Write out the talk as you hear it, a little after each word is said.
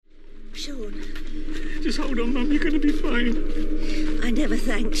Shaun. Just hold on, Mum. You're going to be fine. I never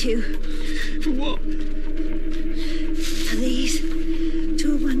thanked you. For what? For these.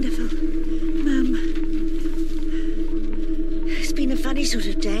 Two wonderful. Mum. It's been a funny sort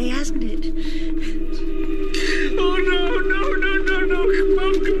of day, hasn't it? Oh, no.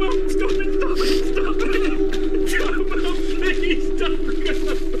 Come on. Stop it. Come on, please, stop.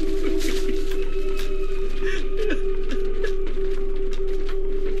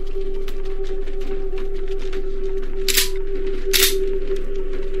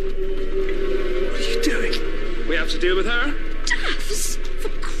 To deal with her? Duffs, for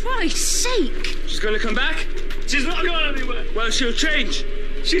Christ's sake. She's going to come back? She's not going anywhere. Well, she'll change.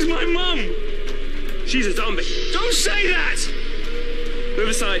 She's my mum. She's a zombie. Don't say that! Move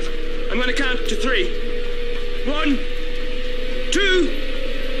aside. I'm going to count to 3. 1,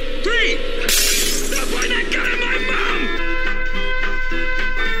 2, 3. Stop pointing that gun at my mum!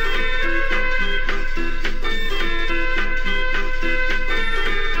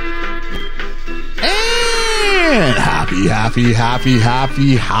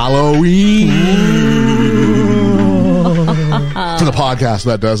 Happy Halloween for the podcast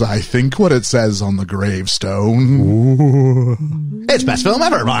that does, I think, what it says on the gravestone. Ooh. It's Best Film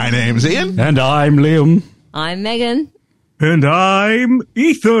Ever. My name's Ian. And I'm Liam. I'm Megan. And I'm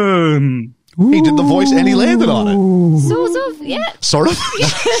Ethan. He did the voice and he landed on it. Sort of, yeah. Sort of?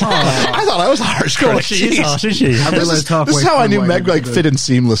 I thought I was a harsh critic. She is harsh, isn't she? This is how I knew Meg fit in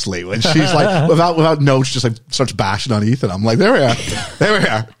seamlessly when she's like, without notes, just like starts bashing on Ethan. I'm like, there we are.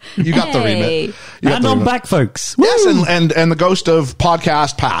 You got the remit. And I'm back, folks. Yes, and the ghost of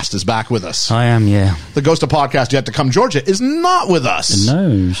podcast past is back with us. I am, yeah. The ghost of podcast yet to come, Georgia, is not with us.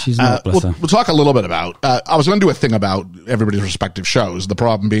 No, she's not. We'll talk a little bit about. I was going to do a thing about everybody's respective shows. The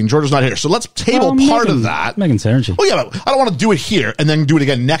problem being Georgia's not here, so let's table part of that. Megan's here, isn't she? Well, yeah, but I don't want to do it here and then do it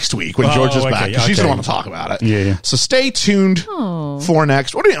again next week when Georgia's back, because she's going to want to talk about it. Yeah. So stay tuned for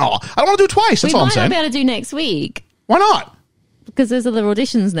next. What do you? Oh, I don't want to do it twice. That's all I'm saying. We might not be able to do next week. Why not? Because there's other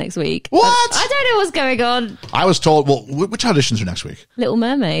auditions next week. What? I don't know what's going on. I was told, well, which auditions are next week? Little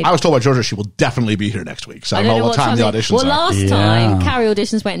Mermaid. I was told by Georgia she will definitely be here next week, so I don't know what time the auditions are. Well, last time, Carrie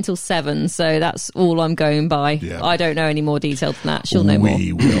auditions went until 7, so that's all I'm going by. Yeah. I don't know any more detail than that. She'll know more.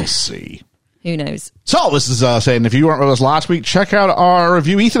 We will see. Who knows? So this is saying, if you weren't with us last week, check out our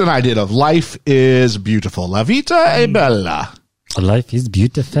review Ethan and I did of Life is Beautiful. La Vita è Bella. Life is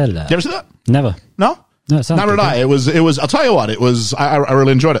Beautiful. Did you ever see that? Never. No? No, it sounds Never did I. It was, I'll tell you what, it was, I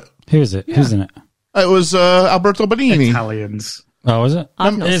really enjoyed it. Who is it? Yeah. Who's in it? It was Alberto Benigni. Italians. Oh, is it?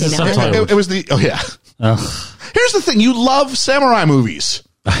 I've not seen it. It was the, Here's the thing, you love samurai movies.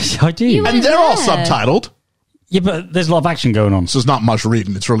 I do. And they're all subtitled. Yeah, but there's a lot of action going on. So it's not much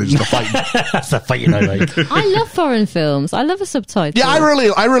reading. It's really just a fight. That's the fighting I like. I love foreign films. I love a subtitle. Yeah, I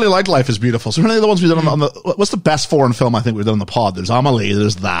really like Life is Beautiful. So really the ones we've done on the, what's the best foreign film I think we've done on the pod? There's Amelie,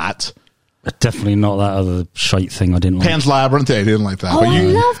 there's that. Definitely not that other shite thing I didn't like. Pan's Labyrinth, I didn't like that. Oh, but I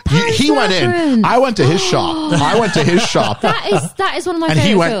love Pan's he went in. Labyrinth. I went to his shop. That is one of my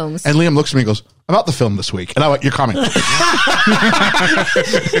favorite films. And Liam looks at me and goes, I'm at the film this week. And I went, you're coming.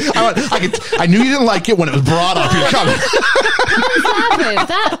 I knew you didn't like it when it was brought up. You're coming.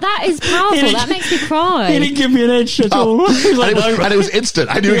 That is powerful. That makes me cry. He didn't give me an edge at all. And it was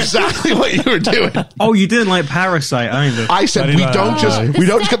instant. I knew exactly what you were doing. Oh, you didn't like Parasite either. I said we don't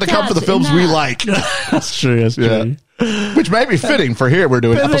just get to come for the films we like. That's true. That's true. Yeah. Which may be fitting for here. We're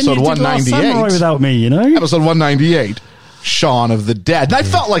doing episode 198 without me, you know. Episode 198. Shaun of the Dead. And I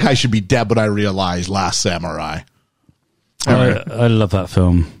felt like I should be dead, but I realized Last Samurai. I love that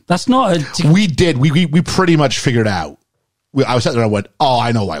film. That's not a... We did. We pretty much figured out. I was sitting there and I went, oh,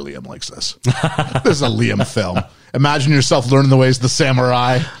 I know why Liam likes this. This is a Liam film. Imagine yourself learning the ways of the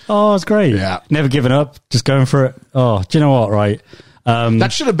samurai. Oh, it's great. Yeah. Never giving up. Just going for it. Oh, do you know what, right?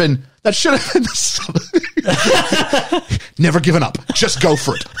 That should have been never given up. Just go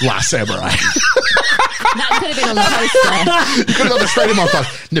for it. Last Samurai. That could have been on the poster. You could have done the straight him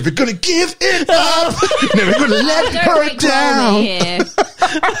off. Never gonna give it up. Never gonna let her down.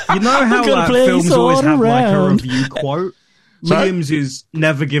 You know how films always have like a review quote? Sorry? Liam's is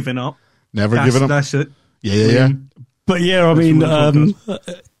never giving up. Giving up. That's it. Yeah. But yeah, I mean,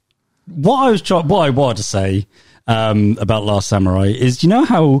 what I wanted to say about Last Samurai is, you know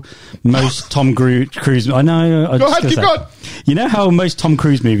how most Tom Cruise... I know... Go ahead, keep going. You know how most Tom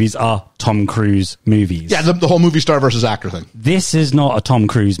Cruise movies are Tom Cruise movies? Yeah, the whole movie star versus actor thing. This is not a Tom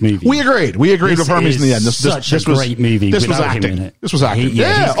Cruise movie. We agreed with Hermes in the end. This was a great movie. This was acting. Him in it. This was acting.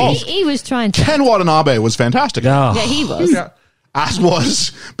 He was trying to... Ken Watanabe was fantastic. Yeah, he was. Yeah. As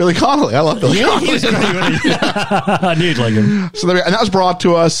was Billy Connolly. I love Billy Connolly. I knew you'd like him. So and that was brought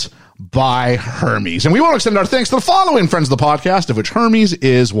to us by Hermes. And we want to extend our thanks to the following friends of the podcast, of which Hermes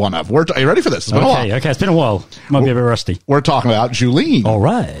is one of. Are you ready for this? It's been a while. Okay, it's been a while. Might be a bit rusty. We're talking about Julene. All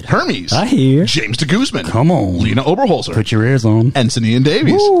right. Hermes. I hear. James de Guzman. Come on. Lena Oberholzer. Put your ears on. Ensign Ian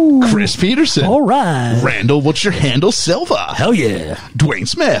Davies. Woo. Chris Peterson. All right. Randall, what's your handle, Silva? Hell yeah. Dwayne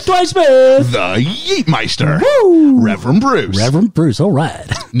Smith. Dwayne Smith. The Yeetmeister. Woo. Reverend Bruce. All right.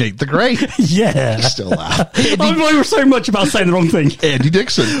 Nate the Great. Yeah. Still laugh. I remember so much about saying the wrong thing. Andy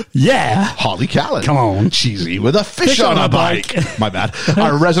Dixon. Yeah. Holly Callan. Come on. Cheesy with a fish on a bike. My bad.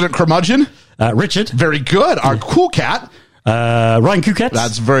 Our resident curmudgeon. Richard. Very good. Our cool cat. Ryan Kukets.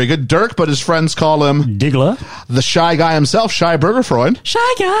 That's very good. Dirk, but his friends call him Diggler. The shy guy himself, Shy Burger Freund. Shy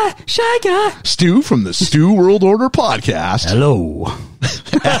guy. Stu from the Stu World Order podcast. Hello.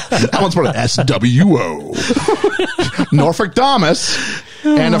 That one's part of SWO. Norfolk Damas.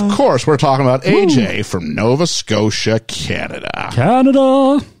 And of course, we're talking about AJ from Nova Scotia, Canada. Canada.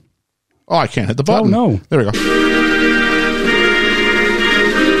 Oh, I can't hit the button. Oh, no. There we go.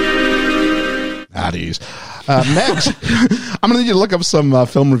 At ease. Next, I'm going to need you to look up some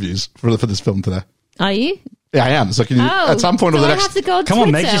film reviews for this film today. Are you? Yeah, I am. So can you, at some point over the next... have to go on Come on,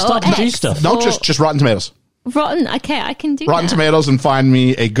 Twitter Meg, you start to do X stuff. No, or- just Rotten Tomatoes. Rotten. Okay, I can do Rotten that. Tomatoes and find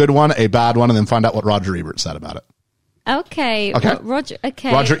me a good one, a bad one, and then find out what Roger Ebert said about it. Okay. Okay. Roger.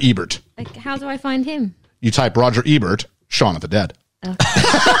 Okay. Roger Ebert. Okay, how do I find him? You type Roger Ebert, Shaun of the Dead. Do you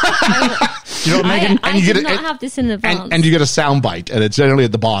know what, Megan? I you did get not it- have this in advance. And you get a sound bite, and it's generally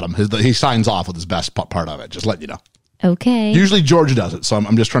at the bottom. He signs off with his best part of it. Just let you know. Okay. Usually George does it, so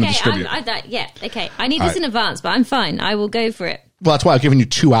I'm just trying to distribute. Okay. I need this in advance, but I'm fine. I will go for it. Well, that's why I've given you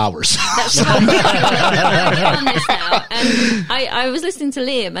 2 hours. That's fine. I'm on this now. And I was listening to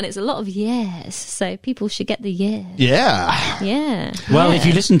Liam, and it's a lot of yes. So people should get the yes. Yeah. Yeah. Well, yeah. if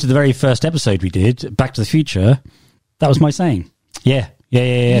you listen to the very first episode we did, Back to the Future, that was my saying. Yeah.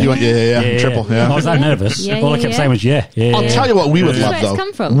 You went, yeah. Triple, yeah. I was that nervous. Yeah, All I yeah, kept yeah. saying was yeah. I'll tell you what we would That's love, where it's though.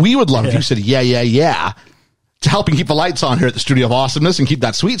 come from. We would love if you said, yeah, to helping keep the lights on here at the Studio of Awesomeness and keep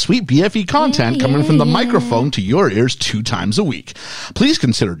that sweet BFE content coming from the microphone to your ears 2 times a week. Please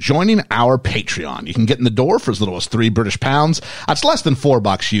consider joining our Patreon. You can get in the door for as little as £3 That's less than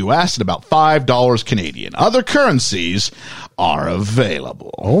 $4 US and about $5 Canadian. Other currencies are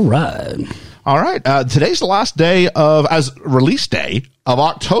available. All right. All right. Today's the last day as release day of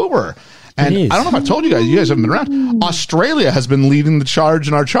October. And I don't know if I've told you guys haven't been around. Australia has been leading the charge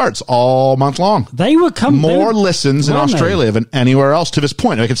in our charts all month long. They were more listens in Australia than anywhere else to this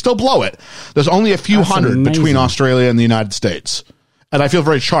point. They can still blow it. There's only a few hundred between Australia and the United States. And I feel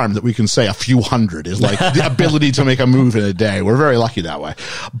very charmed that we can say a few hundred is like the ability to make a move in a day. We're very lucky that way.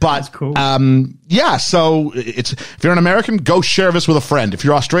 But, That's cool. yeah, so if you're an American, go share this with a friend. If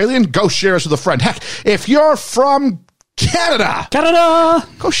you're Australian, go share this with a friend. Heck, if you're from Canada,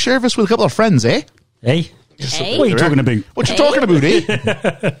 go share this with a couple of friends, eh? Hey. Hey. What are you talking about? What you talking about,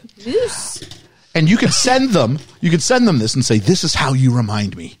 eh? Moose. And you could send them this and say, this is how you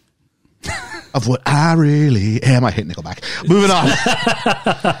remind me of what I really am. I hate Nickelback. Moving on.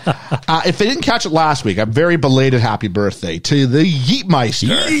 If they didn't catch it last week, a very belated happy birthday to the Yeetmeister.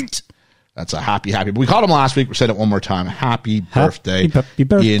 Yeet. That's a happy. We called him last week. We said it one more time. Happy birthday. Happy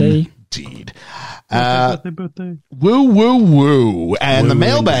birthday. Indeed. Birthday. Woo. And the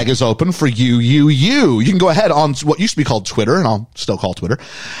mailbag is open for you. You can go ahead on what used to be called Twitter, and I'll still call Twitter,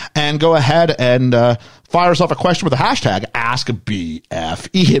 and go ahead and fire yourself a question with the hashtag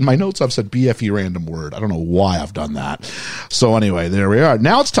AskBFE. In my notes, I've said BFE random word. I don't know why I've done that. So anyway, there we are.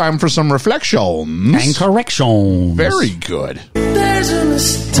 Now it's time for some reflections. And corrections. Very good. There's a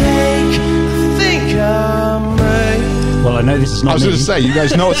mistake I think I made. Well, I know this is not I was me. going to say, you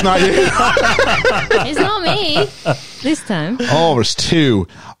guys know it's not you. It's not me this time. Oh, there's 2.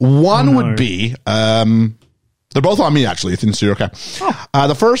 One would be, they're both on me, actually, Ethan, so you're okay.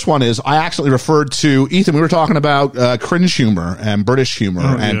 The first one is, I accidentally referred to, Ethan, we were talking about cringe humor and British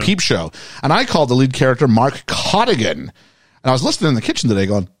humor and Peep Show, and I called the lead character Mark Cottigan. And I was listening in the kitchen today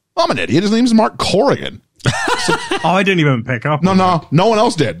going, I'm an idiot, his name's Mark Corrigan. I didn't even pick up. No one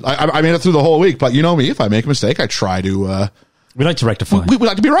else did. I made it through the whole week, but you know me, if I make a mistake, I try to... we like to rectify. we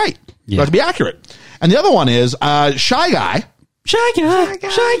like to be right. We like to be accurate. And the other one is, Shy Guy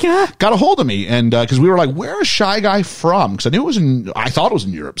got a hold of me, and because we were like, where is Shy Guy from? Because I thought it was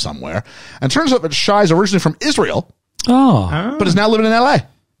in Europe somewhere. And it turns out that Shy is originally from Israel, but is now living in LA.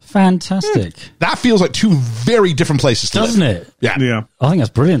 Fantastic. That feels like 2 very different places to live. Doesn't it? Yeah. I think that's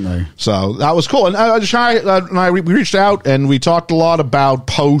brilliant, though. So that was cool. And Shy and I, we reached out and we talked a lot about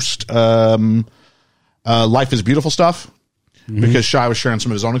post Life is Beautiful stuff, because Shy was sharing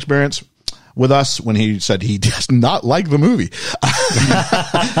some of his own experience. with us when he said he does not like the movie.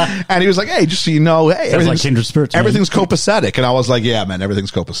 And he was like, hey, just so you know, hey, Sounds like kindred spirits, everything's copacetic. And I was like, yeah, man,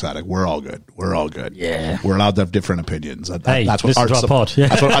 everything's copacetic. We're all good. We're all good. Yeah. We're allowed to have different opinions. Hey, that's what listen to our pod. Yeah.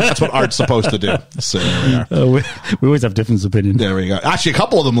 that's what art's supposed to do. So there we are. We always have different opinions. There we go. Actually, a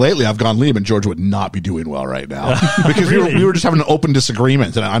couple of them lately, I've gone, Liam and George would not be doing well right now because Really? we were just having an open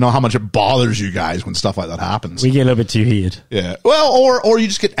disagreement, and I know how much it bothers you guys when stuff like that happens. We get a little bit too heated. Yeah. Well, or you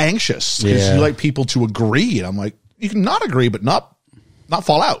just get anxious because Yeah. you like people to agree, and I'm like, you can not agree, but not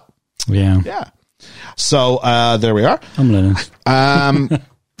fall out. Yeah. Yeah. So there we are. I'm learning.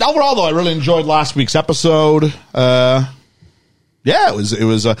 Overall, though, I really enjoyed last week's episode. Yeah, it was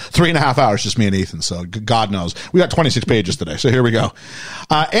 3.5 hours, just me and Ethan. So God knows. We got 26 pages today. So here we go.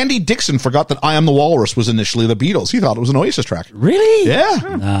 Andy Dixon forgot that I Am the Walrus was initially the Beatles. He thought it was an Oasis track. Really? Yeah.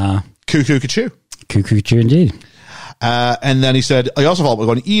 Nah. Cuckoo Cuckoo. Cuckoo indeed. And then he said, I also thought we're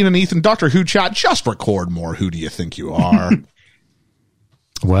going, Ian and Ethan, Doctor Who chat, just record more. Who do you think you are?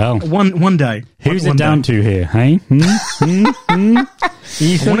 Well, One day. who's One it down day. to here? Hey, I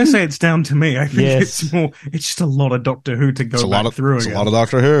want to say it's down to me. I think Yes. it's more. It's just a lot of Doctor Who to go back through it's again. a lot of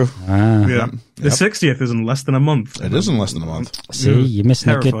Doctor Who. Yeah. The 60th is in less than a month. It is in less than a month. See, you're missing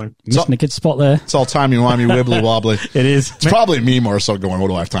Terrifying. a good spot there. It's all timey-wimey, wibbly-wobbly. It is. It's probably me more so going, what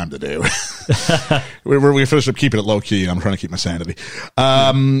do I have time to do? we finished up keeping it low-key, and I'm trying to keep my sanity.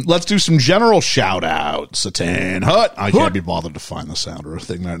 Let's do some general shout-outs. Satan Hut. I can't be bothered to find the sound or a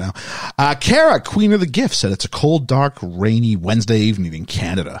thing right now. Kara, Queen of the Gift, said it's a cold, dark, rainy Wednesday evening in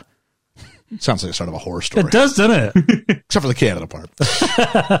Canada. Sounds like a sort of a horror story. It does, doesn't it? Except for the Canada part.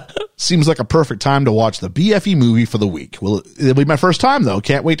 Seems like a perfect time to watch the BFE movie for the week. It'll be my first time, though.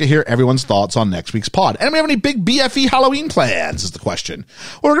 Can't wait to hear everyone's thoughts on next week's pod. And we have any big BFE Halloween plans, is the question.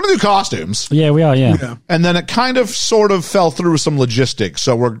 Well, we're going to do costumes. Yeah, we are, yeah. And then it kind of sort of fell through some logistics,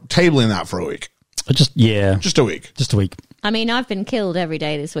 so we're tabling that for a week. Just a week. Just a week. I mean, I've been killed every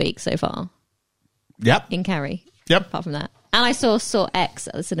day this week so far Yep. in Carrie. Yep. Apart from that. And I saw X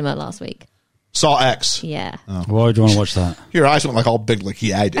at the cinema last week. Saw X. Yeah. Why do you want to watch that? Your eyes went like all big, like,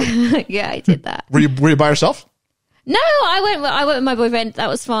 yeah, I did. Yeah, I did that. Were you by yourself? No, I went with my boyfriend. That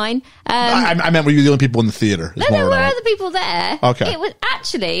was fine. I meant, were you the only people in the theater? No, there were other people there. Okay. It was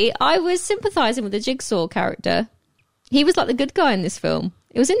actually, I was sympathising with the Jigsaw character. He was like the good guy in this film.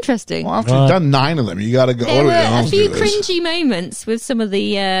 It was interesting. Well, after you've done 9 of them, you got to go. There were a few cringy moments with some of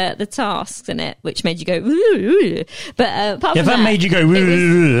the tasks in it, which made you go, ooh. But apart If from that made you go,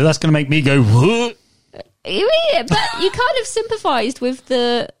 that's going to make me go, whoa. Yeah, but you kind of sympathised with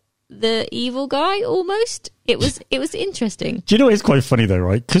the evil guy almost. It was interesting. Do you know it's quite funny though,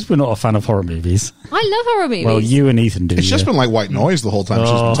 right? Because we're not a fan of horror movies. I love horror movies. Well, you and Ethan do. It's just been like white noise the whole time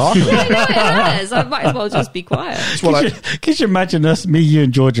she's been talking. I know it has. I might as well just be quiet. Could you imagine us, me, you,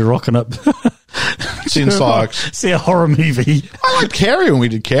 and Georgia rocking up? Seen Socks. See a horror movie. I liked Carrie when we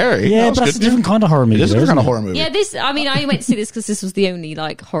did Carrie. Yeah, but that's a different kind of horror movie. It is a different kind of horror movie. Yeah, I went to see this because this was the only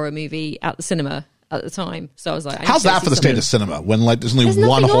like horror movie at the cinema at the time. So I was like, how's that for the state of cinema when like there's only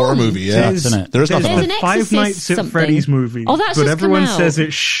one nothing horror on. movie? Yeah, There's there's There's nothing. an Five Exorcist Nights at something. Freddy's movie. Oh, that's but just everyone come out. says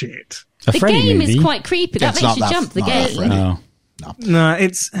it's shit. A The Freddy game movie? is quite creepy. That It's makes not you that- jump the not that game. Freddy. No.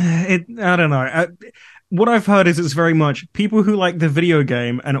 No, I don't know. What I've heard is it's very much people who like the video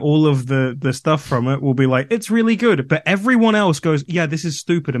game and all of the stuff from it will be like, it's really good. But everyone else goes, yeah, this is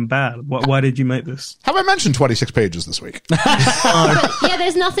stupid and bad. Why did you make this? Have I mentioned 26 pages this week? But, yeah,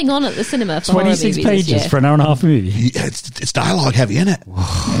 there's nothing on at the cinema for horror 26 movies this pages year. for an hour and a half movie. Yeah, it's dialogue heavy, isn't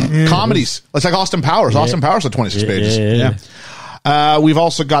it? Comedies. It's like Austin Powers. Austin Powers had 26 pages. Yeah. We've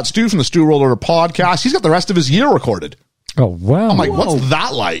also got Stu from the Stu Roller podcast. He's got the rest of his year recorded. Oh, wow. I'm like, what's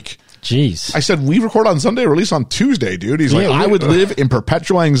that like? Jeez. I said, we record on Sunday, release on Tuesday, dude. He's like, Yeah, I would live in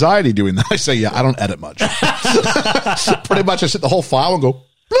perpetual anxiety doing that. I say, yeah, I don't edit much. Pretty much I sit the whole file and go,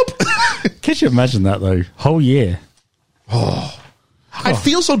 bloop. Could you imagine that, though? Whole year. I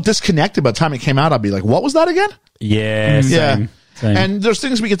feel so disconnected by the time it came out. I'd be like, what was that again? Yeah, same. Same. And there's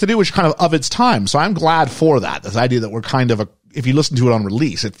things we get to do which are kind of its time. So I'm glad for that. This idea that we're kind of if you listen to it on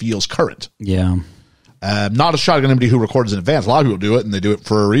release, it feels current. Yeah. Not a shot at anybody who records in advance. A lot of people do it, and they do it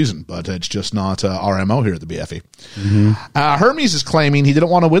for a reason, but it's just not our MO here at the BFE. Mm-hmm. Hermes is claiming he didn't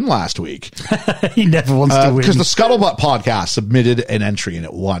want to win last week. He never wants to win. Because the Scuttlebutt podcast submitted an entry and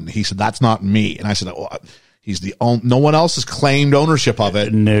it won. He said, that's not me. And I said, well, he's no one else has claimed ownership of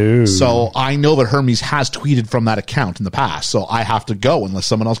it. No. So I know that Hermes has tweeted from that account in the past. So I have to go unless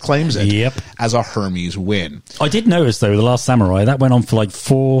someone else claims it Yep. as a Hermes win. I did notice, though, The Last Samurai, that went on for like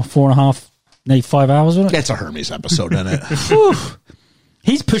 4.5, maybe 5 hours, wasn't it? It's a Hermes episode, isn't it?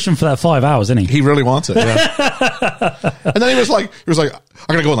 He's pushing for that 5 hours, isn't he? He really wants it, yeah. And then he was like, I'm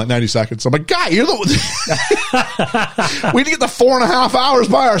going to go in like 90 seconds. I'm like, guy, you're the one. We need to get the 4.5 hours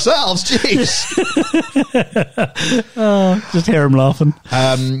by ourselves. Jeez. Just hear him laughing.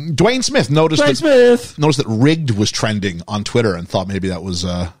 Dwayne Smith noticed that Rigged was trending on Twitter and thought maybe that was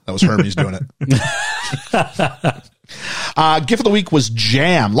Hermes doing it. Gift of the week was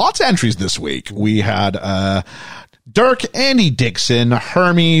Jam. Lots of entries this week. We had Dirk, Andy Dixon,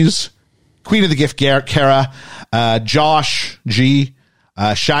 Hermes, Queen of the Gift, Kara, Josh G,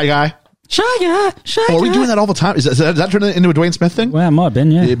 Shy Guy. Shy Oh, are we doing that all the time? Is that turning into a Dwayne Smith thing? Well, it might have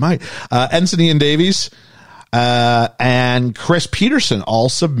been, yeah. It might. Ensign Ian Davies and Chris Peterson all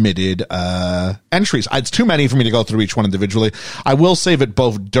submitted entries. It's too many for me to go through each one individually. I will say that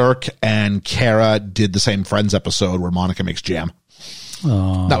both Dirk and Kara did the same Friends episode where Monica makes jam.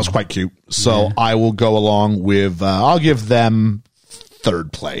 Oh, that was quite cute. So yeah. I will go along with, I'll give them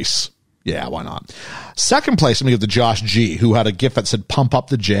third place. Yeah, why not? Second place, I'm going to give to Josh G, who had a gift that said pump up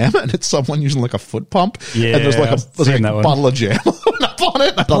the jam, and it's someone using like a foot pump. Yeah, and there's like a bottle of jam up on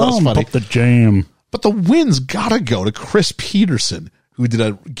it. I thought that was funny. Pump up the jam. But the win's got to go to Chris Peterson, who did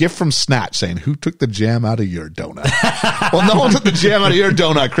a gift from Snatch saying, who took the jam out of your donut? Well, no one took the jam out of your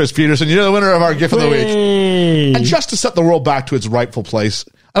donut, Chris Peterson. You're the winner of our gift of the week. And just to set the world back to its rightful place,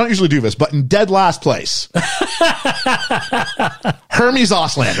 I don't usually do this, but in dead last place, Hermes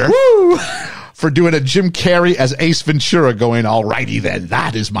Auslander for doing a Jim Carrey as Ace Ventura going, alrighty then,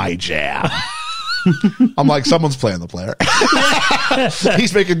 that is my jam. I'm like, someone's playing the player.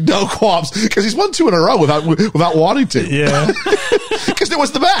 He's making no qualms because he's won 2 in a row without wanting to. Yeah, because it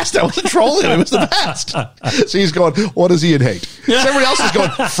was the best. I wasn't trolling him. It was the best. So he's going, what does Ian hate? So everybody else is going,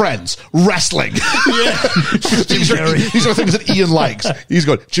 Friends, wrestling. Yeah. these are things that Ian likes. He's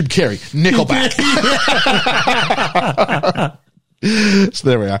going, Jim Carrey, Nickelback. So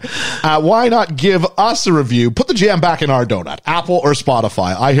there we are. Why not give us a review? Put the jam back in our donut. Apple or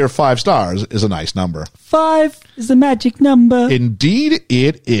Spotify. I hear 5 stars is a nice number. 5 is the magic number. Indeed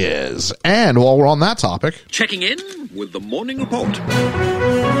it is. And while we're on that topic, checking in with the morning report.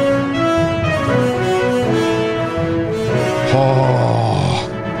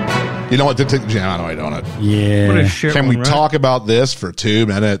 Oh, you know what? Did take the jam out of my donut. Yeah. What a shit Can one, we right? talk about this for 2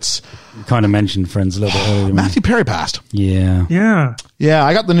 minutes? You kind of mentioned Friends a little bit earlier. Matthew Perry passed. Yeah. Yeah,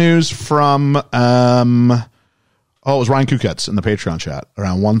 I got the news from, it was Ryan Kuketz in the Patreon chat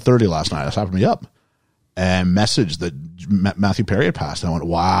around 1:30 last night. I slapped me up and messaged that Matthew Perry had passed. And I went,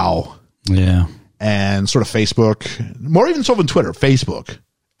 wow. Yeah. And sort of Facebook, more even so than Twitter, Facebook,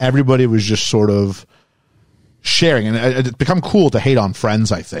 everybody was just sort of sharing. And it's become cool to hate on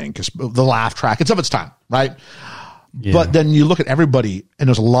Friends, I think, because the laugh track, it's of its time, right? Yeah. But then you look at everybody, and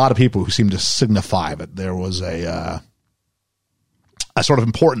there's a lot of people who seem to signify that there was a sort of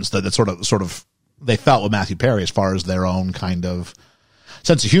importance that sort of they felt with Matthew Perry as far as their own kind of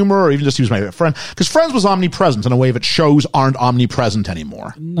sense of humor, or even just use my friend, because Friends was omnipresent in a way that shows aren't omnipresent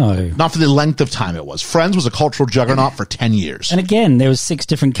anymore. No, not for the length of time it was. Friends was a cultural juggernaut for 10 years, and again, there was 6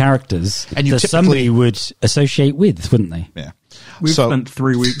 different characters and that somebody would associate with, wouldn't they? Yeah. We've spent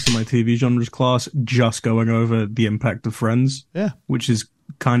 3 weeks in my TV genres class just going over the impact of Friends. Yeah. Which is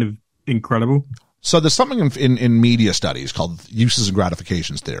kind of incredible. So there's something in media studies called uses and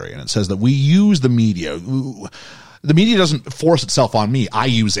gratifications theory, and it says that we use the media. The media doesn't force itself on me. I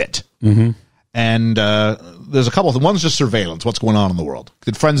use it. Mm-hmm. And there's a couple of them. One's just surveillance. What's going on in the world?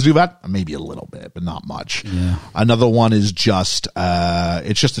 Did Friends do that? Maybe a little bit, but not much. Yeah. Another one is just,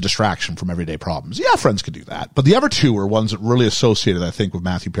 it's just a distraction from everyday problems. Yeah, Friends could do that. But the other 2 are ones that really associated, I think, with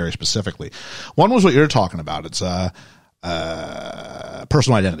Matthew Perry specifically. One was what you're talking about. It's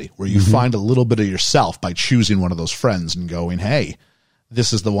personal identity, where you find a little bit of yourself by choosing one of those friends and going, hey,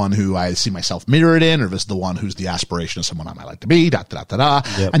 this is the one who I see myself mirrored in, or this is the one who's the aspiration of someone I might like to be, Yep.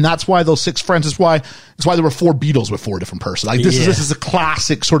 And that's why those 6 friends, it's why there were 4 Beatles with 4 different persons. Like this is a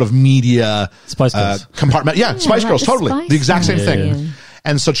classic sort of media Spice Girls. compartment. Yeah, Spice like Girls, the totally. Spice The exact same Girls. thing. Yeah.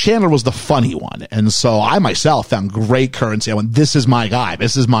 And so Chandler was the funny one. And so I myself found great currency. I went, this is my guy.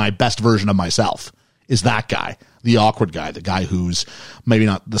 This is my best version of myself, is that guy. The awkward guy, the guy who's maybe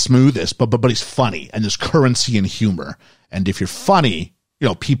not the smoothest, but he's funny, and there's currency in humor. And if you're funny,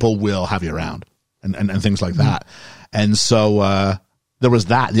 people will have you around and things like that. And so, there was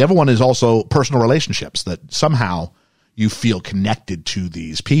that. The other one is also personal relationships, that somehow you feel connected to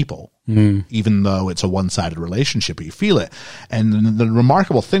these people, even though it's a one-sided relationship, you feel it. And the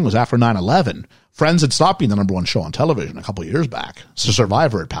remarkable thing was after 9/11, Friends had stopped being the number 1 show on television a couple of years back. So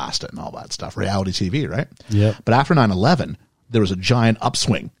Survivor had passed it and all that stuff, reality TV, right? Yeah. But after 9/11, there was a giant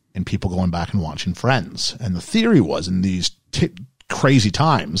upswing in people going back and watching Friends. And the theory was in these crazy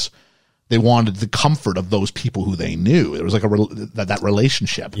times, they wanted the comfort of those people who they knew. It was like that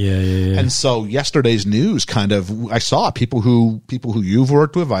relationship. Yeah. And so yesterday's news I saw people who you've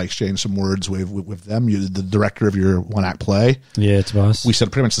worked with. I exchanged some words with them. You, the director of your one-act play. Yeah, it's us. We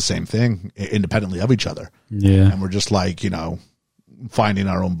said pretty much the same thing independently of each other. Yeah. And we're just like, finding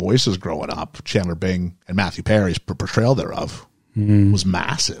our own voices growing up. Chandler Bing and Matthew Perry's portrayal thereof was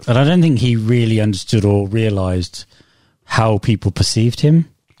massive. And I don't think he really understood or realized how people perceived him.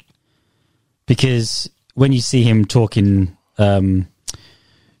 Because when you see him talking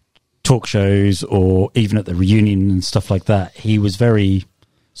talk shows or even at the reunion and stuff like that, he was very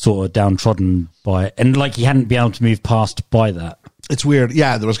sort of downtrodden by it. And like he hadn't been able to move past by that. It's weird.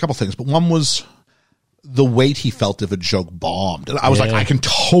 Yeah, there was a couple things, but one was the weight he felt if a joke bombed. And I was like, I can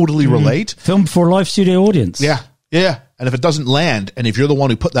totally relate. Filmed for a live studio audience. Yeah. And if it doesn't land, and if you're the one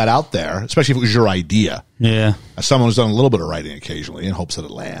who put that out there, especially if it was your idea, as someone who's done a little bit of writing occasionally in hopes that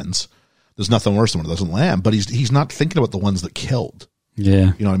it lands, there's nothing worse than when it doesn't land. But he's not thinking about the ones that killed.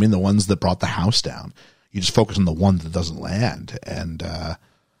 Yeah. You know what I mean? The ones that brought the house down. You just focus on the one that doesn't land. And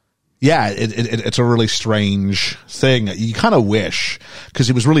it's a really strange thing. You kind of wish, because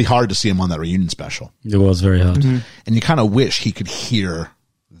it was really hard to see him on that reunion special. It was very hard. And you kind of wish he could hear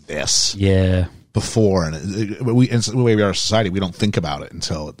this. Yeah. Before. And the way we are a society, we don't think about it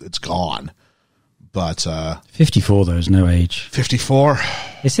until it's gone. But 54 though is no age. 54.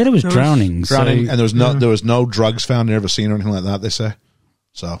 They said it was drowning. And there was no drugs found near the scene or anything like that. They say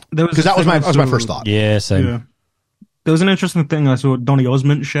so because that was my first thought. Yeah, same. Yeah. There was an interesting thing I saw Donny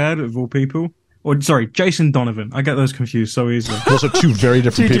Osmond shared of all people. Or sorry, Jason Donovan. I get those confused so easily. Those are two very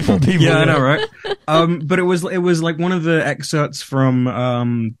different people. Yeah, I know, right? But it was like one of the excerpts from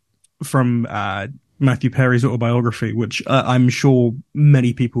Matthew Perry's autobiography, which I'm sure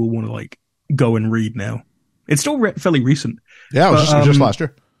many people want to like go and read now. It's still fairly recent. Yeah, it was just last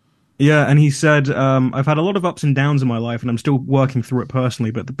year. Yeah, and he said, I've had a lot of ups and downs in my life, and I'm still working through it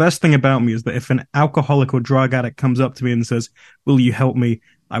personally, but the best thing about me is that if an alcoholic or drug addict comes up to me and says, will you help me?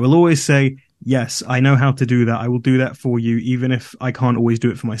 I will always say, yes, I know how to do that. I will do that for you, even if I can't always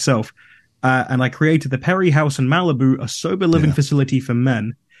do it for myself. And I created the Perry House in Malibu, a sober living facility for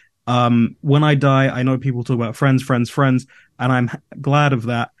men. When I die, I know people talk about friends, and I'm glad of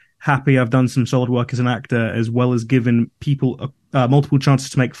that. Happy I've done some solid work as an actor, as well as given people multiple chances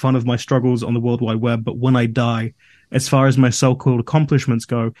to make fun of my struggles on the World Wide Web. But when I die, as far as my so-called accomplishments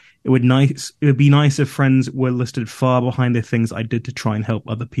go, it would be nice if friends were listed far behind the things I did to try and help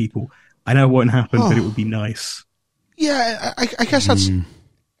other people. I know it won't happen, but it would be nice. Yeah, I guess that's yeah.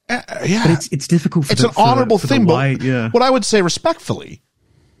 But it's difficult. It's an honorable thing, but yeah. What I would say respectfully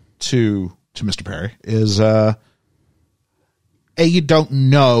to Mr. Perry is. You don't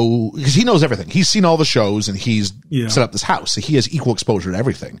know, because he knows everything. He's seen all the shows and he's set up this house. So he has equal exposure to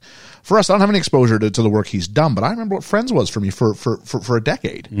everything. For us, I don't have any exposure to the work he's done, but I remember what Friends was for me for a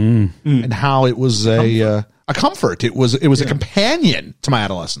decade and how it was a comfort. It was a companion to my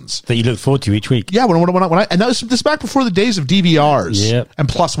adolescence that you look forward to each week. Yeah. When I and that was this back before the days of DVRs and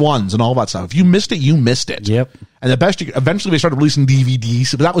plus ones and all that stuff. If you missed it, you missed it. Yep. And the best, eventually they started releasing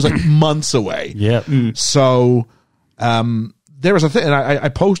DVDs, but that was like months away. Yep. So, there was a thing, and I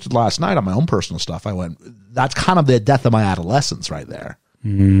posted last night on my own personal stuff. I went, that's kind of the death of my adolescence right there.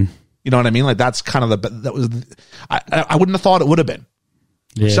 You know what I mean? Like, that's kind of I wouldn't have thought it would have been.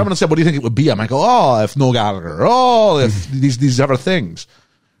 Yeah. Someone said, what do you think it would be? I might go, if Noel Gallagher, if these other things.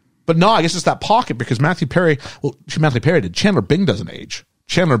 But no, I guess it's that pocket because Matthew Perry did. Chandler Bing doesn't age.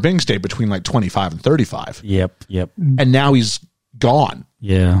 Chandler Bing stayed between like 25 and 35. Yep. And now he's gone.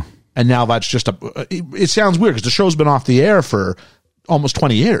 Yeah. And now that's just it sounds weird because the show's been off the air for almost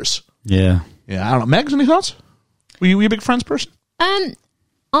 20 years. Yeah. Yeah. I don't know. Megs, any thoughts? Were you a big Friends person?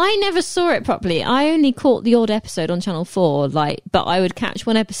 I never saw it properly. I only caught the odd episode on Channel 4, but I would catch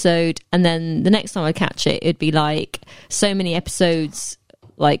one episode and then the next time I catch it, it'd be like so many episodes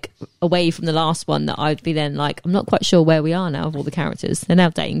away from the last one that I'd be then like, I'm not quite sure where we are now of all the characters. They're now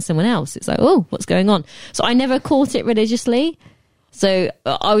dating someone else. It's like, oh, what's going on? So I never caught it religiously. So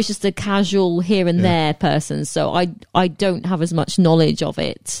I was just a casual here and there person. So I don't have as much knowledge of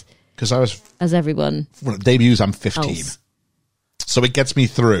it as everyone. When it debuts, I'm 15. Else. So it gets me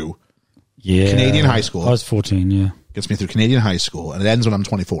through Canadian high school. I was 14, yeah. Gets me through Canadian high school, and it ends when I'm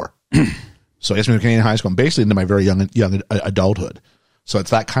 24. So it gets me through Canadian high school and basically into my very young adulthood. So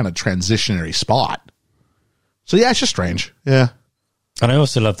it's that kind of transitionary spot. So yeah, it's just strange. Yeah. And I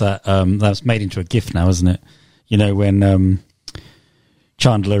also love that that's made into a GIF now, isn't it? You know, when... do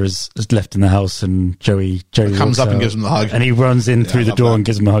Chandler is left in the house, and Joey Comes walks up and out, gives him the hug. and he runs in Yeah, through I the love door that. and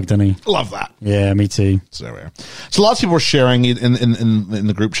gives him a hug, doesn't he? Love that. Yeah, me too. So there we are. So lots of people were sharing in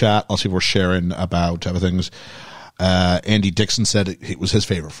the group chat. Lots of people were sharing about other things. Andy Dixon said it was his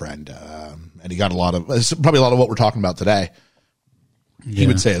favorite friend, and he got probably a lot of what we're talking about today. He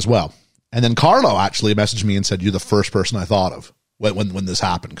would say as well. And then Carlo actually messaged me and said, "You're the first person I thought of when this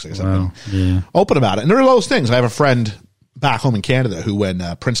happened." Because I guess I've been open about it. And there are those things. I have a friend back home in Canada who, when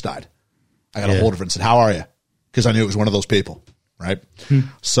Prince died, I got a hold of her and said, "How are you?" Because I knew it was one of those people. Right.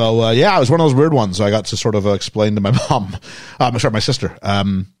 So, it was one of those weird ones. I got to sort of explain to my mom, my sister.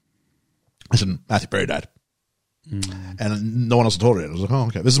 I said, Matthew Perry died. And no one else had told her. I was like, oh,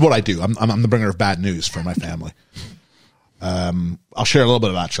 okay. This is what I do. I'm the bringer of bad news for my family. I'll share a little bit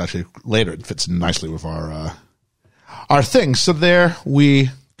of that actually later. It fits in nicely with our thing. So there we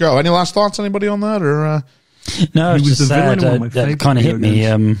go. Any last thoughts? Anybody on that? Or no, it's He was just the villain sad. in one of my That favourite kind of hit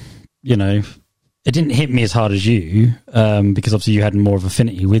video me. It didn't hit me as hard as you, because obviously you had more of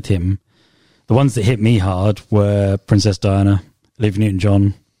affinity with him. The ones that hit me hard were Princess Diana, Olivia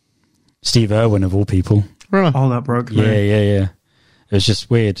Newton-John, Steve Irwin of all people. Oh, that broke me. Yeah. It was just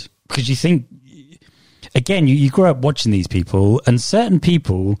weird because you think, again, you grow up watching these people, and certain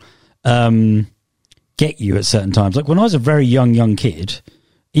people get you at certain times. Like when I was a very young kid,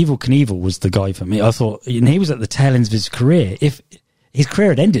 Evel Knievel was the guy for me. I thought, and he was at the tail ends of his career. If his career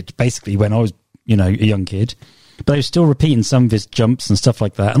had ended basically when I was, a young kid, but I was still repeating some of his jumps and stuff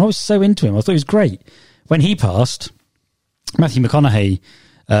like that, and I was so into him. I thought he was great. When he passed, Matthew McConaughey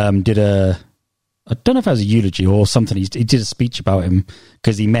did I don't know if it was a eulogy or something. He did a speech about him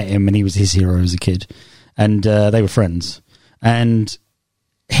because he met him and he was his hero as a kid, and they were friends. And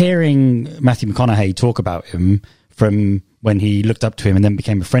hearing Matthew McConaughey talk about him from when he looked up to him and then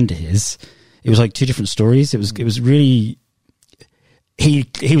became a friend of his, it was like two different stories. It was really, he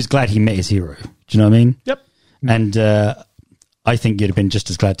was glad he met his hero. Do you know what I mean? Yep. And I think you'd have been just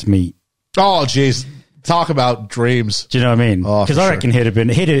as glad to meet. oh, jeez, talk about dreams. Do you know what I mean? Oh, Because for I sure. reckon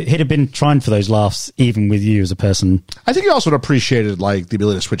he'd have been trying for those laughs even with you as a person. I think he also appreciated like the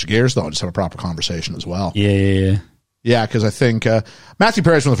ability to switch gears though and just have a proper conversation as well. Yeah. Yeah, because I think Matthew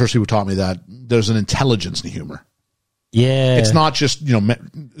Perry is one of the first people who taught me that there's an intelligence in humor. Yeah. It's not just, I'm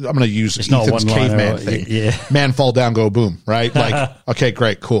going to use It's not Ethan's one-liner caveman or- thing. yeah. Man fall down, go boom, right? Like, okay,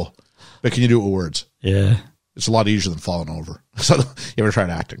 great, cool. But can you do it with words? Yeah. It's a lot easier than falling over. So you ever tried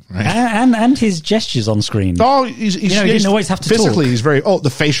acting, right? And his gestures on screen. Oh, he's he didn't always have to physically, talk. he's very, the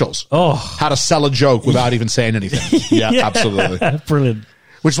facials. Oh. How to sell a joke without even saying anything. Yeah, absolutely. Brilliant.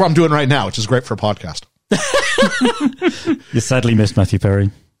 Which is what I'm doing right now, which is great for a podcast. You sadly missed Matthew Perry.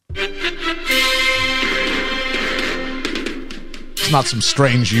 It's not some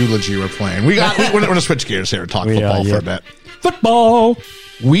strange eulogy we're playing. We're going to switch gears here and talk We football are, for yeah. a bit. Football.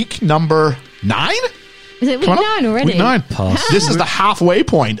 Week number 9? Is it week Coming up? 9 already? Week 9. Pass. This is the halfway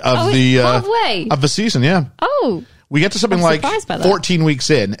point of Oh, it's the halfway? of the season. Yeah, Oh, we get to something I'm like surprised by that. 14 weeks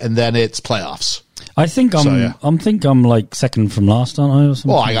in, and then it's playoffs. I think So, yeah. I'm like second from last, aren't I? Or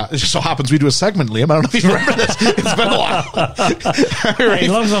something? Well, it just so happens we do a segment, Liam. I don't know if you remember this. It's been a while. Hey, as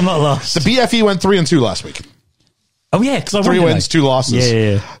long as I'm not lost. The BFE went 3-2 last week. Oh yeah, because I 3 won, wins, didn't 2 losses.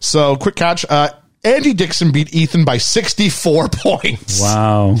 Yeah. So quick catch. Andy Dixon beat Ethan by 64 points. I?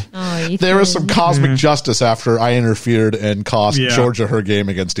 Wow. oh, you There was some cosmic justice after I interfered and cost Yeah. Georgia her game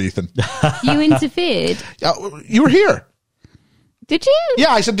against Ethan. You interfered. You were here. Did you?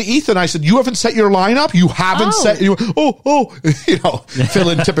 Yeah, I said to Ethan, you haven't set your lineup. You haven't Oh. set. Fill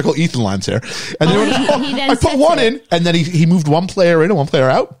in typical Ethan lines here. And Oh, then he then I put sets one it. in, and then he moved one player in and one player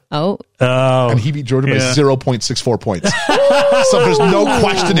out, Oh, and he beat Jordan by Yeah. 0.64 points. So there's no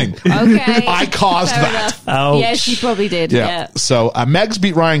questioning. okay. I caused Fair that. enough. Ouch. Yes, you probably did. Yeah. So Megs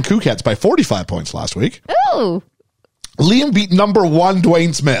beat Ryan Kukets by 45 points last week. Oh, Liam beat number 1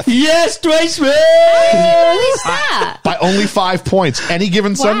 Dwayne Smith Yes, Dwayne Smith. who's that? by only 5 points. Any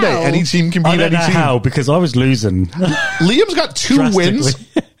given Wow. Sunday, any team can I beat don't any know team. how because I was losing. Liam's got 2 wins.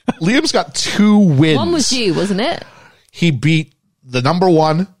 Drastically. Liam's got 2 wins. One was you, wasn't it? He beat the number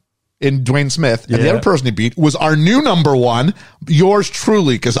 1 in Dwayne Smith, and the Yeah. other person he beat was our new number 1, yours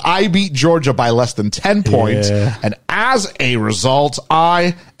truly, because I beat Georgia by less than 10 points, Yeah. and as a result,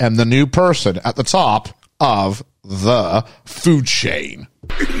 I am the new person at the top of the food chain.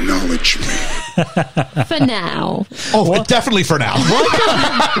 Acknowledge me. For now. Oh, definitely for now.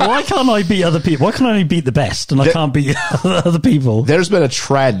 Why can't I beat other people? Why can I only beat the best and I can't beat other people? There's been a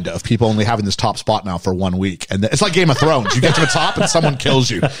trend of people only having this top spot now for 1 week, and it's like Game of Thrones. You get to the top and someone kills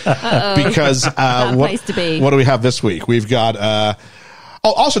you because Bad what, place to be. what do we have this week? We've got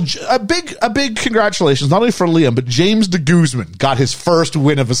Oh, also a big congratulations not only for Liam but James de Guzman got his first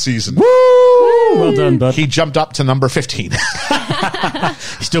win of a season. Woo! Well done, bud. He jumped up to number 15.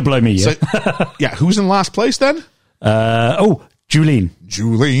 He's still below me, yeah. So, yeah, who's in last place then? Julene.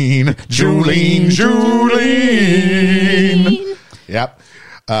 Yep.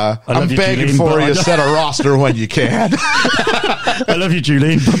 I'm you, begging Julene, for but you I to don't- set a roster when you can. I love you,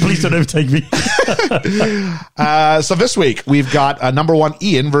 Julene, but please don't overtake me. So this week we've got number 1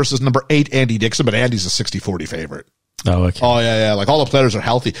 Ian versus number 8 Andy Dixon, but Andy's a 60-40 favorite. Oh, okay. Oh yeah. Like all the players are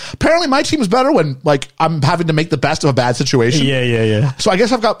healthy. Apparently my team is better when like I'm having to make the best of a bad situation. Yeah. So I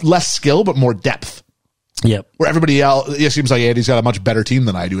guess I've got less skill but more depth. Yep. Where everybody else, it seems like Andy's got a much better team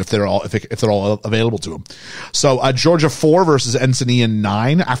than I do if they're all available to him. So Georgia 4 versus Ensign Ian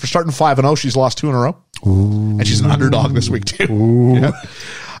 9. After starting 5-0, she's lost 2 in a row, and she's an underdog this week too. Yeah.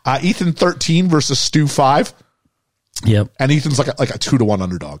 Ethan 13 versus Stu 5. Yep. And Ethan's like a 2-1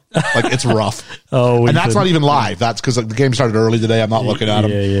 underdog. Like it's rough. Oh, and that's Ethan. not even live. That's because the game started early today. I'm not looking at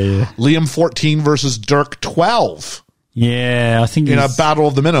him. Yeah. Liam 14 versus Dirk 12 Yeah, I think in a battle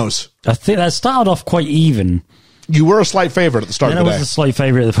of the minnows. I think that started off quite even. You were a slight favorite at the start Then of I the was day. a slight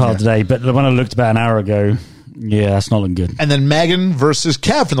favourite at the part of the day, but when I looked about an hour ago, yeah, that's not looking good. And then Megan versus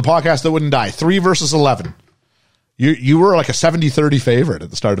Kev from the podcast That Wouldn't Die. 3 versus 11. You were like a 70-30 favorite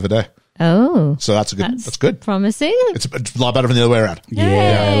at the start of the day. Oh. So that's good. Promising. It's a lot better than the other way around.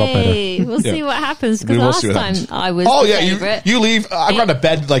 Yeah, a lot better. Yay. We'll see what happens, We because will last see what time happens. I was Oh the yeah, favourite. you leave. I've gone to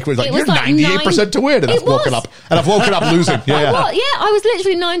bed like it you're was like 98% to win, and I've woken up losing. Yeah. Well, yeah, I was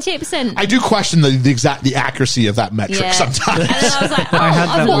literally 98%. I do question the accuracy of that metric Yeah. sometimes. And then I was like, oh, I had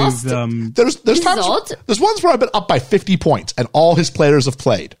I've that lost. with There's This is times odd. there's ones where I've been up by 50 points and all his players have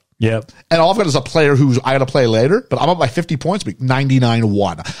played. Yep. And all I've got is a player who's I got to play later, but I'm up by 50 points, but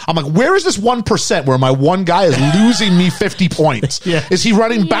 99-1. I'm like, where is this 1% where my one guy is losing me 50 points? Yeah. Is he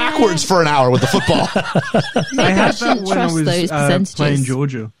running backwards for an hour with the football? I had that shouldn't when I trust was those percentages. playing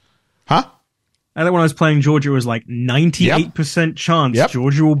Georgia. Huh? And then when I was playing Georgia, it was like 98% chance Yep.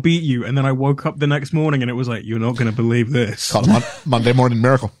 Georgia will beat you. And then I woke up the next morning and it was like, you're not going to believe this. Called a Monday morning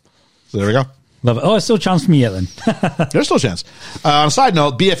miracle. So there we go. Love it. Oh, it's still a chance for me yet then. There's still a chance. On a side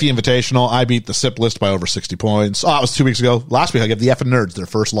note, BFE Invitational, I beat the SIP list by over 60 points. Oh, that was 2 weeks ago. Last week, I gave the Effin' Nerds their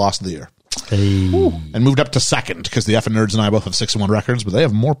first loss of the year. Hey. And moved up to second because the Effin' Nerds and I both have 6-1 records, but they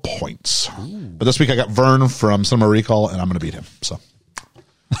have more points. But this week, I got Vern from Cinema Recall, and I'm going to beat him. So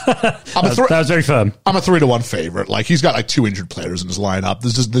That was very firm. I'm a 3-1 favorite. Like he's got like 2 injured players in his lineup.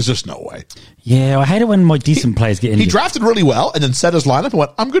 There's just no way. Yeah, I hate it when my decent players get injured. He drafted really well and then set his lineup and went,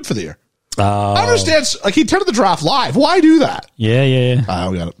 I'm good for the year. Oh. I understand. Like he turned the draft live. Why do that? Yeah.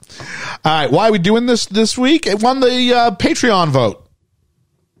 We got it. All right. Why are we doing this week? It won the Patreon vote.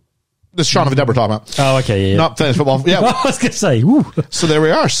 This is Shaun of Endeavor talking about. Oh, okay. Yeah. Not fantasy football. Yeah. I was going to say. Woo. So there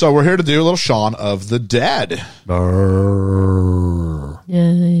we are. So we're here to do a little Shaun of the Dead. I'll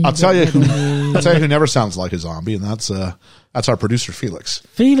tell you who never sounds like a zombie, and that's our producer Felix.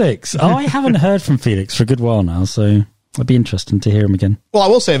 Felix. Oh, I haven't heard from Felix for a good while now, so it'd be interesting to hear him again. Well, I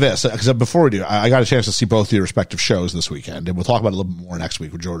will say this, because before we do, I got a chance to see both of your respective shows this weekend, and we'll talk about it a little bit more next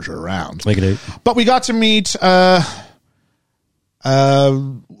week with Georgia around. We could do. But we got to meet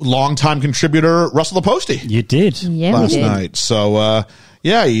longtime contributor Russell the Postie You did. Yeah, last we did. night. So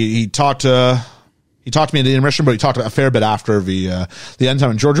he talked to me in the intermission, but he talked a fair bit after the end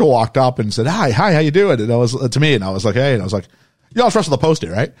time. And Georgia walked up and said, "Hi, how you doing?" And I was to me, and I was like, "Hey," and I was like, "Y'all it's Russell the Postie,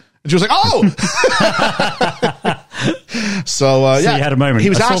 right?" And she was like, "Oh." So you had a moment.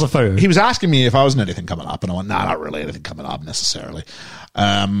 I saw the photo. He was asking me if I was in anything coming up, and I went, "Nah, not really anything coming up necessarily."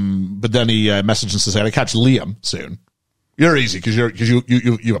 But then he messaged and said, "I gotta catch Liam soon." You're easy because you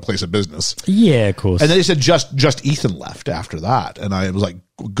have a place of business. Yeah, of course. And then he said just Ethan left after that, and I was like,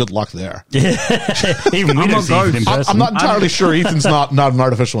 good luck there. Even we don't see Ethan in person. I'm not entirely sure Ethan's not an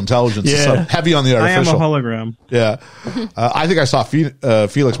artificial intelligence. Yeah. So heavy on the I am a artificial. hologram. Yeah, I think I saw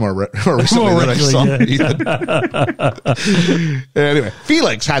Felix more recently than I saw Ethan. Anyway,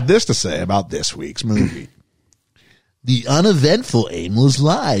 Felix had this to say about this week's movie. The uneventful, aimless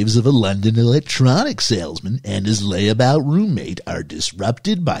lives of a London electronics salesman and his layabout roommate are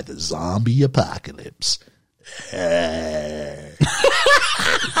disrupted by the zombie apocalypse.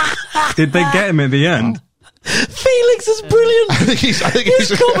 Did they get him at the end? Felix is brilliant. I think he's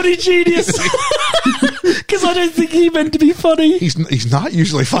He's comedy genius. Because I don't think he meant to be funny. he's not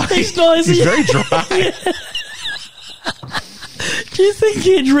usually funny. He's not, is He's he? very dry. Do you think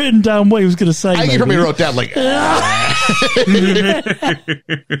he had written down what he was going to say? I think he probably wrote down like.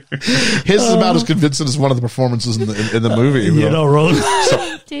 His is about as convincing as one of the performances in the movie. You're not wrong.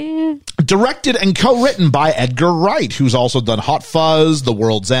 Dear. Directed and co-written by Edgar Wright, who's also done Hot Fuzz, The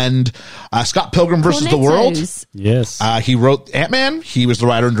World's End, Scott Pilgrim vs. the World. Yes. He wrote Ant-Man. He was the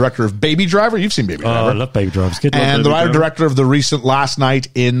writer and director of Baby Driver. You've seen Baby Driver. I love Baby Driver. It's good. And the writer-director of the recent Last Night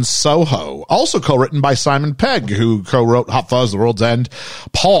in Soho. Also co-written by Simon Pegg, who co-wrote Hot Fuzz, The World's End.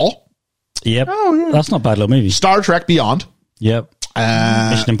 Paul. Yep. Oh, yeah. That's not a bad little movie. Star Trek Beyond. Yep.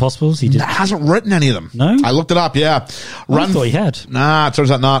 Mission Impossible. He did. Hasn't written any of them. No? I looked it up, yeah. I thought he had. Nah, it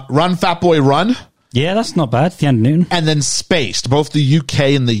turns out not. Run, Fat Boy, Run. Yeah, that's not bad. The End Newton. And then Spaced, both the UK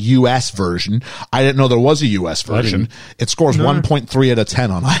and the US version. I didn't know there was a US version. It scores 1.3 out of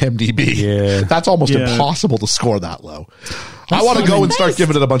 10 on IMDb. Yeah. That's almost impossible to score that low. I want to go and start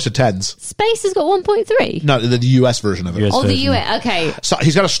giving it a bunch of 10s. Space has got 1.3. No, the US version of it. Oh, the US. Okay. So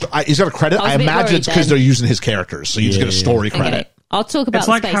he's got a credit. I imagine it's because they're using his characters, so you just get a story credit. Okay. I'll talk about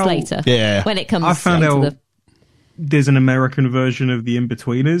like Space later. Yeah. When it comes. I found out there's an American version of The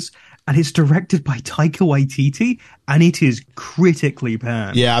In-Betweeners, and it's directed by Taika Waititi, and it is critically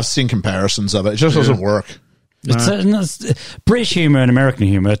panned. Yeah, I've seen comparisons of it. It just doesn't work. It's British humor and American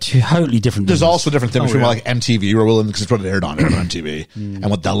humor are totally different. There's also a different thing between like MTV were willing, because it's what it aired on MTV, and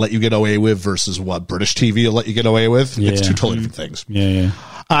what they'll let you get away with versus what British TV will let you get away with. It's two totally different things. Yeah.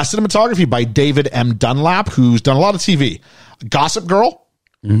 Cinematography by David M. Dunlap, who's done a lot of TV. Gossip Girl.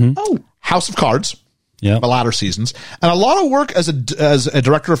 House of Cards. Yeah, the latter seasons, and a lot of work as a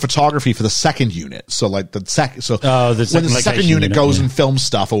director of photography for the second unit. So like when the second unit goes and films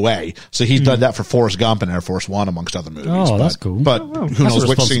stuff away. So he's done that for Forrest Gump and Air Force One, amongst other movies. Oh, that's cool. But who knows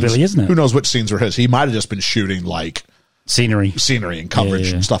which scenes? Isn't it? Who knows which scenes were his? He might have just been shooting like scenery and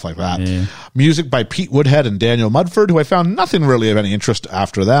coverage and stuff like that. Yeah. Music by Pete Woodhead and Daniel Mudford, who I found nothing really of any interest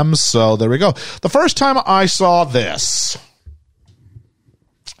after them. So there we go. The first time I saw this,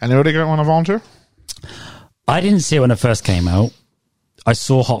 anybody want to volunteer? I didn't see it when it first came out. I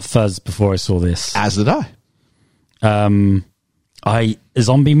saw Hot Fuzz before I saw this. As did I. A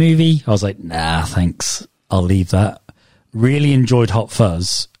zombie movie, I was like, nah, thanks. I'll leave that. Really enjoyed Hot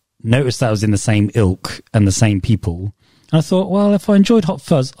Fuzz. Noticed that I was in the same ilk and the same people. And I thought, well, if I enjoyed Hot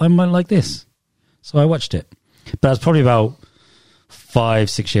Fuzz, I might like this. So I watched it. But it was probably about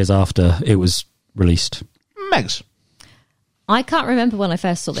 5-6 years after it was released. Megs. I can't remember when I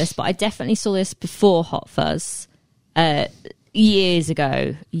first saw this, but I definitely saw this before Hot Fuzz, years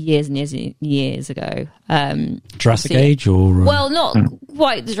ago. Jurassic Age, or well, not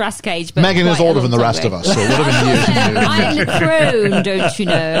quite the Jurassic Age, but Megan is older than the rest of us, so it would have been years and years. I'm the crone, don't you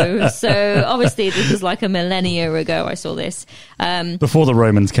know? So obviously, this was like a millennia ago. I saw this before the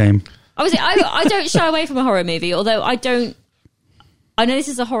Romans came. Obviously, I don't shy away from a horror movie, although I know this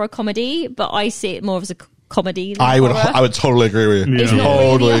is a horror comedy, but I see it more as a comedy. I would totally agree with you. It's not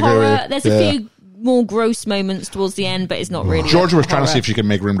really a horror. There's a few more gross moments towards the end, but it's not really. Georgia was trying to see if she could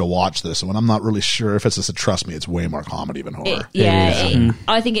make room to watch this, and when I'm not really sure if it's just a trust me, it's way more comedy than horror.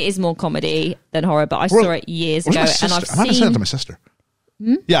 I think it is more comedy than horror, but I saw it years ago, and I've seen. I'm not saying it to my sister.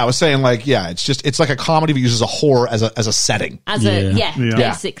 Yeah, I was saying it's like a comedy that uses a horror as a setting.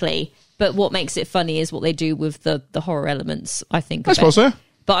 Basically. But what makes it funny is what they do with the horror elements, I think. I suppose so.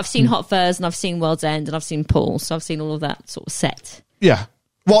 But I've seen Hot Fuzz, and I've seen World's End, and I've seen Paul, so I've seen all of that sort of set. Yeah.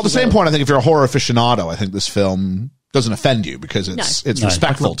 Well, at the same point, I think if you're a horror aficionado, I think this film doesn't offend you because it's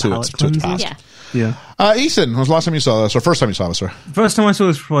respectful to its past. Yeah. Ethan, when was the last time you saw this, or first time you saw this, sir? First time I saw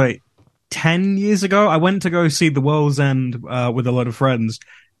this was like 10 years ago. I went to go see The World's End with a lot of friends,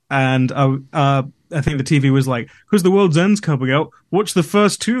 and I think the TV was like, because The World's End's coming out, watch the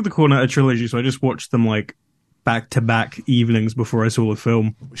first two of the Cornetto trilogy. So I just watched them like back-to-back evenings before I saw the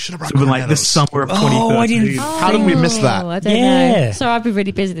film. We should have brought like the summer of 2013. How did we miss that? I don't know. So I've been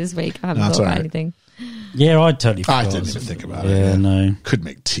really busy this week. I haven't thought about anything. Yeah, I totally forgot. I didn't even think about it. Yeah, no. Could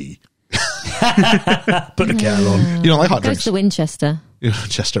make tea. Put a kettle on. You don't like hot drinks? Goes to Winchester.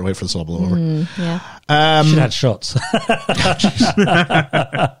 Chester, wait for this all to blow over. Yeah. Should have had shots.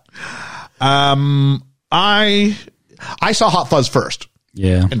 I saw Hot Fuzz first.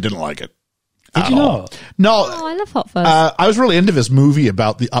 Yeah. And didn't like it. Did you not? No. Oh, I love Hot Fuzz. I was really into this movie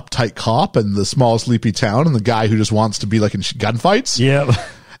about the uptight cop and the small sleepy town and the guy who just wants to be like in gunfights. Yeah.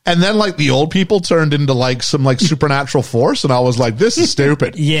 And then like the old people turned into like some like supernatural force, and I was like, "This is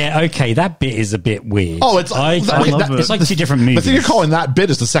stupid." Yeah, okay, that bit is a bit weird. Oh, it's it's like two different movies. The thing you're calling that bit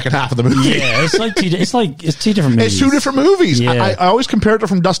is the second half of the movie. Yeah, it's two different movies. It's two different movies. Yeah. I always compared it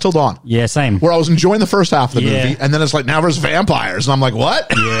from Dusk Till Dawn. Yeah, same. Where I was enjoying the first half of the movie, and then it's like now there's vampires, and I'm like,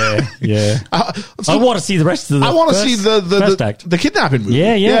 what? Yeah. I want to see the rest of the. I want to see the kidnapping movie.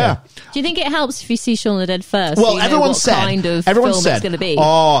 Yeah. Do you think it helps if you see Shaun of the Dead first? Well, so everyone said, kind of film it's going to be.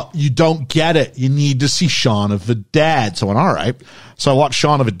 "Oh, you don't get it. You need to see Shaun of the Dead." So I went, all right. So I watched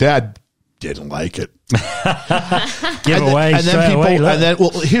Shaun of the Dead didn't like it. Giveaway straight away. Look. And then,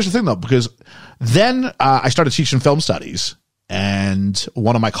 well, here's the thing though, because then I started teaching film studies, and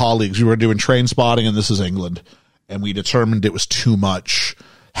one of my colleagues, we were doing train spotting, and this is England, and we determined it was too much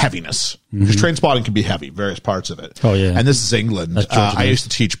heaviness, because train spotting can be heavy, various parts of it. Oh, yeah. And this is England. I used to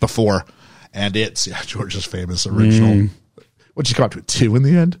teach before, and it's George's famous original. What'd you come up to? 2 in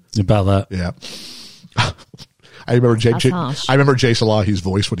the end? About that. Yeah. I remember Jay Salahi's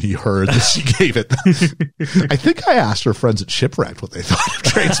voice when he heard that she gave it. I think I asked her friends at Shipwrecked what they thought of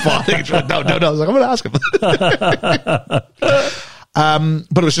train spotting. No. I was like, I'm going to ask him.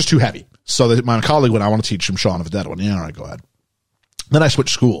 But it was just too heavy. So my colleague went, I want to teach him Shaun of the Dead. I went, yeah, all right, go ahead. Then I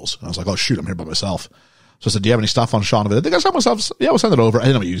switched schools. And I was like, oh, shoot, I'm here by myself. So I said, do you have any stuff on Shaun of the Dead? I think I said myself, yeah, we'll send it over. I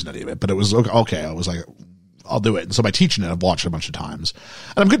didn't know using any of it, but it was okay. I was like, I'll do it. And so by teaching it, I've watched it a bunch of times.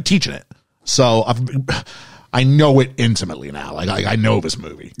 And I'm good at teaching it. So I know it intimately now. Like I know this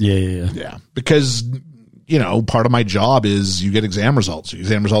movie. Yeah. Because, part of my job is you get exam results.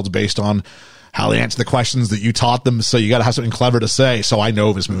 Exam results based on how they answer the questions that you taught them. So you got to have something clever to say. So I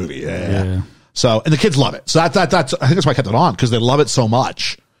know this movie. Yeah. So, and the kids love it. So that's, I think that's why I kept it on, because they love it so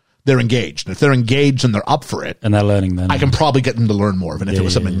much. They're engaged. And if they're engaged and they're up for it, and they're learning, then I can probably get them to learn more than if it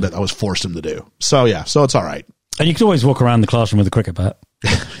was something that I was forced them to do. So so it's all right. And you can always walk around the classroom with a cricket bat.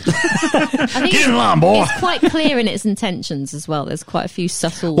 I think Get in line, boy. It's quite clear in its intentions as well. There's quite a few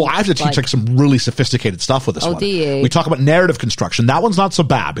subtle. Well, I have to teach some really sophisticated stuff with this one. Do you? We talk about narrative construction. That one's not so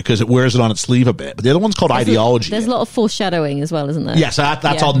bad because it wears it on its sleeve a bit. But the other one's called ideology. There's a lot of foreshadowing as well, isn't there? Yes,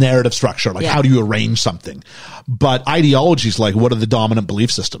 that's all narrative structure. Like how do you arrange something? But ideology is like, what are the dominant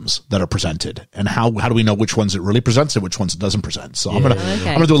belief systems that are presented, and how do we know which ones it really presents and which ones it doesn't present? So I'm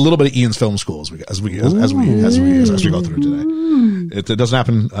gonna do a little bit of Ian's film school as we go through today. It doesn't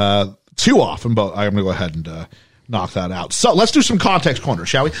happen too often, but I'm going to go ahead and knock that out. So let's do some context corner,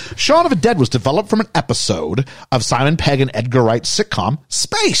 shall we? Shaun of the Dead was developed from an episode of Simon Pegg and Edgar Wright's sitcom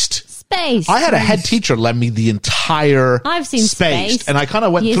Spaced. Spaced. I had a head teacher lend me the entire I've seen Spaced, and I kind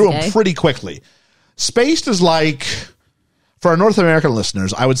of went through them pretty quickly. Spaced is like, for our North American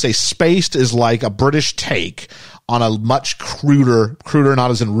listeners, I would say Spaced is like a British take on a much cruder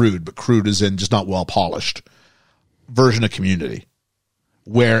not as in rude, but crude as in just not well polished version of Community,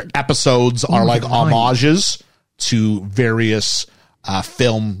 where episodes are like homages to various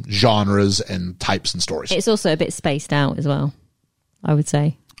film genres and types and stories. It's also a bit spaced out as well, I would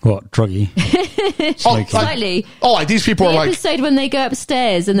say. What, druggy? Slightly. Like these people are like the episode when they go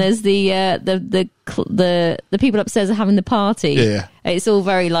upstairs and there's the people upstairs are having the party. Yeah. It's all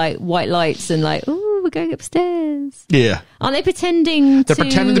very like white lights and like, ooh, we're going upstairs. Yeah. Aren't they pretending? They're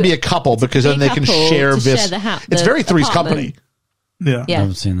pretending to be a couple because then they can share this. It's very Three's Company. Yeah. I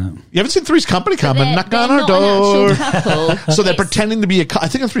haven't seen that. You haven't seen Three's Company? Come and knock on our door. So they're pretending to be I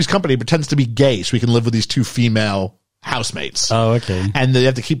think in Three's Company, it pretends to be gay so he can live with these two female housemates. Oh, okay. And they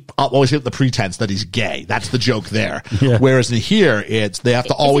have to always keep the pretense that he's gay. That's the joke there. Yeah. Whereas in here, they have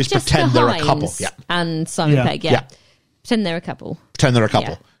to always pretend they're a couple. Yeah. And Simon Pegg, pretend they're a couple. Pretend they're a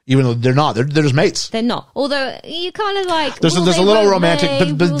couple. Yeah. Even though they're not. They're just mates. They're not. Although you kind of like... There's a little romantic...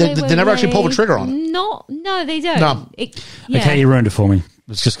 But they never actually pull the trigger on it. No, they don't. No. Okay, you ruined it for me. I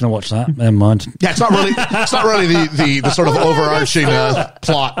was just going to watch that. Never mind. Yeah, it's not really the sort of overarching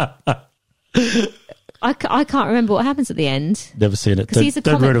plot. I can't remember what happens at the end. Never seen it. Because he's a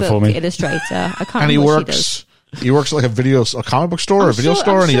comic book illustrator. I can't remember what he does. He works at like a comic book store or a video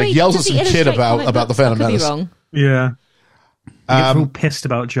store, and he like yells at some kid about the Phantom Menace. Wrong. Yeah. He gets real pissed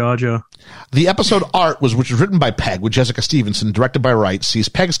about Jar Jar. The episode Art, which was written by Pegg with Jessica Stevenson, directed by Wright, sees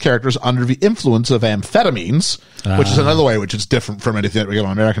Pegg's characters under the influence of amphetamines, which is another way which is different from anything that we get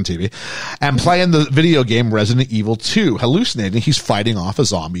on American TV, and playing the video game Resident Evil 2, hallucinating he's fighting off a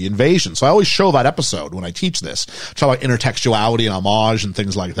zombie invasion. So I always show that episode when I teach this. Talk about intertextuality and homage and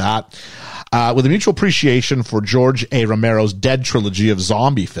things like that. With a mutual appreciation for George A. Romero's Dead trilogy of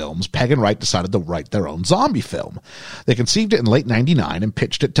zombie films, Pegg and Wright decided to write their own zombie film. They conceived it in late 99 and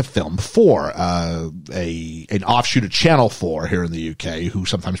pitched it to Film 4, an offshoot of Channel 4 here in the UK, who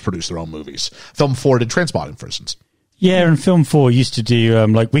sometimes produce their own movies. Film 4 did Trainspotting, for instance. Yeah, and Film 4 used to do,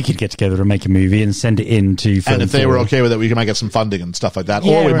 we could get together and make a movie and send it in to Film 4. And if they were okay with it, we might get some funding and stuff like that.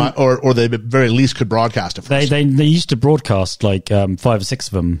 Yeah, or they at the very least could broadcast it for us. They used to broadcast 5 or 6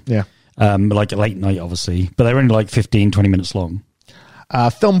 of them. Yeah. Like at late night, obviously. But they were only like 15, 20 minutes long.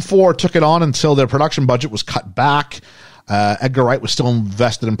 Film 4 took it on until their production budget was cut back. Edgar Wright was still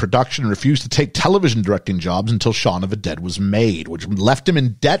invested in production and refused to take television directing jobs until Shaun of the Dead was made, which left him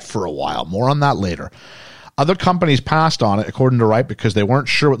in debt for a while. More on that later. Other companies passed on it, according to Wright, because they weren't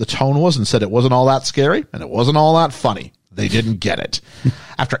sure what the tone was and said it wasn't all that scary and it wasn't all that funny. They didn't get it.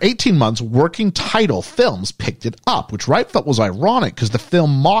 After 18 months, Working Title Films picked it up, which Wright felt was ironic because the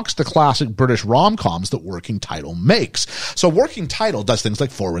film mocks the classic British rom-coms that Working Title makes. So Working Title does things like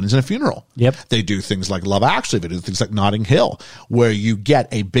Four Weddings and a Funeral. Yep. They do things like Love Actually. They do things like Notting Hill, where you get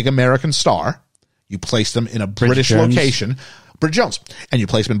a big American star, you place them in a British Jones. location, Bridget Jones, and you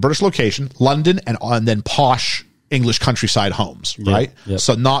place them in British location, London, and then posh English countryside homes, right? Yep.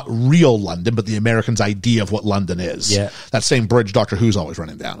 So not real London, but the Americans' idea of what London is. Yeah. That same bridge Doctor Who's always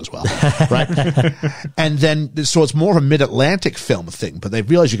running down as well, right? And then, so it's more of a mid-Atlantic film thing, but they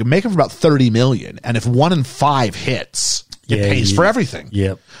realize you can make it for about 30 million, and if 1 in 5 hits, it pays for everything.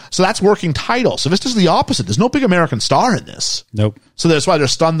 Yep. So that's Working Title. So this is the opposite. There's no big American star in this. Nope. So that's why they're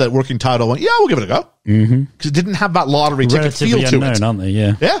stunned that Working Title went, yeah, we'll give it a go. Because it didn't have that lottery ticket feel Relatively to unknown, it. aren't they?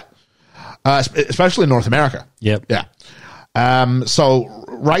 Yeah. Yeah. Especially in North America. Yep. Yeah. So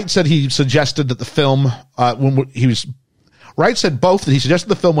Wright said he suggested that the film, Wright said both that he suggested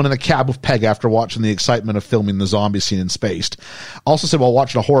the film went in a cab with Peg after watching the excitement of filming the zombie scene in Spaced. Also said while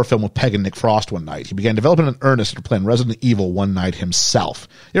watching a horror film with Peg and Nick Frost one night, he began developing in earnest after playing Resident Evil one night himself.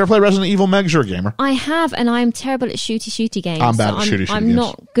 You ever play Resident Evil, Megs? You're a gamer. I have, and I'm terrible at shooty games. I'm bad at shooty I'm games.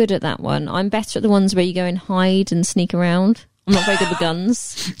 not good at that one. I'm better at the ones where you go and hide and sneak around. I'm not very good with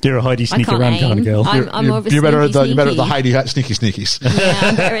guns. You're a hidey, I sneak can't around aim. kind of girl. I'm more of a You're better at the sneaky. Heidi sneaky sneakies. Yeah,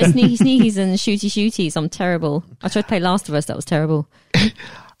 I'm better at sneakies and shooties. I'm terrible. I tried to play Last of Us. That was terrible.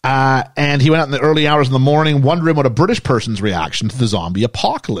 And he went out in the early hours in the morning wondering what a British person's reaction to the zombie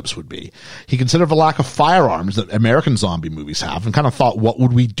apocalypse would be. He considered the lack of firearms that American zombie movies have and kind of thought, what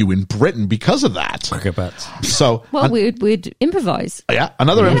would we do in Britain because of that? Cricket bats. So, Well, we'd improvise.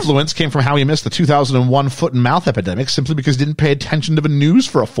 another influence came from how he missed the 2001 foot and mouth epidemic simply because he didn't pay attention to the news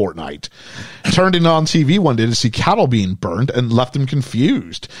for a fortnight. Turned in on TV one day to see cattle being burned and left him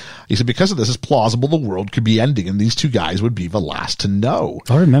confused. He said, because of this, it's plausible the world could be ending and these two guys would be the last to know.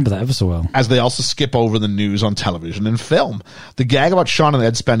 I remember that ever so well. As they also skip over the news on television and film. The gag about Shaun and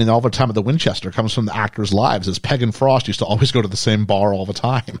Ed spending all their time at the Winchester comes from the actors' lives, as Peg and Frost used to always go to the same bar all the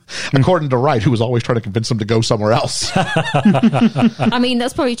time. According to Wright, who was always trying to convince them to go somewhere else. I mean,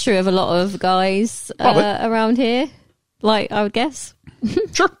 that's probably true of a lot of guys around here. Like, I would guess.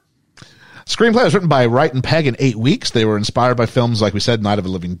 Sure. Screenplay was written by Wright and Peg in 8 weeks. They were inspired by films, like we said, Night of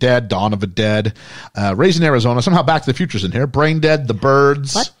the Living Dead, Dawn of the Dead, Raising Arizona, somehow Back to the Future's in here, Brain Dead, The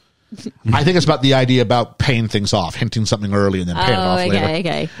Birds. What? I think it's about the idea about paying things off, hinting something early and then paying it off later.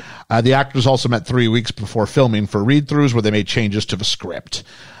 Okay. The actors also met 3 weeks before filming for read-throughs where they made changes to the script.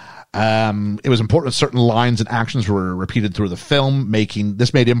 It was important that certain lines and actions were repeated through the film,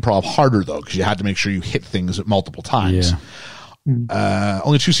 this made improv harder, though, because you had to make sure you hit things at multiple times. Yeah.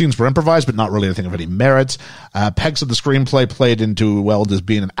 Only 2 scenes were improvised, but not really anything of any merit. Peg said the screenplay played into well as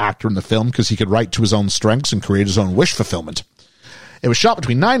being an actor in the film because he could write to his own strengths and create his own wish fulfillment. It was shot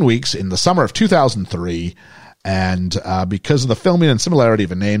between 9 weeks in the summer of 2003, and because of the filming and similarity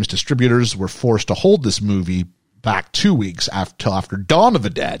of the names, distributors were forced to hold this movie back 2 weeks after Dawn of the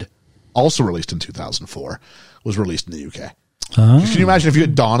Dead, also released in 2004, was released in the UK. Can you imagine if you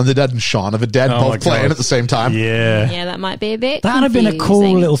had Dawn of the Dead and Shaun of the Dead Oh my both playing God. at the same time? Yeah, that might be a bit That'd have been a cool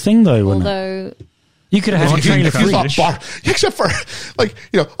confusing. little thing, though, wouldn't it? Although, You could have had a trailer If you for thought each. except for, like,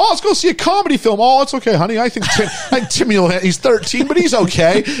 let's go see a comedy film. Oh, it's okay, honey. I think Timmy he's 13, but he's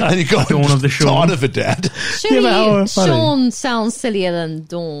okay. And you go Dawn of the Shaun. Dawn of the Dead. surely but how funny. Shaun sounds sillier than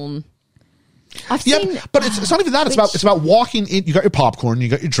Dawn. I've Yeah, seen, but it's not even that. It's about walking in. You got your popcorn, you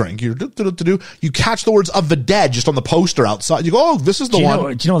got your drink, you catch the words of the dead just on the poster outside. You go, oh, this is the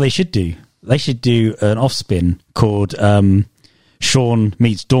one. Do you know what they should do? They should do an off-spin called Shaun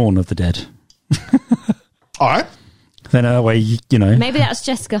meets Dawn of the Dead. All right. Then that way, you know. maybe that's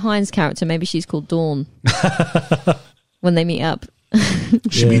Jessica Hines' character. Maybe she's called Dawn when they meet up.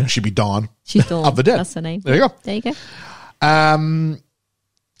 She'd be Dawn. She's Dawn. Of the Dead. That's her name. There you go. There you go.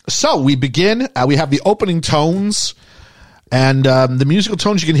 So we begin. We have the opening tones. And the musical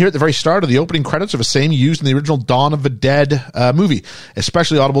tones you can hear at the very start of the opening credits are the same used in the original Dawn of the Dead movie,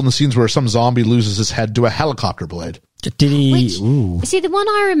 especially audible in the scenes where some zombie loses his head to a helicopter blade. Did he? Which, Ooh. see, the one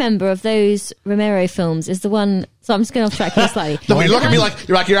I remember of those Romero films is the one. So I'm just going off track here slightly. No, but you look at me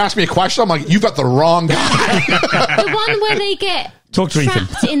like you're asking me a question. I'm like, you've got the wrong guy. The one where they get Talk to Ethan.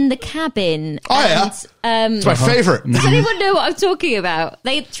 trapped in the cabin. Oh, yeah. It's my favorite. Does anyone know what I'm talking about?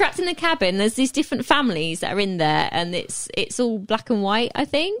 They're trapped in the cabin. There's these different families that are in there, and it's all black and white, I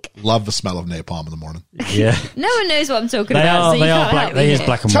think. Love the smell of napalm in the morning. Yeah. No one knows what I'm talking They about. are. so you They can't are black. help me They is here.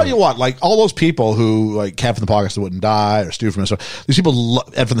 black and Tell white. you what, like all those people who like Kev from the podcast that wouldn't die or Stu from this, these people,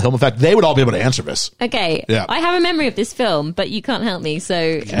 Ed from the Film Effect, they would all be able to answer this. Okay, Yeah. I have a memory of this film, but you can't help me, so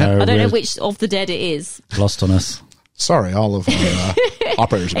No, I don't know we're- which of the dead it is. Lost on us. Sorry, all of our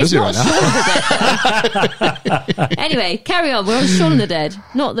operators are busy right now. Anyway, carry on. We're on Shaun of the Dead,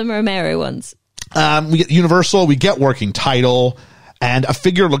 not the Romero ones. We get Universal, we get working title, and a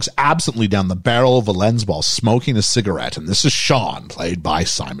figure looks absently down the barrel of a lens while smoking a cigarette. And this is Shaun, played by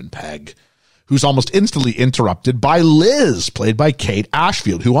Simon Pegg, who's almost instantly interrupted by Liz, played by Kate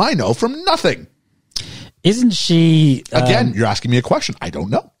Ashfield, who I know from nothing. Isn't she... Again, you're asking me a question. I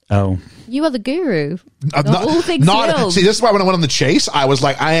don't know. Oh. You are the guru. All things films. See, this is why when I went on the chase, I was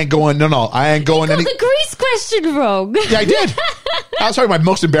like, I ain't going You got the Grease question wrong. Yeah, I did. That was probably my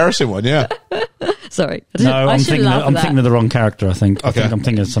most embarrassing one, yeah. Sorry. I'm thinking of the wrong character, I think. Okay. I'm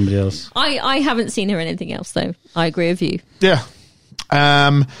thinking of somebody else. I haven't seen her in anything else, though. I agree with you. Yeah.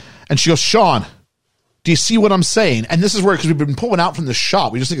 And she goes, Shaun, do you see what I'm saying? And this is where, because we've been pulling out from the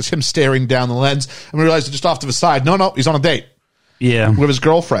shot, we just think it's him staring down the lens, and we realize just off to the side, no, he's on a date. Yeah. With his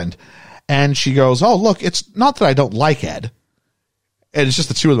girlfriend. And she goes, oh, look, it's not that I don't like Ed. And it's just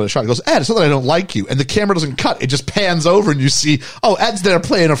the two of them in the shot. He goes, Ed, it's not that I don't like you. And the camera doesn't cut. It just pans over and you see, oh, Ed's there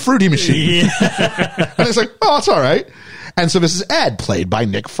playing a fruity machine. Yeah. And it's like, oh, it's all right. And so this is Ed, played by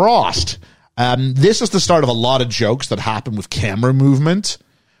Nick Frost. This is the start of a lot of jokes that happen with camera movement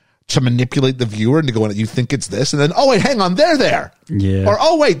to manipulate the viewer into going, you think it's this. And then, oh, wait, hang on, they're there. Yeah. Or,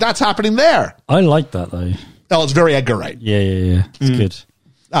 oh, wait, that's happening there. I like that, though. Oh, it's very Edgar Wright. Yeah. It's good.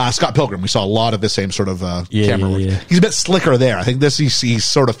 Scott Pilgrim, we saw a lot of the same sort of camera work. Yeah. He's a bit slicker there. I think this he's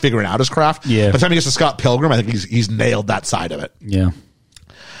sort of figuring out his craft. Yeah. By the time he gets to Scott Pilgrim, I think he's nailed that side of it. Yeah.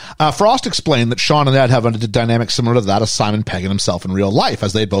 Frost explained that Shaun and Ed have a dynamic similar to that of Simon Pegg and himself in real life,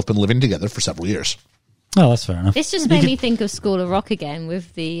 as they had both been living together for several years. Oh, that's fair enough. This just made me think of School of Rock again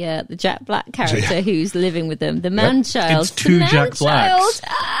with the Jack Black character who's living with them. The man-child. It's two Jack Blacks.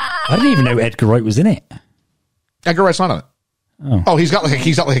 I didn't even know Edgar Wright was in it. Edgar Wright's not on it. Oh, he's got like a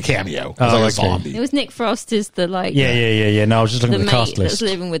cameo. He's like a zombie. It was Nick Frost is the Yeah. No, I was just looking the at the mate cast list. that's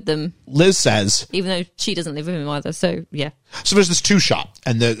living with them. Liz says, even though she doesn't live with him either. So yeah. So there's this two shot,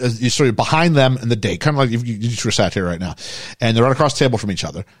 and you're sort of behind them in the date, kind of like you two are sat here right now, and they're right across the table from each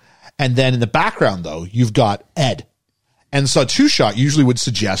other. And then in the background, though, you've got Ed. And so a two shot usually would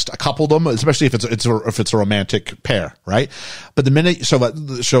suggest a couple of them, especially if it's a romantic pair, right? But the minute, so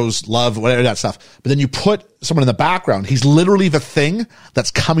that shows love, whatever that stuff. But then you put someone in the background, he's literally the thing that's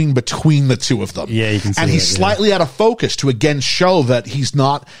coming between the two of them. Yeah, you can see and he's slightly out of focus to again show that it's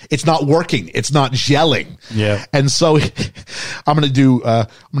not working. It's not gelling. Yeah. And so I'm going to do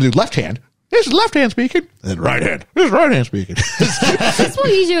left hand. This is left hand speaking, and then right hand. This is right hand speaking. That's what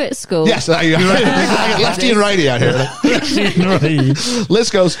you do at school. Yes, I got lefty and righty out here. Liz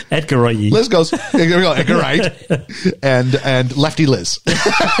goes Edgar Wright. Liz goes. Here we go, Edgar Wright, and lefty Liz.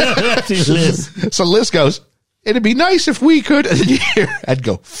 Lefty Liz. So Liz goes, it'd be nice if we could. And then you hear Ed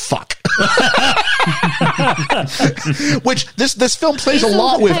go, fuck. Which this film plays It's a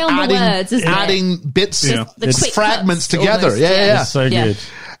lot all with play on the words, isn't it? adding bits, The quick fragments cuts together. almost, Yeah. It's so good.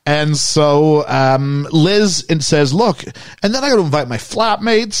 And so Liz says, look, and then I got to invite my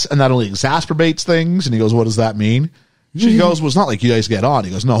flatmates, and that only exacerbates things. And he goes, what does that mean? She goes, well, it's not like you guys get on. He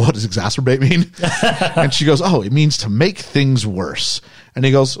goes, no, what does exacerbate mean? And she goes, oh, it means to make things worse. And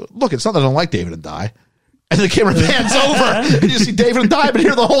he goes, look, it's not that I don't like David and Di. And the camera pans over, and you see David and Di been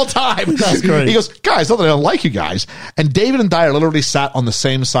here the whole time. That's great. He goes, guys, not that I don't like you guys. And David and Di are literally sat on the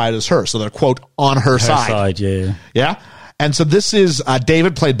same side as her. So they're, quote, on her side. Yeah. Yeah? And so this is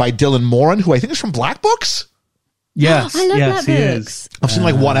David, played by Dylan Moran, who I think is from Black Books. Yes, I love yes, Black he Books. is. I've seen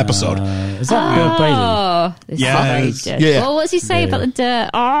like one episode. Is that Bill Bailey? Oh, this Yes. is very good. Yeah. Well, what's he say about the dirt?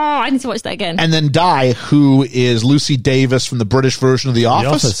 Oh, I need to watch that again. And then Di, who is Lucy Davis from the British version of The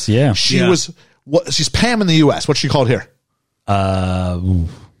Office. Office, yeah. She was, she's Pam in the US. What's she called here? I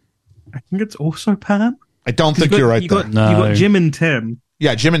think it's also Pam. I don't think you're right there. You got Jim and Tim.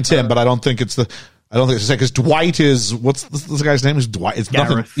 Yeah, Jim and Tim, but I don't think it's the same, because Dwight is, what's the guy's name? Is Dwight? It's Gareth.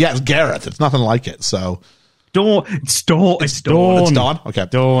 nothing. Yeah, it's Gareth. It's nothing like it. So Dawn. It's Dawn. it's Dawn. Okay.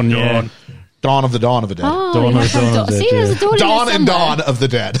 Dawn, yeah. Dawn of the Dawn of the Dead. Oh, Dawn you of have to have Dawn of Dawn. the See, Dead, there's a Dawn in there Dawn and somewhere. Dawn of the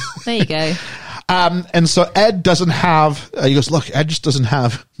Dead. There you go. And so Ed doesn't have, he goes, look, Ed just doesn't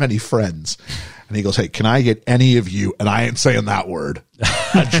have many friends. And he goes, hey, can I get any of you, and I ain't saying that word,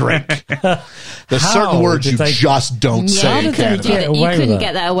 a drink? There's certain words you just don't say in You Canada. away with couldn't that?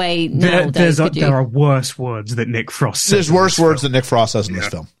 get that away nowadays, could you? There are worse words that Nick Frost says. There's worse words that Nick Frost says in this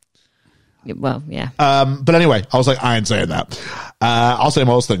film. Well, yeah. But anyway, I was like, I ain't saying that. I'll say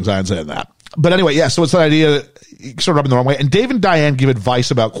most things, I ain't saying that. But anyway, yeah, so it's that idea sort of rubbing the wrong way. And Dave and Diane give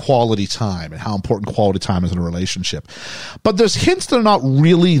advice about quality time and how important quality time is in a relationship. But there's hints that are not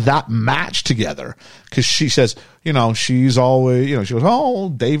really that matched together. Because she says, she's always, she goes, oh,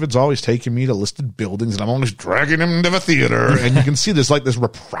 David's always taking me to listed buildings and I'm always dragging him to the theater. And you can see there's like this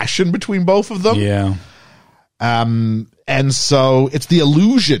repression between both of them. Yeah. And so it's the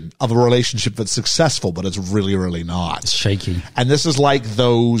illusion of a relationship that's successful, but it's really, really not. It's shaky. And this is like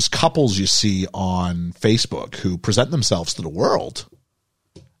those couples you see on Facebook who present themselves to the world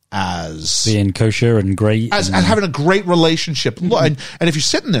as being kosher and great. As having a great relationship. And if you're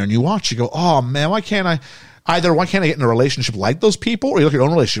sitting there and you watch, you go, oh man, why can't I get in a relationship like those people? Or you look at your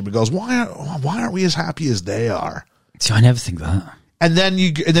own relationship and goes, why aren't we as happy as they are? See, I never think that. And then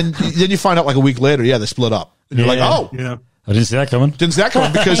you find out like a week later, they split up. And you're like, oh, yeah. I didn't see that coming.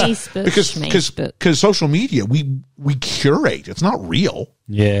 Because social media, we curate. It's not real.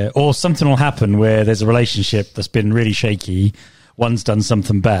 Yeah. Or something will happen where there's a relationship that's been really shaky. One's done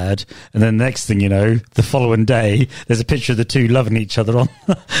something bad, and then the next thing you know, the following day, there's a picture of the two loving each other on.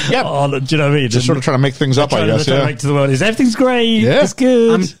 Yeah. Do you know what I mean? Just sort of trying to make things up, I guess. Trying to make to the world is everything's great. Yeah. It's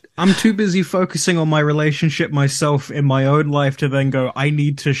good. I'm too busy focusing on my relationship myself in my own life to then go, I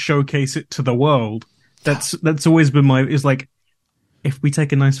need to showcase it to the world. That's always been is like, if we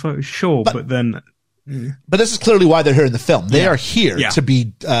take a nice photo, sure, but then. But this is clearly why they're here in the film. They are here to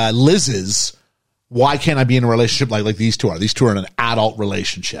be Liz's. Why can't I be in a relationship like these two are? These two are in an adult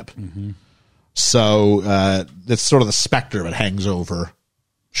relationship. Mm-hmm. So that's sort of the specter that hangs over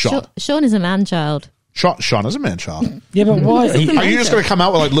Shaun. Shaun is a man-child. Sean is a man-child. Yeah, but why? Are you just going to come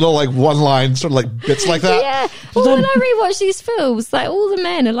out with like little like one-line sort of like bits like that? Yeah. Well, when I rewatch these films, like all the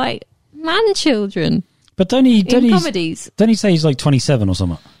men are like man-children. But don't he comedies? Don't he say he's like 27 or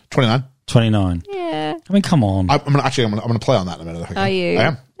something? 29. Yeah. I mean, come on. I'm gonna play on that in a minute. Are you? I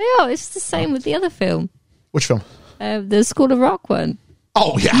am. Yeah, it's the same with the other film. Which film? The School of Rock one.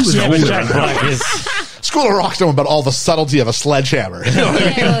 Oh yeah, Jack Black is. School of Rock's talking about all the subtlety of a sledgehammer. You know what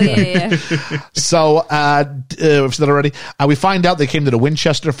I mean? Yeah. So, we've said that already. We find out they came to the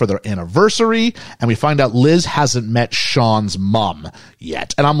Winchester for their anniversary, and we find out Liz hasn't met Shaun's mom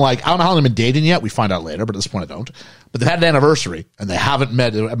yet. And I'm like, I don't know how they've been dating yet. We find out later, but at this point I don't. But they've had an anniversary, and they haven't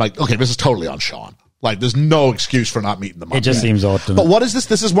met. I'm like, okay, this is totally on Shaun. Like, there's no excuse for not meeting the mom. It just seems odd to me. But what is this?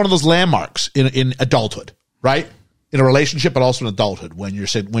 This is one of those landmarks in adulthood, right? In a relationship, but also in adulthood, when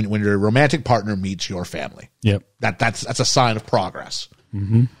your romantic partner meets your family. Yep. That's a sign of progress.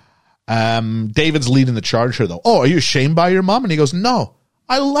 Mm-hmm. David's leading the charge here, though. Oh, are you ashamed by your mom? And he goes, no,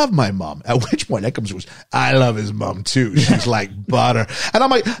 I love my mom. At which point that comes to us, I love his mom too. She's like butter. And I'm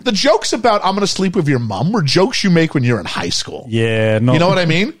like, the jokes about I'm going to sleep with your mom were jokes you make when you're in high school. Yeah. You know what I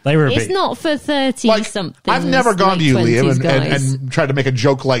mean? They were It's not for 30-something. I've never gone to you, Liam, and tried to make a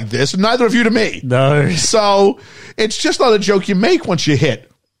joke like this. And neither of you to me. No. So it's just not a joke you make once you hit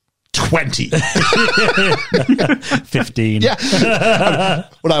 20. 15. Yeah.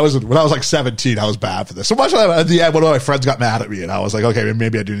 When I was like 17, I was bad for this. So much at the end, one of my friends got mad at me, and I was like, okay,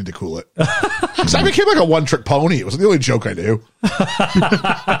 maybe I do need to cool it. Because I became like a one-trick pony. It was the only joke I knew.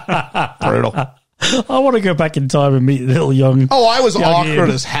 Brutal. I want to go back in time and meet little young. Oh, I was awkward Ian.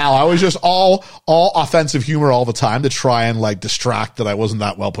 as hell. I was just all offensive humor all the time to try and like distract that I wasn't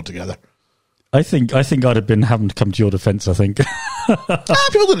that well put together. I think I'd have been having to come to your defense. I think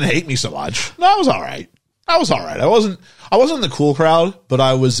people didn't hate me so much. No, I was all right. I wasn't in the cool crowd, but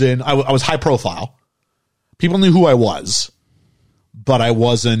I was high profile. People knew who I was, but I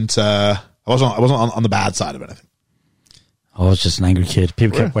wasn't on the bad side of anything. I was just an angry kid.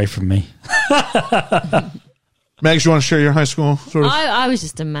 People kept away from me. Megs, you want to share your high school sort of? I was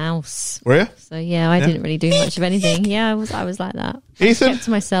just a mouse. Were you? So yeah, I didn't really do much of anything. Yeah, I was like that. Ethan, kept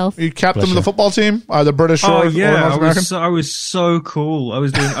to myself. You captain of the football team, either British or North American? I was so cool. I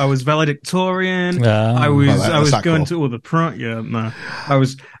was valedictorian. I was going cool. to all the front. Yeah, no,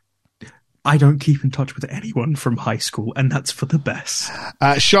 I don't keep in touch with anyone from high school, and that's for the best.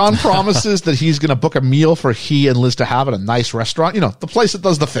 Shaun promises that he's going to book a meal for he and Liz to have at a nice restaurant. You know, the place that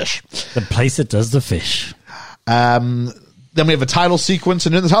does the fish. The place that does the fish. Then we have a title sequence,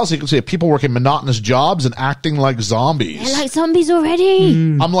 and in the title sequence, we have people working monotonous jobs and acting like zombies. They're like zombies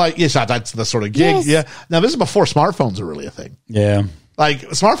already. I'm like, yes, that's the sort of gig. Yes. Yeah. Now, this is before smartphones are really a thing. Yeah. Like,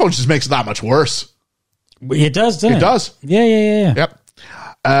 smartphones just makes it that much worse. It does, doesn't it? It does. Yeah. Yep.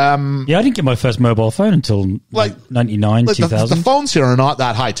 Yeah, I didn't get my first mobile phone until 99, 2000. The phones here are not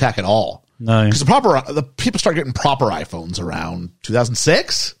that high tech at all. No. Because the people start getting proper iPhones around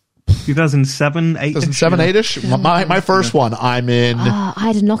 2006. 2007, 8. 2007, 8-ish. My first one, I'm in. I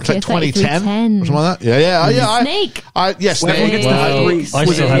had a Nokia 2010 or something like that. Yeah. Snake. Snake. I still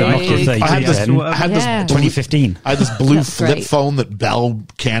had a Nokia 3310. I had this 2015. I had this blue That's flip great. phone that Bell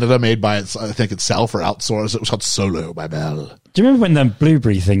Canada made by I think itself or outsourced. It was called Solo by Bell. Do you remember when the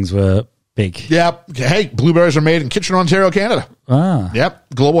Blueberry things were big? Yep. Hey, blueberries are made in Kitchener, Ontario, Canada. Ah. Yep.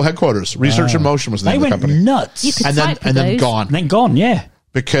 Global headquarters. Research in Motion was the They name of the went company. nuts. You could And then type with and then those. gone. And then gone, yeah.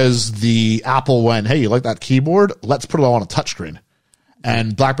 Because the Apple went, hey, you like that keyboard? Let's put it on a touchscreen.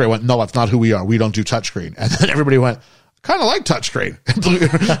 And BlackBerry went, no, that's not who we are. We don't do touchscreen. And then everybody went, kind of like touchscreen.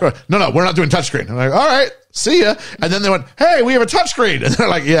 No, we're not doing touchscreen. I'm like, all right, see ya. And then they went, hey, we have a touchscreen. And they're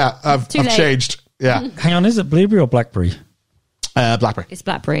like, yeah, I've Too late. changed. Yeah. Hang on, is it Blueberry or Blackberry? BlackBerry. It's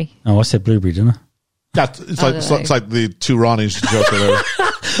BlackBerry. Oh, I said Blueberry, didn't I? Yeah, it's like the two Ronnies joke or whatever.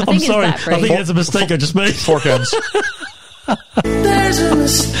 I'm it's sorry. Blackberry. I think it's a mistake I just made. Fork ends. There's a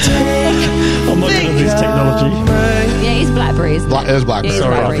mistake. I'm not good at this technology. Yeah, it's BlackBerry, isn't it? It is BlackBerry. It is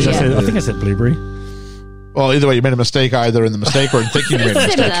Sorry, BlackBerry, yeah. I think I said Blueberry. Well, either way, you made a mistake either in the mistake or in thinking you made a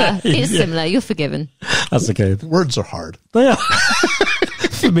It's mistake. similar. It's similar. You're forgiven. That's okay. Words are hard. They are.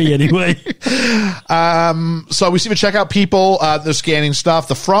 For me, anyway. So we see the checkout people. They're scanning stuff.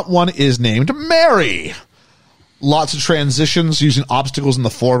 The front one is named Mary. Lots of transitions using obstacles in the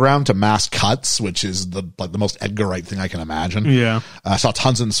foreground to mask cuts, which is the most Edgar Wright thing I can imagine. Yeah. I saw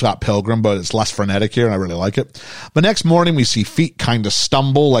tons in Scott Pilgrim, but it's less frenetic here, and I really like it. But next morning, we see feet kind of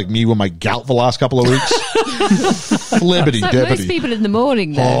stumble, like me with my gout the last couple of weeks. Flippity It's like most dippity. people in the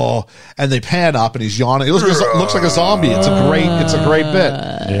morning, though. Oh, and they pan up, and he's yawning. He looks like a zombie. It's a great bit.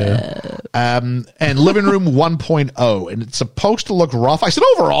 Yeah. And living room 1.0, and it's supposed to look rough. I said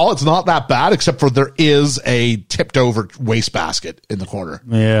overall, it's not that bad, except for there is a tipped over wastebasket in the corner.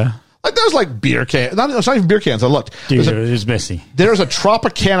 Yeah. Like there's like beer cans. It's not even beer cans. I looked. Dude, it was messy. There's a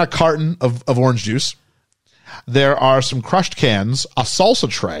Tropicana carton of orange juice. There are some crushed cans, a salsa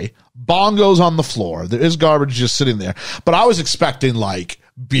tray, bongos on the floor. There is garbage just sitting there. But I was expecting like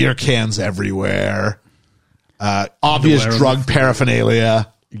beer cans everywhere, obvious Underwear on drug the floor.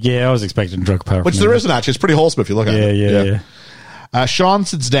 paraphernalia, Yeah, I was expecting drug paraphernalia. which there isn't actually. It's pretty wholesome if you look at it. Yeah. Shaun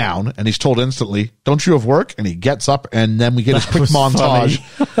sits down and he's told instantly, don't you have work? And he gets up and then we get his That quick was montage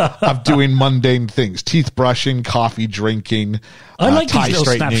of doing mundane things. Teeth brushing, coffee drinking, I like tie these little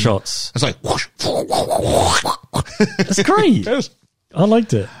straightening. snapshots. It's like, whoosh. It's great. Yes. I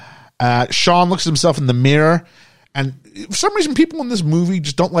liked it. Shaun looks at himself in the mirror, and for some reason, people in this movie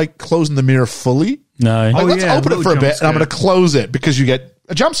just don't like closing the mirror fully. No. Like, let's yeah, open it little for a jump bit, and I'm scare. going to close it because you get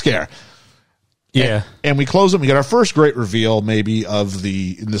a jump scare. Yeah. And we close it. We get our first great reveal, maybe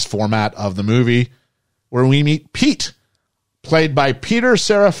in this format of the movie, where we meet Pete, played by Peter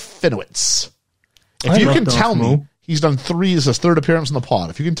Serafinowicz. If you love can Darth tell me, Maul. he's done 3. This is his 3rd appearance in the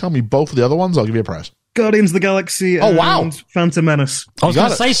pod. If you can tell me both of the other ones, I'll give you a prize. Guardians of the Galaxy Oh, wow. and Phantom Menace. I was You got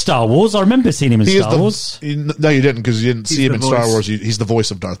going to it. say Star Wars. I remember seeing him in He is Star Wars. No, you didn't, because you didn't see him the in Star voice. Wars. He's the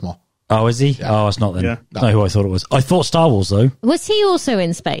voice of Darth Maul. Oh, is he? Oh, it's not then. Yeah. Not who I thought it was. I thought Star Wars, though. Was he also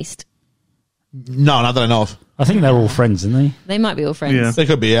in Spaced? No, not that I know of. I think they're all friends, aren't they? They might be all friends. Yeah. They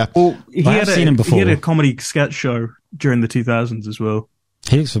could be, yeah. Well, he I have seen him before. He had a comedy sketch show during the 2000s as well.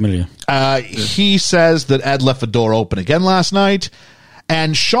 He looks familiar. He says that Ed left the door open again last night.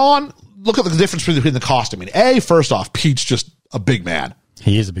 And Shaun, look at the difference between the costume. First off, Pete's just a big man.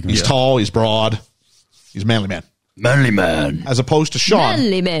 He is a big man. He's tall, he's broad, he's a manly man. Manly man. As opposed to Shaun,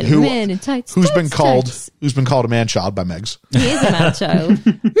 Manly man, man in tights, who's tights, been called a man child by Megs. He is a man child.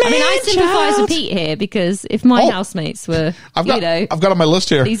 I mean, I sympathise with Pete here because if my housemates were, I've got on my list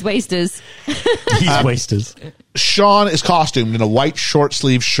here. these wasters. He's wasters. Sean is costumed in a white short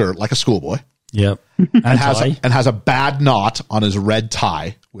sleeve shirt like a schoolboy. Yep. And And has a bad knot on his red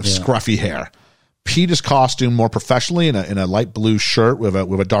tie with scruffy hair. Pete is costumed more professionally in a light blue shirt with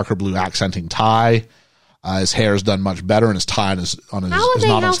a darker blue accenting tie. His hair is done much better, and his tie on his knot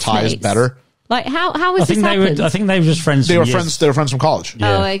on his tie is better. Like how is I think this happened? I think they were just friends. They for were years. friends. They were friends from college.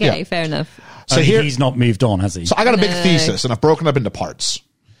 Yeah. Oh, okay, Yeah. fair enough. So Oh, here, he's not moved on, has he? so I got a big thesis, and I've broken it up into parts.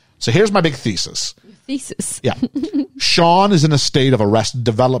 So here's my big thesis. Thesis. Yeah, Shaun is in a state of arrested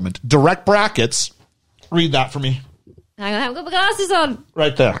development. Direct brackets. Read that for me. Hang on, I haven't got my glasses on.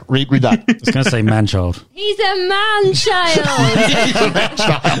 Right there. Read that. I was going to say man child. He's a man child.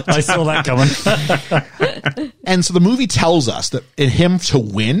 I saw that coming. And so the movie tells us that in him to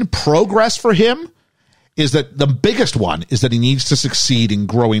win, progress for him is that the biggest one is that he needs to succeed in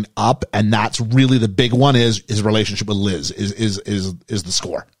growing up, and that's really the big one is his relationship with Liz is the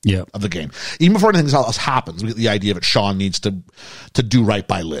score of the game. Even before anything else happens, we get the idea that Shaun needs to do right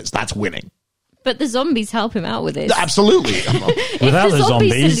by Liz. That's winning. But the zombies help him out with this. Absolutely. If Without the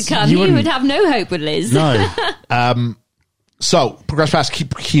zombies didn't come, you he wouldn't- would have no hope with Liz. No. So, progress past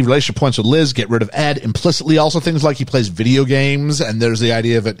key relationship points with Liz, get rid of Ed. Implicitly, also things like he plays video games, and there's the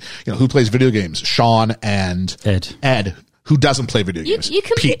idea of it, who plays video games? Shaun and Ed. Who doesn't play video games? You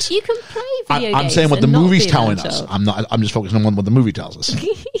can Pete. play video games. I'm saying what the and not movie's be a telling man us. child. I'm just focusing on what the movie tells us.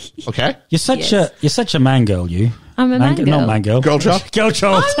 Okay? You're such a man girl, you. I'm a man girl. Not man girl. Girl child? Girl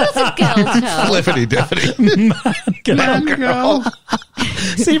child. I'm not a girl child. Flippity dippity. Man girl.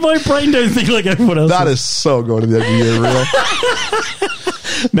 See, my brain don't think like everyone else. That is so going to the end of the year,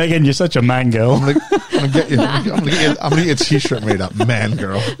 real. Megan, you're such a man girl. I'm gonna get you a t-shirt made up, man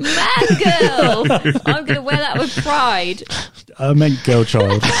girl. Man girl. I'm going to wear that with pride. I meant girl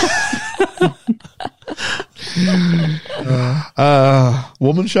child.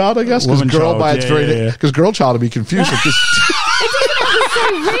 Woman child, I guess, because Woman girl child, by its very because girl child would be confused with this. It doesn't have the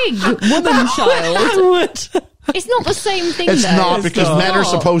same ring. Woman child. It's not the same thing, It's though. not because men are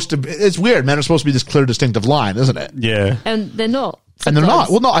supposed to. It's weird. Men are supposed to be this clear, distinctive line, isn't it? Yeah. And they're not. And they're not.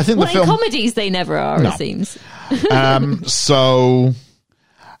 sometimes. Well, no, I think Well, the film. in comedies, they never are, No. it seems. So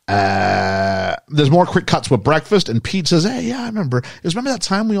there's more quick cuts with breakfast, and Pete says, "Hey, yeah, I remember. Remember that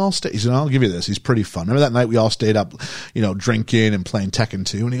time we all stayed?" He said, "I'll give you this. He's pretty fun. Remember that night we all stayed up, drinking and playing Tekken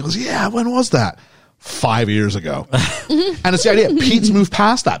 2?" And he goes, "Yeah, when was that?" 5 years ago. And it's the idea. Pete's moved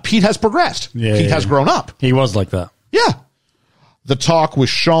past that. Pete has progressed. Yeah, Pete yeah. has grown up. He was like that. Yeah. The talk with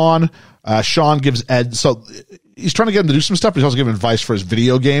Shaun. Shaun gives Ed, so he's trying to get him to do some stuff, but he's also giving advice for his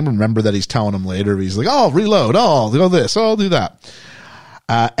video game. Remember that he's telling him later, he's like, "Oh, reload. Oh, do this. Oh, do that."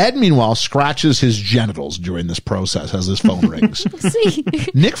 Ed, meanwhile, scratches his genitals during this process as his phone rings. See?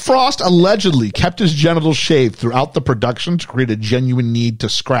 Nick Frost allegedly kept his genitals shaved throughout the production to create a genuine need to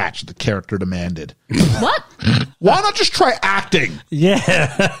scratch, the character demanded. What? Why not just try acting?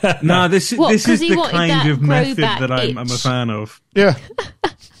 Yeah. No, this What, is 'cause he the wanted kind that of method throwback that I'm a itch. fan of. Yeah.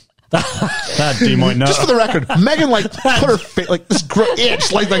 That do might know. Just for the record, Megan put her face this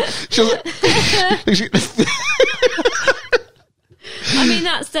itch like she was I mean,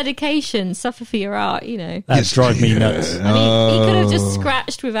 that's dedication. Suffer for your art, That drives me nuts. I mean, he could have just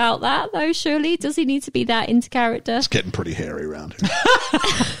scratched without that, though, surely. Does he need to be that into character? It's getting pretty hairy around here.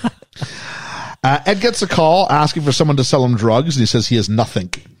 Ed gets a call asking for someone to sell him drugs, and he says he has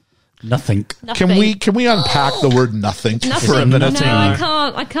nothing. Nothing. Can we unpack the word nothing for a minute? No,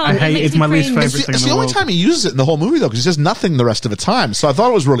 I can't. I hate It makes it's me my least cringe. favorite thing It's in the the only world. time he uses it in the whole movie, though, because he says nothing the rest of the time. So I thought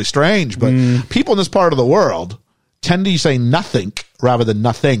it was really strange. But people in this part of the world tend to say nothing rather than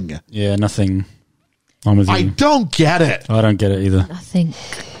nothing. Yeah, nothing. I'm with you. I don't get it. I don't get it either. Nothing.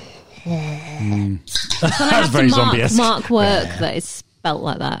 That's When I have very to zombie-esque. mark work that is spelt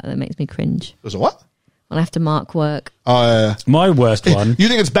like that makes me cringe. There's a what? When I have to mark work. My worst one. You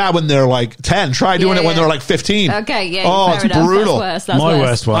think it's bad when they're like 10. Try doing Yeah, it when yeah. they're like 15. Okay, yeah. Oh, fair it's enough. brutal. That's worse. My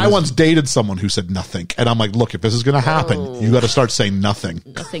worst one. I once dated someone who said nothing. And I'm like, look, if this is going to happen, you got to start saying nothing.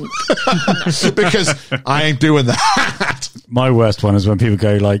 Nothing. Because I ain't doing that. My worst one is when people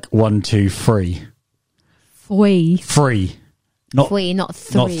go like 1, 2, 3. Free. Not Three, not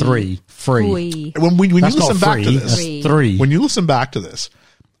three. Not 3. Free. Three. When you That's listen not back to free. this, That's 3. when you listen back to this,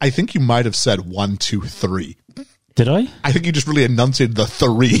 I think you might have said 1, 2, 3. Did I? I think you just really enunciated the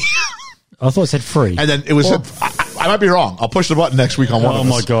 3. I thought it said 3. And then it was, I might be wrong. I'll push the button next week on one Oh of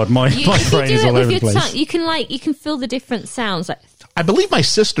my us. god, my If you brain do is it all with over the your place. tongue, you can feel the different sounds. Like I believe my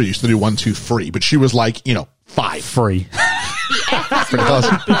sister used to do 1, 2, 3, but she was like, 5. 3. Pretty close.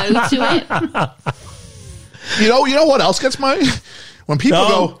 blow to it. You know what else gets my when people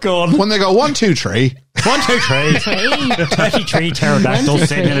Oh, God. when they go 1, 2, 3. 1, 2, 3. Three. 33 pterodactyls 1, 2,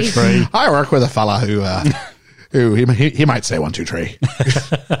 sitting in a 3. tree. I work with a fella who he might say 1, 2, 3.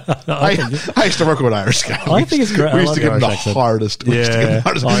 I used to work with an Irish guy. I think it's great. We I used like to give him the Irish accent. hardest. We used to give him the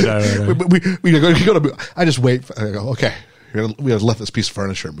hardest. I know. We go, I just wait. I go, okay, we got to lift this piece of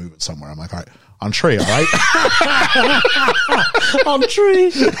furniture and move it somewhere. I'm like, all right, on tree, all right. On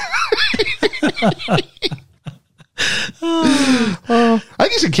tree. I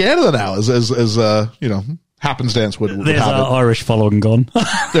think he's in Canada now, as happenstance would There's have our Irish following gone.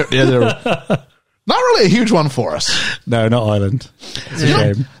 they're not really a huge one for us. No, not Ireland. It's a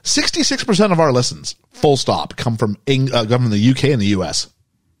shame. 66% of our listens, full stop, come from the UK and the US.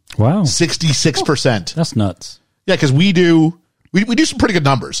 Wow. 66%. That's nuts. Yeah, because we do some pretty good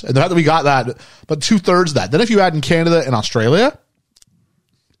numbers. And the fact that we got that, but 2/3 of that. Then if you add in Canada and Australia,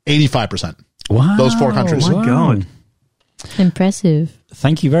 85%. Wow. Those 4 countries. My God. Impressive.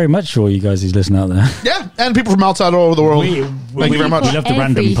 Thank you very much for all you guys who's listening out there. Yeah, and people from outside all over the world. Thank you very much. We love the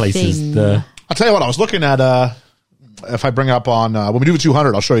random Everything. places. I'll tell you what, I was looking at if I bring up on when we do the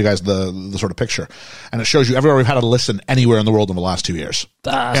 200, I'll show you guys the sort of picture, and it shows you everywhere we've had to listen anywhere in the world in the last 2 years.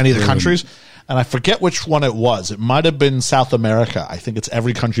 That's Any of the brilliant. countries, and I forget which one it was. It might have been South America. I think it's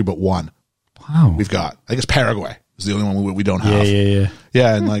every country but one. Wow. We've got. I think it's Paraguay is the only one we don't have.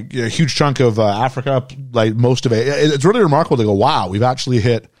 Yeah. And like a huge chunk of Africa, like most of it. It's really remarkable to go, wow, we've actually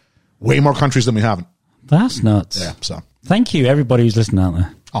hit way more countries than we haven't. That's nuts. Yeah, so Thank you, everybody who's listening out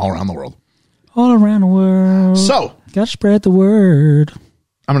there. all around the world. All around the world. So Gotta spread the word.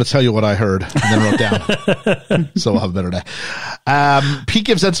 I'm going to tell you what I heard and then wrote down. So we'll have a better day. Pete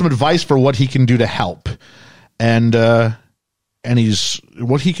gives Ed some advice for what he can do to help. And he's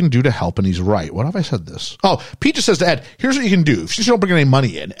what he can do to help, and he's right. What have I said this? Oh, Pete just says to Ed, here's what you can do. If you don't bring any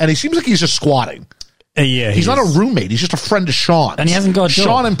money in, and he seems like he's just squatting. Yeah, He's not a roommate. He's just a friend of Shaun. And he hasn't got a job.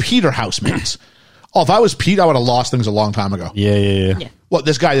 Shaun and Pete are housemates. Oh, if I was Pete, I would have lost things a long time ago. Yeah. What,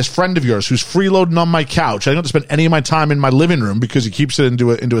 this guy, this friend of yours who's freeloading on my couch, I don't have to spend any of my time in my living room because he keeps it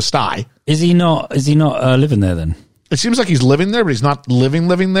into a sty. Is he not living there then? It seems like he's living there, but he's not living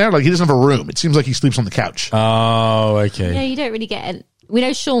there. Like, he doesn't have a room. It seems like he sleeps on the couch. Oh, okay. Yeah, you don't really get it. We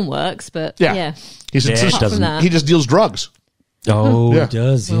know Shaun works, but yeah. He's Yeah, just, he doesn't. that. he just deals drugs. Oh, Yeah. he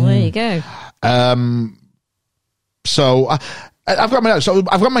does. Well, there you go. So I've got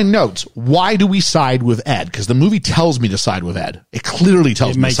my notes. Why do we side with Ed? Because the movie tells me to side with Ed. It clearly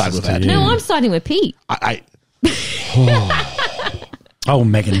tells It me to makes side us with to, Ed. yeah. No, I'm siding with Pete. Oh,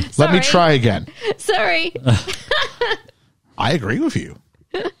 Megan. Let me Sorry. try again. Sorry. I agree with you.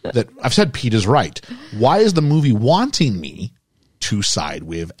 That I've said Pete is right. Why is the movie wanting me to side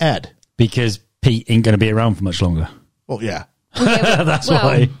with Ed? Because Pete ain't going to be around for much longer. Well, yeah. That's Well,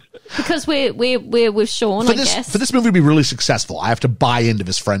 why. Because we're with Shaun, I guess. For this movie to be really successful, I have to buy into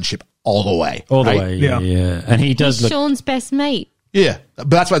this friendship all the way. All the right? way. Yeah. Yeah. And he does He's look. Sean's best mate. Yeah. But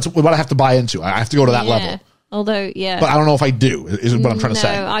that's what I have to buy into. I have to go to that level. Although, yeah. But I don't know if I do, is what I'm trying to say.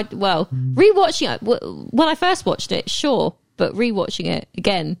 Rewatching it, when I first watched it, sure, but rewatching it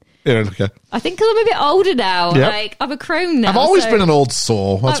again, Yeah, okay. I think because I'm a bit older now, Yep. like I'm a crone now. I've always so- been an old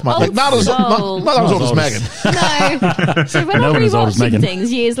soul. That's I'm my old not as soul. not as old as Megan. No. So when No I'm one is old as rewatching Megan.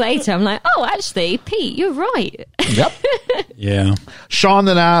 things years later, I'm like, oh, actually, Pete, you're right. Yep. Yeah. Shaun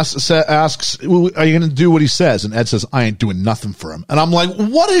then asks, well, are you going to do what he says? And Ed says, I ain't doing nothing for him. And I'm like,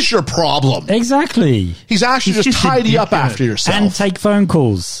 what is your problem? Exactly. He's actually He's just just a tidy up dickhead. after yourself. And take phone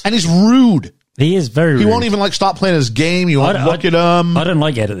calls. And he's rude. He is very rude. He won't even stop playing his game. You won't look at him. I don't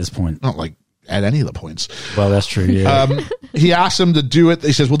like Ed at this point. Not like at any of the points. Well, that's true. Yeah. He asks him to do it.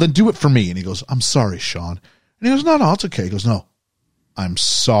 He says, well, then do it for me. And he goes, I'm sorry, Shaun. And he goes, no, it's okay. He goes, no, I'm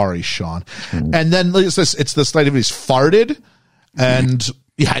sorry, Shaun. And then it's this lady who's farted. And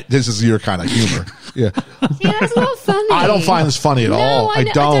yeah, this is your kind of humor. Yeah. Yeah, that's not funny. I don't find this funny at all. I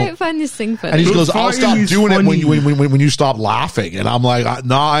don't. I don't find this thing funny. And he But goes, I'll stop farting is doing it funny. when you stop laughing. And I'm like,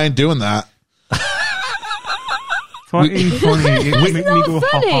 no, I ain't doing that. Fucking funny. It make me not go,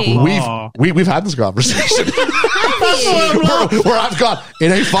 funny. ha, ha, ha. We've had this conversation where I've gone,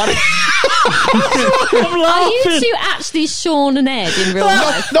 it ain't funny. Are you two actually Shaun and Ed in real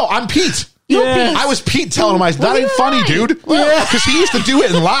life? No, I'm Pete. You're Pete. I was Pete telling him, that Well, ain't you're funny, right. dude. Because he used to do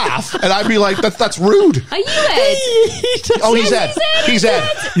it and laugh. And I'd be like, that's rude. Are you Ed? Oh, he's Ed. He's Ed.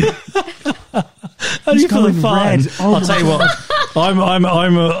 Only for the going fun. red. Oh I'll tell you what. I'm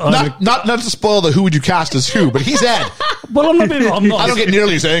Not to spoil the who would you cast as who, but he's Ed. well, I'm not. I don't get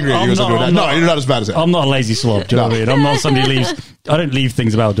nearly as angry as you guys are doing that. No, you're not as bad as Ed. I'm not a lazy slob. Do you know what I mean? I'm not somebody who leaves. I don't leave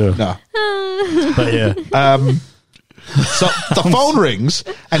things about doing. No. But yeah. So the phone rings,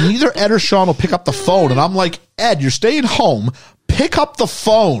 and neither Ed or Shaun will pick up the phone. And I'm like, Ed, you're staying home. Pick up the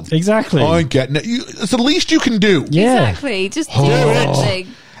phone. Exactly. I ain't getting it. It's the least you can do. Yeah. Exactly. Just do something.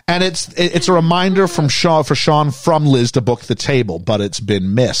 And it's a reminder for Shaun from Liz to book the table, but it's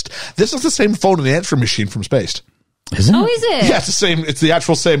been missed. This is the same phone in the answering machine from Spaced. Isn't Oh, it? is it? Yeah, it's the same. It's the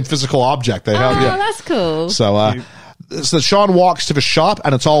actual same physical object they have. Oh, Yeah. that's cool. So Shaun walks to the shop,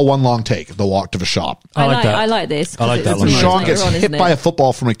 and it's all one long take. The walk to the shop. I like that. I like this. I like that it's one. much Shaun later gets on, hit isn't by it? a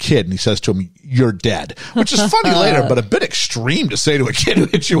football from a kid, and he says to him, "You're dead," which is funny later, but a bit extreme to say to a kid who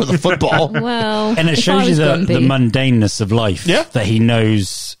hits you with a football. Well, And it if I shows you was the grumpy- mundaneness of life. Yeah. That he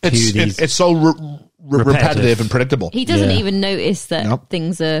knows who these. It's so repetitive and predictable. He doesn't Yeah. even notice that Nope.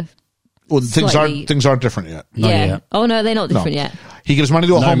 things are. Well, slightly- things aren't different yet. Yeah. yet. Oh no, they're not No. different yet. He gives money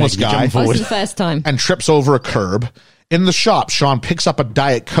to a No, homeless mate, you guy jump Oh, forward. this is the first time. and trips over a curb. In the shop, Shaun picks up a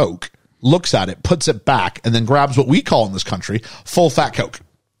Diet Coke, looks at it, puts it back, and then grabs what we call in this country full fat Coke.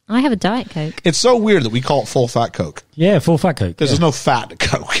 I have a Diet Coke. It's so weird that we call it full fat Coke Yeah, full fat Coke. because Yeah. there's no fat to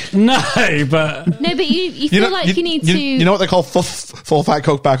Coke. No, but you feel like you need to. You know what they call full fat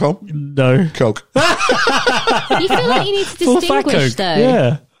Coke back home? no. Coke. You feel like you need to Full fat distinguish, Coke. though.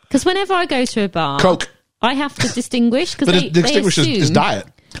 Yeah. Because whenever I go to a bar, Coke. I have to distinguish because The they distinguish assume. is diet.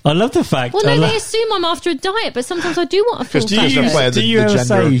 I love the fact. Well, no, they assume I'm after a diet, but sometimes I do want a full Because fat they're Coke. playing do you the ever gender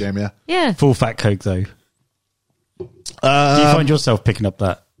say- game, yeah. Yeah, full fat Coke, though. Do you find yourself picking up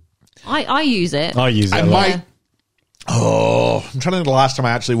that? I use it. I use it. I a lot. might. Oh, I'm trying to think of the last time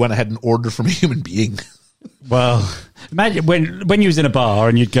I actually went ahead and ordered from a human being. Well, imagine when you was in a bar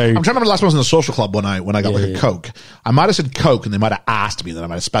and you'd go. I'm trying to remember the last time I was in the social club when I got like a yeah. Coke. I might have said Coke and they might have asked me, then I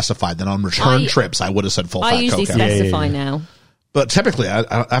might have specified. Then on return trips, I would have said full I fat usually Coke. specify now. But typically,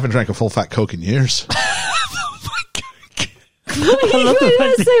 I haven't drank a full fat Coke in years.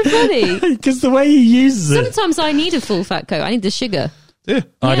 That's so funny. Because the way he uses it. Sometimes I need a full fat Coke. I need the sugar. Yeah.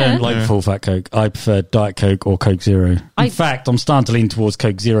 I Yeah. don't like full fat Coke. I prefer Diet Coke or Coke Zero. I- In fact, I'm starting to lean towards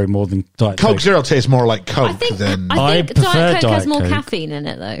Coke Zero more than Diet Coke Coke. Zero tastes more like I Coke think than I Diet prefer Coke has Diet more Coke. caffeine in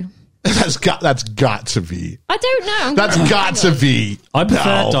it, though. that's got to be. I don't know. I'm That's gonna- got to be. I prefer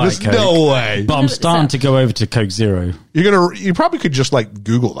no, Diet there's Coke. no way. But I'm Look starting this to up. go over to Coke Zero. You probably could just like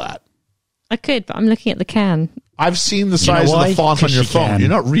Google that. I could, but I'm looking at the can. I've seen the know size of why? the font on 'Cause your you phone. can. You're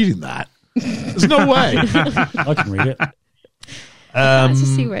not reading that. There's no way. I can read it. Let's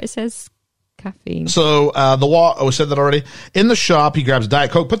just see where it says caffeine. So we said that already. In the shop, he grabs a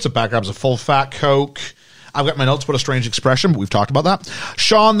Diet Coke, puts it back, grabs a full fat Coke. I've got my notes. What a strange expression, but we've talked about that.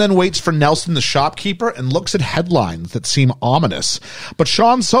 Shaun then waits for Nelson, the shopkeeper, and looks at headlines that seem ominous. But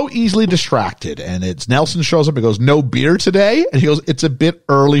Shaun's so easily distracted, and it's Nelson shows up and goes, "No beer today?" And he goes, "It's a bit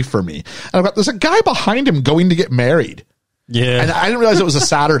early for me." And I've got, there's a guy behind him going to get married. Yeah. And I didn't realize it was a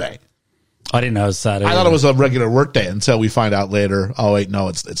Saturday. I didn't know it was Saturday. I thought it was a regular work day until we find out later, oh, wait, no,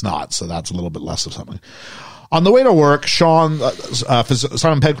 it's not. So that's a little bit less of something. On the way to work, Shaun,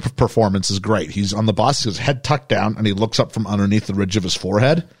 Simon Pegg's performance is great. He's on the bus, his head tucked down, and he looks up from underneath the ridge of his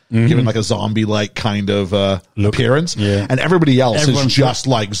forehead, giving like a zombie-like kind of appearance. Yeah. And everybody else Everyone's is just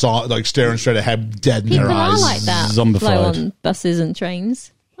like staring straight ahead, dead in People their are eyes. like that. Zombified. Flow on buses and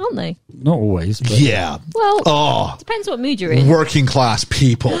trains, aren't they? Not always, but Yeah. Well, Oh, depends what mood you're in. working class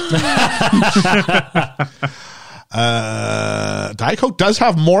people. Diet Coke does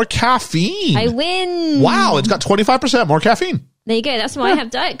have more caffeine. I win. Wow, it's got 25% more caffeine. There you go. That's why I have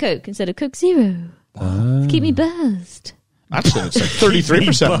Diet Coke instead of Coke Zero. To keep me buzzed. Actually, it's like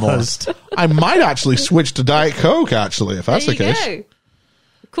 33% more. buzzed. I might actually switch to Diet Coke, actually, if that's There the you case. go.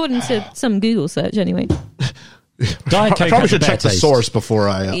 According to some Google search, anyway. Diet I Coke probably has a should check better the taste. source before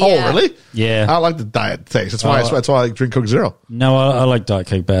I... Yeah. Oh, really? Yeah. I like the diet taste. That's why, Oh. that's why I drink Coke Zero. No, I like Diet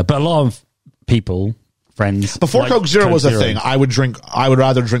Coke better. But a lot of people, friends... Before like Coke Zero was a Zero. thing, I would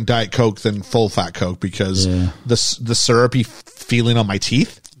rather drink Diet Coke than full fat Coke because Yeah. the syrupy feeling on my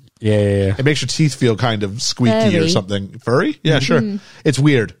teeth, Yeah. it makes your teeth feel kind of squeaky or Furry. something. Furry? Yeah, sure. It's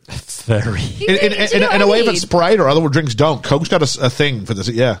weird. Very. In a way that Sprite or other drinks don't. Coke's got a thing for this.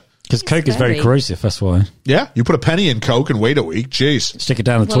 Yeah. Because Coke is very very- corrosive, that's why. Yeah. You put a penny in Coke and wait a week. Jeez. Stick it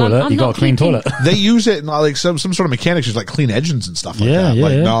down the Well, toilet, I'm you got not a clean keeping- toilet. They use it in like some sort of mechanics, use like clean engines and stuff like Yeah, that. yeah,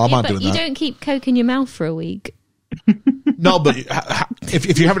 Like, yeah. no, I'm not but doing you that. don't keep Coke in your mouth for a week. No, but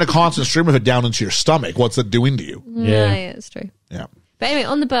if you're having a constant stream of it down into your stomach, what's it doing to you? Yeah, that's true. Yeah. But anyway,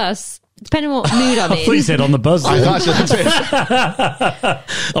 on the bus, depending on what mood I'm I thought you in. said on the buzz. I thought you said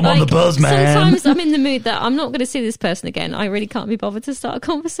I'm on the buzz, man. Sometimes I'm in the mood that I'm not going to see this person again. I really can't be bothered to start a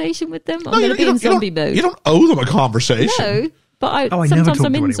conversation with them. I'm going to be in zombie mode. You don't owe them a conversation. No, but I never sometimes talk I'm to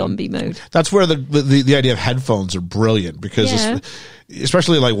in anyone. zombie mode. That's where the idea of headphones are brilliant because Yeah.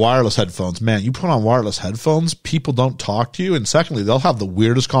 especially like wireless headphones. Man, you put on wireless headphones, people don't talk to you, and secondly, they'll have the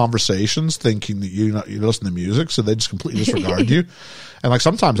weirdest conversations thinking that you listen to music, so they just completely disregard you. And like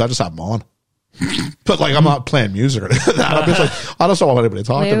sometimes I just have them on. But like I'm not playing music or anything like that. I'm just like I don't want anybody to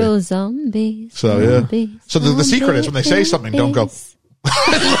talk to We're me. all zombies. So, yeah. zombies, So the secret is when they say something, don't go zombies.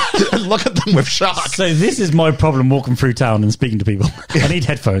 and look at them with shock. So this is my problem walking through town and speaking to people. I need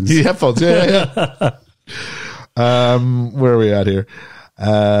headphones. The headphones, yeah. Where are we at here?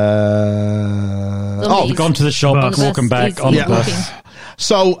 Zombies. Gone to the shop, On the bus. walking back He's on the Yeah. bus. walking.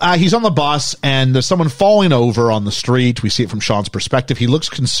 So he's on the bus and there's someone falling over on the street. We see it from Shaun's perspective. He looks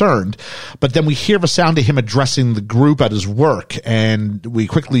concerned, but then we hear the sound of him addressing the group at his work, and we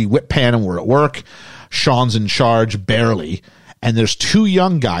quickly whip pan and we're at work. Shaun's in charge, barely, and there's two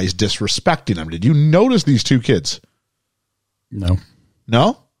young guys disrespecting him. Did you notice these two kids? No.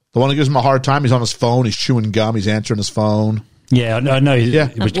 No? The one who gives him a hard time, he's on his phone, he's chewing gum, he's answering his phone. Yeah, I know. Yeah.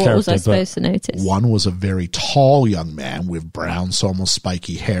 Which What was character, I but supposed to notice? One was a very tall young man with brown, so almost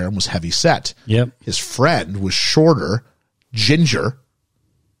spiky hair and was heavy set. Yep. His friend was shorter, ginger,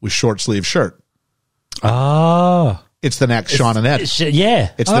 with short sleeve shirt. Ah. It's the next Shaun and Ed. Yeah.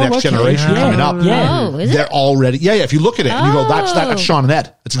 It's the next generation coming up. Yeah. Oh, is They're it? already, if you look at it and you go, that's Shaun and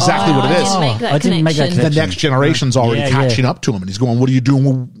Ed. That's exactly what it is. I didn't make that The connection. next generation's already catching up to him, and he's going, "What are you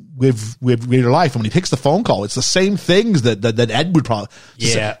doing with your life?" And when he picks the phone call, it's the same things that Ed would probably.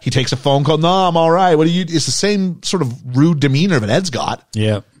 Yeah. He takes a phone call. No, I'm all right. What do you? It's the same sort of rude demeanor that Ed's got.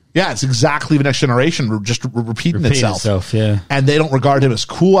 Yeah. Yeah, it's exactly the next generation just repeating itself. Yeah. And they don't regard him as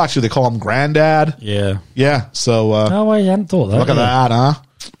cool. Actually, they call him granddad. Yeah. Yeah. So Oh, I hadn't thought that. look at that, huh?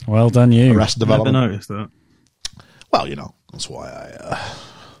 Well done, you. Arrested Never Development. noticed that. Well, that's why I.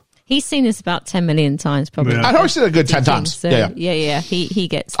 He's seen this about 10 million times, probably. Yeah. I'd always seen it a good 10 times. So, yeah. He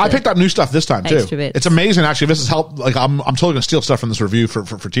gets. I picked up new stuff this time too. extra bits. It's amazing, actually. This has helped. Like, I'm totally gonna steal stuff from this review for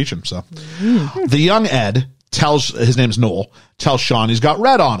teaching. So, the young Ed tells his name's Noel. Tells Shaun he's got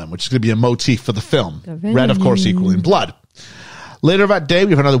red on him, which is gonna be a motif for the film. Red, of course, equaling blood. Later that day,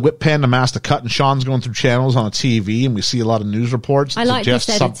 we have another whip pan to master cut, and Shaun's going through channels on a TV, and we see a lot of news reports that I like suggest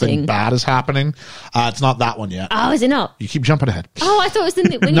this something editing. bad is happening. It's not that one yet. Oh, is it not? You keep jumping ahead. Oh, I thought it was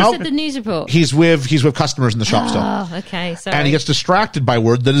when Nope. you said the news report. He's with customers in the shop still. Oh, okay. Sorry. And he gets distracted by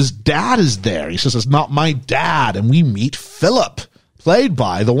word that his dad is there. He says, "It's not my dad." And we meet Philip, played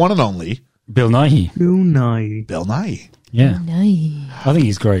by the one and only Bill Nighy. Bill Nye. Bill Nighy. Yeah. Nice. I think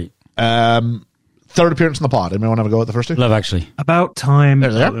he's great. Third appearance in the pod. Anyone want to have a go at the first two? Love Actually. About time.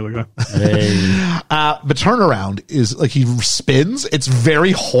 There they are. Oh, there we go. Hey. The turnaround is like he spins. It's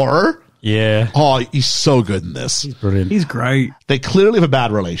very horror. Yeah. Oh, he's so good in this. Brilliant. He's great. They clearly have a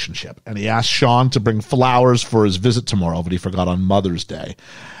bad relationship, and he asks Shaun to bring flowers for his visit tomorrow, but he forgot on Mother's Day,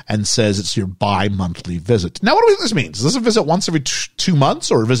 and says it's your bi-monthly visit. Now, what do this mean? Is this a visit once every 2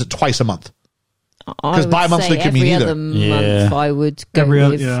 months, or a visit twice a month? Because bi-monthly could mean either. Every other month, Yeah. I would go Every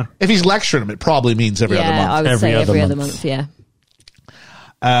other, with. yeah. If he's lecturing him, it probably means every other month. I would Every say other every other month. month. Yeah.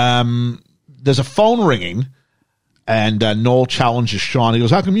 There's a phone ringing, and Noel challenges Shaun. He goes,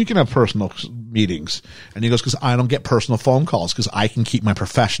 "How come you can have personal meetings?" And he goes, "Because I don't get personal phone calls, because I can keep my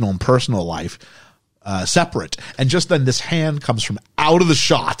professional and personal life separate." And just then this hand comes from out of the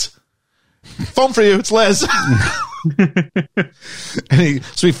shot. "Phone for you, it's Liz." And he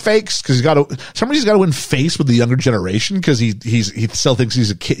fakes, because somebody's got to win face with the younger generation, because he still thinks he's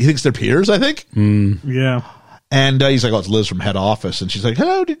a kid. He thinks they're peers, I think. Yeah. And he's like, "Oh, it's Liz from head office." And she's like,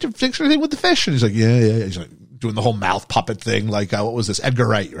 "Hello, did you fix anything with the fish?" And he's like, yeah. He's like doing the whole mouth puppet thing. Like, what was this? Edgar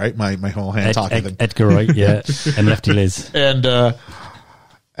Wright, right? My whole hand talking thing. Edgar Wright, yeah. And Lefty Liz. And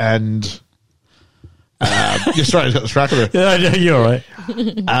you're starting to get distracted there. Yeah, you're all right.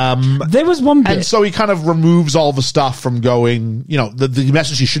 There was one bit. And so he kind of removes all the stuff from going, the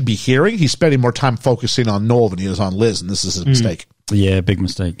message he should be hearing. He's spending more time focusing on Noel than he is on Liz, and this is his mistake. Yeah, big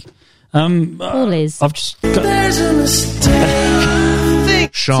mistake. Poor Liz. I've just got, There's a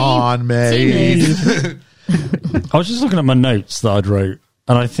mistake. Shaun made. I was just looking at my notes that I'd wrote,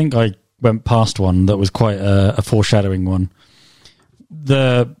 and I think I went past one that was quite a foreshadowing one.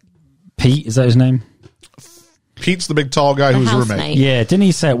 The Pete, is that his name? Pete's the big tall guy who's a roommate. housemate. Yeah, didn't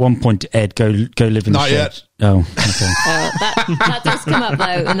he say at one point to Ed, go live in the Not shed? yet. Oh, okay. That does come up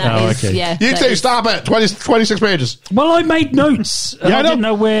though, and that is okay. yeah. You that say is- stop it. 26 pages. Well, I made notes. And Yeah, I I know. didn't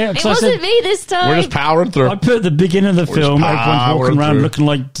know where. It 'cause I wasn't said, me this time. We're just powering through. I put at the beginning of the film, everyone's powering walking around through. looking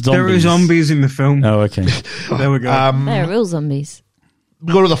like zombies. There are zombies in the film. Oh, okay. There we go. They're real zombies.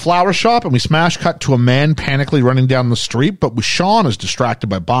 We go to the flower shop and we smash cut to a man panically running down the street, but Shaun is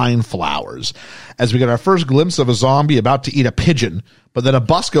distracted by buying flowers as we get our first glimpse of a zombie about to eat a pigeon, but then a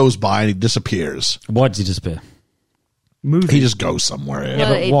bus goes by and he disappears. Why did he disappear? Movie. He just goes somewhere.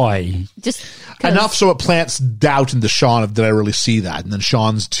 Well, But why? Just 'cause- Enough so it plants doubt into Shaun of, did I really see that? And then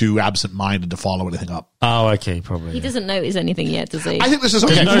Shaun's too absent-minded to follow anything up. Oh, okay, probably. He doesn't notice anything yet, does he? I think this is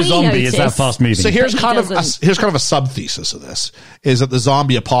okay. No We zombie is that noticed. fast moving. So here's But he kind of doesn't. a sub-thesis of this, is that the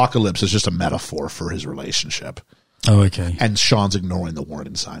zombie apocalypse is just a metaphor for his relationship, Oh, okay. and Shaun's ignoring the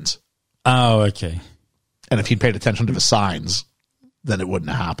warning signs. Oh, okay. And if he'd paid attention to the signs, then it wouldn't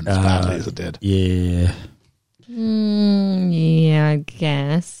have happened as badly as it did. Yeah. yeah, I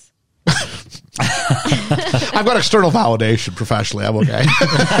guess. I've got external validation professionally. I'm okay.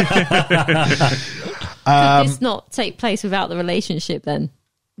 Could this not take place without the relationship then?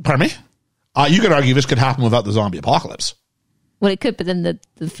 Pardon me? You could argue this could happen without the zombie apocalypse. Well, it could, but then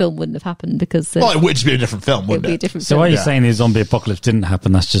the film wouldn't have happened because Well, it would just be a different film, it would wouldn't be a it? different So film. why are you Yeah. saying the zombie apocalypse didn't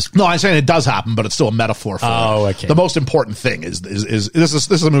happen? That's just... No, I'm saying it does happen, but it's still a metaphor for Oh, it. okay. The most important thing is this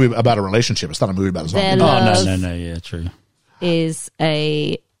is a movie about a relationship. It's not a movie about a zombie. Their Oh, love no. Yeah, true. is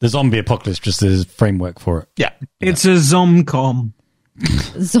a The zombie apocalypse just is a framework for it. Yeah. It's a zomcom.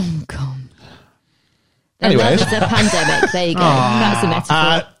 zomcom. Anyways. It's a pandemic. There you go. That's a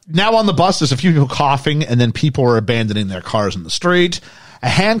metaphor. Now on the bus, there's a few people coughing, and then people are abandoning their cars in the street. A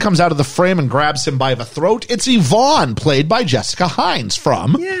hand comes out of the frame and grabs him by the throat. It's Yvonne, played by Jessica Hines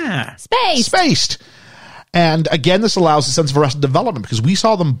from Spaced. And again, this allows a sense of arrested development because we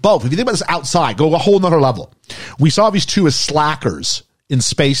saw them both. If you think about this outside, go a whole nother level. We saw these two as slackers in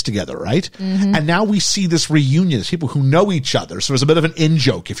space together, right? Mm-hmm. And now we see this reunion. There's people who know each other. So there's a bit of an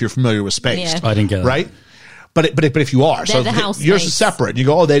in-joke if you're familiar with Spaced. Yeah. I didn't get that. Right? But if you are, They're the housemates. yours is separate. You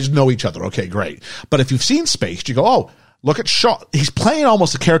go, oh, they just know each other. Okay, great. But if you've seen Spaced, you go, oh, look at Shaun. He's playing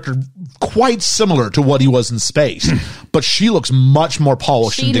almost a character quite similar to what he was in Spaced, but she looks much more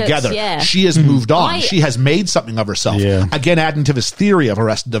polished and together. She has moved on. She has made something of herself. Yeah. Again, adding to this theory of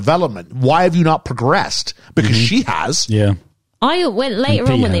arrested development. Why have you not progressed? Because she has. Yeah. I went later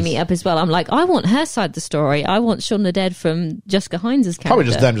And on when they P.S. meet up as well. I'm like, I want her side of the story. I want Shaun the Dead from Jessica Hines' character. Probably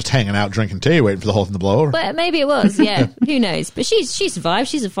just them just hanging out, drinking tea, waiting for the whole thing to blow over. But maybe it was, yeah. Who knows? But she survived.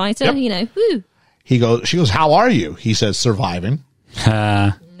 She's a fighter, Yep. you know. Woo. She goes, how are you? He says, surviving.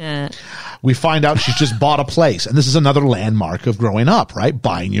 Nah. We find out she's just bought a place. And this is another landmark of growing up, right?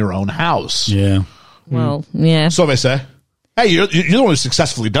 Buying your own house. Yeah. Well, yeah. So they say, hey, you're the one who's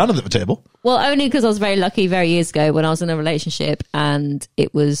successfully done it at the table. Well, only because I was very lucky very years ago when I was in a relationship and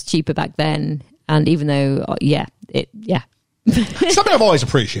it was cheaper back then. And even though, Something I've always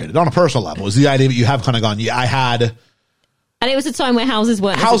appreciated on a personal level is the idea that you have kind of gone, yeah, I had... And it was a time where houses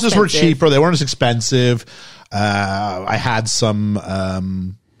weren't as Houses were expensive. cheaper. They weren't as expensive. I had some...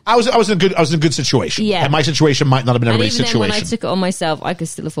 I was in a good situation. Yeah. And my situation might not have been And everybody's even then, when I situation. took it on myself, I could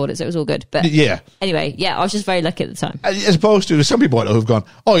still afford it, so it was all good. But Yeah. anyway, yeah, I was just very lucky at the time. As opposed to some people I know who've gone,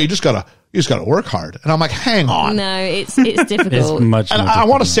 oh, you just gotta work hard. And I'm like, hang on. No, it's difficult. It's much And more I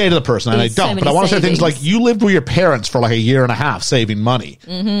want to difficult. say to the person, and I There's so don't, but many I want to say things savings. like, you lived with your parents for like a year and a half saving money.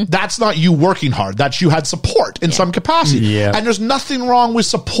 Mm-hmm. That's not you working hard. That's you had support in some capacity. Yeah. And there's nothing wrong with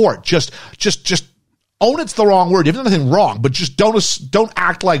support. Just own it's the wrong word. You haven't done anything wrong, but just don't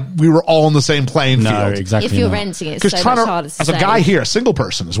act like we were all on the same playing No, field. exactly. If you're not. renting, it's Because so trying much to, harder to as a save. guy here, a single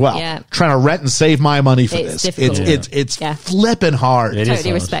person as well, Yeah. trying to rent and save my money for It's this, difficult. it's Yeah. flipping hard. It is Totally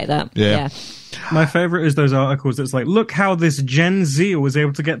hard. respect that. Yeah. Yeah. My favorite is those articles that's like, look how this Gen Z was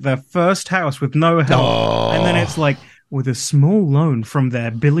able to get their first house with no help. And then it's like, with a small loan from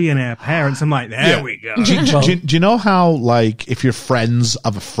their billionaire parents. I'm like, there we go. Do you know how, like, if you're friends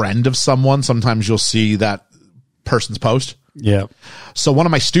of a friend of someone, sometimes you'll see that person's post? Yeah. So one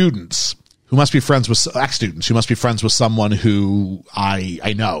of my students who must be friends with ex-students who must be friends with someone who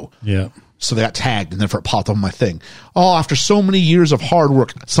I know. Yeah. So they got tagged and then it popped up on my thing. Oh, after so many years of hard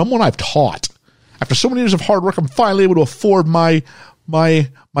work, someone I've taught, after so many years of hard work, I'm finally able to afford my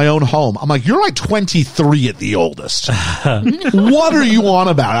own home. I'm like, you're like 23 at the oldest. What are you on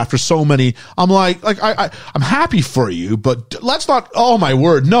about after so many? I'm like I'm happy for you, but let's not, oh my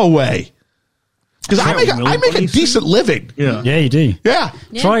word, no way. Because I make a decent living. Yeah. Yeah, you do. Yeah.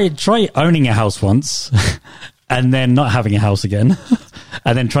 Try owning a house once and then not having a house again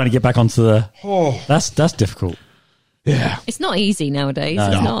and then trying to get back onto the... That's difficult. Yeah. It's not easy nowadays. No.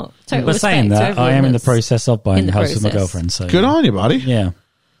 It's not. Total But saying respect to that, I everyone am in the that's process of buying in a the house with my process. girlfriend. So Good on you, buddy. Yeah.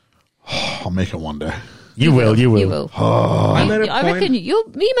 I'll make it one day. You will. You will. I'm at a I point- reckon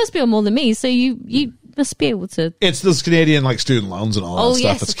you must be on more than me, so you must be able to. It's this Canadian like student loans and all that Oh stuff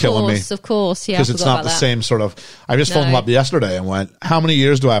yes, that's of killing me. course, of course. Yeah, I Because it's forgot not about the that. same sort of. I just phoned them No. up yesterday and went, "How many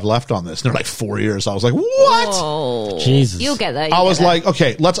years do I have left on this?" And they're like 4 years. I was like, "What?" Oh, Jesus. You'll get there. I was like,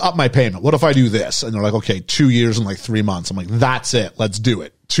 "Okay, let's up my payment. What if I do this?" And they're like, "Okay, 2 years and like 3 months." I'm like, "That's it. Let's do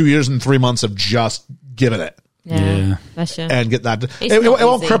it. 2 years and 3 months of just giving it." Yeah. That's you. And get that. It's It not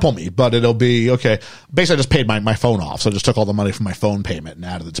won't easy. cripple me, but it'll be okay. Basically, I just paid my phone off. So I just took all the money from my phone payment and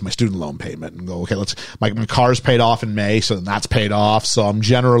added it to my student loan payment and go, okay, my car's paid off in May. So then that's paid off. So I'm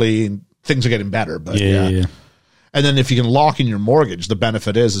generally, things are getting better, but Yeah. And then if you can lock in your mortgage, the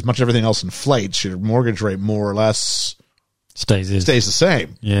benefit is as much as everything else inflates, your mortgage rate more or less Stays the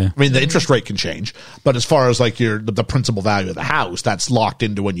same. Yeah. I mean, the interest rate can change, but as far as like the principal value of the house, that's locked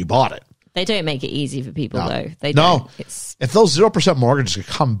into when you bought it. They don't make it easy for people, No. though. They No. don't. It's If those 0% mortgages could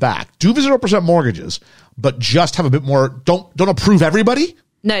come back, do the 0% mortgages, but just have a bit more. Don't approve everybody.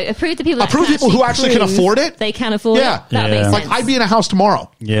 no approve the people. That Approve can people who actually can prove afford it. They can afford Yeah. it. That Yeah. makes Like sense. I'd be in a house tomorrow.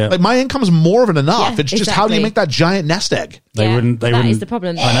 Yeah. Like my income's more than enough. Yeah, It's just how do you exactly. make that giant nest egg? They wouldn't. They That wouldn't. is the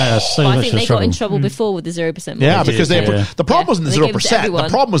problem. I know. That's so But I much think of a they got in struggle. trouble before with the 0%. Yeah, mortgages. because the problem wasn't the They gave it to 0%. The everyone.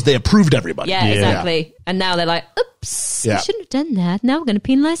 problem was they approved everybody. Yeah, exactly. And now they're like, oops, Yeah. we shouldn't have done that. Now we're going to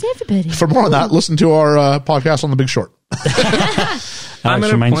penalise everybody. For more on that, listen to our podcast on The Big Short. I'm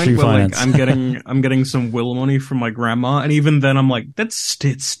at a Main point Street where like, Finance. I'm getting some will money from my grandma, and even then I'm like,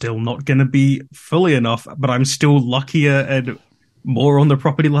 it's still not going to be fully enough, but I'm still luckier and more on the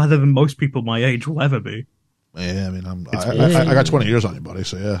property ladder than most people my age will ever be. Yeah, I mean, I got 20 years on you, buddy,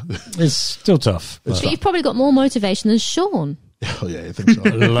 so yeah. It's still tough. But you've probably got more motivation than Shaun. Oh, yeah, I think so.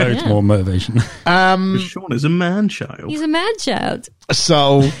 Loads Yeah. more motivation. Sean is a man child. He's a man child.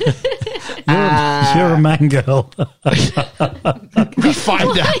 So You're a man girl. we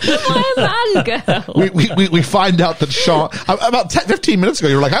find out. Why a man girl? We find out that Shaun, about 15 minutes ago,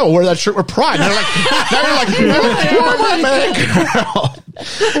 you were like, I will wear that shirt with pride. Now you're like, I'm a man girl.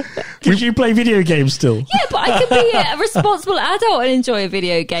 Did you play video games still? Yeah, but I could be a responsible adult and enjoy a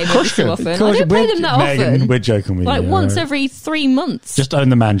video game every course you so can. often. I don't play them that Megan, often. we're joking with Like you. once alright? every 3 months. Just own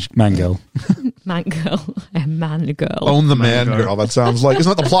the man girl. Man girl. A man girl. Own the man girl, that sounds like.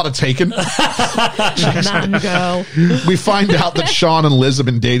 Isn't that the plot of Taken? Man girl. We find out that Shaun and Liz have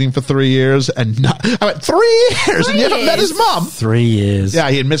been dating for 3 years, and 3 years, and you haven't met his mom. 3 years.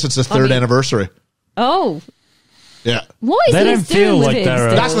 Yeah, he admits it's the third anniversary. Oh. Yeah. What is They Liz don't doing feel with like him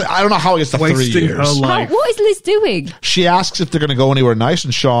they're, still? I don't know how he gets to 3 Wasting years. her life. What is Liz doing? She asks if they're going to go anywhere nice,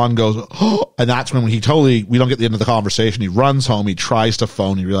 and Shaun goes, oh, and that's when we don't get the end of the conversation. He runs home, he tries to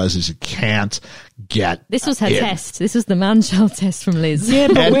phone, he realizes he can't get This was her in. test. This was the man child test from Liz. Yeah,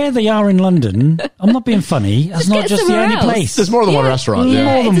 but where they are in London, I'm not being funny. That's not get just the somewhere only else. place. There's more than one restaurant. Yeah,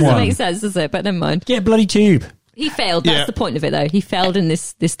 Yeah. it than doesn't one. make sense, does it? But never mind. Get a bloody tube. He failed. That's Yeah. the point of it, though. He failed in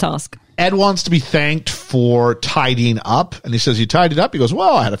this task. Ed wants to be thanked for tidying up, and he says, you tidied up? He goes,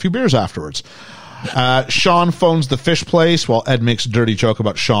 well, I had a few beers afterwards. Shaun phones the fish place while Ed makes a dirty joke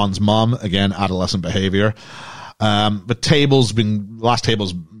about Shaun's mom. Again, adolescent behavior. Last table's,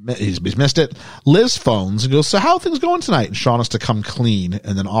 he's missed it. Liz phones and goes, so how are things going tonight? And Shaun has to come clean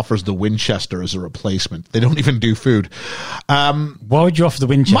and then offers the Winchester as a replacement. They don't even do food. Why would you offer the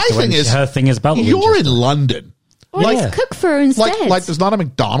Winchester My when thing is, her thing is about the you're Winchester? in London. Well, Yeah. let's cook for her instead. Like there's not a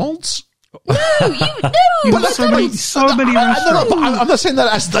McDonald's? no, You have so many restaurants. But I'm not saying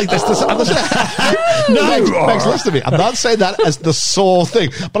that as like this. I'm not saying Meg's listen to me. I'm not saying that as the sole thing.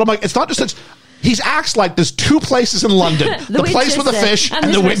 But I'm like, it's not just that. He acts like there's 2 places in London: the place with the Winchester fish and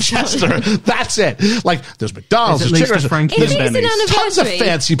and the this Winchester. restaurant. That's it. Like there's McDonald's, There's there's at chicken least a Frankie's if and it's an Benny's. tons of anniversary,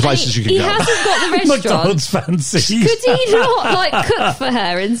 fancy places you can he go. hasn't got the restaurant. McDonald's fancy. Could he not like cook for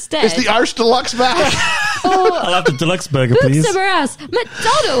her instead? Is the Arch Deluxe back? I'll have the deluxe burger, Cook please. somewhere else.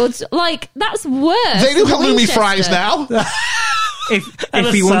 McDonald's, like that's worse. They do than halloumi Winchester. fries now.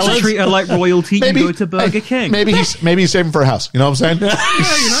 If he wants to treat her like royalty, you go to Burger King. Maybe he's saving for a house. You know what I'm saying?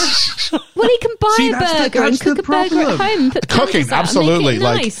 Well, he can buy See, a that's burger and the cook a burger at problem. home. Put Cooking, candles out and absolutely. make it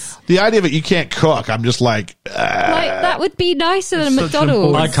Like nice. the idea of it, you can't cook. I'm just like, Like that would be nicer than It's such a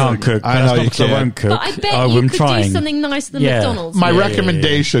McDonald's. boring I can't cook. I That's know not you because I can't. won't cook. But I bet I'm you could trying. do something nicer than Yeah. McDonald's. my Yeah,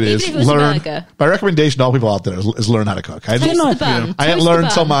 recommendation Even is if it was a learn. burger. My recommendation to all people out there is learn how to cook. I Toast didn't, the bun. I didn't Toast learn the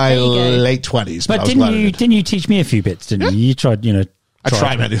until bun. my There you go. late 20s. But I was glad I did. didn't you teach me a few bits, didn't you? You tried, I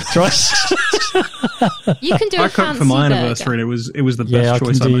tried many. You can do a I cooked fancy for my burger. anniversary, and it was the best Yeah, I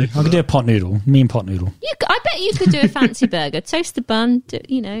choice I can made. do a pot noodle. Mean pot noodle. I bet you could do a fancy burger. Toast the bun,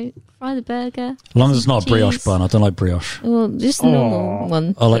 fry the burger. As long as it's not a brioche cheese. bun. I don't like brioche. Well, just a normal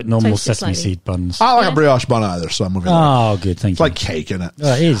one. I like normal Toast it sesame slightly. seed buns. I don't like a brioche bun either, so I'm moving on. Oh, good. Thank It's you. like cake in it.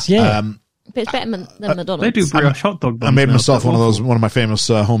 It is, yeah. But it's better than McDonald's. They do brioche hot dog buns. I made now. myself They're one awful. of my famous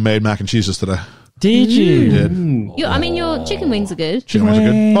homemade mac and cheeses today. Did you? Your chicken wings are good. Chicken wings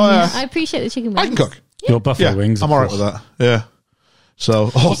are good. Oh yeah, I appreciate the chicken wings. I can cook. Your buffalo Yeah, wings. I'm of all right course. with that. Yeah.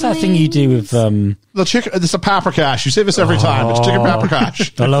 So What's that thing you do with? the chicken. It's a paprikash. You say this every time. It's chicken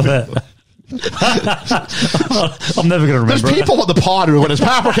paprikash. I love it. I'm never going to There's remember. people on the pod who, when it's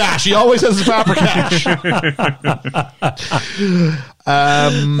paprikash, he always says it's paprikash.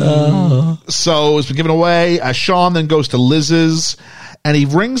 So it's been given away. Shaun then goes to Liz's, and he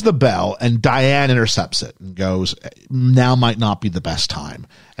rings the bell, and Diane intercepts it and goes, now might not be the best time.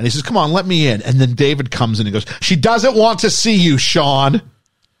 And he says, come on, let me in. And then David comes in and goes, she doesn't want to see you, Shaun.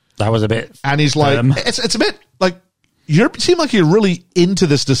 That was a bit. And he's like, it's a bit like, you seem like you're really into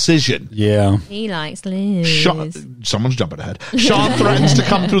this decision. Yeah. He likes Liz. Someone's jumping ahead. Shaun threatens to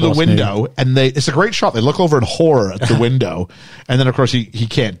come through the Boss window, and it's a great shot. They look over in horror at the window, and then of course he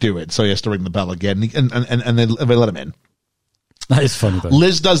can't do it, so he has to ring the bell again, and they let him in. That is funny though.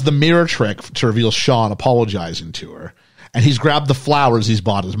 Liz does the mirror trick to reveal Shaun apologizing to her, and he's grabbed the flowers he's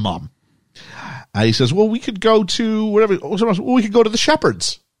bought his mom. He says, "Well, we could go to whatever. Well, we could go to the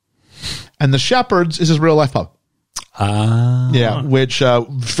Shepherds, and the Shepherds is his real life pub." Yeah, which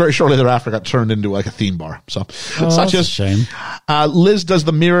very shortly thereafter got turned into like a theme bar. So such that's a as shame. Liz does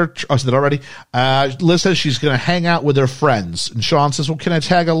the mirror. I said that already. Liz says she's going to hang out with her friends, and Shaun says, "Well, can I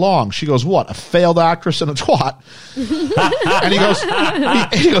tag along?" She goes, "What? A failed actress and a twat?" And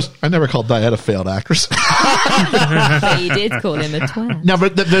he goes, "I never called Diane a failed actress." But you did call him a twat. Now,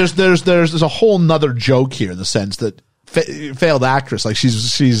 but there's a whole nother joke here in the sense that failed actress, like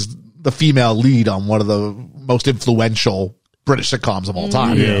she's the female lead on one of the most influential British sitcoms of all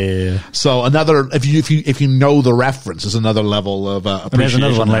time. Yeah. So another, if you know the reference, is another level of appreciation. There's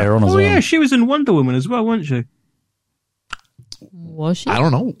another one later on as Oh well. yeah, she was in Wonder Woman as well, wasn't she? Was she? I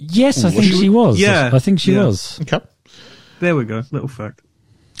don't know. Yes, I think she was. Yeah. I think she Yeah. was. Okay. There we go. Little fact.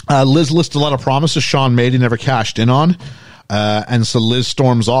 Liz lists a lot of promises Shaun made he never cashed in on. And so Liz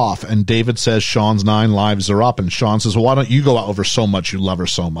storms off, and David says Shaun's 9 lives are up, and Shaun says, "Well, why don't you go out over so much? You love her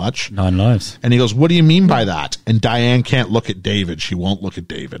so much." 9 lives. And he goes, "What do you mean by that?" And Diane can't look at David. She won't look at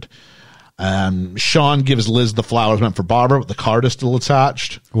David. Shaun gives Liz the flowers meant for Barbara, but the card is still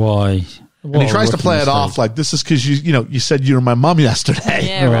attached. Why? And he tries to play it off like, this is because you said you were my mum yesterday.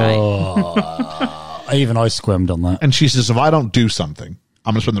 Yeah, right. Even I squirmed on that. And she says, "If I don't do something,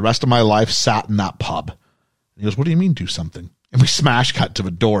 I'm going to spend the rest of my life sat in that pub." And he goes, "What do you mean do something?" And we smash cut to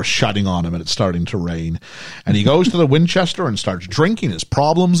the door shutting on him, and it's starting to rain. And he goes to the Winchester and starts drinking his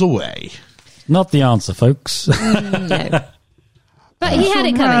problems away. Not the answer, folks. No. But he had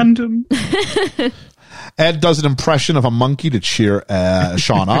it coming. Random. Ed does an impression of a monkey to cheer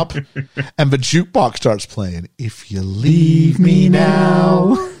Shaun up. And the jukebox starts playing, "If You Leave Me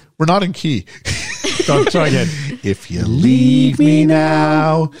Now." We're not in key. Don't try again. "If you leave me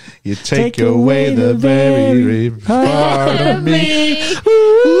now, you take away the very part of me."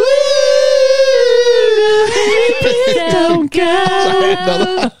 Don't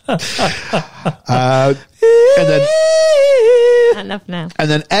go. And then Enough now. And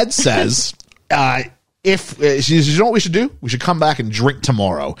then Ed says, if she says, "You know what we should do? We should come back and drink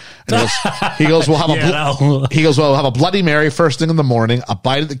tomorrow." And he goes, "We'll have we'll have a Bloody Mary first thing in the morning, a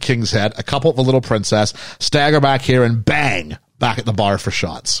bite at the King's Head, a couple of the Little Princess, stagger back here, and bang, back at the bar for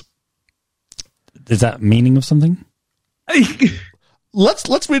shots." Is that meaning of something?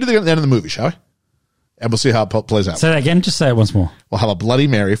 Let's read it at the end of the movie, shall we? And we'll see how it plays out. Say that again. Just say it once more. We'll have a Bloody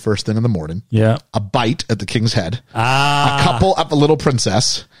Mary first thing in the morning. Yeah. A bite at the King's Head. A couple at the Little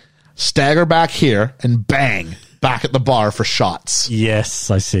Princess. Stagger back here and bang back at the bar for shots. Yes,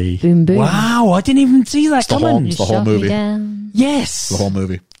 I see. Boom, boom. Wow, I didn't even see that coming. It's the whole Shot me movie. down. Yes. The whole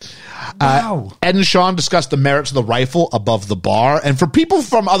movie. Wow. Ed and Shaun discuss the merits of the rifle above the bar. And for people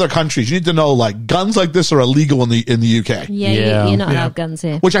from other countries, you need to know, like, guns like this are illegal in the UK. Yeah, you're not allowed guns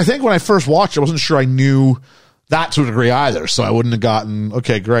here. Which I think when I first watched it, I wasn't sure I knew that to a degree either. So I wouldn't have gotten,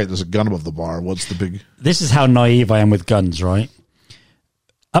 okay, great, there's a gun above the bar. What's the big... This is how naive I am with guns, right?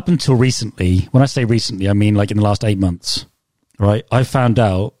 Up until recently, when I say recently, I mean like in the last 8 months, right? I found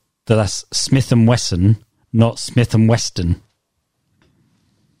out that that's Smith & Wesson, not Smith & Weston.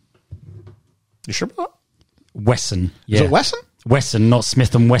 You sure about that? Wesson. Yeah. Is it Wesson? Wesson, not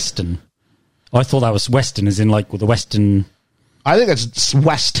Smith & Weston. I thought that was Weston, as in like the Western... I think it's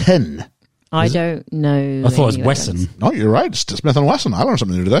Weston. I don't know. I thought it was any Wesson. others. No, you're right. It's Smith & Wesson. I learned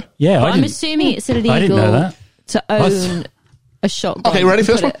something new today. Yeah, Well, I I'm didn't... assuming it's illegal I didn't know that. to own a shotgun. Okay, ready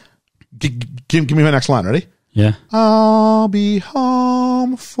for this Put one? Give me my next line. Ready? Yeah. I'll be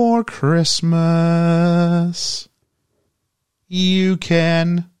home for Christmas. You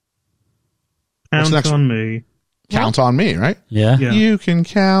can What's the Count next on me. count on me, right? Yeah. Yeah. You can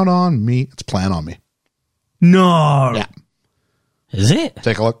count on me. It's plan on me. No. Yeah. Is it?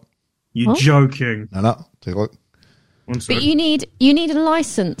 Take a look. You're joking. No. Take a look. One But second. you need a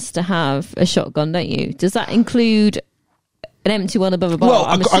license to have a shotgun, don't you? Does that include an empty one above a bar? Well,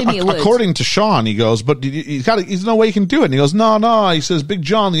 I'm assuming it would. according to Shaun, he goes, but there's no way you can do it. And he goes, no. He says, Big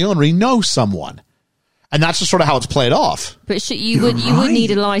John, the owner, he knows someone. And that's just sort of how it's played off. But you would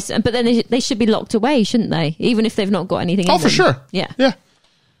need a license. But then they should be locked away, shouldn't they? Even if they've not got anything in Oh, them. for sure. Yeah.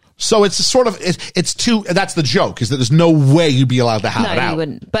 So it's sort of, it's too, that's the joke, is that there's no way you'd be allowed to have it No, out. you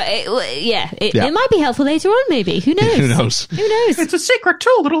wouldn't. But Yeah. it might be helpful later on, maybe. Who knows? Who knows? Who knows? It's a secret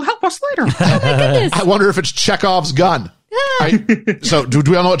tool that'll help us later. Oh, my goodness. I wonder if it's Chekhov's gun. So do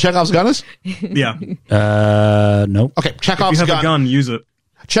we all know what Chekhov's gun is? Yeah. Nope. Okay, If Chekhov's you have a gun, use it.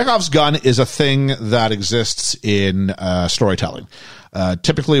 Chekhov's gun is a thing that exists in storytelling.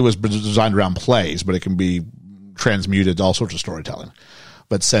 Typically, it was designed around plays, but it can be transmuted to all sorts of storytelling.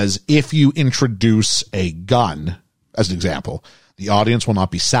 But says if you introduce a gun, as an example, the audience will not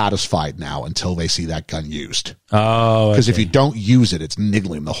be satisfied now until they see that gun used. Oh, Because if you don't use it, it's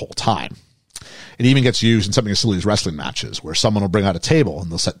niggling the whole time. It even gets used in something as silly as wrestling matches, where someone will bring out a table and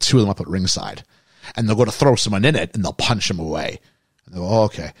they'll set two of them up at ringside, and they'll go to throw someone in it and they'll punch them away. And they'll go, oh,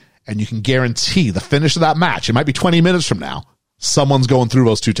 okay. And you can guarantee the finish of that match, it might be 20 minutes from now, someone's going through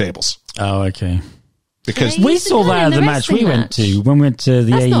those two tables. Oh, okay. Because They We used to saw do it that in at the the match we wrestling went match. to when we went to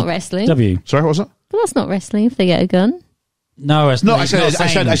the That's AEW. not wrestling. sorry, what was it? But that's not wrestling if they get a gun. No, it's No, not, I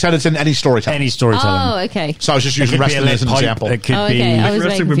said it's in any storytelling. any storytelling. Oh, okay. So I was just It using could be a wrestling lead as an pipe, example. It could Oh, be okay. I was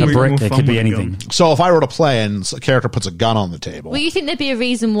Wrestling very would a be confused. more brick. It fun could be with a gun. anything. So if I wrote a play and a character puts a gun on the table, Well, you think there'd be a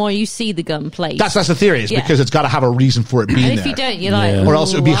reason why you see the gun placed? that's the theory, is Yeah. because it's got to have a reason for it being and if there. you don't, you're like, Yeah. Or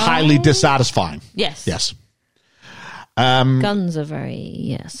else it would be "Wow." highly dissatisfying. Yes. Yes. Guns are very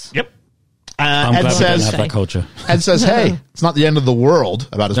yes. Yep. I'm Ed glad we don't says, have that culture. Ed says, hey, it's not the end of the world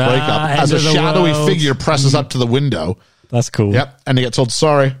about his Ah, breakup. end As a of the shadowy world. figure presses up to the window. That's cool. Yep. And they get told,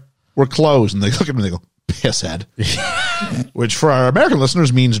 sorry, we're closed. And they look at him and they go, pisshead. Which for our American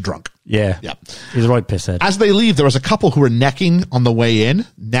listeners means drunk. Yeah. Yep. He's a right pisshead. As they leave, there was a couple who were necking on the way in.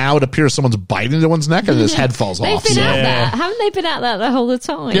 Now it appears someone's biting into one's neck and his head falls They've off. been So out Yeah. there. Haven't they been out there the whole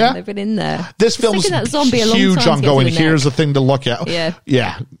time? Yeah. They've been in there. this It's film's taken that zombie a long huge time to on get to going, the neck. here's the thing to look at. Yeah.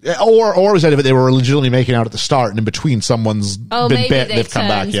 Yeah. Or was that if they were legitimately making out at the start and in between someone's Oh, been maybe bit, they've they've come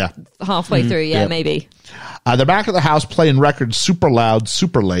back. turned Yeah. halfway through. Yeah, Yep. maybe. They're back at the house playing records super loud,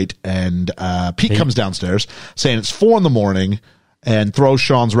 super late, and Pete comes downstairs saying it's 4 a.m. and throws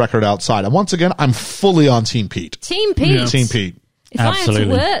Shaun's record outside. And once again, I'm fully on Team Pete. Team Pete. Team Pete. If I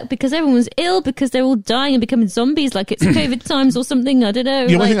Absolutely. had to work because everyone's ill, because they're all dying and becoming zombies, like it's COVID times or something, I don't know.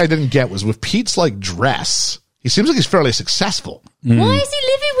 The only like, thing I didn't get was with Pete's like dress. He seems like he's fairly successful. why is he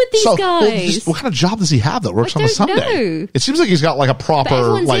living with these Well, guys? what kind of job does he have that works I on a don't Sunday? know. It seems like he's got like a but proper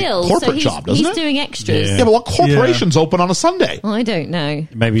everyone's like ill, corporate so job, doesn't he's it? doing extras. Yeah, but what corporation's open on a Sunday? I don't know.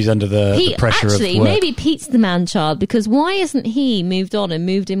 Maybe he's under the pressure actually, of work. maybe Pete's the man-child because why isn't he moved on and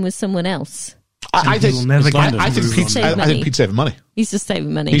moved in with someone else? I think He'll never get I to think move Pete's on. I think Pete's saving money. He's just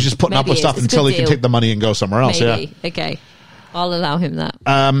saving money. He's just putting up Maybe with it stuff is. It's a until good he can deal. take the money and go somewhere else. Maybe. Yeah. Okay. I'll allow him that.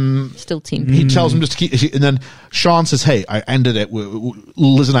 Still team. He tells him just to keep, and then Shaun says, "Hey, I ended it.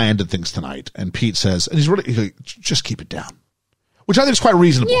 Liz and I ended things tonight." And Pete says, and he's like, "Just keep it down," which I think is quite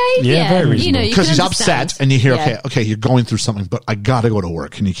reasonable. Yeah, very You reasonable. know, Because he's can understand. upset, and you hear, Yeah. okay, you're going through something, but I gotta go to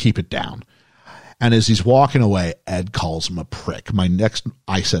work. Can you keep it down? And as he's walking away, Ed calls him a prick.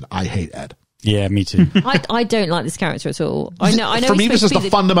 I said, I hate Ed. Yeah, me too. I don't like this character at all. I know. For me, he's this is supposed the to be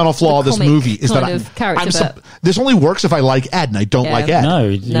fundamental flaw of this comic movie is that kind of character, but this only works if I like Ed, and I don't Yeah. like Ed. No,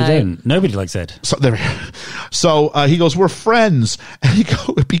 you No. don't. Nobody likes Ed. So he goes, we're friends.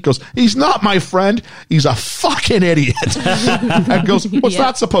 And Pete goes, he's not my friend. He's a fucking idiot. And goes, what's Yeah.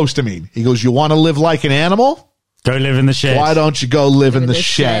 that supposed to mean? He goes, you want to live like an animal? Go live in the shed. Why don't you go live in the the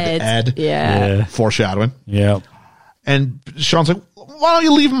shed, Ed? Yeah. Yeah. Foreshadowing. Yeah. And Shaun's like, why don't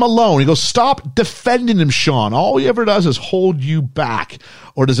you leave him alone? He goes, stop defending him, Shaun. All he ever does is hold you back.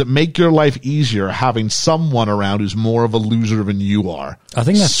 Or does it make your life easier having someone around who's more of a loser than you are? I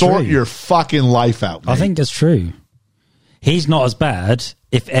think that's Sort true. your fucking life out, mate. I think that's true. He's not as bad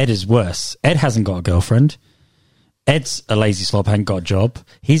if Ed is worse. Ed hasn't got a girlfriend. Ed's a lazy slob, hasn't got a job.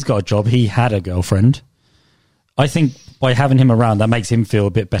 He's got a job. He had a girlfriend. I think by having him around, that makes him feel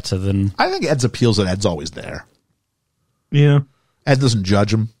a bit better than... I think Ed's appeals that Ed's always there. Yeah. Ed doesn't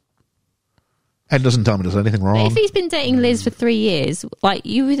judge him. Ed doesn't tell him he does anything wrong. If he's been dating Liz for 3 years, like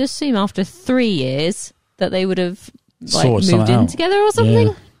you would assume after 3 years that they would have like Sorted moved something in out. together or something.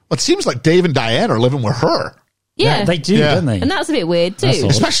 Yeah. It seems like Dave and Diane are living with her. Yeah, They do, Yeah. don't they? and that's a bit weird too. That's odd.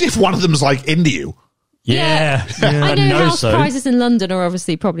 Especially if one of them's like into you. Yeah. I know house so. prices in London are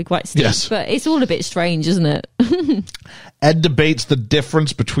obviously probably quite steep, Yes. but it's all a bit strange, isn't it? Ed debates the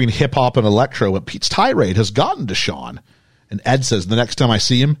difference between hip hop and electro, but Pete's tirade has gotten to Shaun. And Ed says, the next time I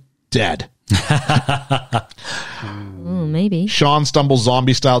see him, dead. Oh, maybe. Shaun stumbles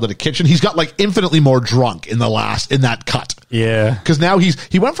zombie style to the kitchen. He's got like infinitely more drunk in that cut. Yeah. Because now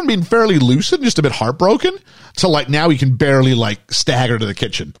he went from being fairly lucid and just a bit heartbroken to like now he can barely like stagger to the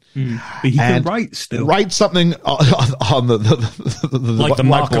kitchen. But he can And write still. Write something on the Like the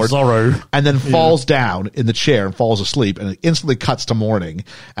Mark of whiteboard, Zorro. and then falls down in the chair and falls asleep, and it instantly cuts to morning,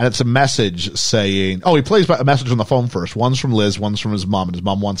 and it's a message saying, he plays a message on the phone first. One's from Liz, one's from his mom, and his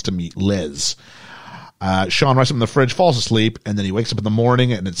mom wants to meet Liz. Shaun writes him in the fridge, falls asleep, and then he wakes up in the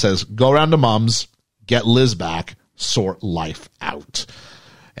morning, and it says, go around to Mom's, get Liz back, sort life out.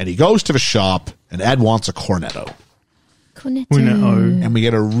 And he goes to the shop, and Ed wants a cornetto. Cornetto. And we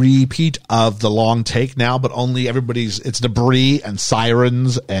get a repeat of the long take now, but only it's debris and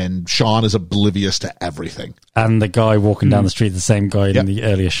sirens, and Shaun is oblivious to everything. And the guy walking down the street, the same guy in the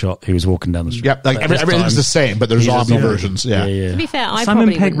earlier shot who was walking down the street. Yep, like everything's the same, but there's zombie versions. Yeah. To be fair, I Simon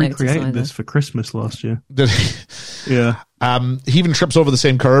probably Pegg wouldn't notice recreated either. this for Christmas last year. Did he? Yeah. He even trips over the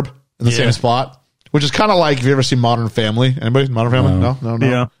same curb in the same spot, which is kind of like, have you ever seen Modern Family? Anybody? Modern Family? No.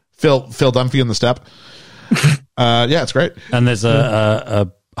 Yeah. Phil Dunphy in the step. Yeah, it's great. And there's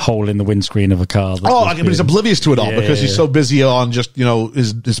a hole in the windscreen of a car. But he's oblivious to it all because he's so busy on just,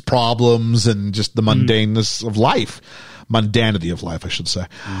 his problems and just the mundaneness of life. Mundanity of life, I should say.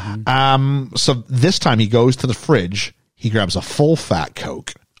 So this time he goes to the fridge, he grabs a full fat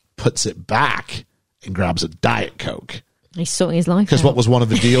Coke, puts it back, and grabs a Diet Coke. He's sorting his life Because out. what was one of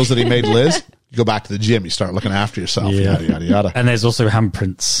the deals that he made Liz? You go back to the gym, you start looking after yourself, yada, yada, yada. And there's also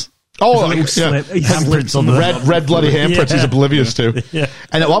handprints. Oh, Slip. He Handprints on the red bloody handprints he's oblivious to. Yeah.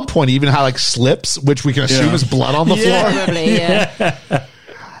 And at one point he even had like slips, which we can assume is blood on the floor. Probably, yeah.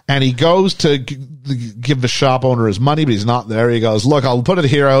 And he goes to give the shop owner his money, but he's not there. He goes, look, I'll put it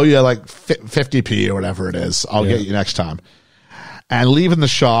here. I owe you like 50p or whatever it is. I'll get you next time. And leaving the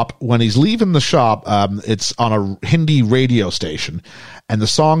shop, when he's leaving the shop, it's on a Hindi radio station, and the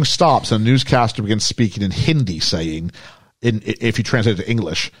song stops, and a newscaster begins speaking in Hindi, saying, if you translate it to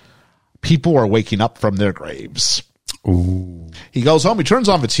English, people are waking up from their graves. Ooh. He goes home, he turns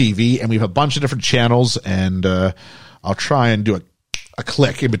on the TV, and we have a bunch of different channels, and I'll try and do a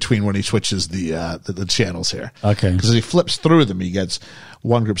click in between when he switches the channels here. Okay. Because as he flips through them, he gets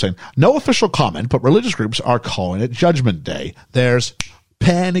one group saying, no official comment, but religious groups are calling it Judgment Day. There's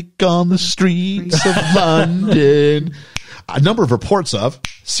panic on the streets of London. A number of reports of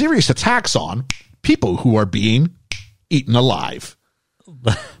serious attacks on people who are being eaten alive.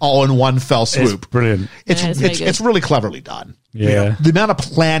 All in one fell swoop. It's brilliant. It's really cleverly done. Yeah. The amount of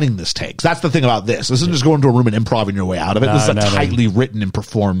planning this takes. That's the thing about this. This isn't just going to a room and improvising your way out of it. This is a tightly written and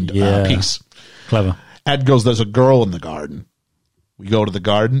performed piece. Clever. Ed goes, there's a girl in the garden. We go to the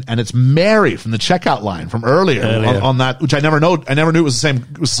garden, and it's Mary from the checkout line from earlier. On that, which I never knew it was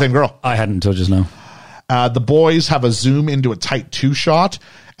the same girl. I hadn't until just now. The boys have a zoom into a tight 2 shot,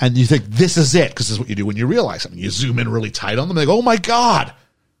 and you think this is it, because this is what you do when you realize something. You zoom in really tight on them, and they go, oh my God,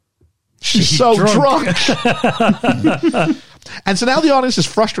 she's so drunk. And so now the audience is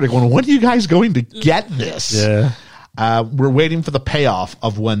frustrated, going, when are you guys going to get this? Yeah. We're waiting for the payoff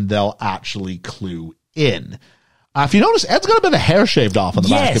of when they'll actually clue in. If you notice, Ed's got a bit of hair shaved off on the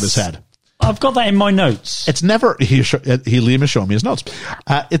back of his head. I've got that in my notes. It's never, Liam is showing me his notes.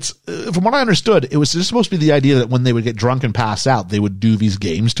 It's, from what I understood, it was just supposed to be the idea that when they would get drunk and pass out, they would do these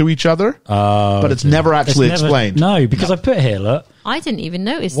games to each other. But it's never actually explained. No, because I put here, look. I didn't even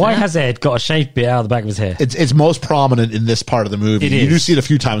notice Why that. has Ed got a shaved bit out of the back of his hair? It's most prominent in this part of the movie. It You is. do see it a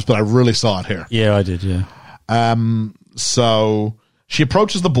few times, but I really saw it here. Yeah, I did, yeah. So she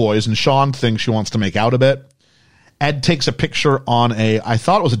approaches the boys, and Shaun thinks she wants to make out a bit. Ed takes a picture on I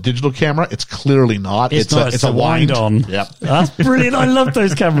thought it was a digital camera. It's clearly not. It's not. It's a wind on. Yep. That's brilliant. I love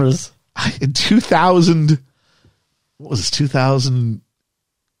those cameras. In 2000, what was this,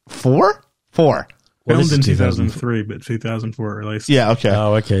 2004? 4. Filmed in 2003, but 2004 released. Yeah, okay.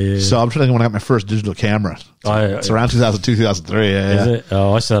 Oh, okay. Yeah, So I'm trying to think when I got my first digital camera. It's around 2002, 2003. Yeah, Is it?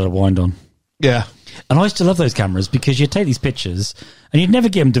 Oh, I still had a wind on. Yeah. And I used to love those cameras because you'd take these pictures and you'd never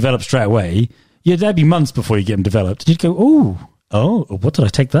get them developed straight away. There'd be months before you get them developed. And you'd go, oh, what did I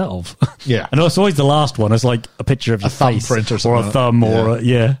take that of? Yeah. And it's always the last one. It's like a picture of your face. thumbprint or Or something. a thumb or,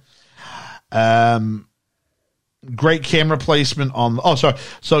 Great camera placement on.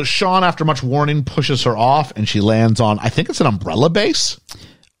 So Shaun, after much warning, pushes her off, and she lands on, I think it's an umbrella base.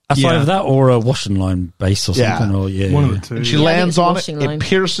 Either that or a washing line base or something. Or, One of the two. And she Yeah, I think lands it's on it. washing It line.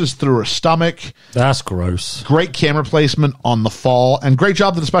 pierces through her stomach. That's gross. Great camera placement on the fall, and great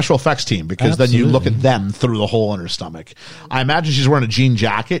job to the special effects team, because then you look at them through the hole in her stomach. I imagine she's wearing a jean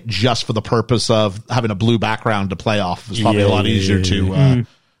jacket just for the purpose of having a blue background to play off. It's probably a lot easier to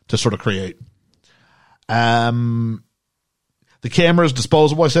sort of create. The camera is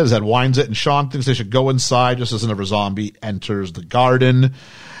disposable. I said his head winds it, and Shaun thinks they should go inside just as another zombie enters the garden.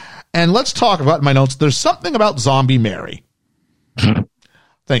 And let's talk about, in my notes, there's something about Zombie Mary.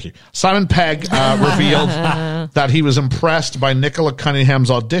 Thank you. Simon Pegg revealed that he was impressed by Nicola Cunningham's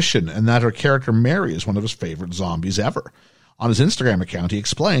audition and that her character Mary is one of his favorite zombies ever. On his Instagram account, he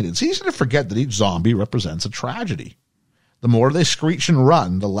explained, it's easy to forget that each zombie represents a tragedy. The more they screech and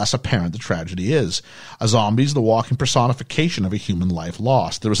run, the less apparent the tragedy is. A zombie is the walking personification of a human life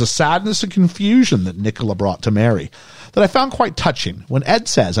lost. There was a sadness and confusion that Nicola brought to Mary that I found quite touching. When Ed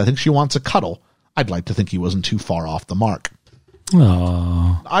says, I think she wants a cuddle, I'd like to think he wasn't too far off the mark.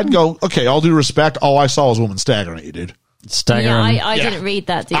 Aww. I'd go, okay, all due respect, all I saw was a woman staggering at you, dude. Staggering. Yeah, I didn't read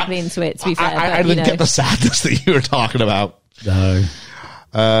that deeply into it, to be fair. I but, didn't get the sadness that you were talking about. No.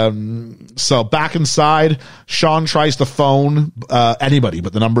 So back inside, Shaun tries to phone anybody,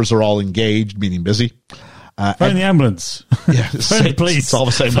 but the numbers are all engaged, meaning busy. Phone the ambulance. Yeah, Phone the police. It's all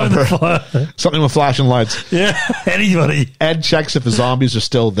the same Phone number. the fire. Something with flashing lights. Yeah, anybody. Ed checks if the zombies are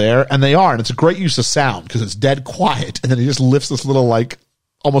still there, and they are, and it's a great use of sound because it's dead quiet, and then he just lifts this little, like,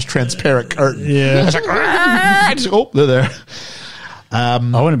 almost transparent curtain. Yeah. It's like, oh, they're there. I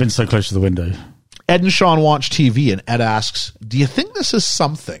wouldn't have been so close to the window. Ed and Shaun watch TV, and Ed asks, do you think this is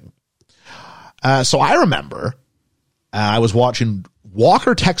something? So I remember I was watching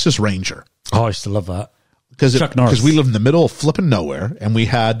Walker, Texas Ranger. Oh, I used to love that. Chuck Norris. Because we lived in the middle of flipping nowhere, and we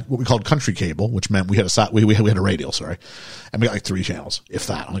had what we called country cable, which meant we had a radio, and we got like 3 channels, if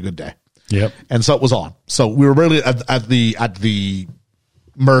that, on a good day. Yep. And so it was on. So we were really at the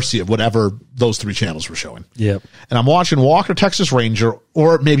mercy of whatever those 3 channels were showing. Yep. And I'm watching Walker, Texas Ranger,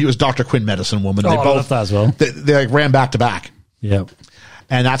 or maybe it was Dr. Quinn, Medicine Woman. I love that as well. They like ran back to back. Yep.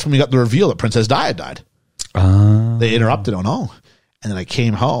 And that's when we got the reveal that Princess Di had died. They interrupted on, And then I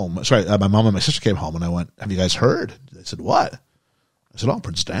came home. Sorry, my mom and my sister came home, and I went, have you guys heard? They said, what? I said,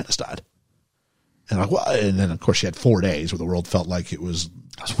 Princess Diana's died. And I'm like, what? And then, of course, she had 4 days where the world felt like it was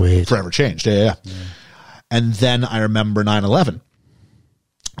That's weird. Forever changed. Yeah. And then I remember 9/11.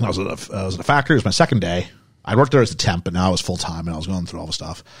 I was at a factory. It was my second day. I worked there as a temp, but now I was full-time, and I was going through all the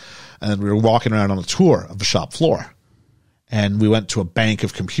stuff. And we were walking around on a tour of the shop floor. And we went to a bank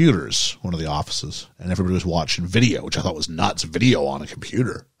of computers, one of the offices, and everybody was watching video, which I thought was nuts. Video on a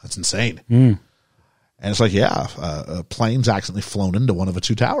computer. That's insane. And it's like, a plane's accidentally flown into one of the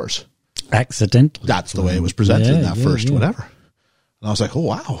 2 towers. Accidentally. That's the way it was presented in that first whatever. And I was like, oh,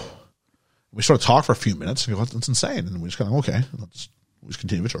 wow. We sort of talked for a few minutes and go, that's insane. And we just kind of, okay, let's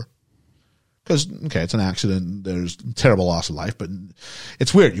continue the tour. Because, it's an accident. There's terrible loss of life, but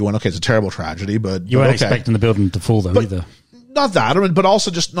it's weird. You went, it's a terrible tragedy, but you weren't expecting the building to fall, though, either. Not that, but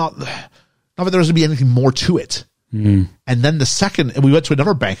also just not that there was going to be anything more to it. And then we went to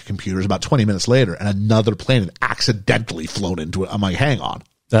another bank of computers about 20 minutes later, and another plane had accidentally flown into it. I'm like, hang on.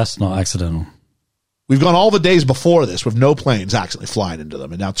 That's not accidental. We've gone all the days before this with no planes accidentally flying into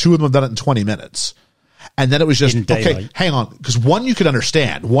them, and now 2 of them have done it in 20 minutes. And then it was just, okay, hang on. Because one, you could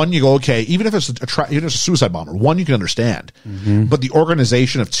understand. One, you go, okay, even if it's a suicide bomber, one, you can understand. But the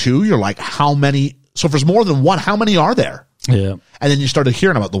organization of 2, you're like, how many? So if there's more than one, how many are there? Yeah. And then you started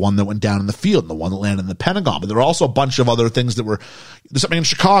hearing about the one that went down in the field and the one that landed in the Pentagon. But there were also a bunch of other things that there's something in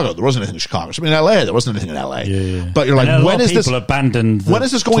Chicago. There wasn't anything in Chicago. Something in LA. There wasn't anything in LA. Yeah. But you're like, when is this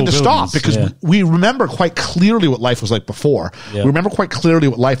going to stop? Because we remember quite clearly what life was like before. Yeah. We remember quite clearly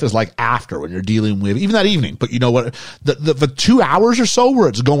what life is like after, when you're dealing with, even that evening. But you know what? The 2 hours or so where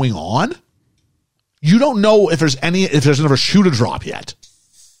it's going on, you don't know if there's another shoe to drop yet.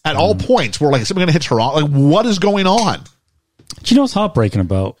 At all points, we're like, is something going to hit Toronto? Like, what is going on? Do you know what's heartbreaking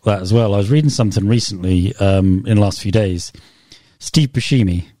about that as well? I was reading something recently in the last few days. Steve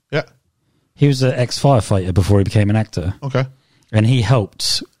Buscemi. Yeah. He was an ex-firefighter before he became an actor. Okay. And he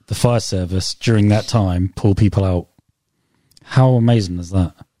helped the fire service during that time pull people out. How amazing is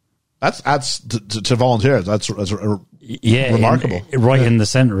that? That's to volunteers. That's remarkable. In the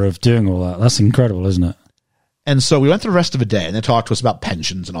center of doing all that. That's incredible, isn't it? And so we went through the rest of the day, and they talked to us about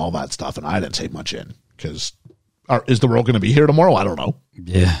pensions and all that stuff, and I didn't take much in, because is the world going to be here tomorrow? I don't know.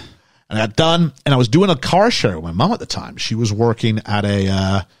 Yeah. And I got done, and I was doing a car share with my mom at the time. She was working at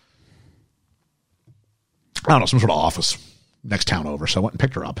some sort of office next town over, so I went and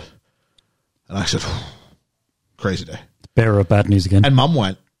picked her up. And I said, crazy day. Bearer of bad news again. And Mom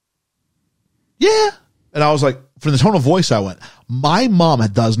went, yeah. And I was like, from the tone of voice, I went, my mom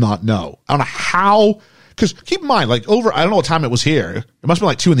does not know. I don't know how... Because keep in mind, I don't know what time it was here. It must have been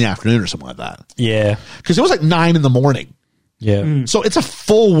like 2 PM or something like that. Yeah. Because it was like 9 AM. Yeah. So it's a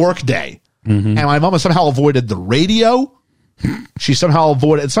full work day. And my mom has somehow avoided the radio. She somehow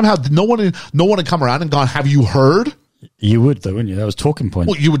avoided, and somehow no one had come around and gone, have you heard? You would, though, wouldn't you? That was talking point.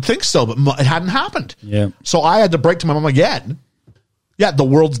 Well, you would think so, but it hadn't happened. Yeah. So I had to break to my mom again. Yeah, the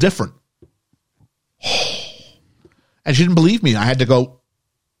world's different. And she didn't believe me. I had to go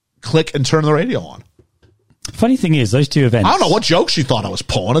click and turn the radio on. Funny thing is, those 2 events... I don't know what joke she thought I was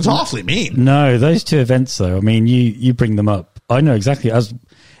pulling. It's awfully mean. No, those 2 events, though, I mean, you bring them up. I know exactly.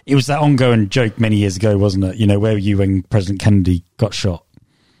 It was that ongoing joke many years ago, wasn't it? You know, where were you when President Kennedy got shot?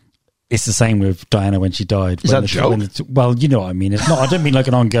 It's the same with Diana when she died. Is that a joke? Well, you know what I mean. It's not. I don't mean like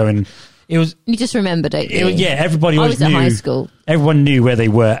an ongoing It was. You just remember, don't you? Everybody I always was knew. at high school. Everyone knew where they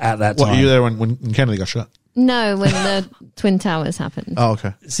were at that time. What, were you there when Kennedy got shot? No, when the Twin Towers happened. Oh,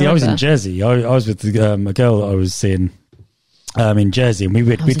 okay. See, I was in Jersey. I was with a girl that I was seeing in Jersey, and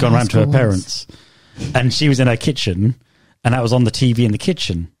we'd gone round to her parents, and she was in her kitchen, and that was on the TV in the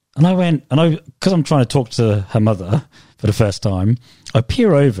kitchen. And I went, because I'm trying to talk to her mother for the first time, I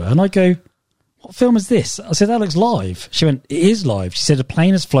peer over and I go, "What film is this?" I said, "That looks live." She went, "It is live." She said, "A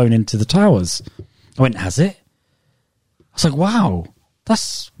plane has flown into the towers." I went, "Has it?" I was like, "Wow,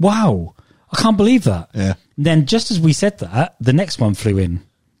 wow. I can't believe that." Yeah. And then just as we said that, the next one flew in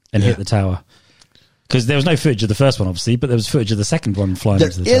and hit the tower. Because there was no footage of the first one, obviously, but there was footage of the second one flying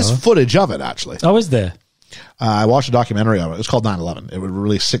into the tower. There is footage of it, actually. Oh, is there? I watched a documentary of it. It was called 9/11. It was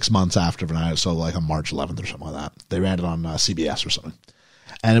released 6 months after, so like on March 11th or something like that. They ran it on CBS or something.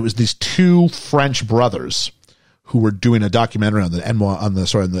 And it was these two French brothers who were doing a documentary on the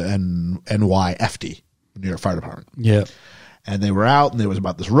NYFD, New York Fire Department. Yeah. And they were out, and it was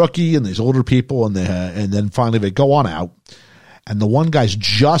about this rookie and these older people, and then finally they go on out, and the one guy's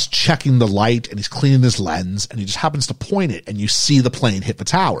just checking the light, and he's cleaning his lens, and he just happens to point it, and you see the plane hit the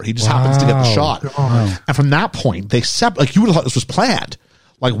tower. He just happens to get the shot. Wow. And from that point, they like you would have thought this was planned.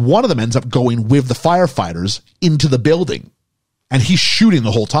 Like one of them ends up going with the firefighters into the building, and he's shooting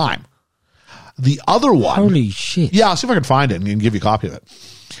the whole time. The other one, holy shit! Yeah, I'll see if I can find it and give you a copy of it.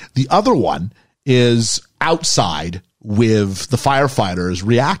 The other one is outside with the firefighters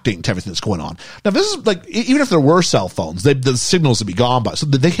reacting to everything that's going on. Now, this is like, even if there were cell phones, the signals would be gone by, so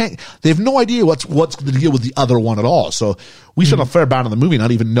they have no idea what's the deal with the other one at all. So we spent a fair amount of the movie not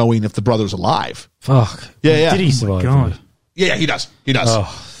even knowing if the brother's alive. Fuck. Yeah. Did he survive? God. Yeah, he does. Oh,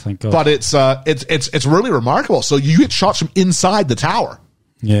 thank God. But it's really remarkable. So you get shots from inside the tower.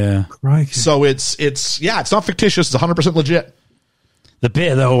 Yeah. Right. So it's not fictitious. It's 100% legit. The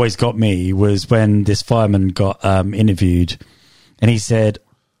bit that always got me was when this fireman got interviewed, and he said,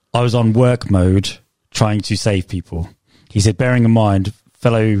 "I was on work mode trying to save people." He said, "Bearing in mind,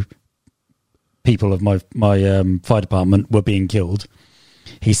 fellow people of my fire department were being killed."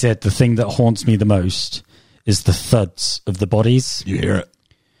 He said, "The thing that haunts me the most is the thuds of the bodies." You hear it.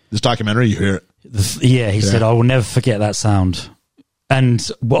 This documentary, you hear it. He said, "I will never forget that sound." And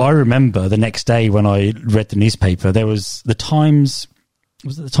what I remember the next day when I read the newspaper, there was the Times.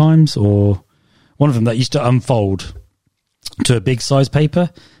 Was it the Times or one of them that used to unfold to a big size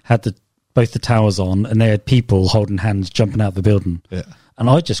paper, had both the towers on, and they had people holding hands jumping out the building. Yeah. And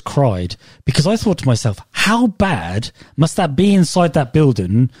I just cried because I thought to myself, how bad must that be inside that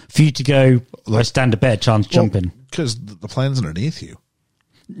building for you to go, I stand a better chance jumping? Because the plane's underneath you.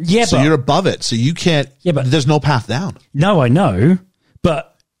 Yeah, so you're above it, so you can't. Yeah, but there's no path down. No, I know, but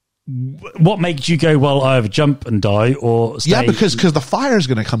what makes you go, well, I either jump and die or stay? Yeah, because the fire is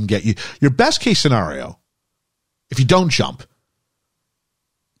going to come get you. Your best case scenario, if you don't jump,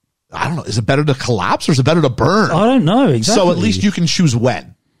 I don't know, is it better to collapse or is it better to burn? I don't know exactly. So at least you can choose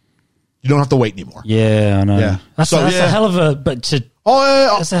when. You don't have to wait anymore. Yeah, I know. Yeah. That's a hell of a that's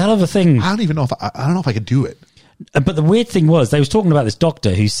a hell of a thing. I don't even know if I don't know if I could do it. But the weird thing was, they was talking about this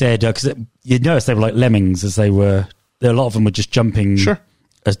doctor who said, because you'd notice they were like lemmings, as a lot of them were just jumping. Sure.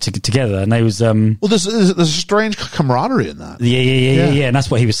 Together, and they was there's a strange camaraderie in that. Yeah, and that's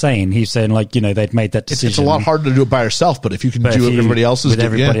what he was saying. He was saying, like, they'd made that decision. It's a lot harder to do it by yourself, but if you can do it, everybody else is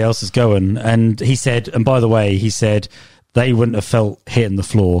going. And he said, and by the way, he said they wouldn't have felt hitting the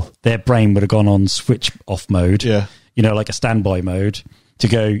floor. Their brain would have gone on switch off mode. Yeah, like a standby mode to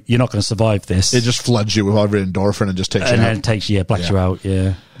go. You're not going to survive this. It just floods you with every endorphin and just takes you out. And it takes you, blacks you out.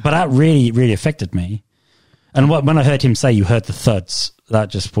 Yeah, but that really, really affected me. And when I heard him say you heard the thuds, that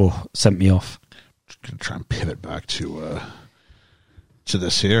just sent me off. Just going to try and pivot back to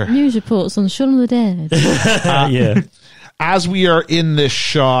this here. News reports on Shaun of the Dead. Yeah. As we are in this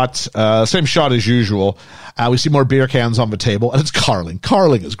shot, same shot as usual, we see more beer cans on the table, and it's Carling.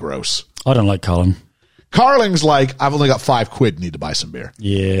 Carling is gross. I don't like Carling. Carling's like, I've only got $5, need to buy some beer.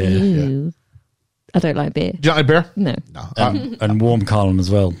 Yeah. I don't like beer. Do you like beer? No. And warm Carling as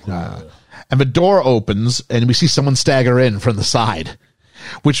well. And the door opens, and we see someone stagger in from the side,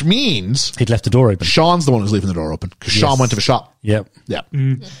 which means he'd left the door open. Sean's the one who's leaving the door open because Shaun went to the shop. Yep. Yeah.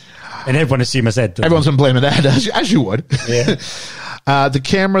 And everyone assumes Ed. Everyone's been blaming Ed, as you would. Yeah. The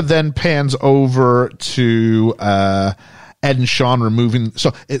camera then pans over to Ed and Shaun removing.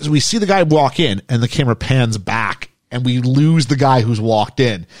 So we see the guy walk in, and the camera pans back. And we lose the guy who's walked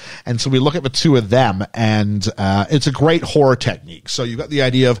in. And so we look at the two of them, and it's a great horror technique. So you've got the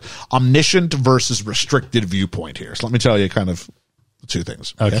idea of omniscient versus restricted viewpoint here. So let me tell you kind of the two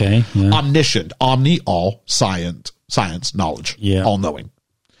things. Okay. Yeah. Omniscient, omni, all, science, knowledge, all knowing.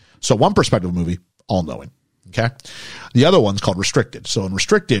 So one perspective of the movie, all-knowing. Okay? The other one's called restricted. So in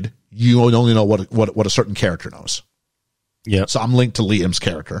restricted, you only know what a certain character knows. Yeah. So I'm linked to Liam's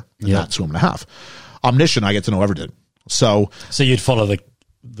character, and that's who I'm going to have. Omniscient, I get to know everything. So you'd follow the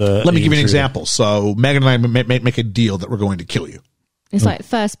let me give you an example. So Megan and I make a deal that we're going to kill you. It's like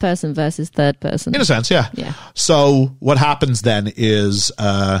first person versus third person. In a sense, yeah. Yeah. So what happens then is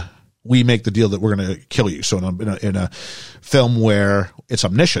we make the deal that we're going to kill you. So in a film where it's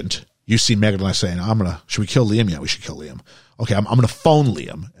Omniscient, you see Megan and I saying, should we kill Liam? Yeah, we should kill Liam. Okay, I'm going to phone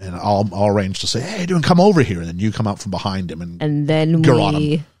Liam, and I'll arrange to say, hey, dude, come over here. And then you come out from behind him and then on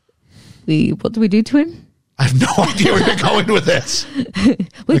him. What do we do to him? I have no idea where you're going with this.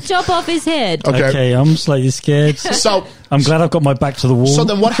 We chop off his head. Okay, I'm slightly scared. So I'm glad I've got my back to the wall. So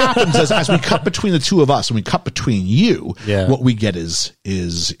then what happens is, as we cut between the two of us and we cut between you, what we get is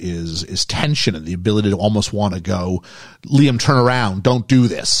tension and the ability to almost want to go, Liam, turn around, don't do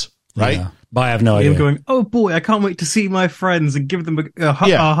this, right? Yeah. But I have no idea. Liam going, oh boy, I can't wait to see my friends and give them a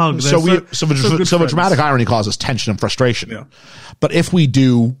hug. So the dramatic irony causes tension and frustration. Yeah. But if we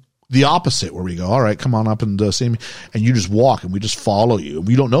do the opposite, where we go, all right, come on up and see me, and you just walk and we just follow you, and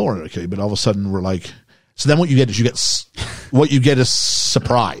we don't know we're okay, but all of a sudden we're like, so then what you get is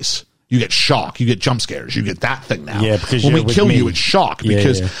surprise. You get shock. You get jump scares. You get that thing now. Yeah, because when we kill you, it's shock.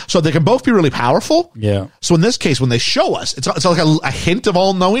 So they can both be really powerful. Yeah. So in this case, when they show us, it's like a hint of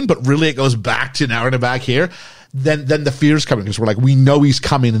all knowing, but really it goes back to now we're back here. Then the fear's coming because we're like, we know he's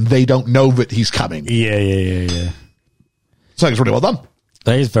coming and they don't know that he's coming. Yeah. So it's really well done.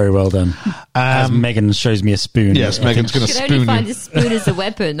 That is very well done. As Megan shows me a spoon. Yes, Megan's going to spoon you. You can only find a spoon as a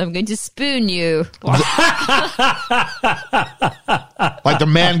weapon. I'm going to spoon you. Like the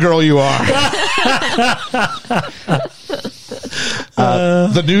man girl you are.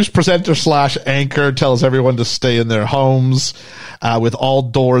 The news presenter / anchor tells everyone to stay in their homes with all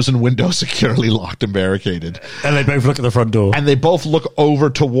doors and windows securely locked and barricaded. And they both look at the front door. And they both look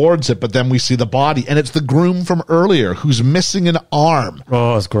over towards it, but then we see the body, and it's the groom from earlier who's missing an arm.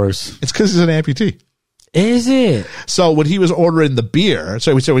 Oh, that's gross. It's because he's an amputee. Is it? So when he was ordering the beer,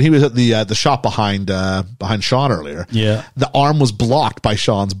 when he was at the shop behind Shaun earlier, the arm was blocked by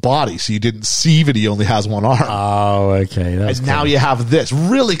Shaun's body, so you didn't see that he only has one arm. Oh, okay. That's and now you have this.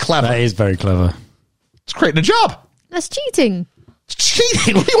 Really clever. That is very clever. It's creating a job. That's cheating. It's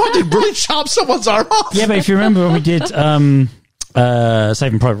cheating. What do you want to really chop someone's arm off? Yeah, but if you remember when we did Saving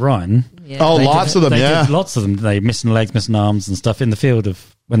Private Ryan. Yeah. Oh, lots of them, did lots of them. They missing legs, missing arms and stuff in the field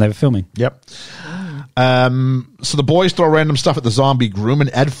of when they were filming. Yep. So the boys throw random stuff at the zombie groom, and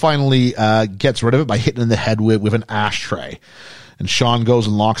Ed finally gets rid of it by hitting in the head with an ashtray. And Shaun goes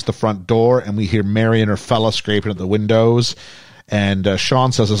and locks the front door, and we hear Mary and her fella scraping at the windows. And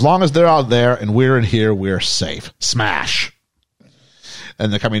Shaun says, as long as they're out there and we're in here, we're safe. Smash.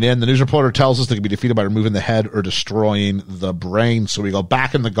 And they're coming in. The news reporter tells us they can be defeated by removing the head or destroying the brain. So we go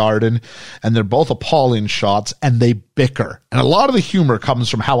back in the garden, and they're both appalling shots, and they bicker. And a lot of the humor comes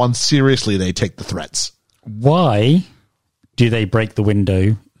from how unseriously they take the threats. Why do they break the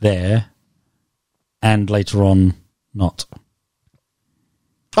window there and later on not?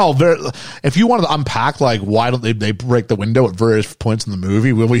 Oh, if you wanted to unpack, like, why don't they break the window at various points in the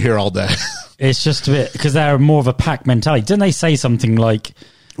movie, we'll be here all day. It's just a bit, because they're more of a pack mentality. Didn't they say something like...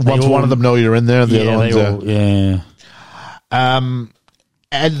 Once one of them know you're in there, the other ones... Yeah.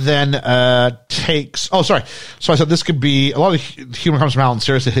 And then takes... Oh, sorry. So I said this could be... A lot of humor comes from how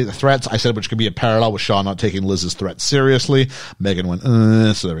seriously they take the threats. I said which could be a parallel with Shaun not taking Liz's threat seriously. Megan went,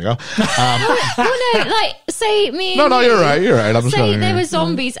 so there we go. Say me... No, you're right. I'm just say there were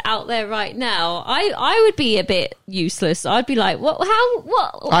zombies out there right now. I would be a bit useless. I'd be like, what?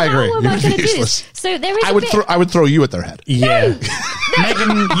 I agree. How am I going to do this? So there is I would throw you at their head. Yeah.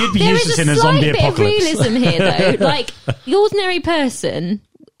 Megan, you'd be useless in a zombie apocalypse. There is a slight bit of realism here, though. Like, the ordinary person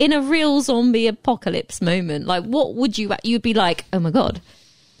in a real zombie apocalypse moment, like, what would you'd be like, oh my God.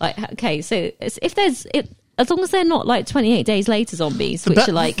 Like, okay, so if there's... As long as they're not like 28 days later zombies, which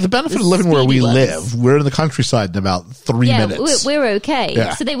are like... The benefit of living where we live, we're in the countryside in about 3 minutes. We're okay.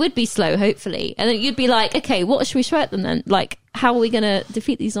 Yeah. So they would be slow, hopefully. And then you'd be like, okay, what should we throw at them then? Like, how are we going to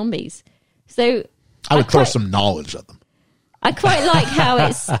defeat these zombies? So... I would throw some knowledge at them. I quite like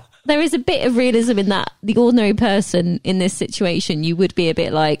how there is a bit of realism in that. The ordinary person in this situation, you would be a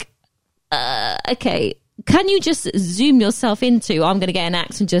bit like, okay, can you just zoom yourself into, I'm going to get an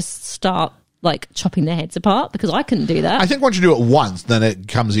axe and just start... like chopping their heads apart, because I couldn't do that. I think once you do it once, then it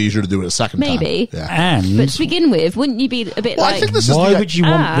becomes easier to do it a second time. Maybe. Yeah. But to begin with, wouldn't you be a bit I think this is why would you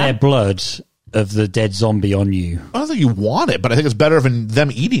want their blood of the dead zombie on you? I don't think you want it, but I think it's better than them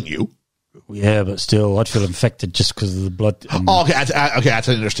eating you. Yeah, but still, I'd feel infected just because of the blood. Okay, that's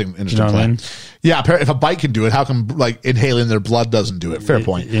an interesting you know what point. I mean? Yeah, if a bite can do it, how come like inhaling their blood doesn't do it? Fair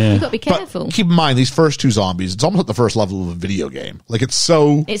point. Yeah. You've got to be careful. But keep in mind, these first two zombies, it's almost at the first level of a video game. Like it's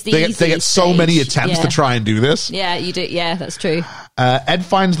so It's the they easy get so stage. many attempts Yeah. to try and do this. Yeah, you do. Yeah, that's true. Ed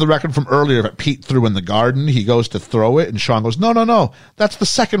finds the record from earlier that Pete threw in the garden. He goes to throw it, and Shaun goes, "No, that's the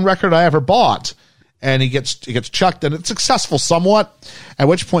second record I ever bought." And he gets chucked, and it's successful somewhat. At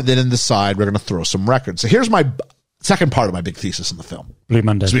which point, they then decide we're going to throw some records. So here's my second part of my big thesis in the film. Blue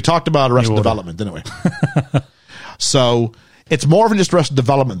Monday. So we talked about Arrested Development, didn't we? So it's more than just Arrested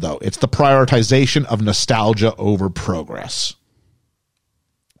Development, though. It's the prioritization of nostalgia over progress.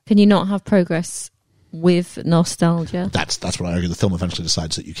 Can you not have progress with nostalgia? That's what I argue the film eventually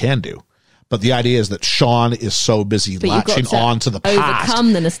decides that you can do. But the idea is that Shaun is so busy But you've got latching to on to the past.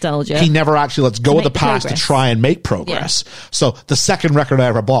 overcome the nostalgia. He never actually lets go To of the make past progress. to try and make progress. So the second record I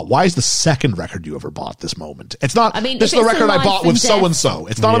ever bought, why is the second record you ever bought this moment? It's not, I mean, this is if the it's a record I life bought and with death- so-and-so.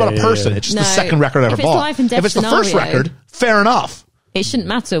 It's not about a person. It's just the No. second record I ever If it's bought. life and death If it's the first scenario- record, fair enough. It shouldn't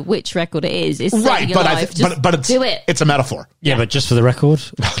matter which record it is. It's Right, saving your but life. Just but it's, do it. it's a metaphor. Yeah, but just for the record,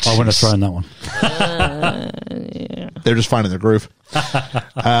 I wouldn't have thrown that one. They're just finding their groove.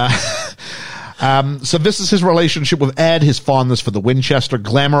 So this is his relationship with Ed, his fondness for the Winchester.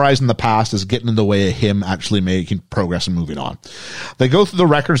 Glamorizing the past is getting in the way of him actually making progress and moving on. They go through the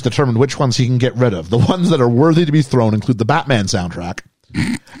records, determine which ones he can get rid of. The ones that are worthy to be thrown include the Batman soundtrack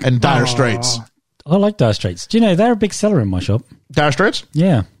and Dire Straits. I like Dire Straits. Do you know, they're a big seller in my shop. Dire Straits?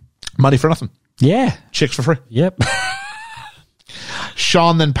 Yeah. Money for nothing. Yeah. Chicks for free. Yep.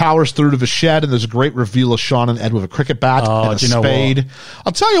 Shaun then powers through to the shed, and there's a great reveal of Shaun and Ed with a cricket bat and a do you know spade. what?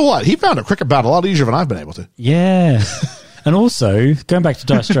 I'll tell you what, he found a cricket bat a lot easier than I've been able to. Yeah. And also, going back to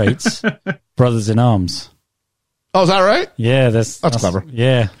Dire Straits, Brothers in Arms. Oh, is that right? Yeah, that's clever.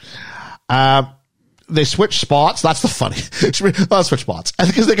 Yeah. They switch spots. That's the funny. They'll switch spots. And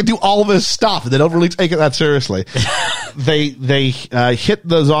because they can do all this stuff and they don't really take it that seriously. They hit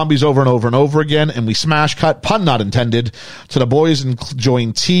the zombies over and over and over again, and we smash cut, pun not intended, to the boys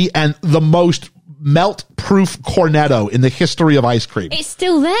enjoying tea and the most melt-proof cornetto in the history of ice cream. It's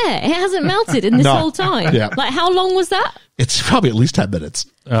still there. It hasn't melted in this No. whole time. Yeah. Like, how long was that? It's probably at least 10 minutes.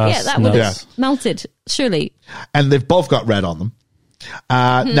 Yeah, that would Yeah. have melted, surely. And they've both got red on them.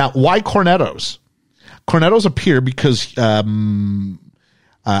 Now, why cornettos? Cornettos appear because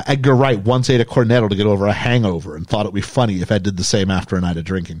Edgar Wright once ate a cornetto to get over a hangover and thought it would be funny if Ed did the same after a night of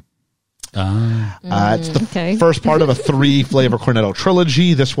drinking. It's the first part of a 3-flavor cornetto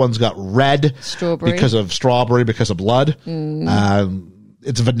trilogy. This one's got red Strawberry. because of strawberry, because of blood.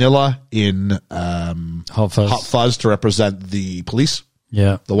 It's vanilla in Hot Fuzz. to represent the police.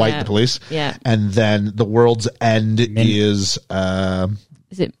 Yeah. The white, Yeah. the police. Yeah. And then the world's end is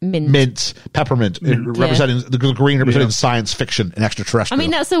Is it mint? mint, peppermint, representing the green, representing science fiction and I extraterrestrial.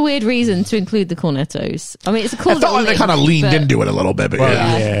 mean, that's a weird reason to include the cornettos. I mean, it's a cool I felt little like they link, kind of leaned but- into it a little bit, but Well,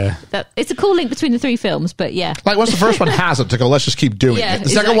 yeah. yeah. It's a cool link between the three films, but yeah. Like once the first one has it, to go, let's just keep doing Yeah, it.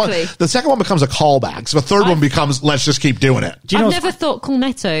 The second one becomes a callback. So the third one becomes, let's just keep doing it. Do you know I've what's- never thought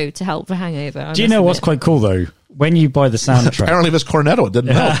cornetto to help the hangover. Do you know what's quite cool, though? When you buy the soundtrack... Apparently this cornetto, it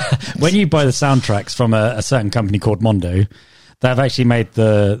didn't help. When you buy the soundtracks from a certain company called Mondo, they've actually made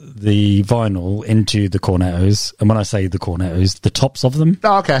the vinyl into the cornettos. And when I say the cornettos, the tops of them.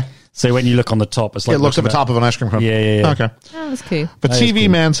 Oh, okay. So when you look on the top, it's like... It looks at the top of an ice cream cone. Yeah. Okay. Oh, that's cool. The That is TV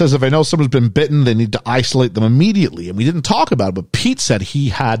cool. man says if they know someone's been bitten, they need to isolate them immediately. And we didn't talk about it, but Pete said he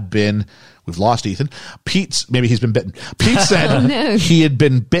had been... We've lost Ethan. Maybe he's been bitten. Pete said no. he had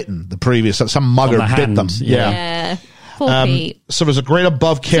been bitten the previous... Some mugger On the bit them. hand, Yeah. Poor Pete. So there's a great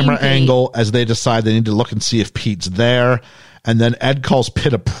above camera Team Pete. angle as they decide they need to look and see if Pete's there. And then Ed calls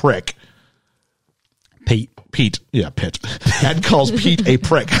Pitt a prick. Pete. Yeah, Pitt. Ed calls Pete a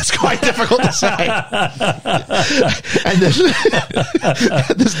prick. That's quite difficult to say. And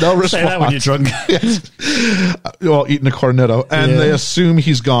there's no response. Say that when you're drunk. Yes. Well, eating a cornetto. And they assume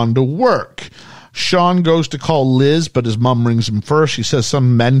he's gone to work. Shaun goes to call Liz, but his mum rings him first. She says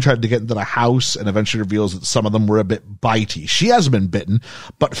some men tried to get into the house and eventually reveals that some of them were a bit bitey. She hasn't been bitten,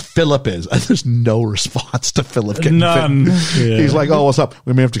 but Philip is. And there's no response to Philip getting None. bitten. Yeah. He's like, oh, what's up?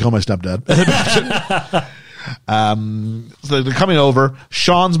 We may have to call my stepdad. So they're coming over.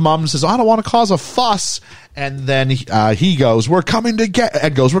 Shaun's mum says, I don't want to cause a fuss. And then he goes, Ed goes, we're coming to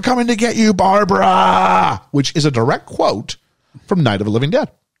get you, Barbara, which is a direct quote from Night of the Living Dead.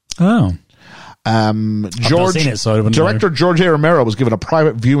 Oh. George, seen it, so I wouldn't director know. George A. Romero was given a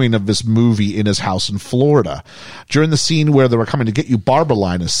private viewing of this movie in his house in Florida. During the scene where they were coming to get you, Barbara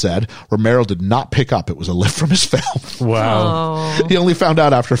Linus said Romero did not pick up it was a lift from his film. Wow. Oh. He only found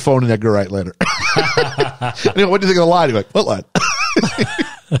out after phoning Edgar Wright later. What do you think of the line? He's like, what line?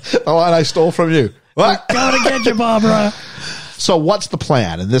 The line I stole from you. What? Gotta get you, Barbara. So what's the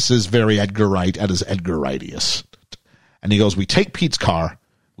plan? And this is very Edgar Wright at his Edgar Wrightiest. And he goes, we take Pete's car,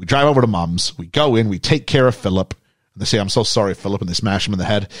 we drive over to Mom's, we go in, we take care of Philip. And they say, I'm so sorry, Philip, and they smash him in the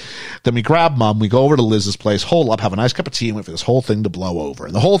head. Then we grab Mom, we go over to Liz's place, hole up, have a nice cup of tea, and wait for this whole thing to blow over.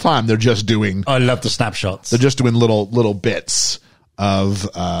 And the whole time they're just doing I love the snapshots. they're just doing little bits of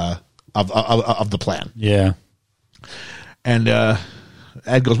the plan. Yeah. And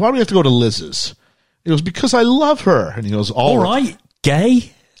Ed goes, why do we have to go to Liz's? He goes, because I love her. And he goes, All right,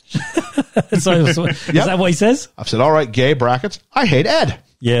 gay. Is that what he says? I've said, all right, gay brackets. I hate Ed.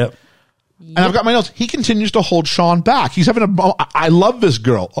 Yeah. And I've got my notes. He continues to hold Shaun back. He's having I love this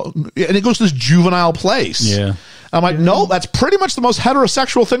girl. And it goes to this juvenile place. Yeah. I'm like, no, that's pretty much the most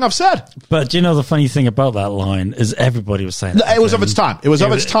heterosexual thing I've said. But do you know the funny thing about that line is everybody was saying that. It was of its time. It was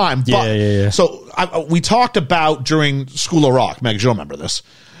of its time. But, Yeah. So we talked about during School of Rock, Meg, you'll remember this.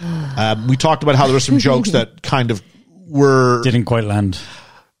 We talked about how there were some jokes that kind of were... Didn't quite land.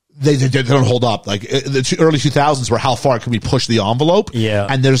 They don't hold up. Like the early 2000s were how far can we push the envelope? Yeah.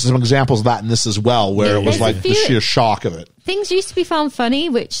 And there's some examples of that in this as well, where it was There's like a the few- sheer shock of it. Things used to be found funny,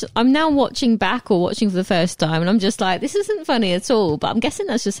 which I'm now watching back or watching for the first time, and I'm just like, this isn't funny at all. But I'm guessing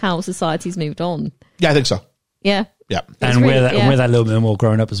that's just how society's moved on. Yeah, I think so. Yeah. Yeah. And really- we're that little bit more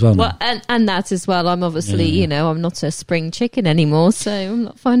grown up as well. Well, and that as well. I'm obviously, I'm not a spring chicken anymore, so I'm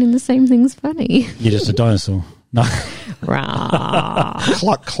not finding the same things funny. You're just a dinosaur. No. Rah.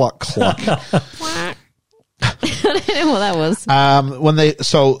 Cluck, cluck, cluck. I don't know what that was.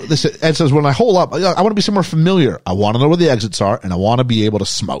 Ed says, when I hole up, I want to be somewhere familiar. I want to know where the exits are, and I want to be able to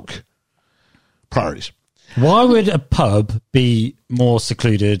smoke. Priorities. Why would a pub be more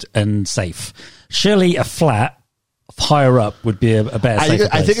secluded and safe? Surely a flat higher up would be a better, safer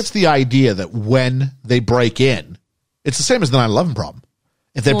I think place. it's the idea that when they break in, it's the same as the 9/11 problem.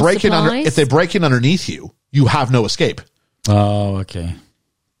 If they More break in underneath you, you have no escape Oh, okay.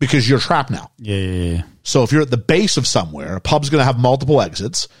 because you're trapped now. Yeah. So if you're at the base of somewhere, a pub's going to have multiple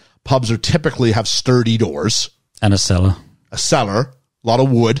exits. Pubs are typically have sturdy doors, And a cellar. a cellar, a lot of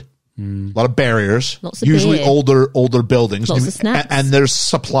wood, a lot of barriers, Lots of usually beer. older buildings, Lots of snacks. and there's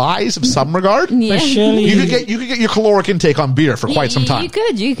supplies of some regard. Yeah. But surely You could get your caloric intake on beer for quite some time.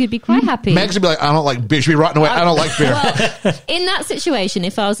 You could be quite happy. Meg's gonna be like, I don't like beer. Should be rotting away. I don't like beer. Well, in that situation,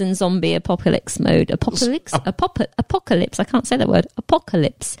 if I was in zombie apocalypse mode, apocalypse, I can't say that word,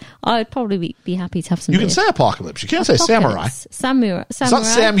 apocalypse, I would probably be happy to have some You beer. can say apocalypse. You can't say samurai. Samurai. It's not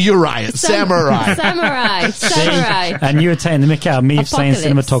samurai. It's samurai. Samurai. And you were taking the mick out of me saying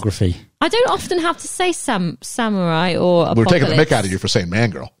Apocalypse. cinematography. I don't often have to say samurai or apocalypse. We're taking the mick out of you for saying man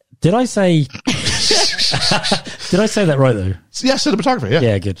girl. Did I say... Did I say that right, though? Yeah, cinematography. Yeah.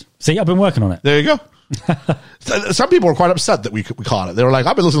 Yeah, good. See, I've been working on it. There you go. Some people were quite upset that we caught it. They were like,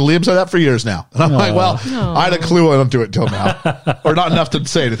 I've been listening to Liam say that for years now. And I'm like, well, I had a clue I don't do it until now. Or not enough to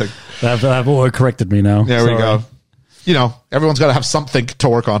say anything. They've auto-corrected me now. There we go. Everyone's got to have something to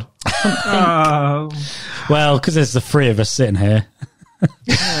work on. Well, because there's the three of us sitting here.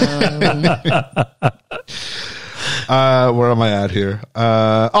 Where am I at here?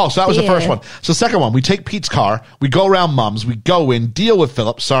 So that was the first one. So second one, we take Pete's car, we go around Mom's, we go in, deal with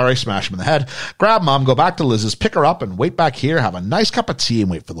Philip, sorry, smash him in the head, grab Mom, go back to Liz's, pick her up and wait back here, have a nice cup of tea and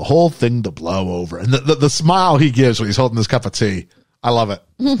wait for the whole thing to blow over. And the smile he gives when he's holding this cup of tea, I love it.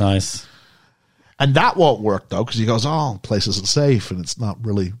 Nice. And that won't work though, because he goes, the place isn't safe and it's not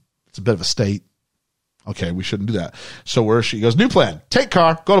really, it's a bit of a state. Okay, we shouldn't do that. So where is she? He goes, new plan. Take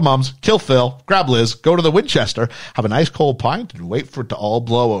car, go to Mom's, kill Phil, grab Liz, go to the Winchester, have a nice cold pint, and wait for it to all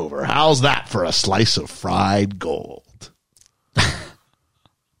blow over. How's that for a slice of fried gold?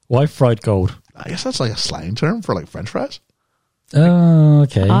 Why fried gold? I guess that's like a slang term for like French fries. Oh,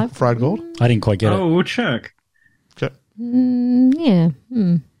 okay. Fried gold? I didn't quite get it. we'll check. Okay. Yeah.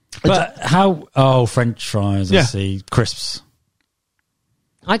 But how... Oh, French fries, I Yeah. see. Crisps.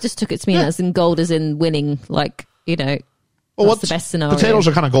 I just took it to mean as in gold as in winning, like, that's the best scenario. Potatoes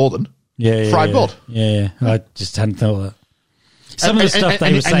are kind of golden. Yeah. Fried gold. Yeah. I just hadn't thought of that. Some of the stuff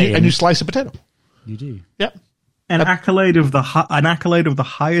they were saying... And you slice a potato. You do. Yep. An accolade of the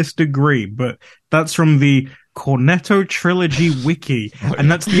highest degree, but that's from the Cornetto Trilogy Wiki,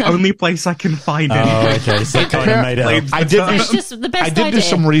 and that's the only place I can find it. Oh, okay. So kind of made it up. I did do It's some, just the best I did idea. do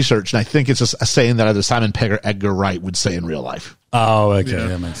some research, and I think it's a saying that either Simon Pegg or Edgar Wright would say in real life. Oh, okay.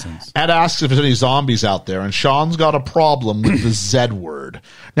 That makes sense. Ed asks if there's any zombies out there, and Shaun's got a problem with the Z word.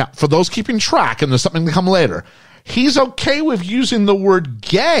 Now, for those keeping track, and there's something to come later, he's okay with using the word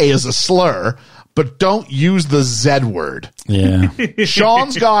gay as a slur, but don't use the Z word. Yeah.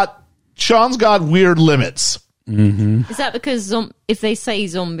 Shaun's got weird limits. Is that because if they say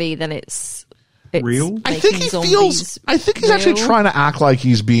zombie, then it's Real? I think he feels. I think he's actually trying to act like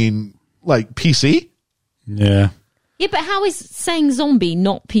he's being like PC. Yeah. Yeah, but how is saying zombie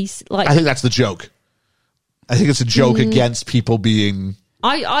not peace? Like I think that's the joke. I think it's a joke against people being.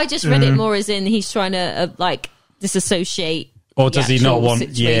 I just read it more as in he's trying to like disassociate. Or does he not want?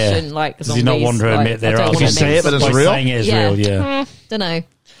 Situation, Yeah. like Does he not want her to admit they're If you say it, but it's real. Saying it is real. Yeah. Don't know.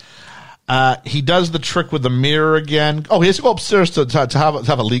 He does the trick with the mirror again. Oh, he has to go upstairs to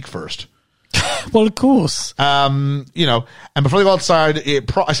have a leak first. Well, of course. And before they go outside,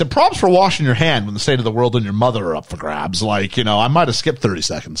 I said, props for washing your hand when the state of the world and your mother are up for grabs. Like, I might have skipped 30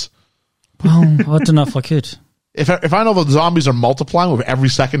 seconds. Well, I don't know if I could. If I know the zombies are multiplying with every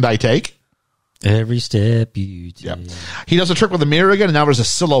second I take. Every step you take. Yep. He does a trick with the mirror again, and now there's a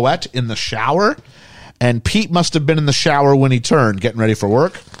silhouette in the shower. And Pete must have been in the shower when he turned, getting ready for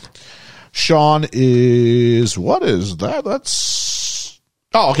work. Shaun is... What is that? That's...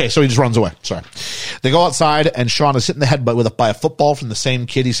 Oh, okay, so he just runs away. Sorry. They go outside, and Shaun is hitting the head by a football from the same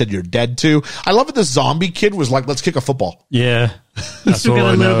kid he said you're dead to. I love that this zombie kid was like, let's kick a football. Yeah. That's Still all get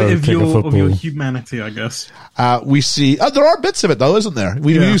I a little know. bit of Kick a your football. humanity, I guess. We see... there are bits of it, though, isn't there?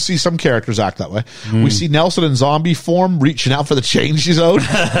 We do see some characters act that way. We see Nelson in zombie form reaching out for the change he's owed.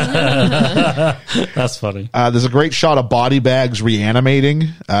 That's funny. There's a great shot of body bags reanimating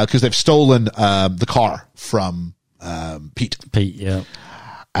because they've stolen the car from Pete. Pete, yeah.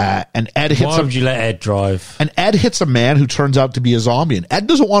 And Ed hits Why would you let Ed drive? and Ed hits a man who turns out to be a zombie, and Ed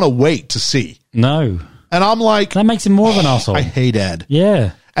doesn't want to wait to see. No. And I'm like, That makes him more of an asshole. I hate Ed.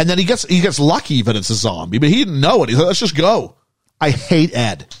 Yeah. And then he gets lucky that it's a zombie, but he didn't know it. He's like, let's just go. I hate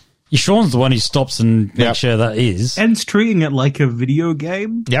Ed. Sean's the one who stops and makes Yep. sure that is. Ed's treating it like a video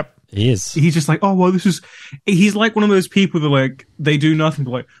game. Yep. He is. He's just like, oh, well, he's like one of those people that like, they do nothing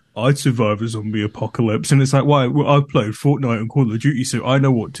but like, I'd survive a zombie apocalypse. And it's like, why? Well, I've played Fortnite and Call of Duty, so I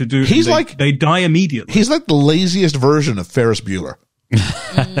know what to do. He's And like- they die immediately. He's like the laziest version of Ferris Bueller.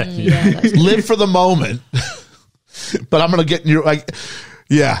 Live for the moment. But I'm going to get in your, like,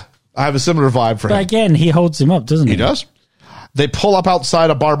 yeah, I have a similar vibe for But him. again, he holds him up, doesn't he? He does. They pull up outside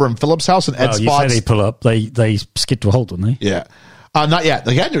of Barbara and Philip's house, and Ed Oh, you say spots. they pull up. They skid to a halt, don't they? Yeah. Not yet.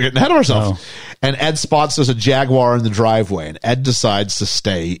 Again, you're getting ahead of ourselves. Oh. And Ed spots there's a Jaguar in the driveway, and Ed decides to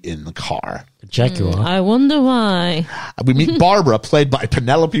stay in the car. A Jaguar. I wonder why. We meet Barbara, played by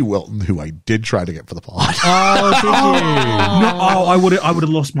Penelope Wilton, who I did try to get for the plot. Oh, did you? I would have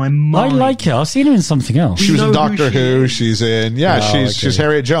lost my I mind. like her. I've seen her in something else. She was in know who Doctor she Who. is. She's in, she's okay.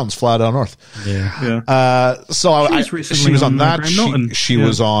 Harriet Jones, Fly Down North. Yeah. Yeah. So She was she recently was on on, that. Graham Norton. She Yeah.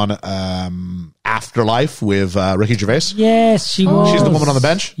 was on Afterlife with Ricky Gervais. Yes, she was. She's the woman on the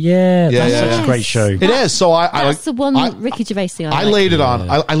bench. Yeah, Yeah, that's yeah, such yeah. a great show. It is. So I That's like the one I- Ricky Gervais thing I like. laid it on.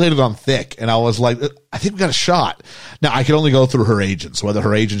 I laid it on thick, and I was like, I think we got a shot. Now I can only go through her agents. Whether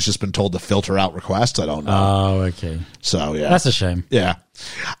her agent's just been told to filter out requests, I don't know. Oh, okay. So yeah, That's a shame. yeah.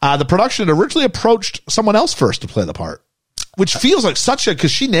 The production originally approached someone else first to play the part, which feels like such a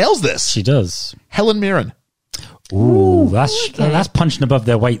because she nails this. She does. Helen Mirren. Ooh, that's punching above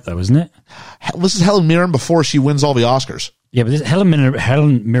their weight, though, isn't it? This is Helen Mirren before she wins all the Oscars. Yeah, but Helen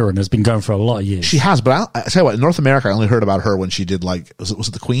Mirren has been going for a lot of years. She has, but I tell you what, in North America, I only heard about her when she did like was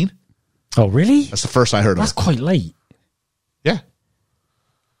it the Queen? Oh, really? That's the first I heard of That's her. quite late. Yeah.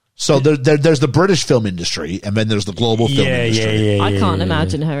 So there's the British film industry, and then there's the global film industry. I can't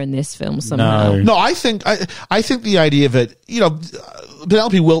imagine her in this film somehow. No, I think the idea of it,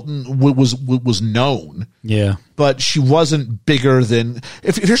 Penelope Wilton was known, Yeah. but she wasn't bigger than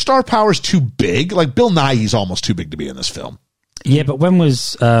if your star power is too big, like Bill Nighy's almost too big to be in this film. Yeah, but when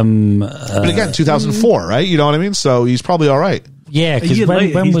was But again, 2004, right? You know what I mean? So he's probably all right. yeah, because year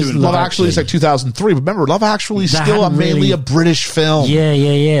later, when he's was doing Love Actually is like 2003. But remember, Love Actually is That still hadn't mainly really- a British film.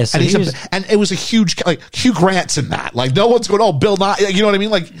 Yeah. So And, and it was a huge, like Hugh Grant's in that. Like no one's going, oh, Bill Nighy. You know what I mean?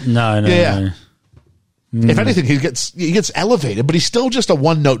 Like no. If anything, he gets elevated, but he's still just a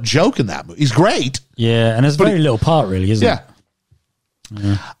one note joke in that movie. He's great. Yeah, and there's very little part, really, isn't Yeah.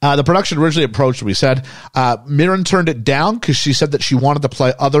 it? The production originally approached, we said, Mirren turned it down because she said that she wanted to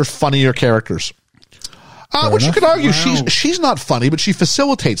play other funnier characters. Which you enough. could argue Wow. she's not funny, but she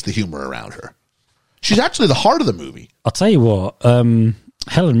facilitates the humor around her. She's actually the heart of the movie. I'll tell you what,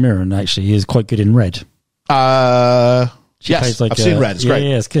 Helen Mirren actually is quite good in Red. Yes, plays like I've seen Red. It's great.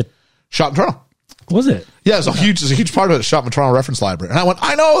 Yeah, it's good. Shot in Toronto. Was it? Yeah, it's a huge part of it. Shot in the Toronto Reference Library. And I went,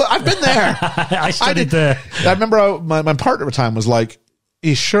 I know, I've been there. I studied there. I remember my partner at the time was like, "Are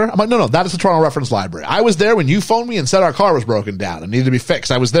you sure?" I'm like, no, that is the Toronto Reference Library. I was there when you phoned me and said our car was broken down and needed to be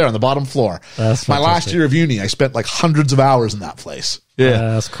fixed. I was there on the bottom floor. That's my last fantastic. year of uni. I spent like hundreds of hours in that place.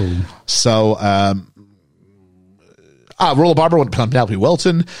 That's cool. So, Rolla Barber went to Penelope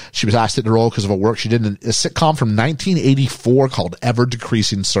Wilton. She was asked into the role because of a work she did in a sitcom from 1984 called Ever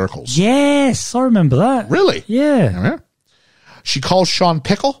Decreasing Circles. Yes, I remember that. Really? Yeah. She calls Shaun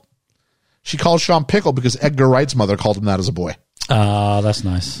Pickle. She calls Shaun Pickle because Edgar Wright's mother called him that as a boy. That's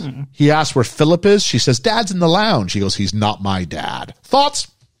nice. He asks where Philip is. She says, "Dad's in the lounge." He goes, "He's not my dad." Thoughts?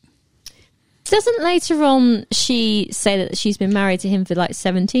 Doesn't later on she say that she's been married to him for like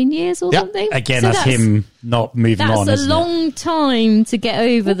 17 years or Yep. something? Again, So that's him not moving on, That's a isn't it? long time to get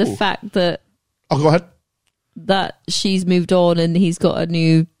over the fact that Oh, go ahead. she's moved on and he's got a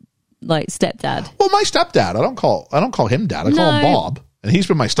new like stepdad. Well, my stepdad, I don't call him dad. I call him No. Bob. And he's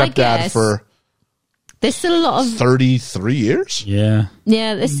been my stepdad guess. for There's still a lot of 33 years. Yeah.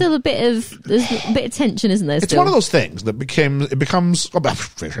 there's still a bit of tension, isn't there? It's Still? one of those things that becomes I'm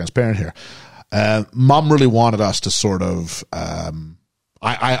very transparent here. Mom really wanted us to sort of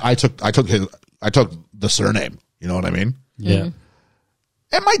I took the surname, you know what I mean? Yeah.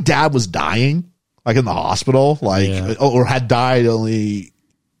 And my dad was dying, like in the hospital, or had died only.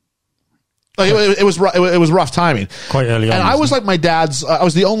 Like it was rough timing, Quite early on. and I wasn't was like my dad's. I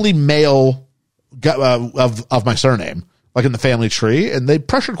was the only male of my surname, like in the family tree, and they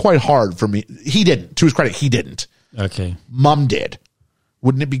pressured quite hard for me. He didn't, to his credit, he didn't. it? Okay. Mom did.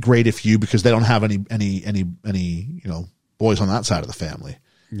 Wouldn't it be great if you, because they don't have any boys on that side of the family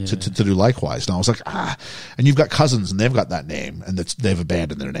to do likewise. And I was like, and you've got cousins and they've got that name, and they've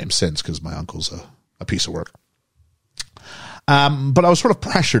abandoned their name since because my uncle's a piece of work. But I was sort of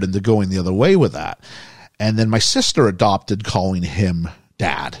pressured into going the other way with that. And then my sister adopted calling him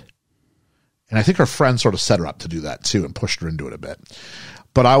Dad. And I think her friend sort of set her up to do that too and pushed her into it a bit.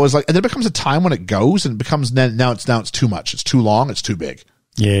 But I was like, and there becomes a time when it goes and it becomes, now it's too much. It's too long. It's too big.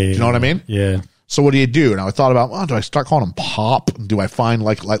 Yeah. Do you know what I mean? Yeah. So what do you do? And I thought about, do I start calling him Pop? Do I find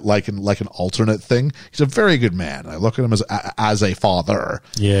like an alternate thing? He's a very good man. I look at him as a father.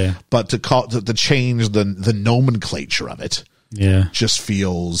 Yeah. But to change the nomenclature of it, just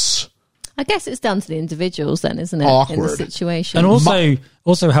feels I guess it's down to the individuals then, isn't it? Awkward. In the situation. And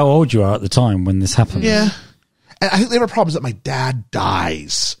also how old you are at the time when this happened. yeah. And I think the other problem is that my dad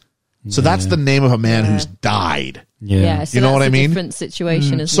dies. So that's the name of a man who's died. Yeah. So You know that's what I a mean? different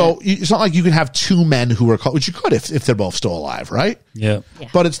situation, isn't So it? it's not like you can have two men who are called, which you could if they're both still alive, right? Yeah.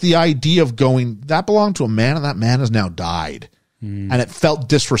 But it's the idea of going, that belonged to a man and that man has now died. And it felt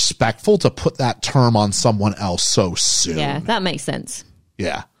disrespectful to put that term on someone else so soon. Yeah, that makes sense.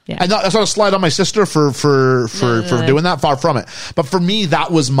 Yeah. Yeah. And that's not a slide on my sister for doing that, far from it. But for me,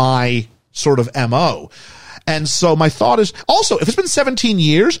 that was my sort of MO. And so my thought is also, if it's been 17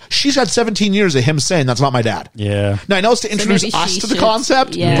 years, she's had 17 years of him saying that's not my dad. Yeah. Now I know it's to introduce maybe us she to the should-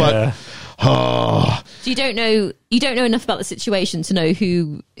 concept, yeah. but So you don't know enough about the situation to know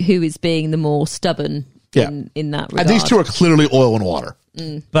who is being the more stubborn in that regard. and these two are clearly oil and water.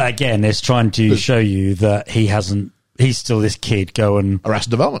 But again, it's trying to show you that he's still this kid going.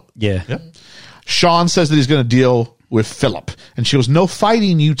 Arrested Development. Yeah. Yeah. Shaun says that he's going to deal with Philip. And she goes, "No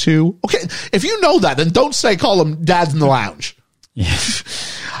fighting, you two." Okay, if you know that, then don't call him Dad's in the lounge. Yeah.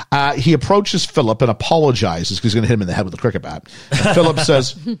 He approaches Philip and apologizes because he's going to hit him in the head with a cricket bat. And Philip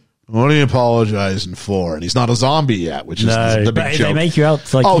says, "What are you apologizing for?" And he's not a zombie yet, which is the big but joke. they make you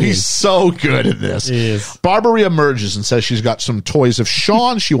out like he He's is. so good at this. He is. Barbara emerges and says she's got some toys of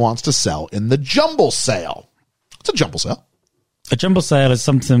Shaun she wants to sell in the jumble sale. It's a jumble sale. A jumble sale is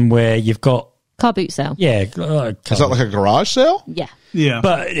something where you've got car boot sale. yeah. Is that like a garage sale? Yeah. Yeah.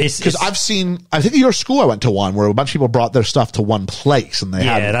 But it's Because I think at your school I went to one where a bunch of people brought their stuff to one place and they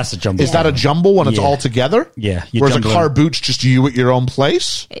had. that's a jumble. Is that a jumble when it's Yeah. all together? Yeah, you're Whereas a jumbling. car boot's just you at your own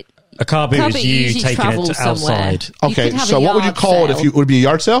place? a car boot Car is boot you usually taking it travels to somewhere. outside. You Okay, could have so a what would you yard call it if sale. you would it be a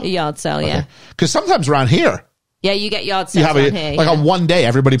yard sale? A yard sale, yeah. Because sometimes around here, Yeah, you get yard you sales have around here. like yeah. on one day,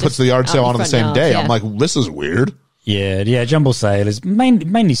 everybody puts the yard out sale in on the front same yard, day. yeah. I'm like, this is weird. Yeah. Jumble sale is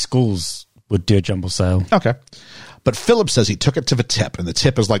mainly schools would do a jumble sale. Okay. But Philip says he took it to the tip, and the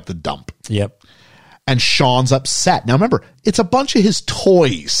tip is like the dump. Yep. And Shaun's upset. Now remember, it's a bunch of his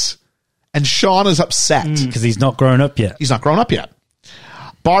toys. And Shaun is upset. Because he's not grown up yet. He's not grown up yet.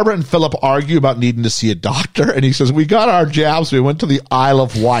 Barbara and Philip argue about needing to see a doctor, and he says, we got our jabs, we went to the Isle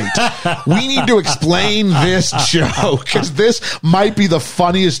of Wight. We need to explain this joke, because this might be the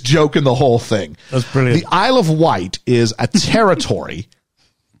funniest joke in the whole thing. That's brilliant. The Isle of Wight is a territory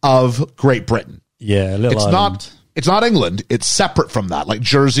of Great Britain. Yeah, a little island. It's not England. It's separate from that, like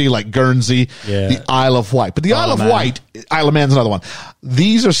Jersey, like Guernsey, Yeah. the Isle of Wight. But the Isle of Man. Wight, Isle of Man's another one.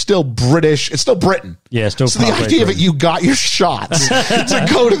 These are still British. It's still Britain. Yeah, still So the part of idea of it, Britain. you got your shots to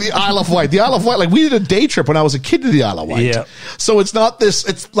go to the Isle of Wight. The Isle of Wight, like we did a day trip when I was a kid to the Isle of Wight. Yeah. So it's not this,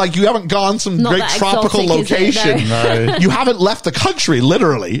 it's like you haven't gone some Not great that tropical exotic, is it? location. No. You haven't left the country,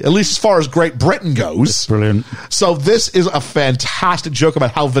 literally, at least as far as Great Britain goes. Brilliant. So this is a fantastic joke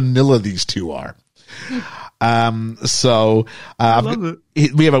about how vanilla these two are. love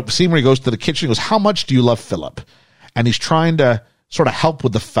it. We have a scene where he goes to the kitchen. He goes, how much do you love Philip? And he's trying to sort of help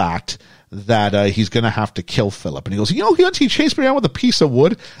with the fact that he's going to have to kill Philip. And he goes, he chased me around with a piece of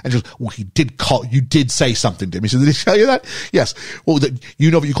wood. And he goes, well, you did say something to him. He said, did he tell you that? Yes. Well,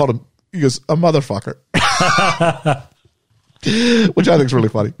 you know what you called him? He goes, a motherfucker. Which I think is really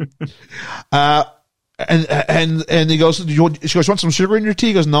funny. And he goes, she goes, you want some sugar in your tea?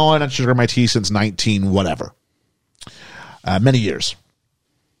 He goes, no, I haven't had sugar in my tea since 19 whatever. Many years.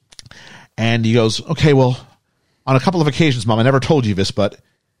 And he goes, okay, well, on a couple of occasions, Mom, I never told you this, but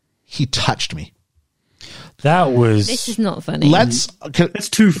he touched me. That was... This is not funny. It's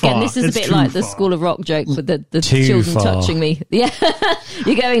too far. Again, this is It's a bit too like the far. School of Rock joke with the Too children far. touching me. Yeah,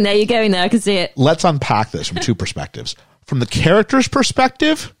 you're going there. I can see it. Let's unpack this from two perspectives. From the character's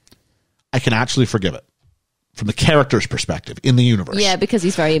perspective, I can actually forgive it. From the character's perspective in the universe. Yeah, because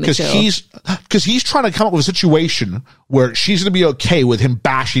he's very immature. Because he's trying to come up with a situation where she's going to be okay with him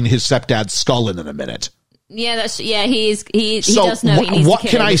bashing his stepdad's skull in a minute. Yeah, he So does know he needs what to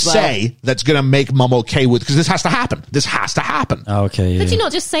kill can him I as well. say that's going to make Mum okay with? Because this has to happen. This has to happen. Oh, okay, yeah. Could you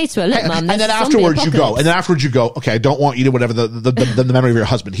not just say to her, look, Mum, And there's then a zombie afterwards you go. apocalypse. And then afterwards you go. Okay, I don't want you to whatever the memory of your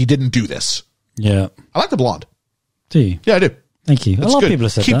husband. He didn't do this. Yeah. I like the blonde. Do you? Yeah, I do. Thank you. A It's lot good. of people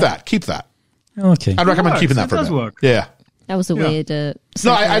have said Keep that. Keep that. Oh, okay. I'd recommend works. keeping that It for a does bit. work. Yeah. That was a weird... No,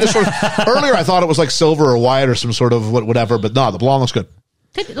 I just sort of earlier I thought it was like silver or white or some sort of whatever, but no, the blonde looks good.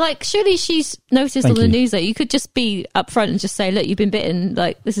 surely she's noticed Thank on the you. news that you could just be upfront and just say, look, you've been bitten,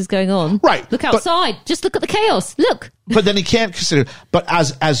 like, this is going on. Right, Look but- outside. Just look at the chaos. Look. But then he can't consider. But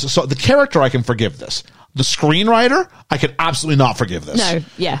so the character, I can forgive this. The screenwriter, I can absolutely not forgive this. No,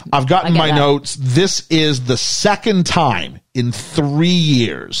 yeah. I've got I in get my that. notes. This is the second time in 3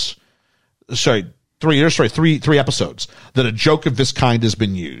 years. Three episodes that a joke of this kind has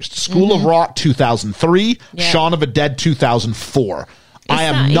been used. School of Rock 2003, Yeah. Shaun of the Dead 2004. I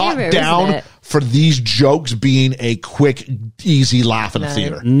am that not era, down isn't it? for these jokes being a quick, easy laugh in a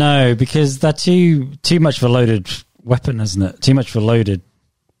theater. No, because they're too much of a loaded weapon, isn't it? Too much of a loaded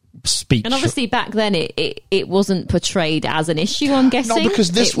speech. And obviously back then it wasn't portrayed as an issue, I'm guessing.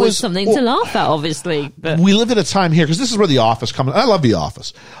 because this it was was- something well, to laugh at, obviously. But We lived at a time here because this is where The Office comes. I love The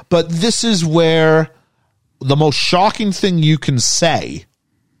Office, but this is where the most shocking thing you can say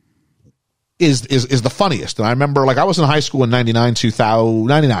is the funniest. And I remember, like, I was in high school in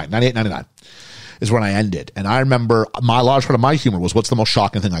 98, 99 is when I ended. And I remember my large part of my humor was, what's the most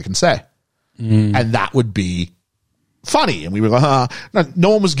shocking thing I can say? And that would be funny. And we were like, no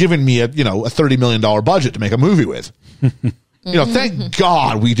one was giving me a $30 million budget to make a movie with. Thank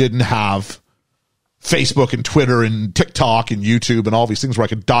God we didn't have Facebook and Twitter and TikTok and YouTube and all these things where I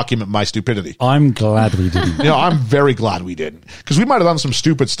could document my stupidity. I'm glad we didn't. I'm very glad we didn't, because we might have done some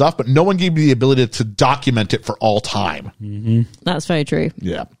stupid stuff, but no one gave me the ability to document it for all time. that's very true.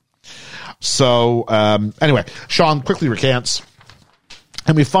 Yeah. So, anyway, Shaun quickly recants.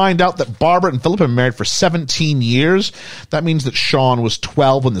 And we find out that Barbara and Philip have been married for 17 years. That means that Shaun was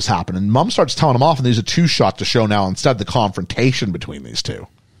 12 when this happened. And Mum starts telling him off, and there's a two-shot to show now instead of the confrontation between these two.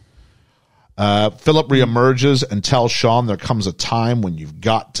 Philip reemerges and tells Shaun there comes a time when you've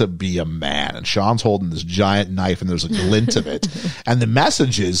got to be a man. And Shaun's holding this giant knife, and there's a glint of it. And the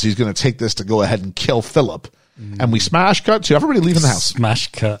message is he's going to take this to go ahead and kill Philip. And we smash cut to everybody leaving the house.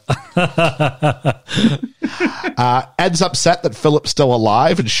 Smash cut. Ed's upset that Philip's still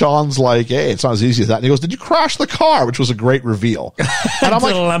alive, and Shaun's like, hey, it's not as easy as that. And he goes, did you crash the car? Which was a great reveal. And I'm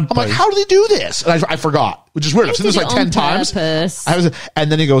like, how did he do this? And I forgot, which is weird. I've seen this like 10 times. Purpose.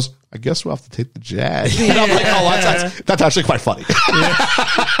 And then he goes, I guess we'll have to take the jag. And I'm like, oh, that's actually quite funny.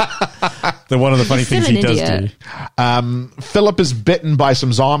 One of the funny Still things he an does idiot. do. Philip is bitten by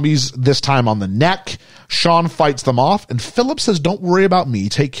some zombies, this time on the neck. Shaun fights them off, and Philip says, don't worry about me,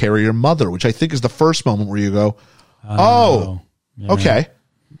 take care of your mother, which I think is the first moment where you go, oh, Yeah. okay.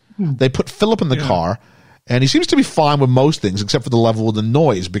 They put Philip in the car, And he seems to be fine with most things except for the level of the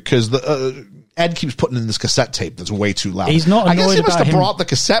noise, because Ed keeps putting in this cassette tape that's way too loud. He's not I guess annoyed he must about have him- brought the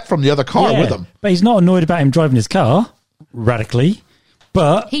cassette from the other car with him. But he's not annoyed about him driving his car radically.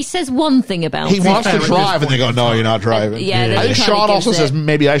 But He says one thing about He it. wants to fair, at drive, this and they go, point, no, it's you're not driving. Yeah, then I he think kinda Shaun also gives says, it.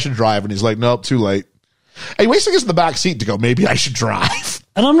 maybe I should drive, and he's like, nope, too late. And he wasting us in the back seat to go, maybe I should drive.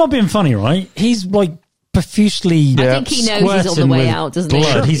 and I'm not being funny, right? He's like profusely. I think he knows he's on the squirting way with out, doesn't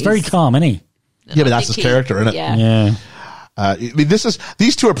blood. he? He's very calm, isn't he? Yeah, but that's his character, isn't it? Yeah. Yeah. I mean,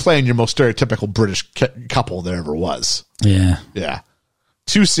 these two are playing your most stereotypical British couple there ever was. Yeah. Yeah.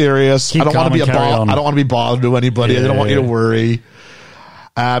 Too serious. Keep I don't want to calm be and carry on. I don't want to be bothered to anybody. I don't want you to Yeah. worry.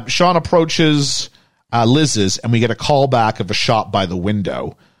 Shaun approaches Liz's, and we get a call back of a shot by the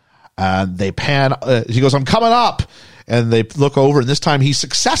window. They pan. He goes, I'm coming up. And they look over, and this time he's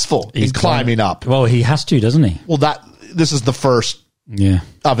successful in climbing up. Well, he has to, doesn't he? Well, this is the first Yeah.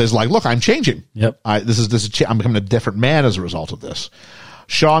 of his, like, look, I'm changing. Yep. I'm becoming a different man as a result of this.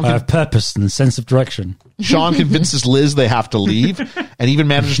 I have purpose and sense of direction. Shaun convinces Liz they have to leave, and even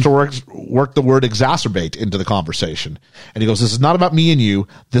manages to work the word exacerbate into the conversation. And he goes, this is not about me and you.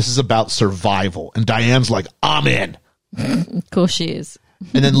 This is about survival. And Diane's like, I'm in. Of course she is.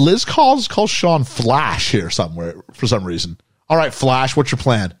 And then Liz calls Shaun Flash here somewhere for some reason. All right, Flash, what's your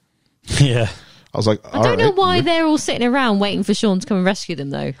plan? Yeah. I was like, I don't know why they're all sitting around waiting for Shaun to come and rescue them,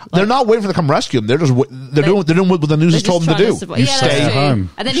 though. They're not waiting for them to come rescue him. They're doing what the news has told them to do. You Yeah, stay that's at true. home.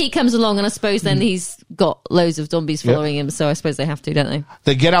 And then he comes along, and I suppose then he's got loads of zombies following him, so I suppose they have to, don't they?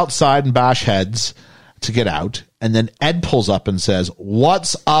 They get outside and bash heads to get out. And then Ed pulls up and says,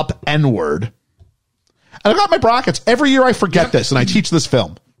 what's up, N-word? And I got my brackets. Every year I forget this, and I teach this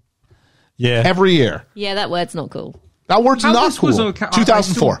film. Yeah. Every year. Yeah, that word's not cool. That word's How not this cool. was okay.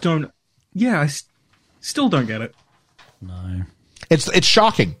 2004. I still don't. Yeah, I still don't get it. No. It's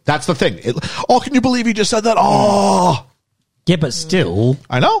shocking. That's the thing. Can you believe he just said that? Oh, Yeah, but still,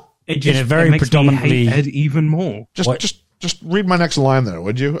 I know. It In a very it makes predominantly- me hate Ed even more. Just read my next line there,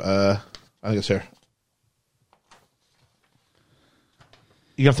 would you? I think it's here.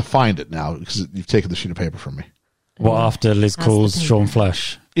 You have to find it now because you've taken the sheet of paper from me. what after Liz That's calls the thing. Shaun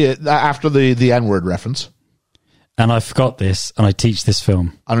Flash? Yeah, after the N-word reference. And I forgot this, and I teach this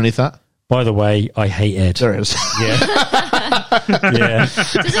film. Underneath that, By the way, I hate Ed. there it is. Yeah. Yeah.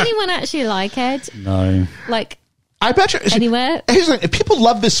 Does anyone actually like Ed? No. Like, I bet you. Anywhere? Here's the thing, if people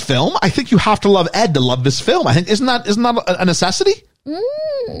love this film, I think you have to love Ed to love this film. I think isn't that a necessity?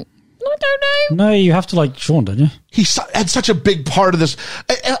 I don't know. No, you have to like Shaun, don't you? Ed's such a big part of this.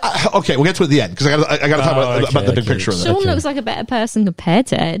 Okay, we'll get to it at the end because I got to talk about the big picture of it. Shaun looks like a better person compared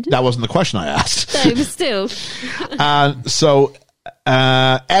to Ed. That wasn't the question I asked. No, but still. So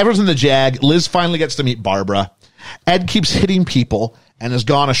Ever's in the Jag. Liz finally gets to meet Barbara. Ed keeps hitting people and has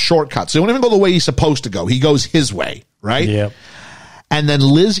gone a shortcut. So he won't even go the way he's supposed to go. He goes his way, right? Yep. And then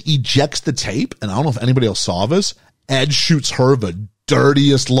Liz ejects the tape. And I don't know if anybody else saw this. Ed shoots her the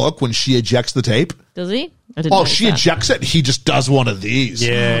dirtiest look when she ejects the tape. Does he? I didn't Oh, notice she that. ejects it. He just does one of these.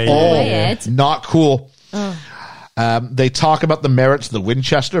 Yeah, Oh, way, Ed. not cool. They talk about the merits of the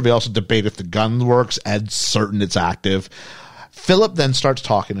Winchester. They also debate if the gun works. Ed's certain it's active. Philip then starts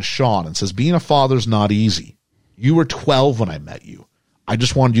talking to Shaun and says, being a father's not easy. You were 12 when I met you. I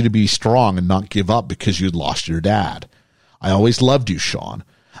just wanted you to be strong and not give up because you'd lost your dad. I always loved you, Shaun,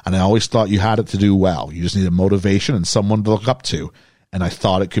 and I always thought you had it to do well. You just needed motivation and someone to look up to, and I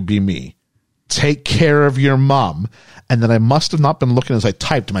thought it could be me. Take care of your mom. And then I must have not been looking as I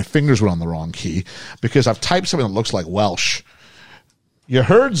typed. My fingers were on the wrong key because I've typed something that looks like Welsh. You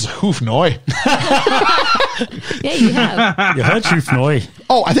heard Hoofnoy. Yeah, you have. You heard Truth Noy.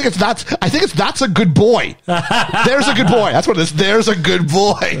 Oh, I think it's that's a good boy. There's a good boy. That's what it is. There's a good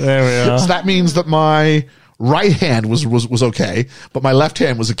boy. There we are. So that means that my right hand was okay, but my left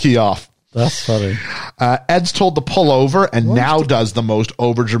hand was a key off. That's funny. Ed's told to pull over and now does the most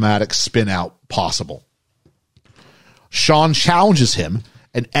overdramatic spin out possible. Shaun challenges him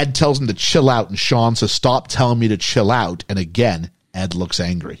and Ed tells him to chill out, and Shaun says, stop telling me to chill out. And again, Ed looks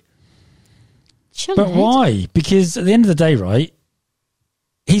angry. Chill But Ed. why? Because at the end of the day, right,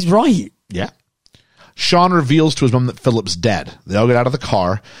 he's right. Yeah. Shaun reveals to his mom that Philip's dead. They all get out of the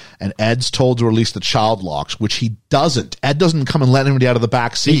car, and Ed's told to release the child locks, which he doesn't. Ed doesn't come and let anybody out of the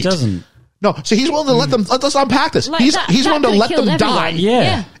back seat. He doesn't. No, so he's willing to let them. Let's unpack this. Like he's that willing to could've let them killed die, everyone.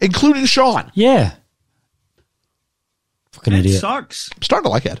 Yeah. including Shaun. Yeah. Fucking It idiot. sucks. I'm starting to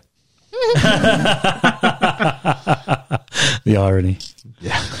like Ed. The irony.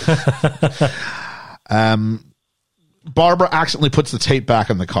 Barbara accidentally puts the tape back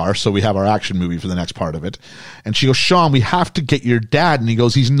in the car, so we have our action movie for the next part of it. And she goes, Shaun, we have to get your dad. And he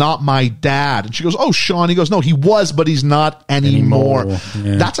goes, he's not my dad. And she goes, oh, Shaun. He goes, no, he was, but he's not anymore.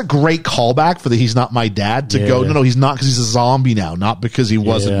 Yeah. That's a great callback for the he's not my dad to go, no, he's not because he's a zombie now, not because he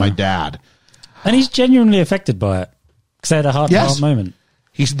wasn't my dad. And he's genuinely affected by it because they had a hard moment.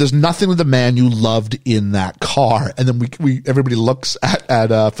 He said, "There's nothing with the man you loved in that car." And then we everybody looks at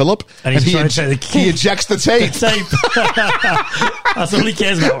Philip, and he ejects the tape. That's all he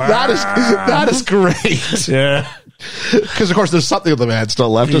cares about. That is great. Yeah, because of course there's something of the man still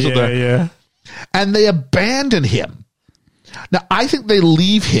left, isn't there? Yeah. And they abandon him. Now I think they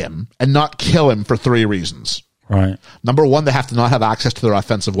leave him and not kill him for 3 reasons. Right. Number 1, they have to not have access to their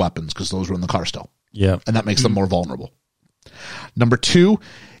offensive weapons because those were in the car still. Yeah, and that makes them more vulnerable. Number 2,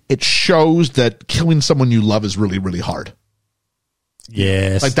 it shows that killing someone you love is really, really hard.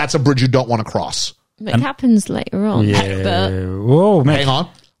 Yes. Like, that's a bridge you don't want to cross. It happens later on. Yeah. But whoa, man. Hang on.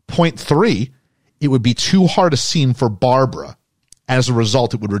 Point 3, it would be too hard a scene for Barbara. As a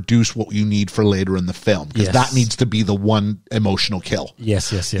result, it would reduce what you need for later in the film. Because that needs to be the one emotional kill.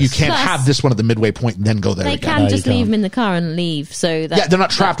 Yes. You can't have this one at the midway point and then go there they again. can just leave him in the car and leave. So that, they're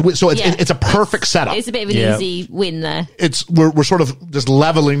not trapped. So it's a perfect setup. It's a bit of an easy win there. We're sort of just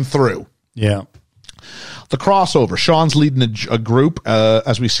leveling through. Yeah. The crossover. Shaun's leading a group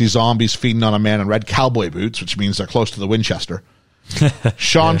as we see zombies feeding on a man in red cowboy boots, which means they're close to the Winchester.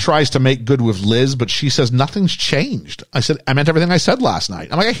 Shaun tries to make good with Liz, but she says nothing's changed. I said, I meant everything I said last night.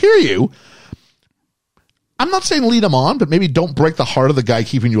 I'm like, I hear you. I'm not saying lead him on, but maybe don't break the heart of the guy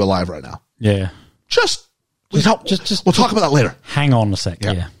keeping you alive right now. Yeah. We'll talk about that later. Hang on a sec.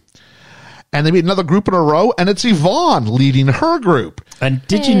 Yeah. And they meet another group in a row, and it's Yvonne leading her group. And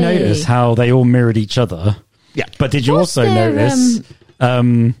did you notice how they all mirrored each other? Yeah. But did you also notice,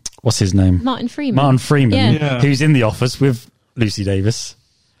 what's his name? Martin Freeman. Martin Freeman, who's in the office with Lucy Davis.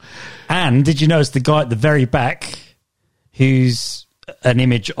 And did you notice the guy at the very back who's an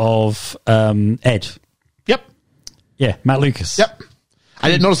image of Ed? Yep. Yeah, Matt Lucas. Yep. I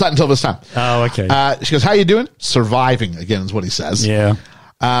didn't notice that until this time. Oh, okay. She goes, how you doing? Surviving, again, is what he says. Yeah.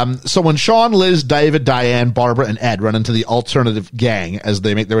 So when Shaun, Liz, David, Diane, Barbara, and Ed run into the alternative gang as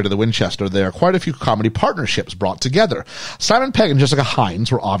they make their way to the Winchester, there are quite a few comedy partnerships brought together. Simon Pegg and Jessica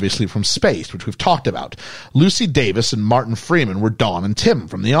Hines were obviously from Spaced, which we've talked about. Lucy Davis and Martin Freeman were Dawn and Tim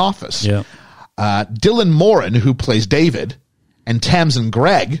from The Office. Yeah. Dylan Moran, who plays David, and Tamsin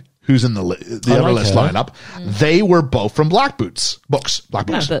Gregg, who's in the other list lineup, they were both from Black Books. Black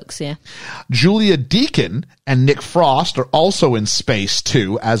Books, yeah. Julia Deakin and Nick Frost are also in Space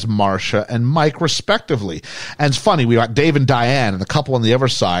too, as Marcia and Mike, respectively. And it's funny, we got Dave and Diane, and the couple on the other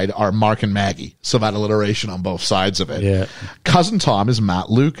side are Mark and Maggie. So that alliteration on both sides of it. Yeah. Cousin Tom is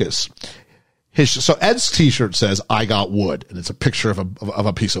Matt Lucas. So Ed's t-shirt says, I got wood, and it's a picture of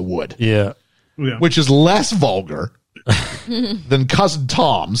a piece of wood. Yeah. Which is less vulgar than Cousin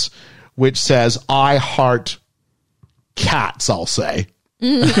Tom's, which says, I heart cats, I'll say.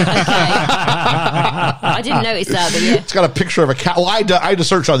 I didn't notice that, but yeah. It's got a picture of a cat. Well, I had to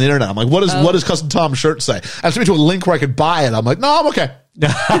search on the internet. I'm like, what does Cousin Tom's shirt say? I sent me to a link where I could buy it. I'm like, no, I'm okay.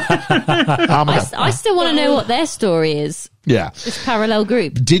 I still want to know what their story is. Yeah. This parallel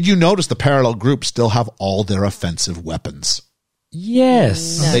group. Did you notice the parallel group still have all their offensive weapons?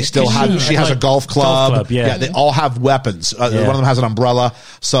 Yes. No. They still have, she has a golf club. Yeah. They all have weapons. One of them has an umbrella.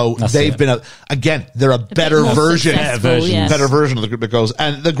 So they've been, they're a better version. Better version of the group that goes.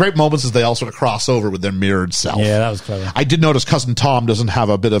 And the great moments is they all sort of cross over with their mirrored self. Yeah, that was clever. I did notice Cousin Tom doesn't have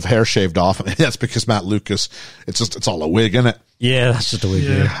a bit of hair shaved off. I mean, that's because Matt Lucas, it's all a wig, isn't it? Yeah, that's just a wig.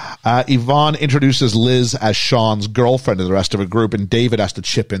 Yeah. Yvonne introduces Liz as Shaun's girlfriend to the rest of a group, and David has to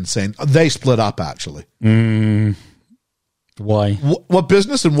chip in saying, they split up, actually. Why? What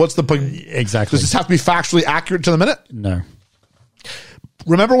business and what's the point? Exactly. Does this have to be factually accurate to the minute? No.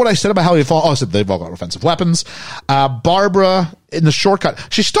 Remember what I said about how I said they've all got offensive weapons. Barbara, in the shortcut,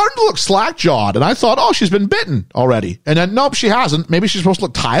 she's starting to look slack-jawed, and I thought, she's been bitten already. And then, nope, she hasn't. Maybe she's supposed to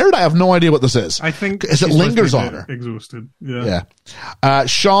look tired? I have no idea what this is. I think it lingers on her. Exhausted. Yeah.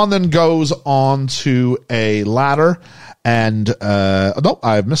 Shaun then goes on to a ladder, and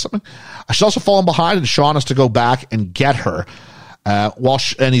I've missed something. She's also fallen behind, and Shaun has to go back and get her.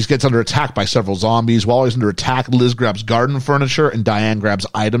 And he gets under attack by several zombies. While he's under attack, Liz grabs garden furniture and Diane grabs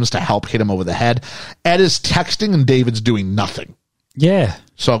items to help hit him over the head. Ed is texting and David's doing nothing. Yeah.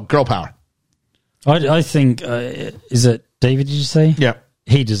 So, girl power. I think, is it David, did you say? Yeah.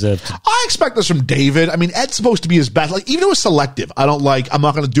 He deserved to. I expect this from David. I mean, Ed's supposed to be his best. Like, even though it's selective, I'm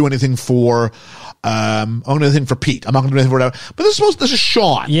not going to do anything for, I'm going to do anything for Pete. I'm not going to do anything for whatever. But this is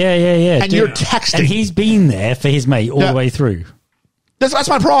Shaun. Yeah. And you're texting. And he's been there for his mate all the way through. That's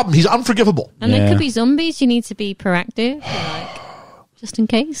my problem. He's unforgivable. And there could be zombies. You need to be proactive, just in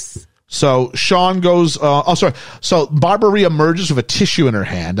case. So Shaun goes, So Barbara reemerges with a tissue in her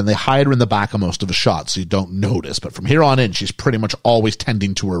hand, and they hide her in the back of most of the shots, so you don't notice. But from here on in, she's pretty much always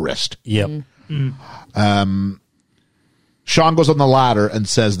tending to her wrist. Yep. Shaun goes on the ladder and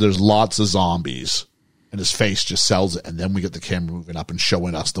says there's lots of zombies, and his face just sells it. And then we get the camera moving up and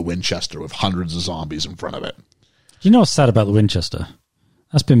showing us the Winchester with hundreds of zombies in front of it. Do you know what's sad about the Winchester?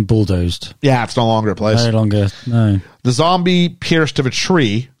 That's been bulldozed. Yeah, it's no longer a place. No longer, no. The zombie pierced of a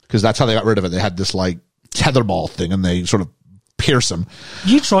tree, because that's how they got rid of it. They had this like tetherball thing, and they sort of pierce him.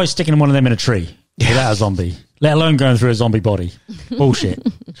 You try sticking one of them in a tree without a zombie, let alone going through a zombie body. Bullshit.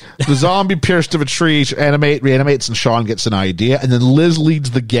 The zombie pierced of a tree reanimates, and Shaun gets an idea. And then Liz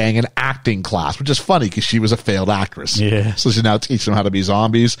leads the gang in acting class, which is funny because she was a failed actress. Yeah. So she now teaches them how to be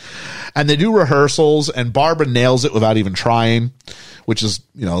zombies. And they do rehearsals, and Barbara nails it without even trying, which is,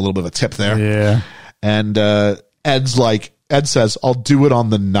 a little bit of a tip there. Yeah. And Ed says, I'll do it on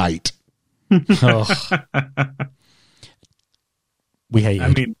the night. We hate Ed. I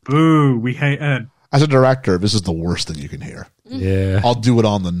mean, boo, we hate Ed. As a director, this is the worst thing you can hear. Yeah. I'll do it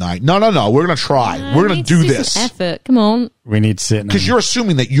on the night. No. We're going to try. We're going to do this. Some effort. Come on. We need to sit Because you're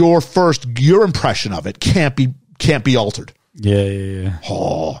assuming that your impression of it can't be altered. Yeah.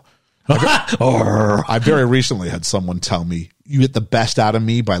 Oh. I very recently had someone tell me, you get the best out of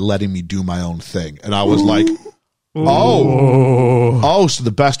me by letting me do my own thing. And I was like, so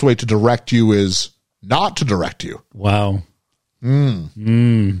the best way to direct you is not to direct you. Wow. Oh,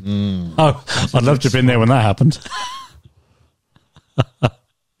 I'd love to have been there when that happened.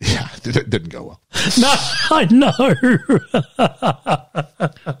 Yeah, it didn't go well. No, I know.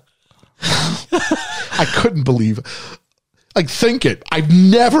 I couldn't believe it. Like, think it. I've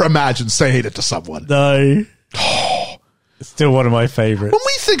never imagined saying it to someone. No. It's still one of my favorites. When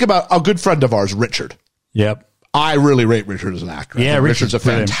we think about a good friend of ours, Richard. Yep. I really rate Richard as an actor. Yeah, Richard's a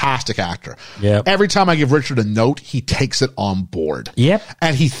brilliant. fantastic actor. Yep. Every time I give Richard a note, he takes it on board. Yep.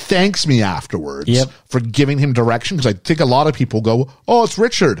 And he thanks me afterwards Yep. for giving him direction, because I think a lot of people go, oh, it's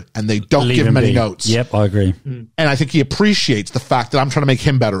Richard, and they don't give him any notes. Yep, I agree. And I think he appreciates the fact that I'm trying to make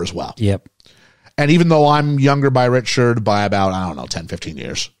him better as well. Yep. And even though I'm younger by Richard by about, 10, 15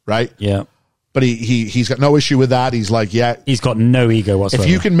 years, right? Yeah. But he's got no issue with that. He's like, yeah. He's got no ego whatsoever. If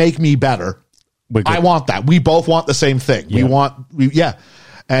you can make me better, I want that. We both want the same thing. Yeah. Yeah.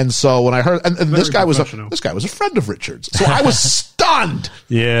 And so when I heard, and this guy was a friend of Richard's, so I was stunned.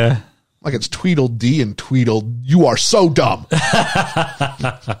 Yeah. Like it's Tweedledee and Tweedle. You are so dumb.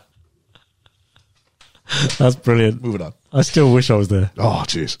 That's brilliant. Moving on. I still wish I was there. Oh,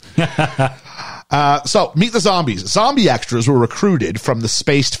 jeez. So, meet the zombies. Zombie extras were recruited from the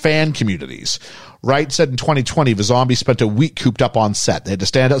spaced fan communities. Wright said in 2020, the zombies spent a week cooped up on set. They had to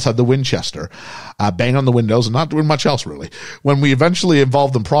stand outside the Winchester, bang on the windows, and not doing much else, really. When we eventually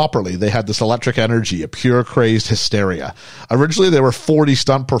involved them properly, they had this electric energy, a pure crazed hysteria. Originally, there were 40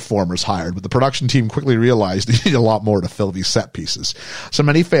 stunt performers hired, but the production team quickly realized they needed a lot more to fill these set pieces. So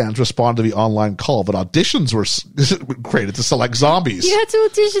many fans responded to the online call, but auditions were created to select zombies. You had to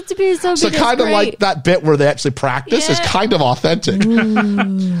audition to be a zombie. So kind of like that bit where they actually practice is kind of authentic.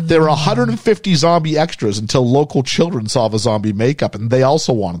 There were 150 zombie extras until local children saw the zombie makeup, and they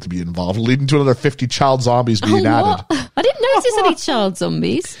also wanted to be involved, leading to another 50 child zombies being added. I didn't notice any child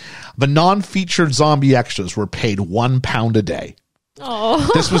zombies. The non-featured zombie extras were paid £1 a day. Oh.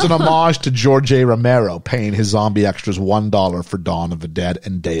 This was an homage to George A. Romero paying his zombie extras $1 for Dawn of the Dead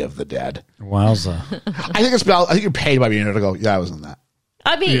and Day of the Dead. Wowza. I think you're paid by being able to go, yeah, I was in that.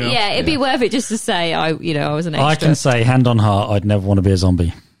 I mean, it'd be worth it just to say I was an extra. I can say, hand on heart, I'd never want to be a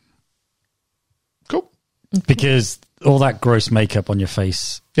zombie. Cool. Because all that gross makeup on your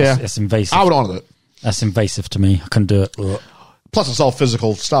face, it's invasive. I would honor it. That's invasive to me. I couldn't do it. Ugh. Plus, it's all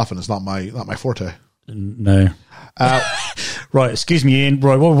physical stuff, and it's not my forte. No. Right, excuse me, Ian.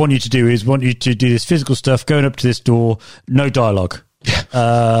 Right, what we want you to do is do this physical stuff, going up to this door, no dialogue.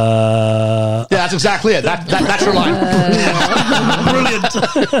 Yeah, that's exactly it. That's your line. Brilliant.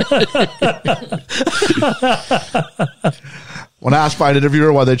 When asked by an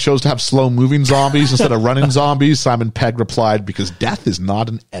interviewer why they chose to have slow-moving zombies instead of running zombies, Simon Pegg replied, because death is not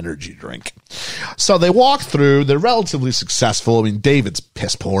an energy drink. So they walk through. They're relatively successful. I mean, David's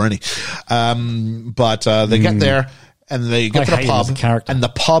piss poor, isn't he? But they get there, and they get to the pub, and the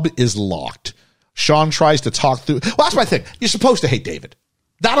pub is locked. Shaun tries to talk through. Well, that's my thing. You're supposed to hate David.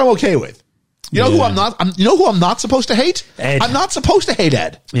 That I'm okay with. You know who I'm not? You know who I'm not supposed to hate? Ed. I'm not supposed to hate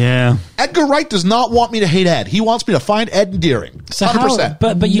Ed. Yeah. Edgar Wright does not want me to hate Ed. He wants me to find Ed endearing. So 100%.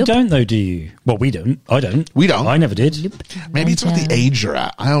 but you don't though, do you? Well, we don't. I don't. We don't. I never did. Maybe it's with the age you're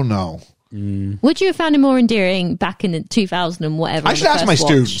at. I don't know. Would you have found him more endearing back in 2000 and whatever? I should ask my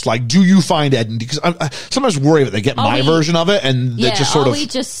students, like, do you find Ed? Because I sometimes worry that they get my version of it and they just sort of. Are we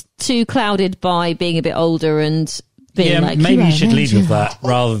just too clouded by being a bit older and being like, maybe you should lead with that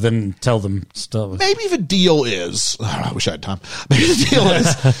rather than tell them stuff. Maybe the deal is, I wish I had time. Maybe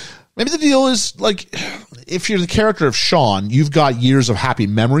the deal is like, if you're the character of Shaun, you've got years of happy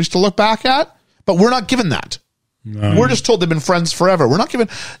memories to look back at, but we're not given that. No. We're just told they've been friends forever. We're not given,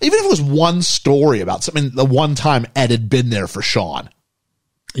 even if it was one story about something, the one time Ed had been there for Shaun.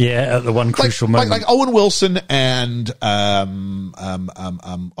 Yeah, at the one crucial moment. Like Owen Wilson and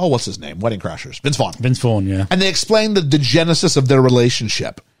what's his name? Wedding Crashers. Vince Vaughn, yeah. And they explain the genesis of their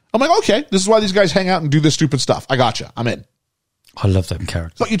relationship. I'm like, okay, this is why these guys hang out and do this stupid stuff. I gotcha. I'm in. I love them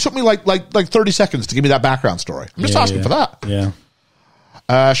characters. But you took me like 30 seconds to give me that background story. I'm just asking for that. Yeah.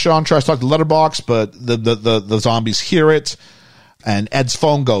 Shaun tries to talk to Letterbox, but the zombies hear it, and Ed's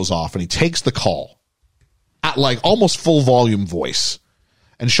phone goes off, and he takes the call at like almost full volume voice.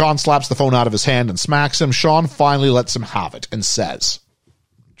 And Shaun slaps the phone out of his hand and smacks him. Shaun finally lets him have it and says,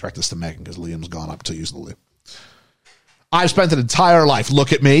 direct this to Megan because Liam's gone up to using the loop. I've spent an entire life,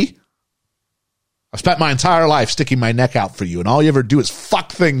 look at me. I've spent my entire life sticking my neck out for you, and all you ever do is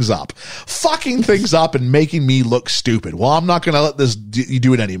fuck things up. Fucking things up and making me look stupid. Well, I'm not going to let you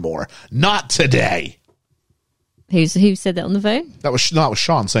do it anymore. Not today. Who said that on the phone? That was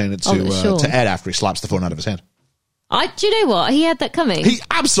Shaun saying it to Ed after he slaps the phone out of his hand. Do you know what? He had that coming. He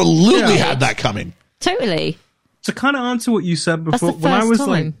absolutely had that coming. Totally. To kind of answer what you said before, when I was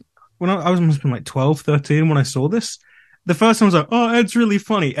time. I must have been like 12, 13 when I saw this, the first time I was like, oh, Ed's really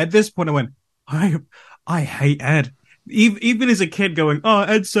funny. At this point I went, I hate Ed. Even as a kid going, oh,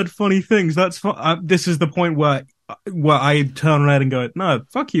 Ed said funny things. That's fun. This is the point where I turn on Ed and go, no,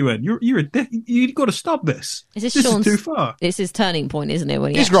 fuck you, Ed. You're a dick. You got to stop this. This is too far. It's his turning point, isn't it?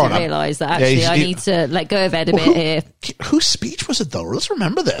 When he actually realised that I need to let go of Ed a bit here. Whose speech was it though? Let's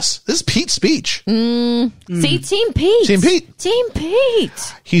remember this. This is Pete's speech. See, Team Pete. Team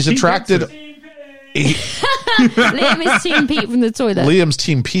Pete. He's attracted. Liam is Team Pete from the toilet. Liam's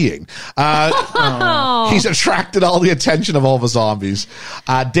team peeing. He's attracted all the attention of all the zombies.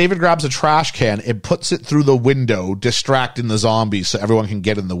 David grabs a trash can and puts it through the window, distracting the zombies so everyone can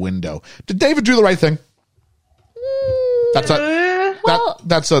get in the window. Did David do the right thing? That's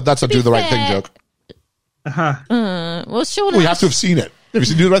a do the right thing joke. Well, Shaun. We have to have seen it. Have you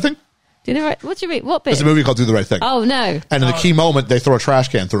seen Do the Right Thing? Do the right. What do you mean? What bit? There's a movie called Do the Right Thing. Oh no! And in the key moment, they throw a trash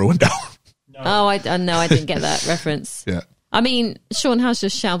can through a window. Oh, I didn't get that reference. Yeah. I mean, Shaun has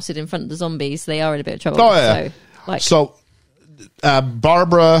just shouted in front of the zombies. They are in a bit of trouble. Oh, yeah. So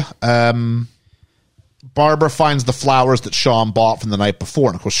Barbara finds the flowers that Shaun bought from the night before.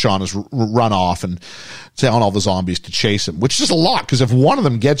 And, of course, Shaun has run off and telling all the zombies to chase him, which is a lot because if one of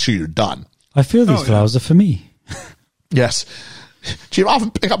them gets you, you're done. I feel these flowers are for me. Yes. Do you often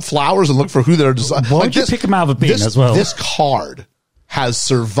pick up flowers and look for who they're designed? Why would you pick them out of a bin as well? This card has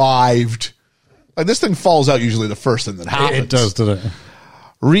survived. Like, this thing falls out usually the first thing that happens. It does, doesn't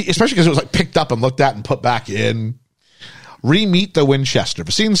it? Especially because it was like picked up and looked at and put back in. Re-meet the Winchester.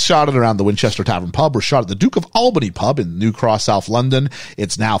 The scenes shot around the Winchester Tavern pub were shot at the Duke of Albany pub in New Cross, South London.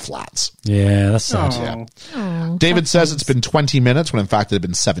 It's now flats. Yeah, that's sad. Yeah. David says it's been 20 minutes when in fact it had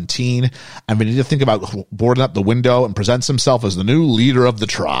been 17. And we need to think about boarding up the window and presents himself as the new leader of the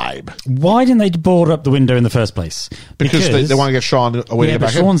tribe. Why didn't they board up the window in the first place? Because they want to get Shaun away to get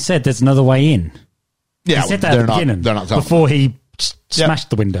back in. Shaun said there's another way in. Yeah, he said that at the beginning. They're not before he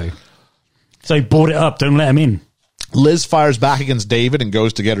smashed the window. So he board it up. Don't let him in. Liz fires back against David and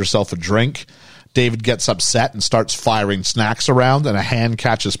goes to get herself a drink. David gets upset and starts firing snacks around, and a hand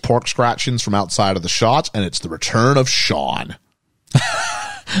catches pork scratchings from outside of the shot, and it's the return of Shaun.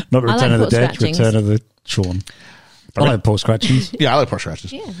 Not Return of the Dead, Return of the Shaun. I like pork scratchings. Yeah, I like pork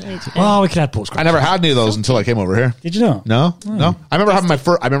scratchings. Yeah, we could have pork scratchings. I never had any of those until I came over here. Did you not? No. I remember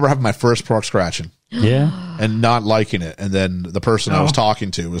having my first pork scratching. Yeah. And not liking it, and then the person I was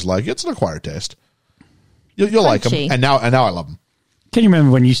talking to was like, "It's an acquired taste. You'll like them." And now I love them. Can you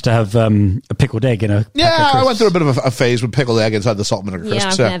remember when you used to have a pickled egg in a? Yeah, I went through a bit of a phase with pickled egg inside the salt and vinegar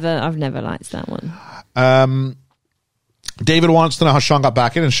crisps. Yeah, I've never liked that one. David wants to know how Shaun got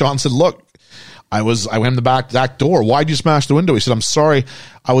back in, and Shaun said, "Look, I went in the back door. Why'd you smash the window?" He said, "I'm sorry.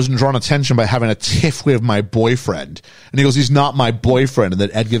 I wasn't drawn attention by having a tiff with my boyfriend. And he goes, he's not my boyfriend. And then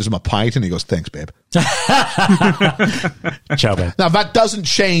Ed gives him a pint and he goes, thanks, babe. Ciao, babe. Now, that doesn't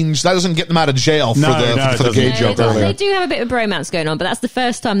change. That doesn't get them out of jail for the gay joke earlier. They do have a bit of bromance going on, but that's the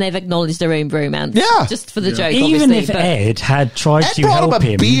first time they've acknowledged their own bromance. Yeah. Just for the joke, Even obviously, if Ed had tried Ed to brought help him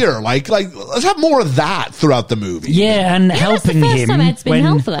a him. beer. Like, let's have more of that throughout the movie. Yeah, and helping that's the first him. time Ed's been when,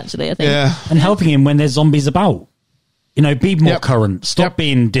 helpful, actually, I think. Yeah. And helping him when there's zombies about. You know, be more Yep. current. Stop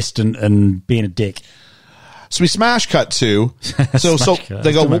being distant and being a dick. So we smash cut to, so Smash cut.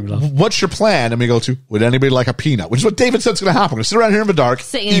 they go, Don't make me laugh. what's your plan? And we go to, would anybody like a peanut? Which is what David said's going to happen. We're going to sit around here in the dark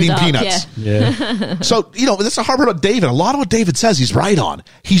Sitting in the eating dark, peanuts. Yeah. So, that's the hard part about David. A lot of what David says, he's right on.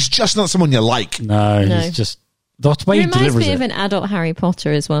 He's just not someone you like. No, he's just... That's the way He he reminds delivers me of it. an adult Harry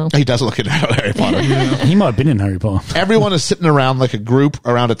Potter as well. He does look at Harry Potter. He might have been in Harry Potter. Everyone is sitting around like a group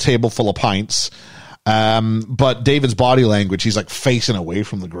around a table full of pints. But David's body language, he's like facing away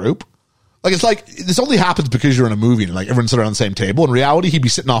from the group. Like, it's like, this only happens because you're in a movie and like everyone's sitting around the same table. In reality, he'd be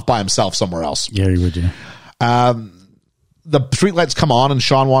sitting off by himself somewhere else. Yeah, he would, yeah. The streetlights come on and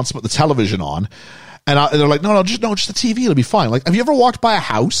Shaun wants to put the television on. And they're like, no, just the TV. It'll be fine. Like, have you ever walked by a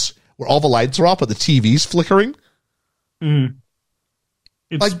house where all the lights are off but the TV's flickering?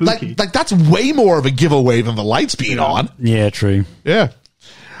 It's spooky. Like that's way more of a giveaway than the lights being on. Yeah, true. Yeah.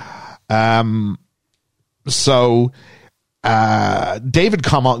 So David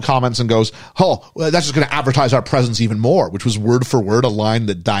comments and goes, oh, well, that's just going to advertise our presence even more, which was word for word a line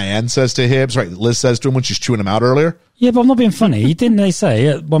that Diane says to him. Sorry, Liz says to him when she's chewing him out earlier. Yeah, but I'm not being funny. Didn't they say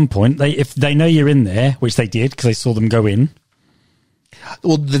at one point, if they know you're in there, which they did because they saw them go in?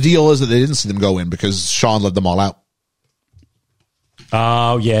 Well, the deal is that they didn't see them go in because Shaun led them all out.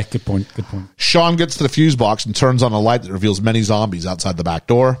 Oh, yeah, good point. Shaun gets to the fuse box and turns on a light that reveals many zombies outside the back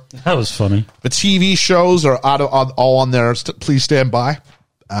door. That was funny. The TV shows are all on their please stand by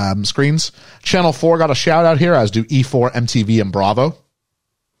screens. Channel 4 got a shout out here, as do E4, MTV, and Bravo.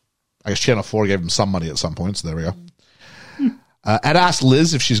 I guess Channel 4 gave them some money at some point, so there we go. Ed asked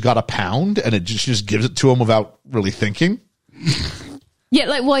Liz if she's got a pound, and she just gives it to him without really thinking. Yeah,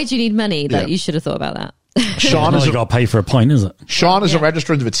 like, why do you need money? Like, Yeah. you should have thought about that. Shaun Not got to pay for a pint, is it? Shaun isn't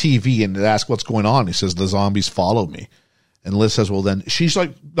registering to the TV and asks what's going on. He says, the zombies follow me. And Liz says, well, then she's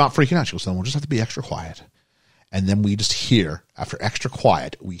like not freaking out. She goes, then we'll just have to be extra quiet. And then we just hear, after extra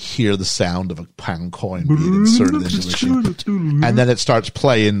quiet, we hear the sound of a pound coin being inserted into the machine. And then it starts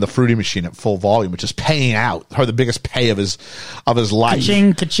playing the fruity machine at full volume, which is paying out, or the biggest pay of his life.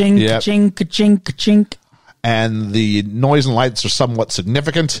 Ka-ching, ka-ching, Yep. ka-ching, ka-ching, ka-ching. And the noise and lights are somewhat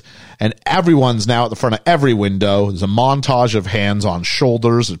significant, and everyone's now at the front of every window. There's a montage of hands on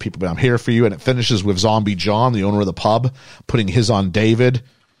shoulders and people, I'm here for you, and it finishes with Zombie John, the owner of the pub, putting his on David.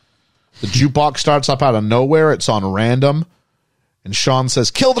 The jukebox starts up out of nowhere. It's on random, and Shaun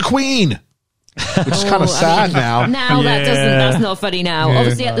says, kill the queen, which is kind of sad now. Now Yeah. that's not funny now.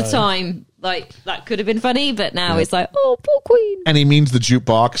 Obviously at the time, like, that could have been funny, but now it's like, oh, poor queen. And he means the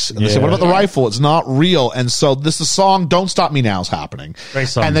jukebox. And they say, what about the rifle? It's not real. And so this is song, Don't Stop Me Now, is happening. Great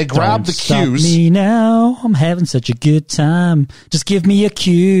song. And they grab Don't the stop cues. me now. I'm having such a good time. Just give me a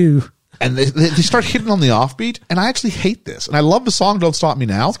cue. And they start hitting on the offbeat, and I actually hate this. And I love the song "Don't Stop Me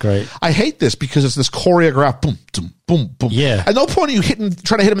Now." It's great. I hate this because it's this choreographed boom, boom, boom, boom. Yeah. At no point are you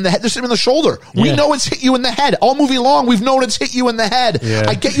trying to hit him in the head. Just hit him in the shoulder. We Yeah. know it's hit you in the head all movie long. We've known it's hit you in the head. Yeah.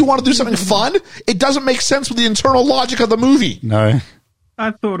 I get you want to do something fun. It doesn't make sense with the internal logic of the movie. No.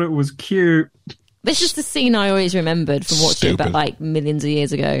 I thought it was cute. This is the scene I always remembered from watching it Stupid. about like millions of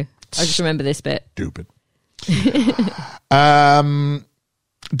years ago. I just remember this bit. Stupid.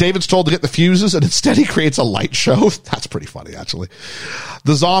 David's told to get the fuses, and instead he creates a light show. That's pretty funny, actually.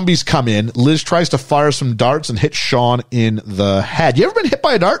 The zombies come in. Liz tries to fire some darts and hit Shaun in the head. You ever been hit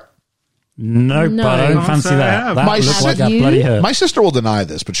by a dart? No, No. but I don't Can't fancy say I that. have. That My looked like that you? bloody hurt. My sister will deny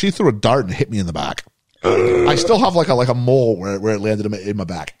this, but she threw a dart and hit me in the back. I still have like a mole where it landed in my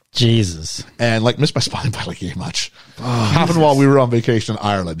back, Jesus. and like missed my spine by like much. Happened while we were on vacation in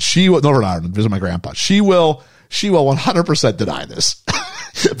Ireland. Northern Ireland, visit my grandpa. She will 100% deny this,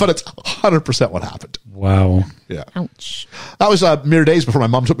 but it's 100% what happened. Wow. Yeah, Ouch. that was mere days before my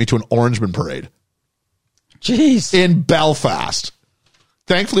mom took me to an Orangeman parade Jeez. in Belfast.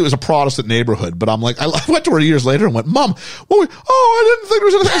 Thankfully, it was a Protestant neighborhood, but I'm like, I went to her years later and went, Mom, I didn't think there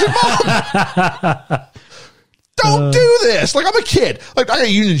was anything. I said, Mom, don't do this. Like, I'm a kid. Like, I got a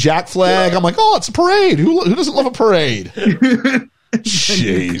Union Jack flag. I'm like, oh, it's a parade. Who doesn't love a parade?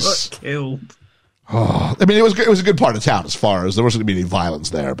 Jeez. Killed. I mean, it was a good part of town as far as there wasn't going to be any violence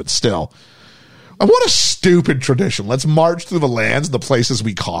there, but still. And what a stupid tradition. Let's march through the lands and the places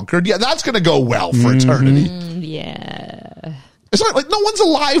we conquered. Yeah, that's going to go well for eternity. Yeah. It's not like no one's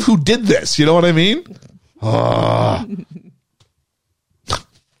alive who did this. You know what I mean?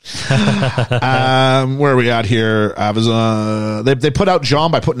 Where are we at here? They put out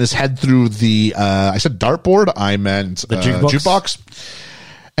John by putting his head through the I said dartboard, I meant The jukebox.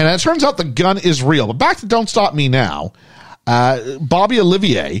 And it turns out the gun is real. But back to Don't Stop Me Now. Bobby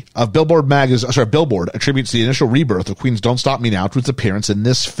Olivier of Billboard attributes the initial rebirth of Queen's Don't Stop Me Now to its appearance in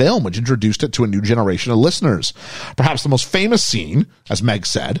this film, which introduced it to a new generation of listeners. Perhaps the most famous scene, as Meg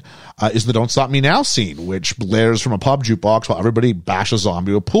said, is the Don't Stop Me Now scene, which blares from a pub jukebox while everybody bashes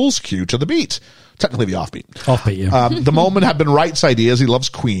zombie with a pools cue to the beat. Technically the offbeat. Yeah. The moment had been Wright's idea, as he loves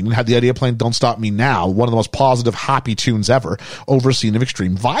Queen, and had the idea of playing Don't Stop Me Now, one of the most positive, happy tunes ever, over a scene of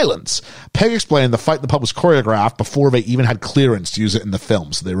extreme violence. Peg explained the fight in the pub was choreographed before they even had clearance to use it in the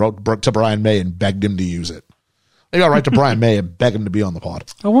film, so they wrote to Brian May and begged him to use it. They got right to Brian May and begged him to be on the pod.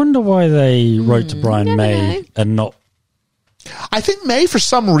 I wonder why they wrote to Brian May and not... I think May, for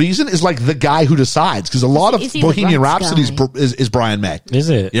some reason, is like the guy who decides, because a lot of Bohemian Rhapsody is Brian May. Is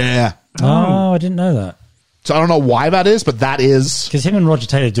it? Yeah. Oh, I didn't know that. So I don't know why that is, but that is... Because him and Roger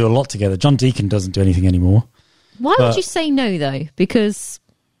Taylor do a lot together. John Deacon doesn't do anything anymore. Why would you say no, though? Because...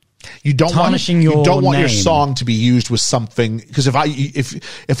 You don't want your name. song to be used with something, because if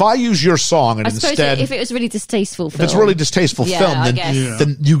I use your song and I suppose instead if it was really distasteful film, if it's really distasteful film,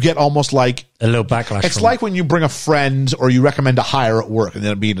 then you get almost like a little backlash. It's like when you bring a friend or you recommend a hire at work and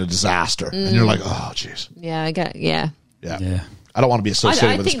then it being a disaster, and you're like, oh, jeez. Yeah, I get. Yeah. I don't want to be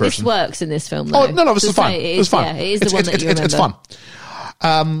associated with this person. I think this works in this film. Though. Oh no, this is fine. It's fine. Yeah, it is the one that you remember. It's fun.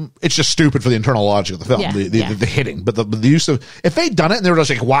 It's just stupid for the internal logic of the film, the hitting. But the use of, if they'd done it and they were just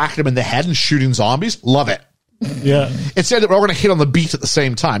like whacking him in the head and shooting zombies, love it. Yeah. Instead, we're going to hit on the beat at the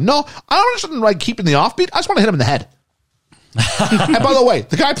same time. No, I don't understand like keeping the offbeat. I just want to hit him in the head. And by the way,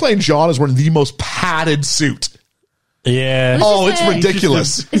 the guy playing John is wearing the most padded suit. Yeah. Oh, it's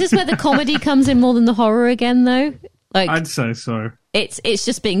ridiculous. Is this where the comedy comes in more than the horror again, though? Like, I'd say so. It's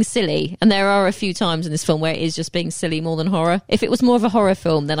just being silly, and there are a few times in this film where it is just being silly more than horror. If it was more of a horror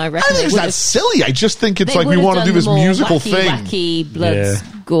film, then I reckon I think it's not silly. I just think it's like we want to do this more musical wacky blood,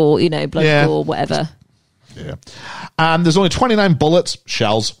 gore, blood, gore, whatever. Yeah. There's only 29 bullets,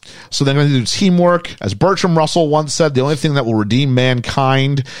 shells. So they're going to do teamwork. As Bertram Russell once said, the only thing that will redeem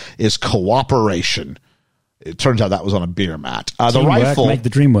mankind is cooperation. It turns out that was on a beer mat. The rifle, make the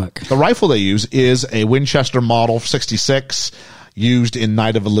dream work. The rifle they use is a Winchester Model 66, used in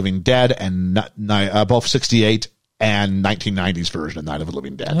Night of the Living Dead, and both 68 and 1990s version of Night of the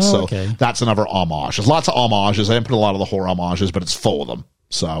Living Dead. That's another homage. There's lots of homages. I didn't put a lot of the horror homages, but it's full of them.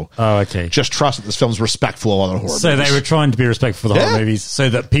 So just trust that this film's respectful of other horror movies. So they were trying to be respectful for the horror movies so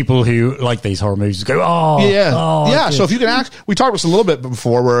that people who like these horror movies go, so if you can we talked about this a little bit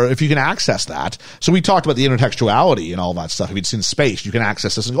before, where if you can access that, so we talked about the intertextuality and all that stuff. If you'd seen Space, you can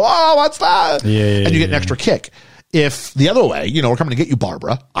access this and go, oh, what's that? And you get an extra kick. If the other way, we're coming to get you,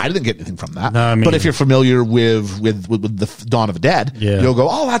 Barbara. I didn't get anything from that. No, but if you're familiar with the Dawn of the Dead, you'll go,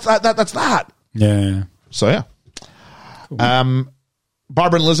 oh, that's that. Yeah. So yeah. Cool.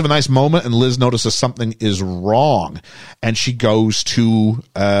 Barbara and Liz have a nice moment, and Liz notices something is wrong, and she goes to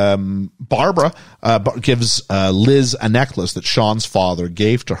Barbara, gives Liz a necklace that Shaun's father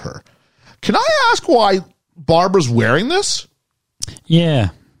gave to her. Can I ask why Barbara's wearing this? Yeah,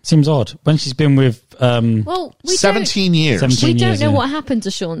 seems odd. When she's been with 17 years. We don't know what happened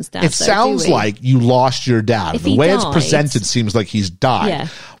to Shaun's dad. It sounds like you lost your dad. The way it's presented seems like he's died. Yeah.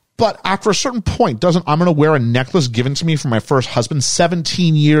 But after a certain point, I'm going to wear a necklace given to me from my first husband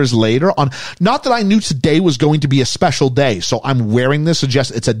 17 years later on, not that I knew today was going to be a special day. So I'm wearing this,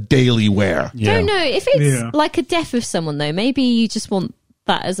 suggests it's a daily wear. Yeah. Don't know. If it's like a death of someone, though, maybe you just want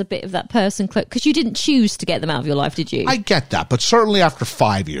that as a bit of that person clip, because you didn't choose to get them out of your life, did you? I get that. But certainly after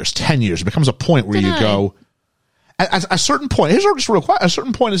 5 years, 10 years, it becomes a point where you go, at a certain point, here's just real quick, a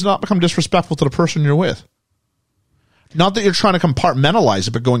certain point has not become disrespectful to the person you're with. Not that you're trying to compartmentalize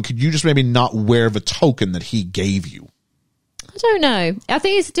it, but going, could you just maybe not wear the token that he gave you? I don't know. I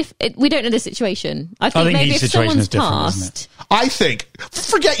think it's we don't know the situation. I think maybe if someone's passed. I think,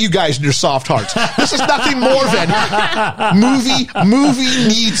 forget you guys and your soft hearts. This is nothing more than movie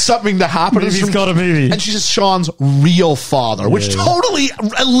needs something to happen. Movie's got a movie. And she's Shaun's real father, which totally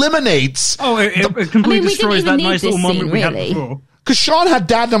eliminates. It completely destroys that nice little moment we had before. Because Shaun had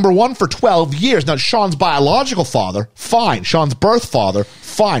dad number one for 12 years. Now, Shaun's biological father, fine. Shaun's birth father,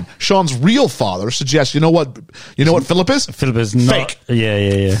 fine. Shaun's real father suggests, you know what Philip is? Philip is not. Fake.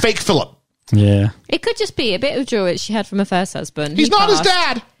 Yeah. Fake Philip. Yeah. It could just be a bit of jewelry she had from her first husband. He's not his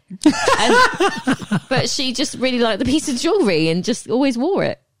dad. But she just really liked the piece of jewelry and just always wore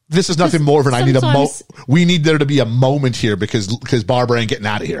it. This is nothing more than sometimes- we need there to be a moment here because Barbara ain't getting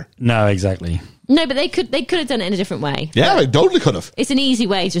out of here. No, exactly. No, but they could have done it in a different way. Yeah, they totally could have. It's an easy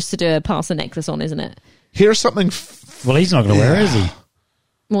way just to do a pass a necklace on, isn't it? Here's something. Well, he's not going to wear it, is he?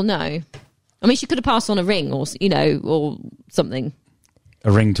 Well, no. I mean, she could have passed on a ring or something.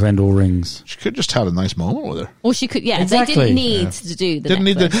 A ring to end all rings. She could just had a nice moment with her. Or she could, Exactly. They didn't need to do the Didn't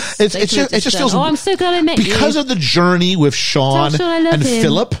need the. necklace. It They could have just done, feels. oh, I'm so glad I met you. Because of the journey with Shaun Tell Shaun I love and him.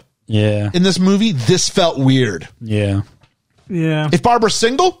 Philip Yeah. in this movie. This felt weird. Yeah. Yeah. If Barbara's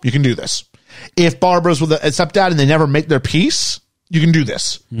single, you can do this. If Barbara's with a stepdad and they never make their peace, you can do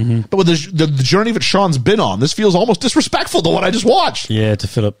this. Mm-hmm. But with the journey that Shaun's been on, this feels almost disrespectful to what I just watched. Yeah, to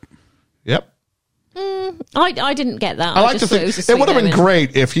Philip. Yep. I didn't get that. I like just to thought think was a it would have sweet been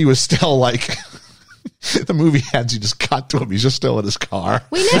moment. great if he was still like the movie ends. You just cut to him. He's just still in his car.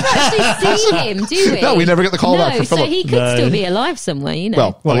 We never actually see him, do we? No, we never get the call no, back from so Philip. he could No. still be alive somewhere, you know.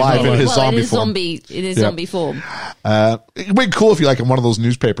 Well, Well, he's alive not in alive. his Well, zombie in his form. zombie zombie form. It'd be cool if you like in one of those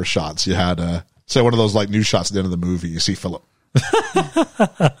newspaper shots you had say one of those like news shots at the end of the movie. You see Philip.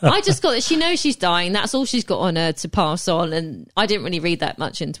 I just got that she knows she's dying. That's all she's got on her to pass on, and I didn't really read that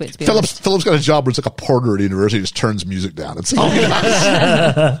much into it. To be honest, Philip's got a job where it's like a porter at a university. He just turns music down. It's all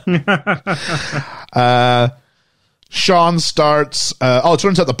Shaun starts. It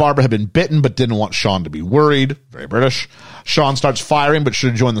turns out that Barbara had been bitten, but didn't want Shaun to be worried. Very British. Shaun starts firing, but should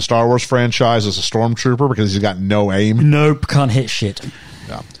have joined the Star Wars franchise as a stormtrooper because he's got no aim. Nope, can't hit shit.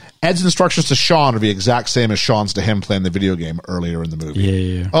 Yeah. Ed's instructions to Shaun are the exact same as Shaun's to him playing the video game earlier in the movie.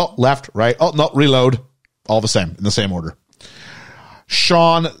 Yeah. Oh, left, right. Oh, no, reload. All the same, in the same order.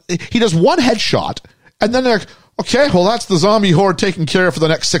 Shaun, he does one headshot, and then they're like, okay, well, that's the zombie horde taken care of for the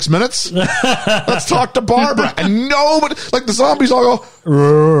next 6 minutes. Let's talk to Barbara. And nobody, like the zombies all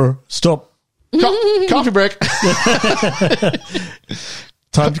go, Stop. coffee break,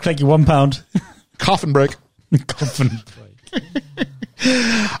 Time to collect your £1. coffin break. Coffin break.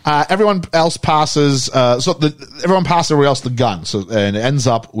 Everyone else passes. Everyone passes everybody else the gun. And it ends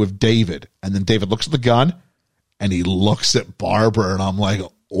up with David. And then David looks at the gun, and he looks at Barbara, and I'm like,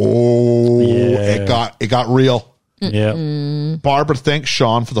 oh, Yeah. it got real. Yeah. Barbara thanks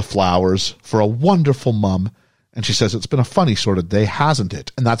Shaun for the flowers, for a wonderful mum, and she says it's been a funny sort of day, hasn't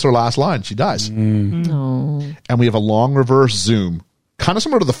it? And that's her last line. She dies. And we have a long reverse zoom, kind of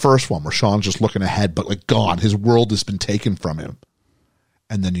similar to the first one, where Shaun's just looking ahead, but like gone. His world has been taken from him.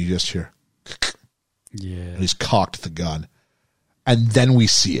 And then you just hear, Yeah. and he's cocked the gun. And then we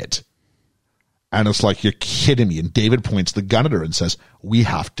see it. And it's like, you're kidding me. And David points the gun at her and says, we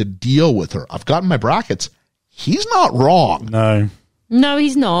have to deal with her. I've got in my brackets. He's not wrong. no,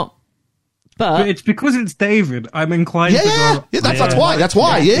 he's not. But it's because it's David. I'm inclined to go. Yeah, that's why. That's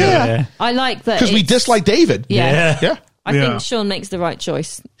why. Yeah. I like that Because we dislike David. Yeah. Yeah. I Yeah. think Shaun makes the right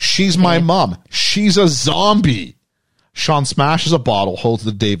choice. She's my mom. She's a zombie. Shaun smashes a bottle, holds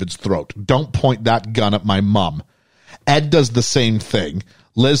to David's throat. Don't point that gun at my mom. Ed does the same thing.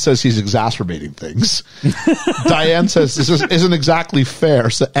 Liz says he's exacerbating things. Diane says this isn't exactly fair.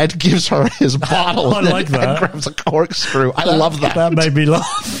 So Ed gives her his bottle. I and then like that. Ed grabs a corkscrew. I love that. That made me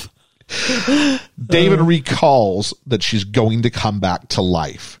laugh. David recalls that she's going to come back to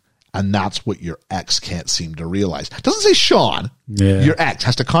life. And that's what your ex can't seem to realize. Doesn't say Shaun. Yeah. Your ex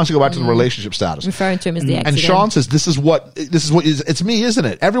has to constantly go back to the relationship status. Referring to him as the ex. And again. Shaun says, this is what it's me, isn't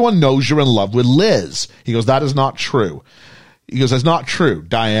it? Everyone knows you're in love with Liz. He goes, that is not true. He goes, that's not true.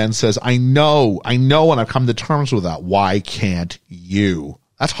 Diane says, I know, and I've come to terms with that. Why can't you?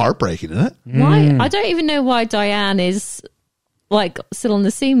 That's heartbreaking, isn't it? Why? I don't even know why Diane is like still on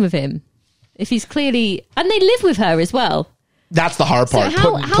the scene with him. If he's clearly, and they live with her as well. That's the hard So part.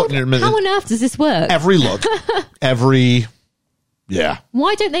 how Putting on earth does this work? every look, yeah.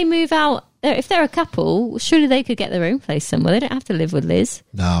 Why don't they move out? If they're a couple, surely they could get their own place somewhere. They don't have to live with Liz.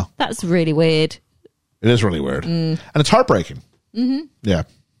 No, That's really weird. it is really weird, and it's heartbreaking. Mm-hmm. Yeah.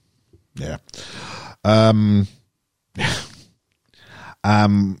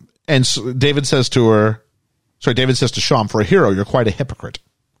 And so David says to Shaun, for a hero, you're quite a hypocrite.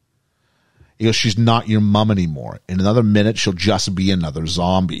 He goes, she's not your mom anymore. In another minute, she'll just be another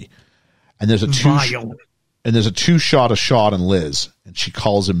zombie. And there's a two shot of Shaun and Liz, and she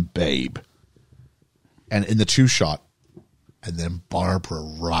calls him babe. And in the two shot, and then Barbara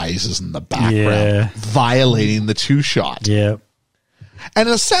rises in the background, violating the two shot. Yeah. And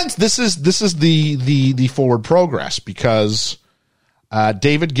in a sense, this is the forward progress, because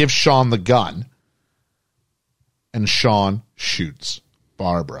David gives Shaun the gun, and Shaun shoots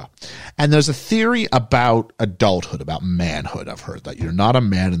Barbara. And there's a theory about adulthood, about manhood, I've heard, that you're not a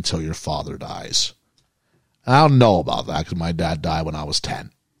man until your father dies. I don't know about that because my dad died when I was 10.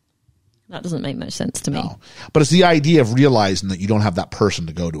 That doesn't make much sense to me. No. But it's the idea of realizing that you don't have that person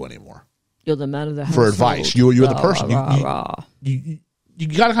to go to anymore You're the man of the house. for advice. You're the person. Rah. You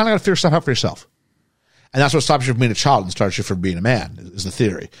gotta kind of figure stuff out for yourself. And that's what stops you from being a child and starts you from being a man, is the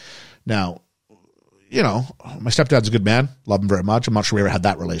theory. Now, you know, my stepdad's a good man. Love him very much. I'm not sure we ever had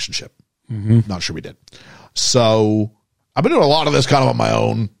that relationship. Not sure we did. So I've been doing a lot of this kind of on my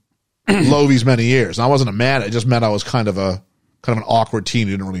own low these many years. And I wasn't a man. It just meant I was kind of an awkward teen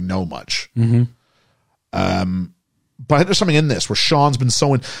who didn't really know much. But I think there's something in this where Shaun's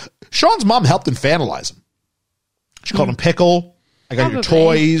mom helped infantilize him. She called him Pickle. I got your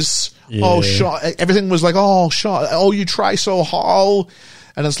toys. Yeah. Oh, Shaun. Everything was like, oh, Shaun. Oh, you try so hard.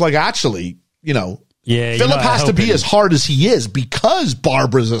 And it's like, actually, you know, Philip has to be as hard as he is because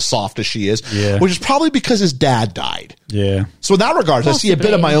Barbara's as soft as she is, which is probably because his dad died. Yeah. So in that regard, I see a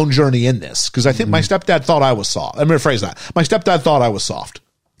bit of my own journey in this because I think my stepdad thought I was soft. I'm going to rephrase that. My stepdad thought I was soft.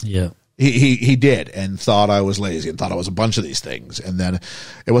 Yeah. He did, and thought I was lazy and thought I was a bunch of these things. And then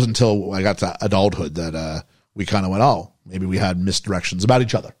it wasn't until I got to adulthood that we kind of went, oh, maybe we had misdirections about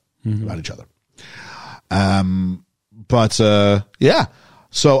each other. Yeah.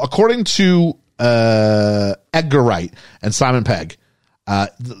 So according to Edgar Wright and Simon Pegg,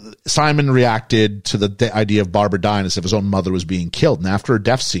 Simon reacted to the idea of Barbara dying as if his own mother was being killed. And after a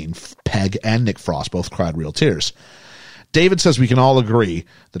death scene, Pegg and Nick Frost both cried real tears. David says we can all agree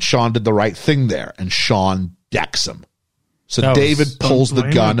that Shaun did the right thing there, and Shaun decks him. So David pulls the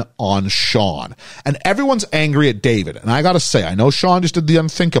gun on Shaun. And everyone's angry at David. And I got to say, I know Shaun just did the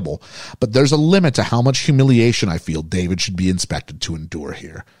unthinkable, but there's a limit to how much humiliation I feel David should be expected to endure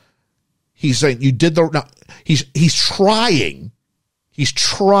here. He's saying you did he's trying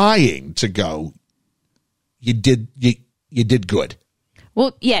to go, you did good.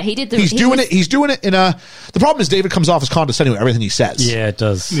 Well, yeah, he did. He's doing it in a. The problem is David comes off as condescending with everything he says. Yeah, it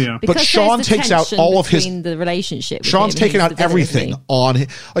does. Yeah, but Shaun takes out all of his the relationship. Shaun's taking out everything on.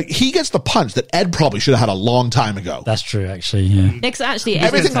 Like he gets the punch that Ed probably should have had a long time ago. That's true, actually. Yeah. It's actually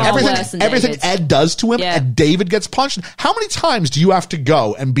everything Ed does to him, and David gets punched. How many times do you have to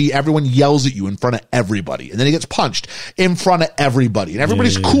go and everyone yells at you in front of everybody, and then he gets punched in front of everybody, and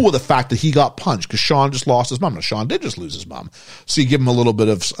everybody's cool with the fact that he got punched because Shaun just lost his mom. Now Shaun did just lose his mom, so you give him a little bit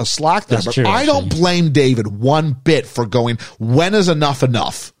of a slack there. But I don't blame David one bit for going, when is enough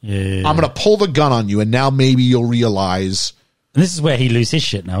enough? I'm going to pull the gun on you, and now maybe you'll realize. And this is where he loses his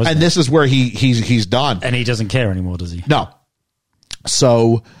shit now, isn't it? And this is where he's done. And he doesn't care anymore, does he? No.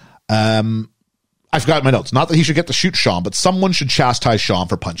 So, I forgot my notes. Not that he should get to shoot Shaun, but someone should chastise Shaun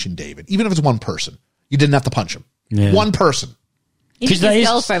for punching David. Even if it's one person. You didn't have to punch him. Yeah. One person. His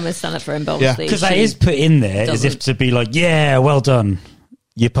girlfriend was standing up for him, obviously. Because that is put in there as if to be like, yeah, well done.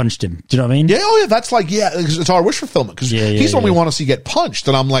 You punched him. Do you know what I mean? Yeah, that's like, it's our wish fulfillment because he's the one we want to see get punched.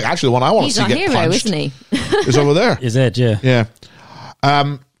 And I'm like, actually, the one I want to see get punched isn't he? Is over there. Is Ed, yeah.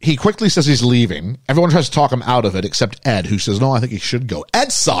 He quickly says he's leaving. Everyone tries to talk him out of it except Ed, who says, no, I think he should go.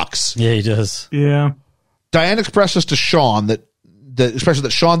 Ed sucks. Yeah, he does. Yeah. Diane expresses to Shaun especially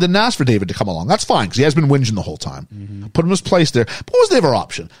that Shaun didn't ask for David to come along. That's fine because he has been whinging the whole time. Put him in his place there. But what was the other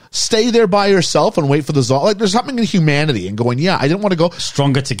option? Stay there by yourself and wait for the zombie. Like there's something in humanity and going, I didn't want to go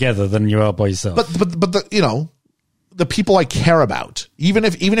stronger together than you are by yourself. But the the people I care about, even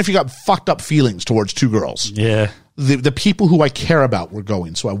if you got fucked up feelings towards two girls, the people who I care about were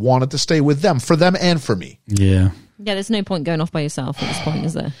going. So I wanted to stay with them, for them and for me. Yeah, there's no point going off by yourself at this point,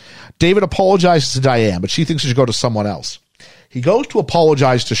 is there? David apologizes to Diane, but she thinks he should go to someone else. He goes to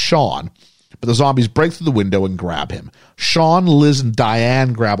apologize to Shaun, but the zombies break through the window and grab him. Shaun, Liz, and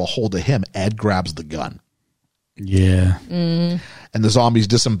Diane grab a hold of him. Ed grabs the gun. Yeah. And the zombies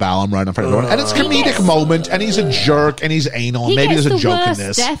disembowel him right in front of everyone. And it's a comedic moment, and he's a jerk, and he's anal. And maybe there's a joke in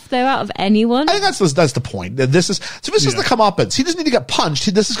this. Death, though, out of anyone. I think that's the point. This is the comeuppance. He doesn't need to get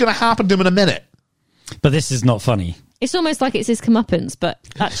punched. This is going to happen to him in a minute. But this is not funny. It's almost like it's his comeuppance, but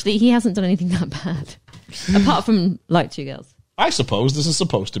actually he hasn't done anything that bad. Apart from, like, two girls. I suppose this is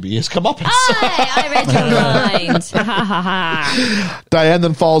supposed to be his comeuppance. I read your mind. Diane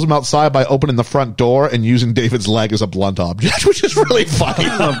then follows him outside by opening the front door and using David's leg as a blunt object, which is really funny.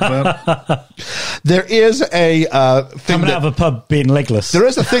 There is a thing coming out of a pub being legless. There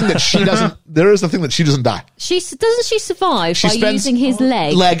is a thing that she doesn't. There is the thing that she doesn't die. Doesn't she survive by using his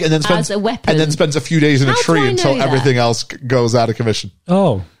leg and then spends, as a weapon, and then spends a few days in a tree until everything else goes out of commission.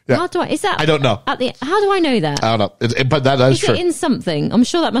 Oh. Yeah. How do I don't know. How do I know that? I don't know. But that is true. Is it in something? I'm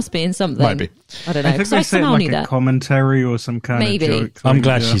sure that must be in something. Might be. I don't know. I think So I they said somehow like knew a that. commentary or some kind Maybe. of joke. I'm thing,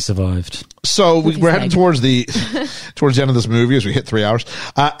 glad yeah. she survived. So we're heading egg. towards the end of this movie as we hit 3 hours.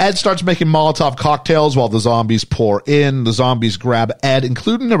 Ed starts making Molotov cocktails while the zombies pour in. The zombies grab Ed,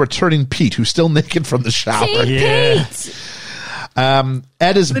 including a returning Pete, who's still naked from the shower. Team Yeah. Pete!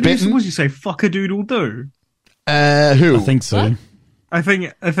 Ed is Then bitten. what did you say? Fuck a doodle do. Who? I think so. What? I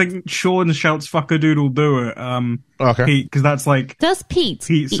think Shaun shouts "fuck a doodle do" at Okay. Pete, because that's like Does Pete,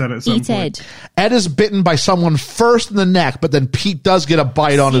 Pete said at some eat point. Ed? Ed is bitten by someone first in the neck, but then Pete does get a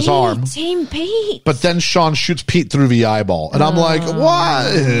bite on his arm. Team Pete. But then Shaun shoots Pete through the eyeball. And I'm like,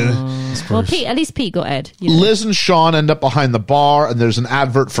 what? Well, Pete, at least Pete got Ed. You know. Liz and Shaun end up behind the bar, and there's an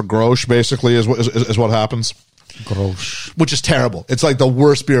advert for Grosh, basically, is what happens, Grosh. which is terrible. It's like the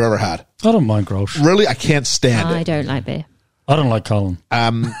worst beer I've ever had. I don't mind Grosh. Really, I can't stand I it. don't like beer. I don't like Colin.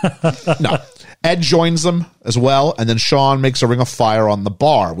 No. Ed joins them as well, and then Shaun makes a ring of fire on the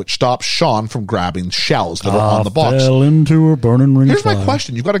bar, which stops Shaun from grabbing shells that are on the box. Fell into a burning ring Here's of fire. my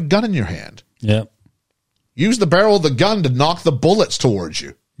question. You've got a gun in your hand. Yeah. Use the barrel of the gun to knock the bullets towards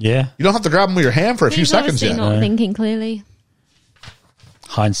you. Yeah. You don't have to grab them with your hand for a few He's seconds obviously yet. not thinking clearly.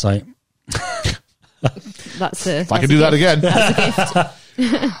 Hindsight. That's a. If I could do that again. That's a gift.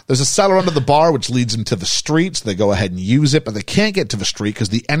 There's a cellar under the bar which leads into the street, so they go ahead and use it, but they can't get to the street because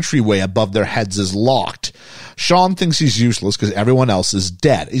the entryway above their heads is locked. Shaun thinks he's useless because everyone else is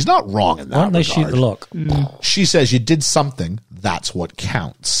dead. He's not wrong in that Why don't they regard. shoot the lock? She says, you did something, that's what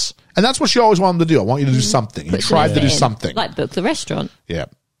counts. And that's what she always wanted him to do. I want you to do something. You Put tried to something do in, something. Like book the restaurant. Yeah.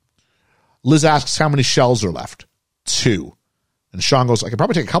 Liz asks how many shells are left. 2. And Shaun goes, I could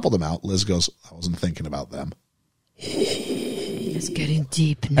probably take a couple of them out. Liz goes, I wasn't thinking about them. It's getting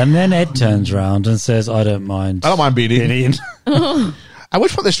deep now. And then Ed turns around and says, I don't mind. I don't mind being eaten. Eaten. At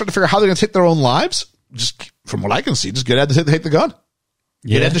which point they start to figure out how they're going to take their own lives. Just from what I can see, just get Ed to take the gun.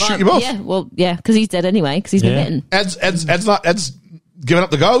 Get Ed to shoot you both. Yeah, well, yeah, because he's dead anyway, because he's been Yeah. bitten. Ed's giving up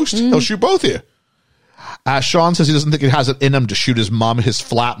the ghost. He'll shoot both of you. Shaun says he doesn't think it has it in him to shoot his mom, his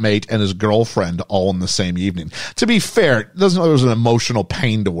flatmate, and his girlfriend all in the same evening. To be fair, it doesn't know there was an emotional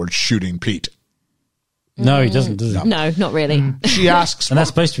pain towards shooting Pete. No, he doesn't, does he? No, not really. She asks, And that's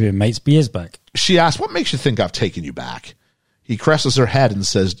supposed to be a mate's beers back. what makes you think I've taken you back? He caresses her head and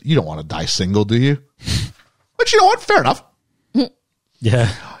says, you don't want to die single, do you? But you know what? Fair enough.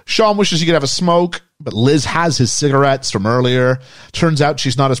 Yeah. Shaun wishes he could have a smoke, but Liz has his cigarettes from earlier. Turns out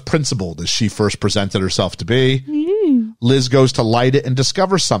she's not as principled as she first presented herself to be. Liz goes to light it and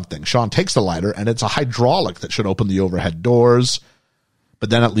discovers something. Shaun takes the lighter, and it's a hydraulic that should open the overhead doors. But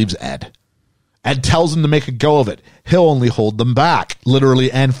then it leaves Ed. Ed tells him to make a go of it. He'll only hold them back,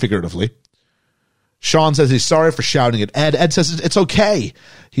 literally and figuratively. Shaun says he's sorry for shouting at Ed. Ed says it's okay.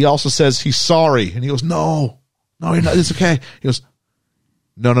 He also says he's sorry. And he goes, no, you're not. It's okay. He goes,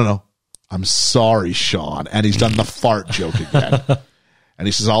 no. I'm sorry, Shaun. And he's done the fart joke again. And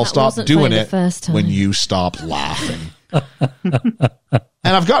he says, I'll stop wasn't doing funny the it first time. when you stop laughing.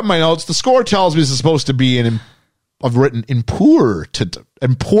 And I've got my notes. The score tells me this is supposed to be I've written import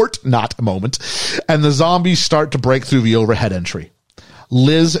not moment. And the zombies start to break through the overhead entry.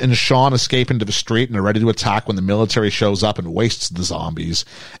 Liz and Shaun escape into the street and are ready to attack when the military shows up and wastes the zombies.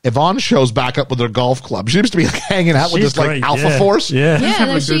 Yvonne shows back up with her golf club. She seems to be like hanging out with She's this like great, alpha yeah. force. Yeah. Yeah, having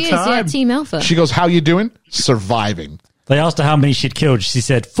there a she good is. Yeah, time. Team Alpha. She goes, how you doing? Surviving. They asked her how many she'd killed. She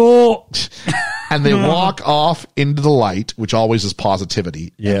said 4. And they walk off into the light, which always is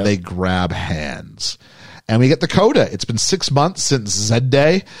positivity. Yeah. And they grab hands. And we get the coda. It's been 6 months since Zed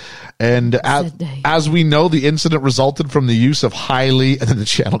Day. And Day. as we know, the incident resulted from the use of highly, and then the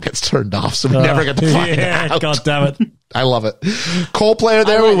channel gets turned off, so we never get to find out. God damn it. I love it. Cole player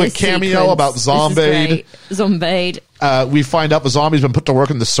there I like with this cameo sequence. about This is Zombade. great. Zombade. We find out the zombie's been put to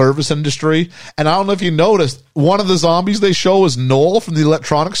work in the service industry. And I don't know if you noticed, one of the zombies they show is Noel from the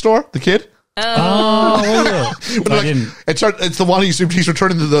electronics store, the kid. Oh, was it? I Like, didn't. it's the one he's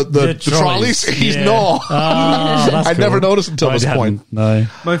returning to the trolleys. He's Yeah. Noel. Oh, that's I never cool. noticed until I this hadn't. point. No.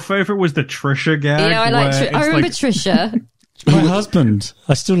 My favorite was the Trisha gag. Yeah, I like. where I it's remember like, Trisha. My husband.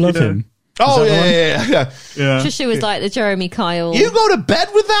 I still love him. Oh, that the one? yeah. yeah. Trisha was like the Jeremy Kyle. You go to bed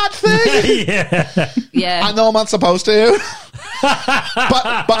with that thing? Yeah. Yeah. I know I'm not supposed to. but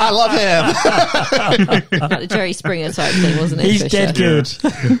I love him. Like the Jerry Springer type thing, wasn't it? He's Trisha? dead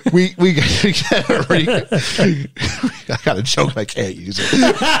good. we get I got a joke, I can't use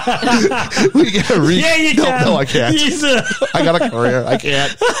it. We get a Yeah, you can. No, I can't. Use it. I got a career. I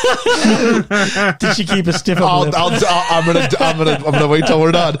can't. Did she keep a stiff upper lip? I'm gonna wait till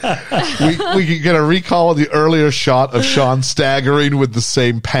we're done. We can get a recall of the earlier shot of Shaun staggering with the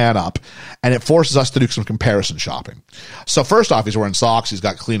same pan up, and it forces us to do some comparison shopping. So first first off, he's wearing socks. He's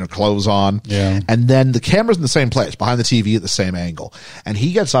got cleaner clothes on. Yeah. And then the camera's in the same place, behind the TV at the same angle. And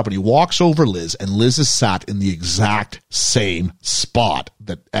he gets up and he walks over Liz, and Liz is sat in the exact same spot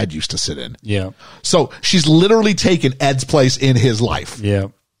that Ed used to sit in. Yeah. So she's literally taken Ed's place in his life. Yeah.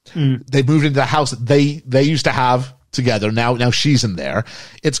 They moved into the house that they used to have together. Now she's in there.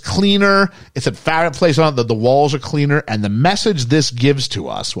 It's cleaner. It's a fireplace on it. The walls are cleaner. And the message this gives to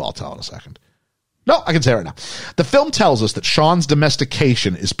us, well, I'll tell in a second. No, I can say it right now. The film tells us that Shaun's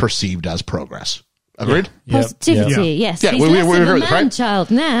domestication is perceived as progress. Agreed? Yep. Positivity, Yep. yes. Yeah, He's we less agree of a with this, right?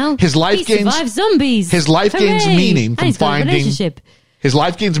 man-child now. His life he gains- survives zombies. His life gains Hooray! meaning And from he's got a finding relationship. his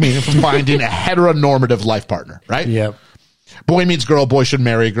life gains meaning from finding a heteronormative life partner, right? Yep. Boy meets girl, boy should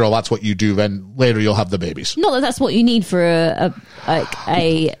marry a girl. That's what you do. Then later you'll have the babies. Not that that's what you need for a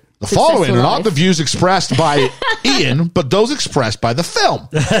The following are not life. the views expressed by Ian, but those expressed by the film.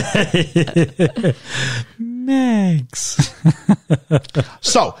 Next.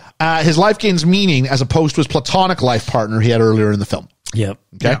 So his life gains meaning as opposed to his platonic life partner he had earlier in the film. Yep.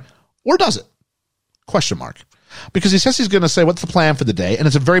 Okay. Or does it? Question mark. Because he says he's going to say, what's the plan for the day? And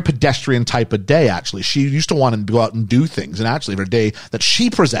it's a very pedestrian type of day, actually. She used to want him to go out and do things. And actually, for a day that she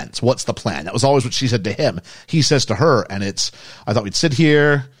presents, what's the plan? That was always what she said to him. He says to her, and it's, I thought we'd sit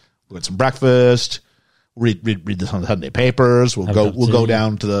here, we'll get some breakfast, read the Sunday papers, we'll go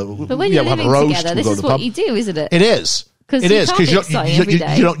down to the, But when we'll you're have a living roast, together, we'll this go is to the what pub. you do, isn't it? It is. 'Cause It you is can't because be exciting every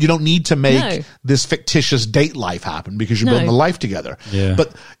day. you don't need to make No. this fictitious date life happen because you're No. building a life together. Yeah.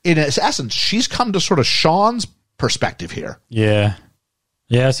 But in its essence, she's come to sort of Shaun's perspective here. Yeah.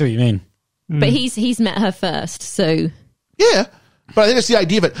 Yeah, I see what you mean. But he's met her first, so Yeah. But I think it's the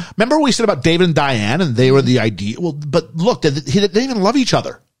idea of it. Remember what we said about David and Diane, and they were the idea. Well, but look, they didn't even love each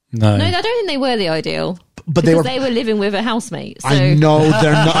other. No. no, I don't think they were the ideal. But they Because were. they were living with a housemate. So I know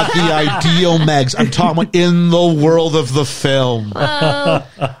they're not the ideal Megs. I'm talking about in the world of the film.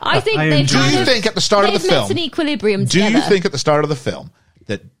 I think they've Do you think at the start of the they've met film? an equilibrium Do together. you think at the start of the film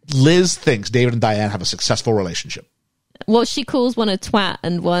that Liz thinks David and Diane have a successful relationship? Well, she calls one a twat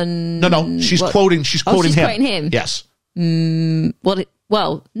and one. No. She's what- quoting. She's Oh, quoting she's him. quoting him. Yes.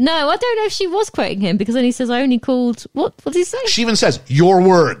 Well, no, I don't know if she was quoting him because then he says, "I only called what? What did he say? She even says your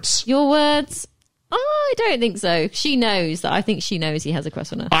words. Your words." I don't think so. She knows that. I think she knows he has a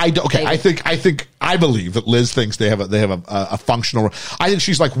crush on her. Okay. I believe that Liz thinks they have a functional. I think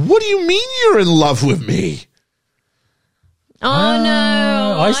she's like, what do you mean you're in love with me? Oh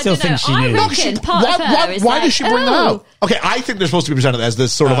no! I still don't know. think she I knew. reckon part of her is why like, does she bring that oh, out? Okay, I think they're supposed to be presented as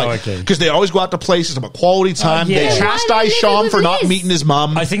this sort of Oh, like okay. because they always go out to places about quality time. yeah. They Why are they chastise living Shaun with for not Liz? meeting his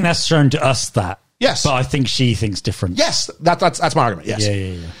mum. I think that's shown to us that. Yes. But I think she thinks different. Yes, that's my argument. Yes.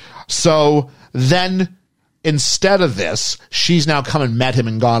 Yeah. So then, instead of this, she's now come and met him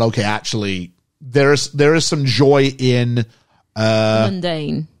and gone, okay, actually, there is some joy in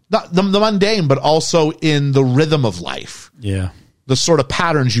mundane. not the mundane, but also in the rhythm of life, Yeah. the sort of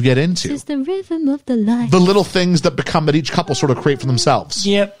patterns you get into, It's the rhythm of the life. the little things that each couple sort of create for themselves.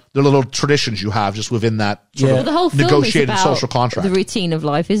 Yep. The little traditions you have just within that sort Yeah. of The whole film negotiated is about social contract. the routine of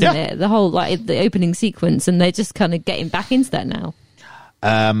life, isn't Yeah. it? The whole like the opening sequence, and they're just kind of getting back into that now.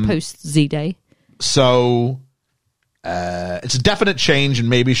 Post Z Day. So it's a definite change and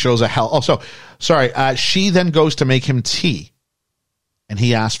maybe shows a hell. Oh, so sorry. She then goes to make him tea, and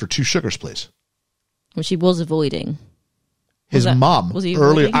he asks for 2 sugars, please. Which she was avoiding. His that- mom was he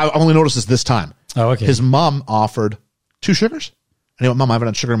earlier. avoiding? I only noticed this time. Oh, okay. His mom offered 2 sugars. And he went, Mom, I haven't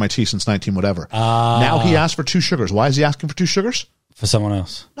had sugar in my tea since 19 whatever. Now he asked for 2 sugars. Why is he asking for 2 sugars? For someone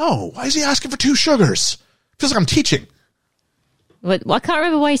else. No. Why is he asking for 2 sugars? Feels like I'm teaching. Well, I can't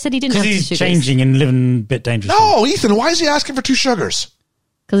remember why he said he didn't Because have he's sugars. changing and living a bit dangerously. No, Ethan. Why is he asking for 2 sugars?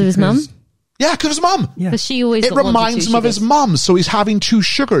 Because of his mum. Yeah, because of his mom. Yeah. Because she always It got wanted reminds 2 him of his sugars. mom, so he's having 2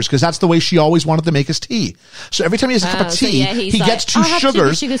 sugars because that's the way she always wanted to make his tea. So every time he has a cup of so tea, yeah, he's he like, gets 2 "I'll have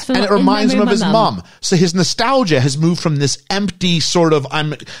sugars, sugars for and my- it reminds in him of memory his of my mom. So his nostalgia has moved from this empty sort of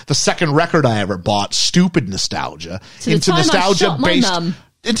 "I'm the second record I ever bought" stupid nostalgia To the time I shot my mum.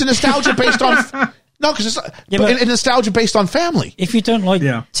 into nostalgia based on no, because it's but- in nostalgia based on family. If you don't like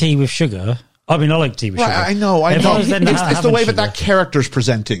Yeah. tea with sugar, I mean, I like tea with sugar. Right, I know. If I was It's, then it's the having way sugar- that character's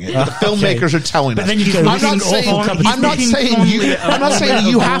presenting it. The filmmakers are telling But us. then you go, I'm "This is not an saying, awful cup of I'm not tea." saying you. I'm not saying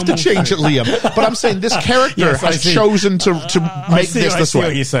you have to change it, Liam. But I'm saying this character Yes, I has see. chosen to make this I see what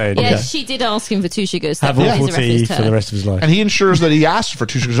way, you're saying. Yeah, Okay. she did ask him for 2 sugars. Have That awful is a tea reference to for her. the rest of his life. and he ensures that he asks for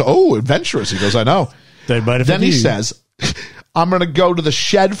 2 sugars. Oh, adventurous! He goes, I know. Don't mind if Then I he do. says, "I'm going to go to the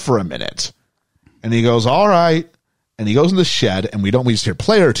shed for a minute," and he goes, "All right." And he goes in the shed, and we just hear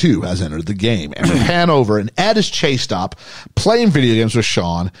player 2 has entered the game. And we pan over, and Ed is chased up, playing video games with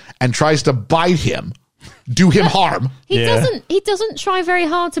Shaun, and tries to bite him do him harm. He doesn't try very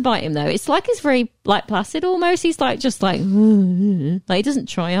hard to bite him though. It's like he's very like placid almost. He's like just like he doesn't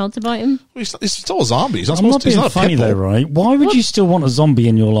try hard to bite him. He's still a zombie. He's not I'm supposed not to. He's being not a funny pit bull. though, right? Why would you still want a zombie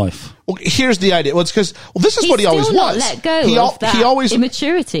in your life? Well, here's the idea. Well, it's because this is He's what he always still not was. let go of that he always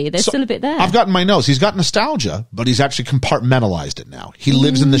immaturity. There's still a bit there. I've got in my notes. He's got nostalgia, but he's actually compartmentalized it now. He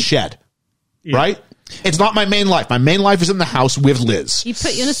lives in the shed, right? It's not my main life. My main life is in the house with Liz. You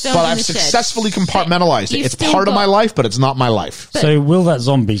put your nostalgia but in I've the shed. successfully compartmentalized it. You've It's still part of my got- life, but it's not my life. So will that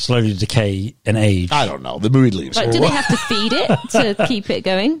zombie slowly decay and age? I don't know. The movie leaves. Like, do they have to feed it to keep it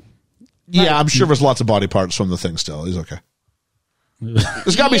going? Yeah, I'm sure there's lots of body parts from the thing still. He's okay.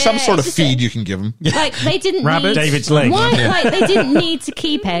 There's got to be some Yeah, sort of it's feed you can give him. Like they didn't Rabbit? need David's leg. Why? Yeah. Like they didn't need to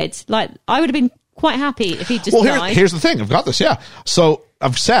keep Ed. Like I would have been quite happy if he just Well, died. here's the thing. I've got this. Yeah. So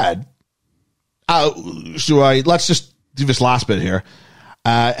I've said, let's just do this last bit here.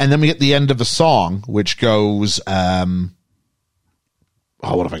 And then we get the end of the song, which goes, what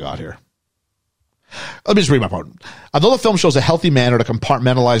have I got here? Let me just read my part. Although the film shows a healthy manner to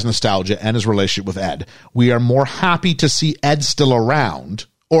compartmentalize nostalgia and his relationship with Ed, we are more happy to see Ed still around,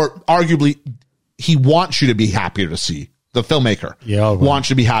 or arguably, he wants you to be happier to see. The filmmaker wants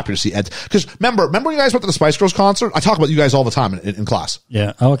you to be happier to see Ed. Because remember when you guys went to the Spice Girls concert? I talk about you guys all the time in class.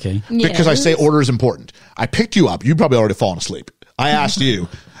 Yeah. Oh, okay. Because I say order is important. I picked you up. You'd probably already fallen asleep. I asked you,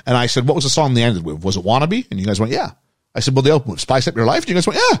 and I said, what was the song they ended with? Was it Wannabe? And you guys went, yeah. I said, well, they opened with Spice Up Your Life. And you guys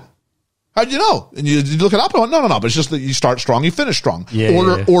went, yeah. How'd you know? And you look it up. I went, no. But it's just that you start strong, you finish strong.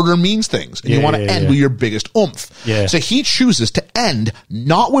 Order means things. And you want to end with your biggest oomph. Yeah. So he chooses to end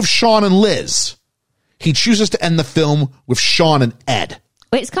not with Shaun and Liz. He chooses to end the film with Shaun and Ed.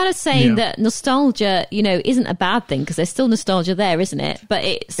 Well, it's kind of saying that nostalgia, isn't a bad thing because there's still nostalgia there, isn't it? But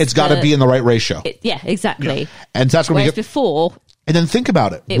it's got to be in the right ratio. Yeah, exactly. And that's when Whereas we get before. And then think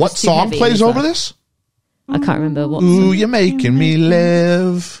about it. It What was too song heavy, plays was over that? this? I can't remember what. Ooh, you're making me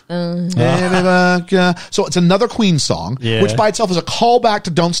live. So it's another Queen song, which by itself is a callback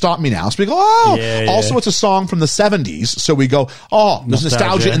to Don't Stop Me Now. So we go, also it's a song from the 70s. So we go, there's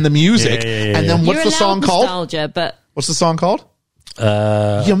nostalgia in the music. And then what's You're the song allowed called? Nostalgia, but What's the song called?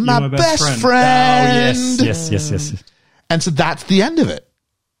 You're my best friend. Yes. And so that's the end of it.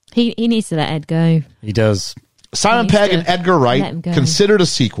 he needs to let Ed go. He does. Simon He needs Pegg to and Edgar let Wright him go. considered a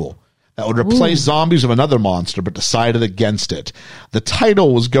sequel that would replace zombies of another monster, but decided against it. The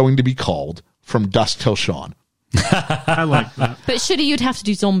title was going to be called From Dusk Till Shaun. I like that. But surely you'd have to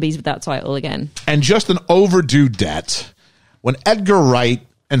do zombies with that title again. And just an overdue debt. When Edgar Wright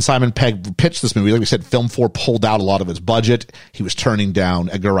and Simon Pegg pitched this movie, like we said, Film 4 pulled out a lot of its budget. He was turning down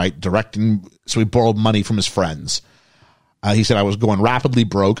Edgar Wright directing, so he borrowed money from his friends. He said, I was going rapidly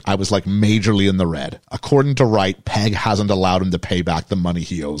broke. I was like majorly in the red. According to Wright, Pegg hasn't allowed him to pay back the money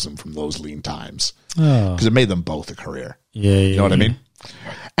he owes him from those lean times. Because it made them both a career. You know what I mean?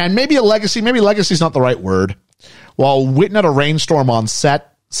 And maybe a legacy. Maybe legacy is not the right word. While waiting at a rainstorm on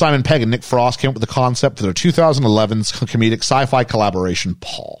set, Simon Pegg and Nick Frost came up with the concept for their 2011 comedic sci-fi collaboration,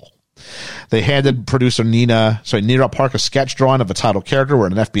 Paul. They handed producer Nira Park a sketch drawing of a title character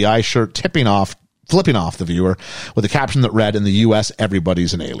wearing an FBI shirt, flipping off the viewer with a caption that read, in the U.S.,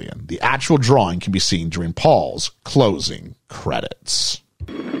 everybody's an alien. The actual drawing can be seen during Paul's closing credits.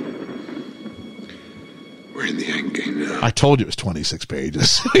 We're in the end game now. I told you it was 26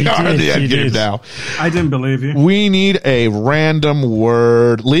 pages. We are in the end game now. I didn't believe you. We need a random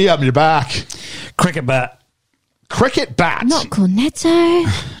word. Liam, you're back. Cricket bat. Cricket bat. Not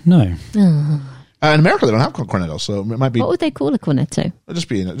cornetto. No. In America, they don't have cornetto, so it might be. What would they call a cornetto? It'd just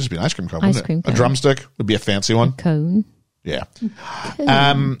be an ice cream cone. Ice wouldn't cream it? cone. A drumstick would be a fancy one. Cone. Yeah.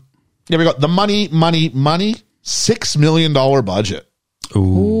 Here we go. The money. $6 million budget.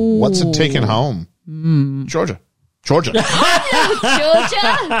 Ooh. What's it taking home? Georgia. Georgia.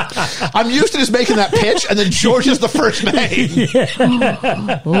 I'm used to just making that pitch, and then Georgia's the first name.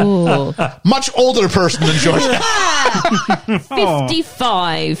 Much older person than Georgia.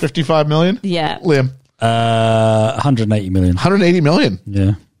 55. 55 million? Yeah. Liam. 180 million. 180 million.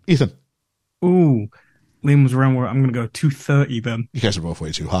 Yeah. Ethan. Ooh. Liam was around where I'm going to go 230 then. You guys are both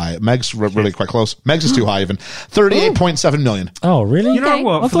way too high. Meg's really quite close. Meg's is too high even. 38.7 million. Oh, really? You know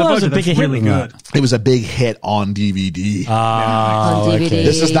what? I For the thought that was a budget, bigger that's hit really than good. that. It was a big hit on DVD. On DVD.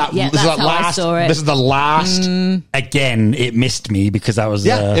 This is that. Yeah, this is that's that how I last. saw it. This is the last. Again, it missed me because that was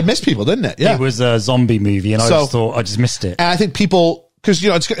It missed people, didn't it? Yeah. it was a zombie movie, and I So- just thought I just missed it. And I think people, because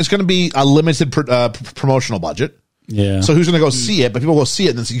it's going to be a limited promotional budget. Yeah. So who's going to go see it? But people go see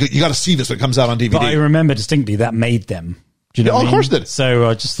it, and then you got to see this when it comes out on DVD. But I remember distinctly that made them. Do you know Yeah, what of I mean? course it did. So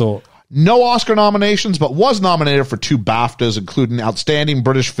I just thought, No Oscar nominations, but was nominated for 2 BAFTAs, including Outstanding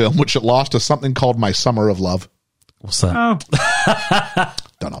British Film, which it lost to something called My Summer of Love. What's that? Oh,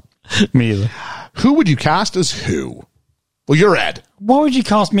 Don't know. Me either. Who would you cast as who? Well, you're Ed. Why would you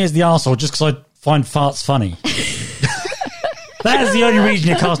cast me as the arsehole just because I find farts funny? That is the only reason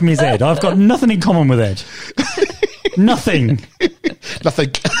you cast me as Ed. I've got nothing in common with Ed. Nothing.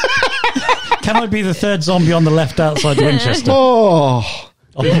 Nothing. Can I be the third zombie on the left outside Winchester? Oh.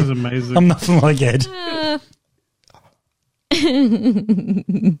 this is amazing. I'm nothing like Ed.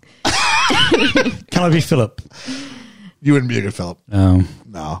 Can I be Philip? You wouldn't be a good Philip. No.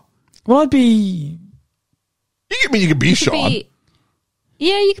 No. Well, I'd be... You could be Shaun.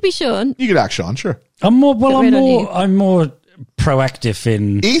 Yeah, you could be Shaun. You could act Shaun, sure. I'm more on more proactive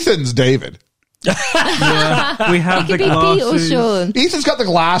in... Ethan's David. Yeah, we have You the could be Pete or glasses. Shaun. Ethan's got the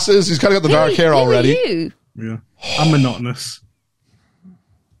glasses. He's got the dark hair Who are already. you? Yeah, I'm monotonous.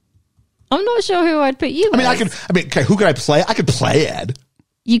 I'm not sure who I'd put you as. Okay, who could I play? I could play Ed.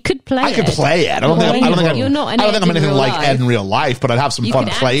 You could play I could Ed. play Ed. I don't think You're not an I don't think Ed I'm in anything real like life. Ed in real life, but I'd have some You fun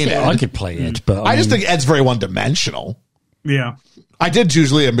could act playing it. Ed. I could play Ed, but... I just think Ed's very one-dimensional. Yeah, I did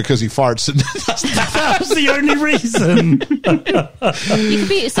choose Liam because he farts. And that was the only reason. You could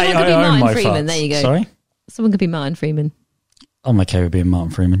be, someone could be I own Martin my Freeman. farts. There you go. Sorry? Someone could be Martin Freeman. I'm okay with being Martin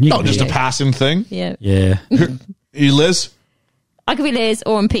Freeman. You no, can just be- a passing thing. Yeah. Yeah. You, Liz? I could be Liz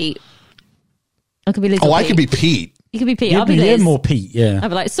or I'm Pete. I could be Liz Oh, or I Pete. could be Pete. You could be Pete. You'd I'll be be Liz. more Pete, yeah. I'd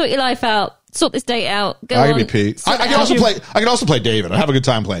be like, sort your life out. Sort this date out. Go I on. could be Pete. Sort I it could also out. play. I could also play David. I have a good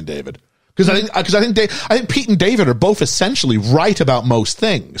time playing David because I think Pete and David are both essentially right about most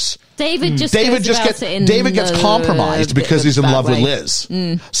things. David just David goes just about gets it in David gets a compromised bit because of he's in bad love with way.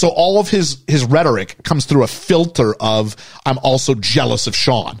 Liz. So all of his rhetoric comes through a filter of I'm also jealous of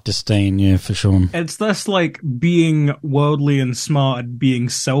Shaun. Disdain, yeah, for Shaun. it's less like being worldly and smart and being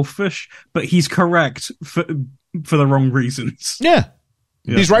selfish, but he's correct for the wrong reasons. Yeah.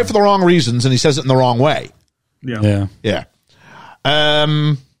 Yeah. He's right for the wrong reasons and he says it in the wrong way. Yeah. Yeah. Yeah.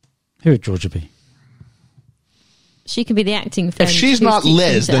 Who would Georgia be? She can be the acting friend. If she's who's not teaching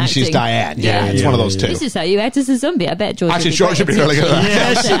Liz, to then she's acting. Diane. Yeah, it's Yeah, one of yeah, those yeah. two. This is how you act as a zombie. I bet George. Actually, would be George would be great really at good at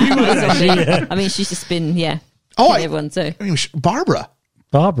that. teaching. Yeah, she would, actually, yeah. I mean, she's just been Oh, killing everyone. So, I mean, Barbara.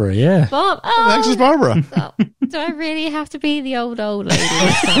 Barbara, yeah. Bob, Thanks, it's Barbara. do I really have to be the old lady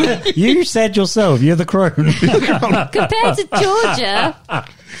this time? You said yourself, you're the crone. Compared to Georgia,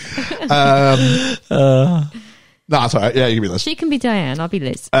 No, that's all right. Yeah, you can be Liz. she can be Diane. I'll be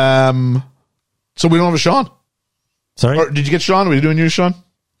Liz. So we don't have a Sean. Sorry? Or did you get Sean? Were you doing you, Sean?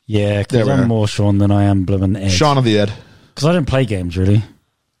 Yeah, There because we I'm are. more Shaun than I am Blum and Ed. Sean of the Ed. Because I don't play games, really.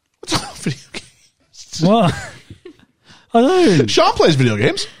 Video games. What? I don't. Sean plays video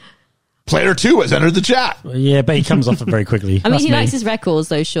games. Player 2 has entered the chat. Yeah, but he comes off it very quickly. I mean, That's he me. likes his records,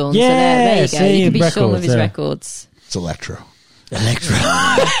 though, Sean. Yeah, so there you go. see, You can be Sean records, with his yeah. records. It's Electro. Electro.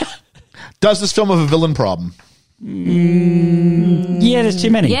 Does this film have a villain problem? Yeah, there's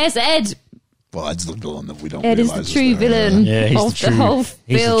too many. Yes, Ed. Well, Ed's the villain that we don't Ed is realize the true there. villain Yeah, he's of the true. whole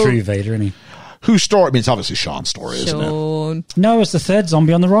He's film. the true Vader, isn't he? Whose story? I mean, it's obviously Sean's story, isn't it? Sean. No, it's the third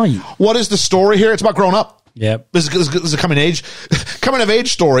zombie on the right. What is the story here? It's about growing up. Yep. This is a coming of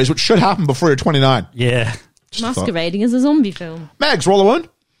age stories, which should happen before you're 29. Yeah. Masquerading as a zombie film. Megs, roll a one.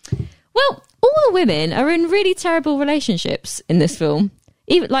 Well, all the women are in really terrible relationships in this film.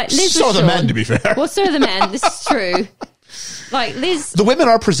 Even like Liz. So with are the Sean. men, to be fair. Well, so are the men. This is true. Like Liz. The women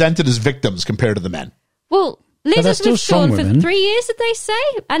are presented as victims compared to the men. Well, Liz they're was still with strong Sean for women. 3 years, did they say?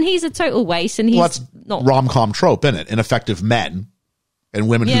 And he's a total waste. And he's Well, that's not. rom-com trope, isn't it? Ineffective men and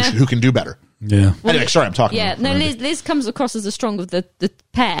women Yeah. who can do better. Yeah. Anyway, sorry, I'm talking. Yeah, no, Liz comes across as the strong of the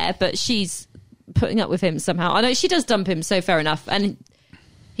pair, but she's putting up with him somehow. I know she does dump him, so fair enough. And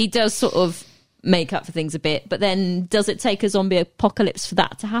he does sort of make up for things a bit, but then does it take a zombie apocalypse for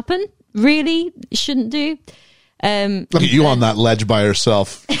that to happen? Really? It shouldn't do. Look at you on that ledge by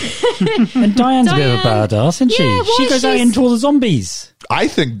yourself. And Diane's a bit of a Diane. badass, isn't she? Yeah, why She goes out she's- into all the zombies. I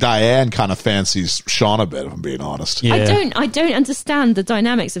think Diane kind of fancies Sean a bit, if I'm being honest. Yeah. I don't understand the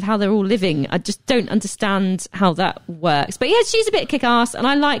dynamics of how they're all living. I just don't understand how that works. But yeah, she's a bit kick-ass, and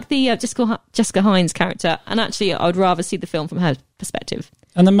I like the Jessica Hines character. And actually, I would rather see the film from her perspective.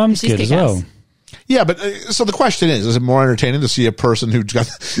 And the mum's She's good as kick-ass. well. Yeah, but so the question is it more entertaining to see a person who got,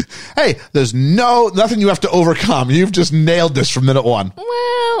 hey, there's nothing you have to overcome. You've just nailed this from minute one.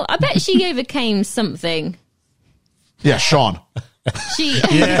 Well, I bet she overcame something. Yeah, Sean. She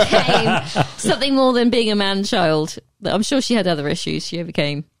overcame something more than being a man-child. I'm sure she had other issues she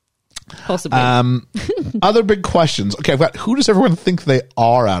overcame. Possibly. Other big questions. Okay, I've got who does everyone think they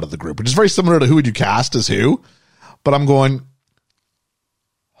are out of the group, which is very similar to who would you cast as who. But I'm going,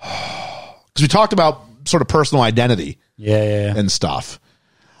 Because we talked about sort of personal identity Yeah. and stuff.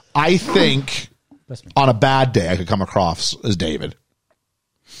 I think on a bad day, I could come across as David.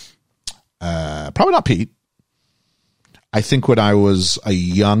 Probably not Pete. I think when I was a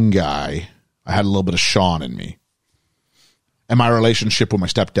young guy, I had a little bit of Shaun in me. And my relationship with my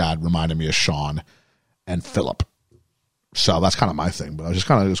stepdad reminded me of Shaun and Philip. So that's kind of my thing. But I was just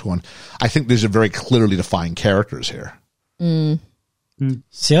kind of going, I think these are very clearly defined characters here.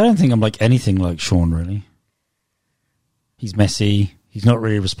 See, I don't think I'm like anything like Shaun, really. He's messy. He's not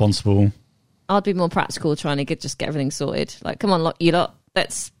really responsible. I'd be more practical, trying to just get everything sorted. Like, come on, you lot,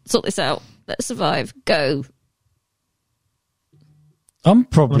 let's sort this out. Let's survive. Go. I'm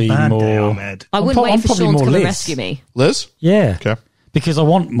probably Bad day, more... Ahmed. I wouldn't wait for Shaun to come and rescue me. Liz? Yeah. Okay. Because I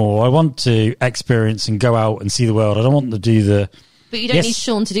want more. I want to experience and go out and see the world. I don't want to do the... But you don't Yes. need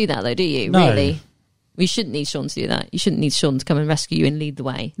Shaun to do that, though, do you? No. Really? You shouldn't need Shaun to do that. You shouldn't need Shaun to come and rescue you and lead the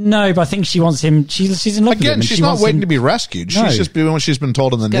way. No, but I think she wants him... She's in love with him. Again, and she's she not wants waiting him, to be rescued. No. She's just doing what she's been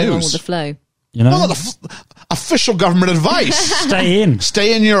told in the Go along with news. the flow. You know? Well, official government advice. Stay in.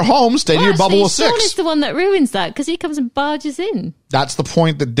 Stay in your home. Stay in your bubble of Shaun six. is the one that ruins that because he comes and barges in. That's the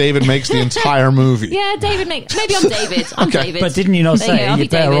point that David makes the entire movie. Yeah, David. Maybe I'm David. I'm David. But didn't you not There you go, say I'll you're be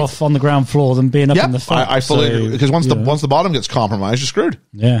better David. off on the ground floor than being up in the Yep, front? I fully agree. Because once the bottom gets compromised, you're screwed.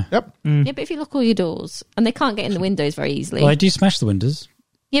 Yeah. Yep. Yeah, but if you lock all your doors and they can't get in the windows very easily. Well, I do smash the windows.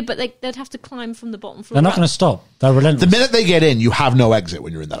 Yeah, but they'd have to climb from the bottom floor. They're not up. going to stop. They're relentless. The minute they get in, you have no exit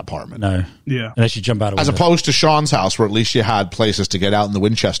when you're in that apartment. No. Yeah. Unless you jump out of As window. opposed to Sean's house, where at least you had places to get out in the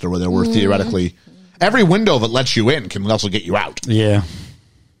Winchester, where there were theoretically every window that lets you in can also get you out. Yeah.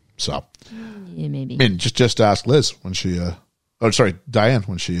 So, Yeah, maybe. I mean, just ask Liz when she. Diane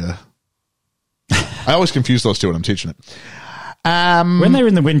when she. I always confuse those two when I'm teaching it. When they were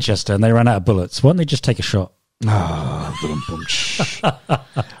in the Winchester and they ran out of bullets, why don't they just take a shot?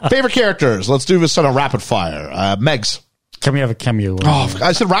 Favorite characters? Let's do this sort of rapid fire. Megs. Can we have a cameo? Oh,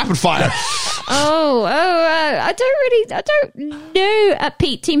 I said rapid fire. I don't know.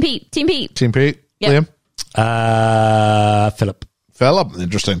 Pete, Team Pete. Team Pete. Yep. Liam. Philip. Philip.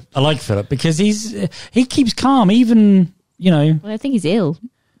 Interesting. I like Philip because he keeps calm, even, you know. Well, I think he's ill.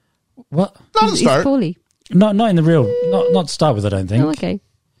 What? Not at the He's start. poorly. Not in the real, not to start with, I don't think. Oh, okay.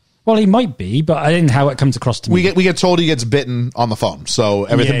 Well, he might be, but I didn't know how it comes across to me. We get told he gets bitten on the phone. So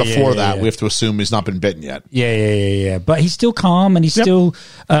everything Yeah, before yeah, that, yeah. we have to assume he's not been bitten yet. Yeah. But he's still calm, and he's still.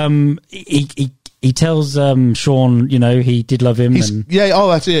 He tells Shaun, you know, he did love him, and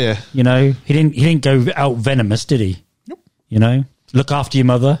That's yeah. you know, he didn't go out venomous, did he? Nope. You know, look after your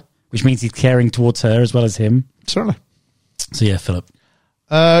mother, which means he's caring towards her as well as him. Certainly. So yeah, Philip.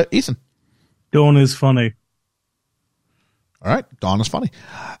 Ethan. Dawn is funny. All right, Dawn is funny.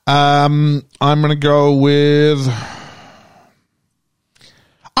 I'm going to go with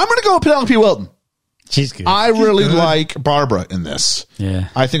Penelope Wilton. She's good. I really like Barbara in this. Yeah.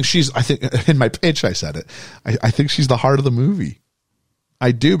 I think in my pitch I said it. I think she's the heart of the movie.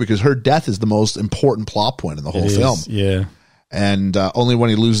 I do, because her death is the most important plot point in the whole It is, film. Yeah. And only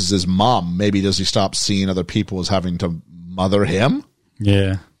when he loses his mom, maybe does he stop seeing other people as having to mother him.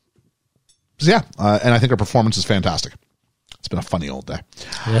 Yeah. So yeah, and I think her performance is fantastic. It's been a funny old day.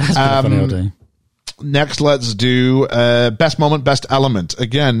 Yeah, it's been a funny old day. Next, let's do best moment, best element.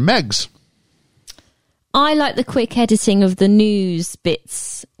 Again, Megs. I like the quick editing of the news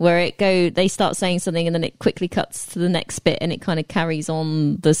bits where they start saying something and then it quickly cuts to the next bit and it kind of carries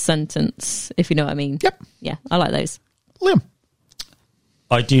on the sentence, if you know what I mean. Yep. Yeah, I like those. Liam.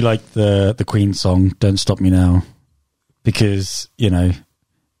 I do like the Queen song, Don't Stop Me Now, because, you know,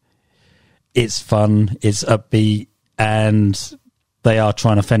 it's fun, it's upbeat, and they are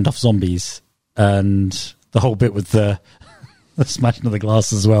trying to fend off zombies. And the whole bit with the smashing of the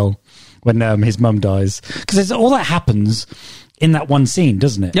glass as well, when his mum dies. Because all that happens in that one scene,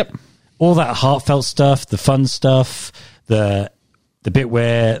 doesn't it? Yep. All that heartfelt stuff, the fun stuff, the bit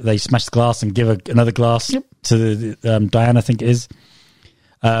where they smash the glass and give another glass to Diane, I think it is.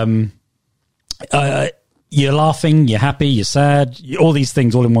 You're laughing, you're happy, you're sad, all these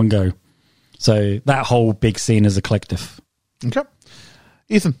things all in one go. So that whole big scene is a collective. Okay.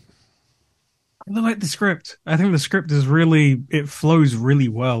 Ethan. I like the script. I think the script is it flows really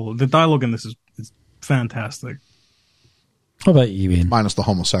well. The dialogue in this is fantastic. What about you, Ian? Minus the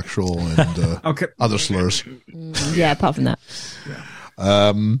homosexual and Okay. other slurs. Yeah, apart from that.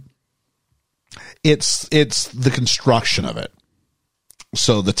 It's the construction of it.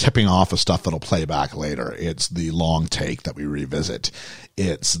 So the tipping off of stuff that'll play back later. It's the long take that we revisit.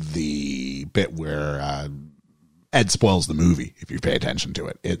 It's the bit where Ed spoils the movie, if you pay attention to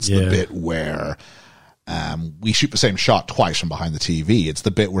it. It's the bit where we shoot the same shot twice from behind the TV. It's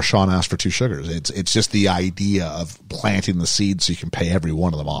the bit where Shaun asks for 2 sugars. It's just the idea of planting the seeds so you can pay every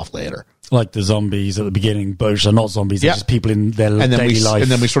one of them off later. Like the zombies at the beginning, but which are not zombies. They're Yeah. just people in their daily life.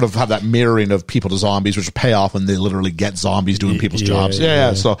 And then we sort of have that mirroring of people to zombies, which will pay off when they literally get zombies doing people's jobs.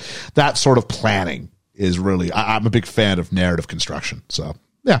 Yeah. So that sort of planning is really, I'm a big fan of narrative construction. So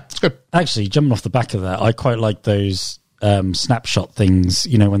yeah, it's good. Actually, jumping off the back of that, I quite like those snapshot things.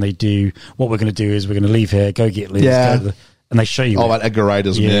 You know, when they do, what we're going to do is we're going to leave here, go get Liz, Yeah. and they show you All that Edgar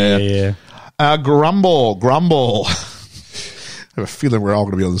Wrightism. Yeah. Grumble. I have a feeling we're all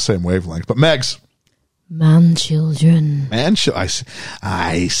going to be on the same wavelength. But Megs. Man-children.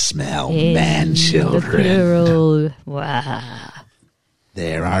 I smell In man-children. the plural. Wow.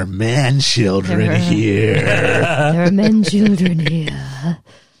 There are man-children There are- here. There are men-children here.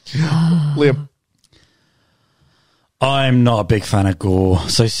 Liam. I'm not a big fan of gore.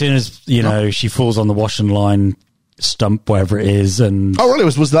 So as soon as, you know, she falls on the washing line stump, wherever it is, and Oh, really?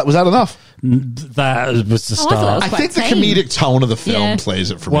 Was that enough? that was the Oh, I thought that start. was I quite think the tame. comedic tone of the film Yeah. plays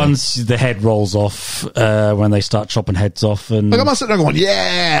it for me. Once the head rolls off, when they start chopping heads off, and Like, I'm not sitting there going,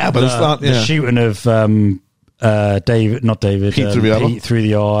 yeah, but it's not. the Yeah. shooting of Pete through the eye. Pete through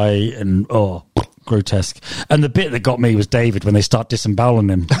the eye, and grotesque. And the bit that got me was David when they start disemboweling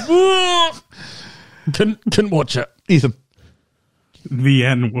him. couldn't watch it. Ethan. The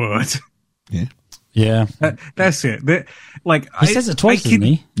N word. Yeah. Yeah, That's it. he says it twice, doesn't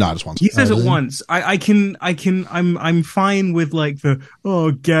he? No, just once. He says does it he? once. I'm fine with like the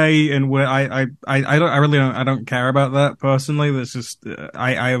gay and where I don't care about that personally. That's just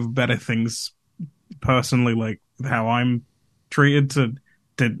I have better things personally, like how I'm treated to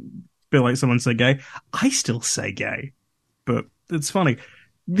feel like someone say gay. I still say gay, but it's funny.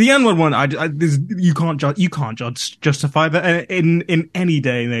 The N-word one, you can't justify that in any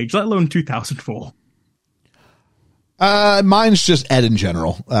day and age, let alone 2004. Mine's just Ed in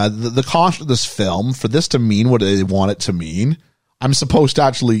general. The concept of this film, for this to mean what they want it to mean, I'm supposed to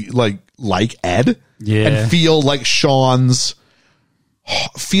actually like Ed, Yeah. and feel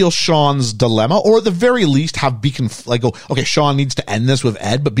Shaun's dilemma, or at the very least okay, Shaun needs to end this with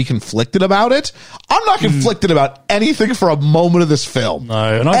Ed, but be conflicted about it. I'm not conflicted about anything for a moment of this film.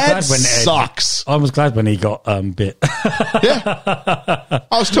 No, and I'm Ed glad when Ed sucks. I was glad when he got bit. I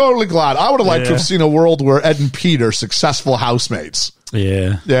was totally glad. I would have liked to have seen a world where Ed and Pete are successful housemates.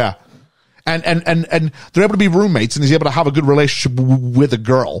 Yeah. Yeah. And they're able to be roommates, and he's able to have a good relationship with a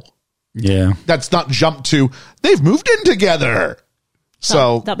girl. Yeah. That's not jumped to, they've moved in together.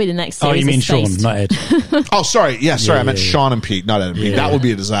 So, That'll be the next Oh, series. you mean of Shaun, Spaced. not Ed. oh, sorry. Yeah, sorry. I meant yeah. Shaun and Pete, not Ed and Pete. Yeah. That would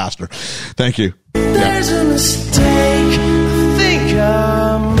be a disaster. Thank you. Yeah. There's a mistake I think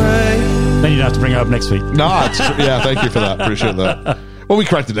I made. Then you'd have to bring it up next week. No, it's true. Yeah, thank you for that. Appreciate that. Well, we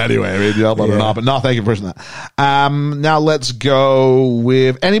corrected it anyway. I mean, yeah, but not. But no, thank you for pushing that. Now let's go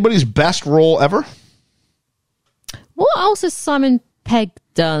with anybody's best role ever. What else has Simon Pegg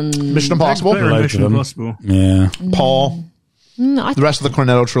done? Mission Impossible. Better in Loads Mission of them. Impossible. Yeah. Paul. I The rest of the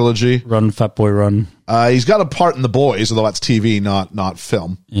Cornetto trilogy. Run, Fat Boy, Run. He's got a part in The Boys, although that's TV, not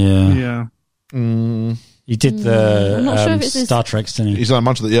film. Yeah. Yeah. He did the I'm not sure if it's his- Star Trek, didn't he? He's on a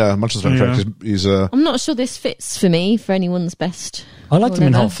bunch of the Star Trek. He's I'm not sure this fits for me for anyone's best. I liked him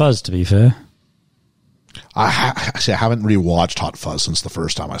in Whatever. Hot Fuzz, to be fair. I haven't rewatched Hot Fuzz since the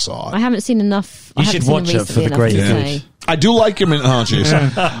first time I saw it. I haven't seen enough. You I haven't should seen watch him it for the recently enough greater to good. say. I do like him in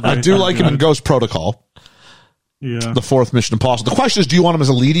I do like him in Ghost Protocol, Yeah. the fourth Mission Impossible. The question is, do you want him as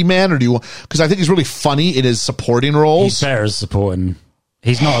a leading man, or do you want? Because I think he's really funny in his supporting He's roles. better as supporting.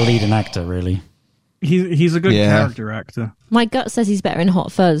 He's not a leading actor, really. He's a good Yeah. character actor. My gut says he's better in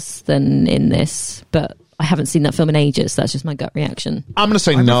Hot Fuzz than in this, but I haven't seen that film in ages. So that's just my gut reaction. I'm going to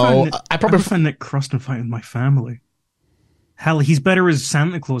say I no. I prefer probably Nick Frost and fighting my family. Hell, he's better as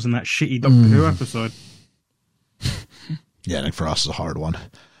Santa Claus in that shitty Doctor Who episode. Nick Frost is a hard one.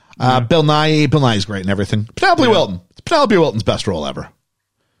 Bill Nye's great and everything. Penelope Wilton. It's Penelope Wilton's best role ever.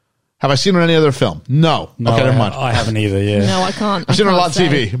 Have I seen her in any other film? No. No, Okay, never mind. I haven't either, yeah. No, I can't. I've seen her a I lot on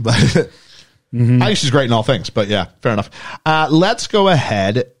can't say. TV, but I think she's great in all things. But yeah, fair enough. Let's go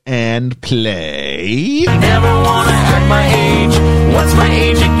ahead and play. Never wanna act my age. What's my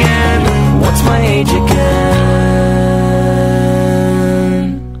age again? What's my age again?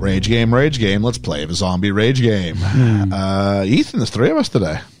 Rage game. Let's play the zombie rage game. Ethan, there's three of us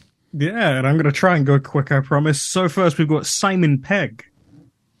today. Yeah, and I'm going to try and go quick, I promise. So first we've got Simon Pegg.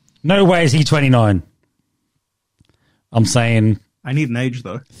 No way is he 29. I'm saying I need an age,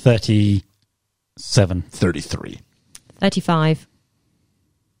 though. 37. 33. 35.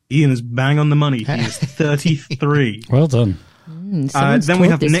 Ian is bang on the money. He is 33. Well done. Someone's Then we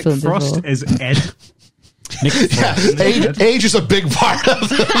called have this Nick film Frost before. as Ed. Nick Frost. Age is a big part of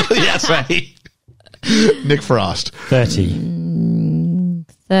the essay. Nick Frost. 30.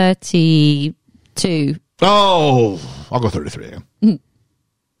 32. Oh, I'll go 33 again.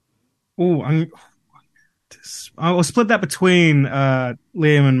 Oh, I'll split that between Liam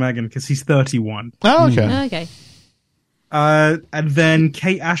and Megan because he's 31. Oh, okay. Okay. And then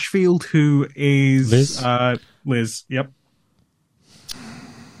Kate Ashfield, who is Liz? Liz. Yep.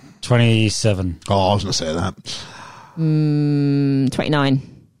 27. Oh, I was going to say that. 29.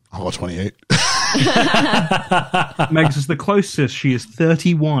 I'll go 28. Megs is the closest. She is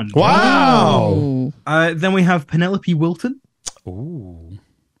 31. Wow. Then we have Penelope Wilton. Ooh.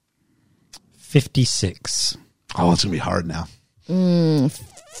 56. Oh, it's going to be hard now.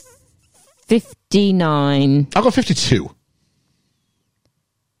 59. I'll go 52.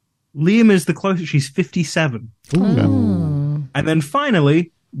 Liam is the closest. She's 57. Ooh. And then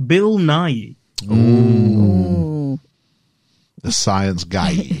finally, Bill Nighy. Ooh. The science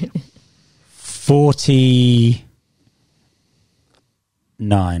guy.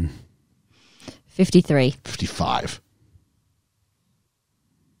 49. 53. 55.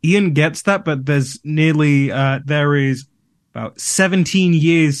 Ian gets that, but there's nearly, there is about 17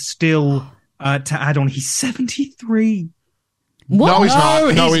 years still to add on. He's 73. What? No, he's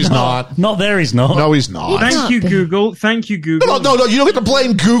not. No, he's not. Not there, he's not. No, he's not. Thank you, Google. Thank you, Google. No, you don't get to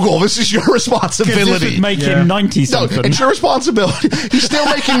blame Google. This is your This responsibility. would make him 90 No, something. it's your responsibility. He's still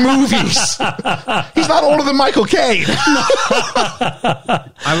making movies. He's not older than Michael Caine.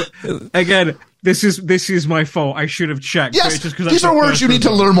 Again, this is my fault. I should have checked. Yes, just 'cause these that's are the words first you need to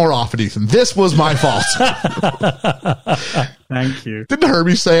result. learn more often, Ethan. This was my fault. Thank you. Didn't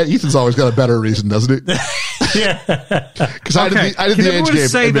Herbie say it? Ethan's always got a better reason, doesn't it? Yeah. Because I did Can the age everyone game.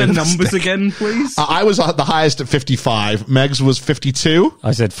 say and their made a numbers mistake. again, please? I was the highest at 55. Megs was 52.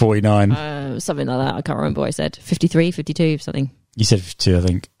 I said 49. Something like that. I can't remember what I said. 53, 52, something. You said 52, I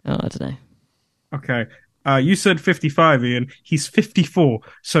think. Oh, I don't know. Okay. You said 55, Ian. He's 54.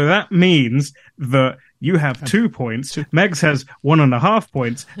 So that means that you have 2 points. Megs has 1.5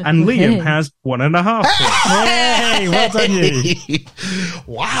 points. And Liam has 1.5 points. Hey, well done you.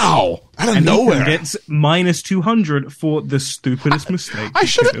 Wow. Out of And nowhere. Ethan gets minus 200 for the stupidest mistake. I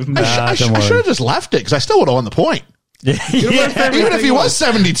should have he made. don't worry. just left it because I still would have won the point. Yeah. Even if he was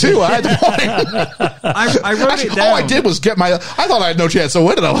 72, I had the point. I wrote Actually, it down. all I did was get I thought I had no chance of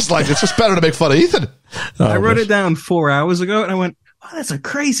winning. I was like, it's just better to make fun of Ethan. I wrote it down 4 hours ago, and I went, "Oh, that's a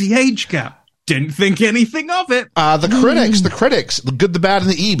crazy age gap." Didn't think anything of it. The critics, the good, the bad, and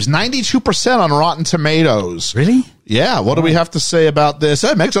the Ebes, 92% on Rotten Tomatoes. Really? Yeah. What do we have to say about this?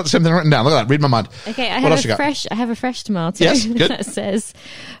 Meg's got the same thing written down. Look at that. Read my mind. Okay, I What else you have got? a fresh tomato Yes, good. that says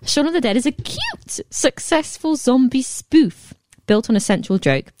Shaun of the Dead is a cute, successful zombie spoof built on a central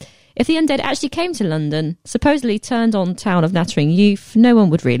joke. If the undead actually came to London, supposedly turned on town of nattering youth, no one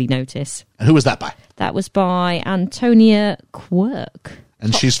would really notice. And who was that by? That was by Antonia Quirk.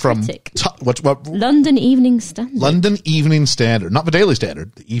 And Top she's from critic. what? London Evening Standard. London Evening Standard, not the Daily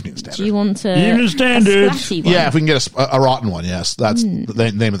Standard, the Evening Standard. Do you want Evening Standard. a splatty one? Yeah, if we can get a rotten one, yes. That's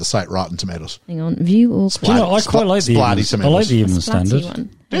the name of the site, Rotten Tomatoes. Hang on, view or Do you know, I quite like the Splatty Evening, I tomatoes. like the Evening splatty Standard. one.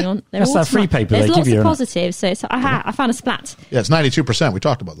 Hang on, they're That's all that free smart. paper There's they lots give you, of innit? positives. So I found a splat. Yeah, it's 92%. We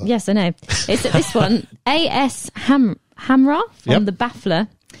talked about that. Yes, I know. It's this one. A.S. Hamra from Yep. The Baffler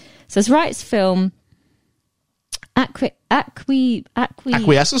says writes film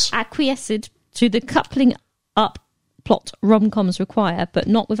acquiesced to the coupling up plot rom-coms require, but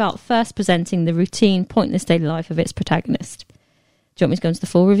not without first presenting the routine, pointless daily life of its protagonist. Do you want me to go into the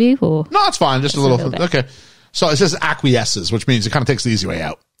full review, or No, it's fine. Just a Just a little. little bit. Okay. So it says acquiesces, which means it kind of takes the easy way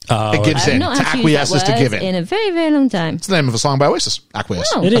out. It gives I've in. not To had to use that acquiesce is to word give in. in a very, very long time. It's the name of a song by Oasis. Acquiesce.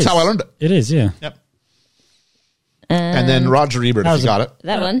 Oh. It That's is. how I learned it. It is, yeah. Yep. And then Roger Ebert, That if was you got it.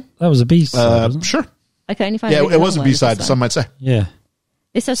 That one. That was a beast. wasn't it? Sure. I can only find Yeah, really it long was a ones, B-side, this some one. might say. Yeah.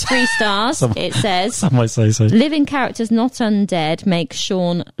 This has 3 stars. It says Some might say so. living characters not undead make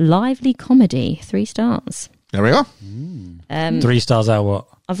Shaun lively comedy. 3 stars. There we go. 3 stars out of what?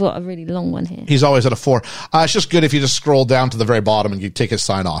 I've got a really long one here. He's always at a 4. It's just good if you just scroll down to the very bottom and you take his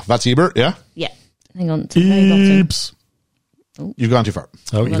sign off. That's Ebert, yeah? Yeah. Hang on. To the very bottom. Oops. You've gone too far.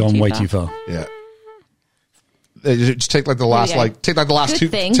 Oh, you've gone way too far. Yeah. Just take like the last, we go. take like the last Good 2,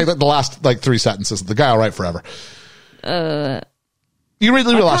 thing. take like the last 3 sentences. The guy will write forever. You read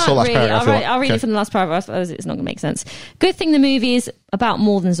the last Can't paragraph. really- if you want. I'll read Okay. it from the last paragraph. Otherwise it's not going to make sense. Good thing the movie is about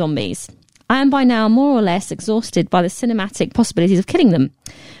more than zombies. I am by now more or less exhausted by the cinematic possibilities of killing them.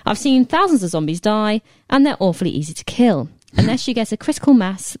 I've seen thousands of zombies die, and they're awfully easy to kill, unless you get a critical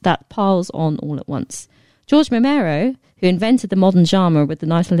mass that piles on all at once. George Romero, who invented the modern genre with The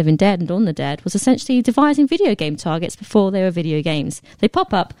Night of the Living Dead and Dawn of the Dead, was essentially devising video game targets before they were video games. They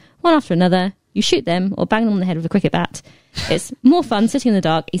pop up, one after another, you shoot them or bang them on the head with a cricket bat. It's more fun sitting in the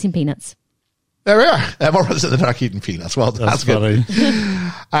dark eating peanuts. There we are. Everyone's in the dark eating peanuts. Well, that's good.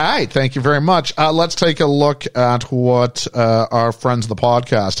 All right. Thank you very much. Let's take a look at what our friends of the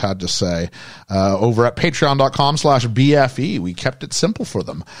podcast had to say over at patreon.com/BFE. We kept it simple for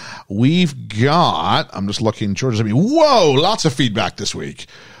them. We've got, I'm just looking, George, whoa, lots of feedback this week.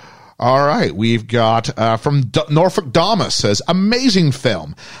 All right, we've got from Norfolk Damas says, amazing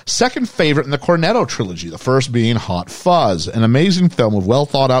film. Second favorite in the Cornetto trilogy, the first being Hot Fuzz. An amazing film with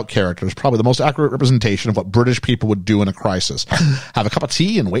well-thought-out characters, probably the most accurate representation of what British people would do in a crisis. Have a cup of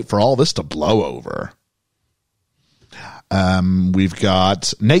tea and wait for all this to blow over. We've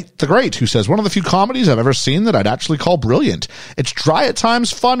got Nate the Great, who says, one of the few comedies I've ever seen that I'd actually call brilliant. It's dry at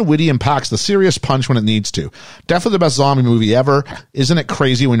times, fun, witty, and packs the serious punch when it needs to. Definitely the best zombie movie ever. Isn't it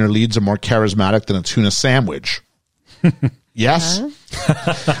crazy when your leads are more charismatic than a tuna sandwich? Yes.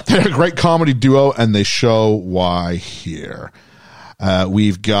 They're a great comedy duo, and they show why here.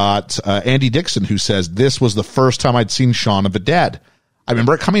 We've got Andy Dixon, who says, this was the first time I'd seen Shaun of the Dead. I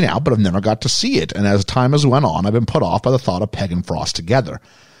remember it coming out, but I've never got to see it. And as time has went on, I've been put off by the thought of Peg and Frost together.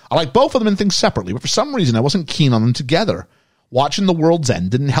 I like both of them and things separately, but for some reason I wasn't keen on them together. Watching The World's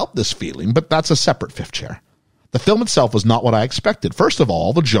End didn't help this feeling, but that's a separate fifth chair. The film itself was not what I expected. First of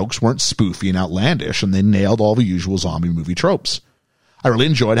all, the jokes weren't spoofy and outlandish, and they nailed all the usual zombie movie tropes. I really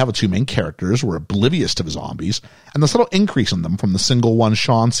enjoyed how the two main characters were oblivious to the zombies, and the subtle increase in them from the single one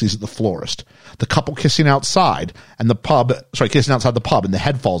Shaun sees at the florist, the couple kissing outside kissing outside the pub, and the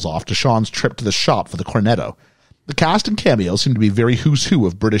head falls off to Shaun's trip to the shop for the Cornetto. The cast and cameos seem to be very who's who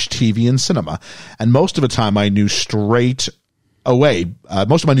of British TV and cinema, and most of I knew straight away. Bill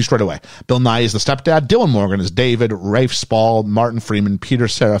Nye is the stepdad, Dylan Morgan is David, Rafe Spall, Martin Freeman, Peter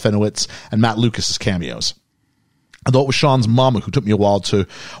Serafinowicz, and Matt Lucas's cameos. Although it was Shaun's mama who took me a while to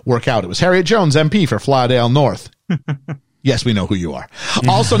work out. It was Harriet Jones, MP for Flydale North. Yes, we know who you are.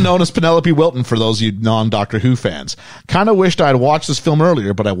 Also known as Penelope Wilton for those of you non-Doctor Who fans. Kind of wished I had watched this film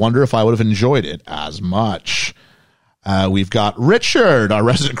earlier, but I wonder if I would have enjoyed it as much. We've got Richard, our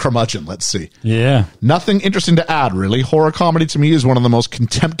resident curmudgeon. Let's see. Yeah. Nothing interesting to add, really. Horror comedy to me is one of the most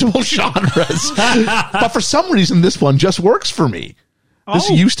contemptible genres. But for some reason, this one just works for me. This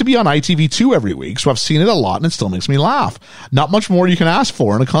used to be on ITV2 every week, so I've seen it a lot and it still makes me laugh. Not much more you can ask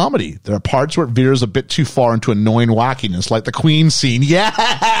for in a comedy. There are parts where it veers a bit too far into annoying wackiness, like the Queen scene.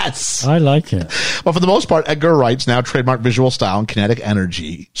 Yes! I like it. But for the most part, Edgar Wright's now trademark visual style and kinetic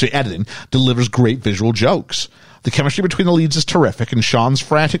energy, editing, delivers great visual jokes. The chemistry between the leads is terrific, and Shaun's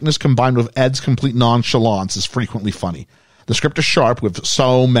franticness combined with Ed's complete nonchalance is frequently funny. The script is sharp with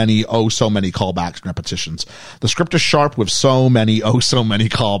so many callbacks and repetitions.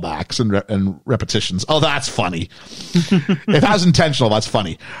 And repetitions. Oh, that's funny. If that's intentional, that's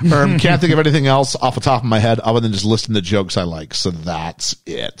funny. Can't think of anything else off the top of my head other than just listing the jokes I like. So that's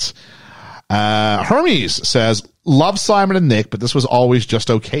it. Hermes says, love Simon and Nick, but this was always just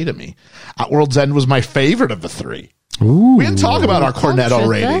okay to me. At World's End was my favorite of the three. Ooh. We didn't talk about our Cornetto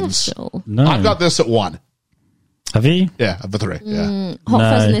ratings. No. I've got this at 1. Have you? Yeah, of the 3. Yeah. Hot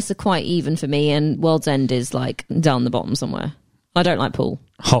Fuzz and this are quite even for me, and World's End is like down the bottom somewhere. I don't like Paul.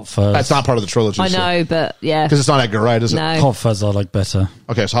 Hot Fuzz. That's not part of the trilogy. I know, but yeah. Because it's not Edgar Wright, is it? No. Hot Fuzz I like better.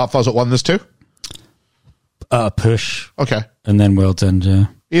 Okay, so Hot Fuzz at 1, this 2? Push. Okay. And then World's End, yeah.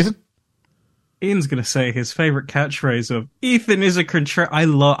 Ethan? Ian's going to say his favorite catchphrase of Ethan is a I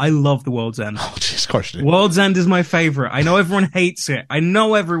love The World's End. Oh, jeez, of course you do. World's End is my favorite. I know everyone hates it.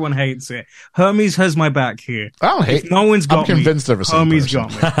 Hermes has my back here. I don't hate it. No one's got me. I'm convinced they're the same Hermes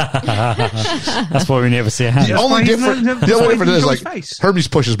person. got me. That's why we never see a hand. The only difference is like face. Hermes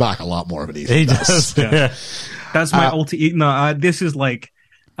pushes back a lot more of it. He does. Yeah. That's my this is like,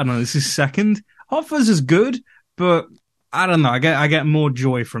 I don't know, this is second. Hot Fuzz is good, but I don't know. I get more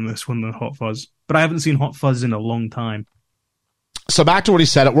joy from this one than Hot Fuzz, but I haven't seen Hot Fuzz in a long time. So back to what he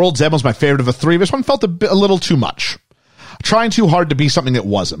said. At World's End was my favorite of the 3. This one felt a little too much. Trying too hard to be something it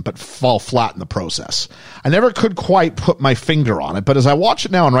wasn't, but fall flat in the process. I never could quite put my finger on it, but as I watch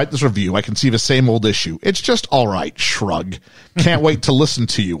it now and write this review, I can see the same old issue. It's just all right. Shrug. Can't wait to listen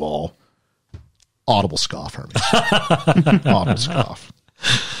to you all. Audible scoff, Hermes. Audible scoff.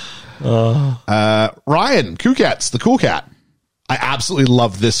 Ryan Kukets, the cool cat. I absolutely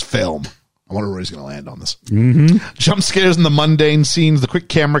love this film. I wonder where he's going to land on this. Mm-hmm. Jump scares and the mundane scenes, the quick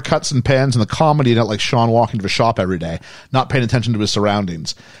camera cuts and pans, and the comedy in it, like Shaun walking to a shop every day, not paying attention to his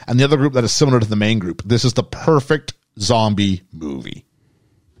surroundings. And the other group that is similar to the main group. This is the perfect zombie movie.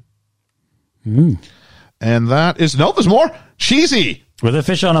 And that is, no, there's more. Cheesy. With a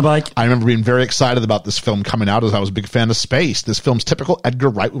fish on a bike. I remember being very excited about this film coming out as I was a big fan of space. This film's typical Edgar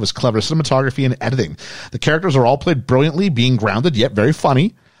Wright with his clever cinematography and editing. The characters are all played brilliantly, being grounded yet very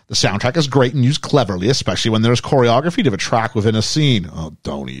funny. The soundtrack is great and used cleverly, especially when there's choreography to have a track within a scene. Oh,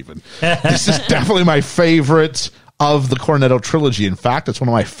 don't even. This is definitely my favorite of the Cornetto trilogy. In fact, it's one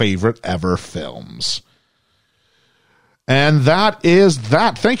of my favorite ever films. And that is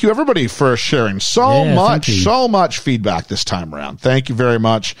that. Thank you, everybody, for sharing so much feedback this time around. Thank you very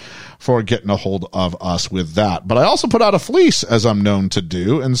much for getting a hold of us with that. But I also put out a fleece, as I'm known to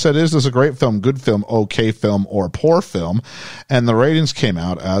do, and said, is this a great film, good film, okay film, or poor film? And the ratings came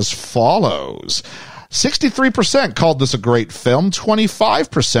out as follows. 63% called this a great film.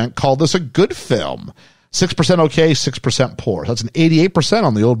 25% called this a good film. 6% okay, 6% poor. That's an 88%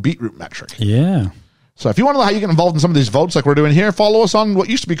 on the old beetroot metric. Yeah. So if you want to know how you get involved in some of these votes like we're doing here, follow us on what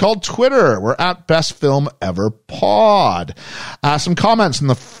used to be called Twitter. We're at Best Film Ever Pod. Some comments in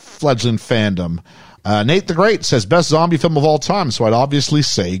the fledgling fandom. Nate the Great says, best zombie film of all time, so I'd obviously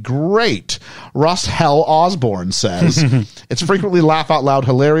say great. Russ Hell Osborne says, it's frequently laugh-out-loud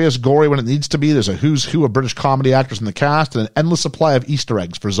hilarious, gory when it needs to be. There's a who's who of British comedy actors in the cast and an endless supply of Easter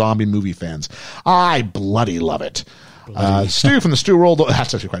eggs for zombie movie fans. I bloody love it. Stu from the Stu World Order,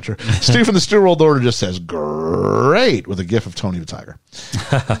 that's actually quite true. Stu from the Stu World Order just says, great, with a gif of Tony the Tiger.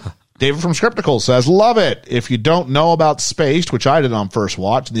 David from Scriptical says, love it. If you don't know about Spaced, which I did on first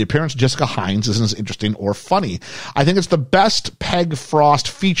watch, the appearance of Jessica Hines isn't as interesting or funny. I think it's the best Peg Frost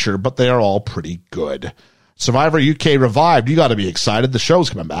feature, but they are all pretty good. Survivor UK Revived, you got to be excited. The show's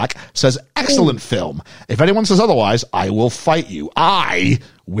coming back. Says, excellent film. If anyone says otherwise, I will fight you. I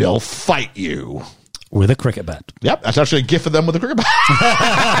will fight you. With a cricket bat. Yep, that's actually a gif of them with a cricket bat.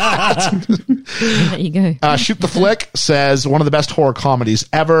 There you go. Shoot the Flick says, one of the best horror comedies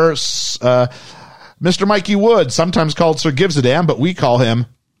ever. Mr. Mikey Wood, sometimes called Sir Gives a Damn, but we call him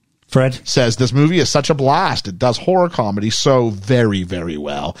Fred, says, this movie is such a blast. It does horror comedy so very, very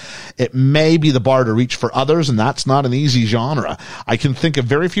well. It may be the bar to reach for others, and that's not an easy genre. I can think of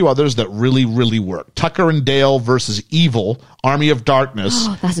very few others that really, really work. Tucker and Dale versus Evil, Army of Darkness.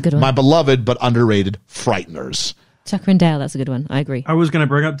 Oh, that's a good one. My beloved but underrated Frighteners. Tucker and Dale, that's a good one. I agree. I was going to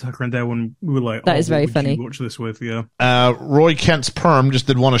bring up Tucker and Dale when we were like, that is very what would funny. you watch this with, yeah. Roy Kent's Perm just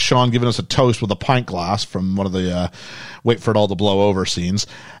did one of Shaun giving us a toast with a pint glass from one of the Wait for It All to Blow Over scenes.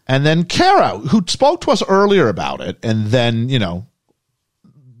 And then Kara, who spoke to us earlier about it, and then,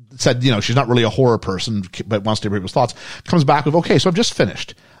 said, she's not really a horror person, but wants to hear people's thoughts, comes back with, okay, so I've just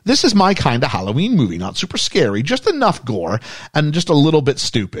finished. This is my kind of Halloween movie, not super scary, just enough gore, and just a little bit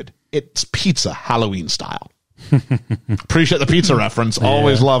stupid. It's pizza, Halloween style. Appreciate the pizza reference.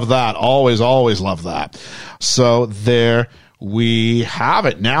 Always love that. Always love that. So there we have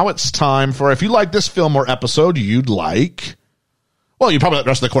it. Now it's time for, if you like this film or episode, you'd like, well, you probably like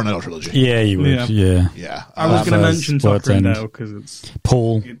the rest of the Cornetto trilogy. Yeah, you would. Yeah. I was going to mention Tucker and Dale because it's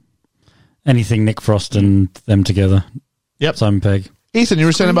Paul. Anything Nick Frost and them together. Yep. Simon Pegg. Ethan, you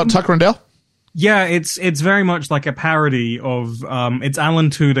were saying about Tucker and Dale? Yeah, it's very much like a parody of it's Alan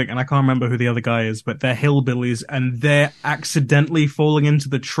Tudyk and I can't remember who the other guy is, but they're hillbillies and they're accidentally falling into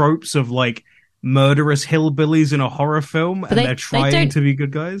the tropes of like murderous hillbillies in a horror film, and they're trying to be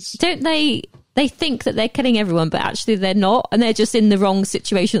good guys. Don't they? They think that they're killing everyone, but actually they're not, and they're just in the wrong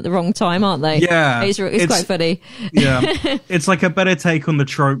situation at the wrong time, aren't they? Yeah, it's quite funny. Yeah, it's like a better take on the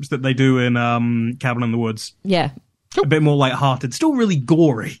tropes that they do in Cabin in the Woods. Yeah, a bit more lighthearted, still really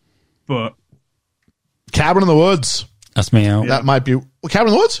gory, but. Cabin in the Woods. That's me out. That might be Cabin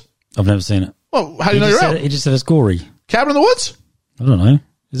in the Woods. I've never seen it. Well, how do you know you're out? He just said it's gory. Cabin in the Woods. I don't know.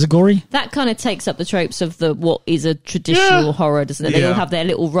 Is it gory? That kind of takes up the tropes of what is a traditional horror, doesn't it? They all have their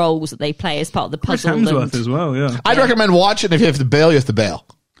little roles that they play as part of the puzzle. Chris Hemsworth as well. Yeah, I'd recommend watching. If you have to bail, you have to bail.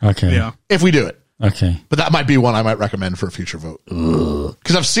 Okay. Yeah. If we do it. Okay. But that might be one I might recommend for a future vote.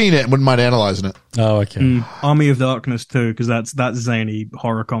 Because I've seen it and wouldn't mind analyzing it. Oh, okay. Army of Darkness too, because that's zany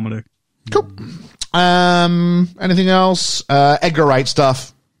horror comedy. Cool. Anything else? Edgar Wright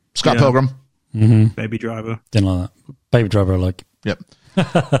stuff. Scott Pilgrim. Mm-hmm. Baby Driver. Didn't like that. Baby Driver I like. Yep.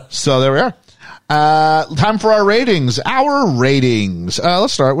 So there we are. Time for our ratings.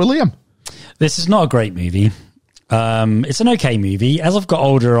 Let's start with Liam. This is not a great movie. It's an okay movie. As I've got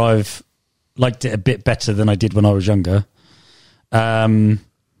older, I've liked it a bit better than I did when I was younger. I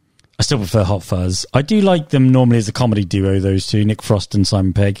still prefer Hot Fuzz. I do like them normally as a comedy duo, those two, Nick Frost and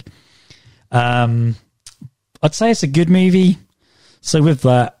Simon Pegg. I'd say it's a good movie. So with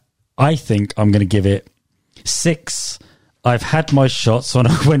that, I think I'm going to give it 6. I've had my shots when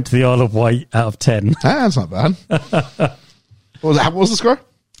I went to the Isle of Wight out of 10. That's not bad. What was the score?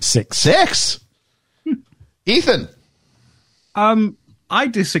 6. 6? Ethan. I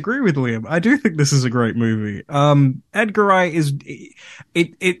disagree with Liam. I do think this is a great movie. Edgar Wright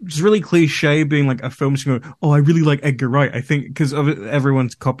it's really cliche being like a film going, oh, I really like Edgar Wright. I think because everyone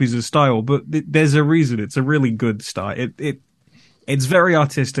copies his style, but there's a reason. It's a really good style. It's very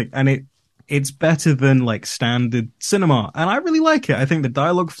artistic and it's better than like standard cinema. And I really like it. I think the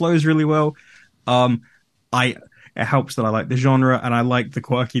dialogue flows really well. It helps that I like the genre and I like the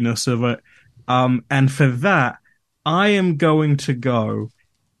quirkiness of it. And for that, I am going to go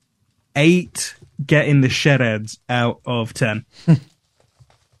 8 get in the shed heads out of 10.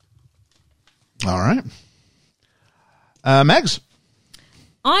 All right. Megs.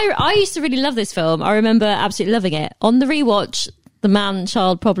 I used to really love this film. I remember absolutely loving it. On the rewatch, the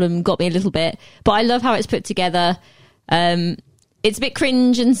man-child problem got me a little bit, but I love how it's put together. It's a bit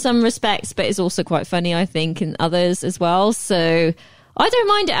cringe in some respects, but it's also quite funny, I think, in others as well. So I don't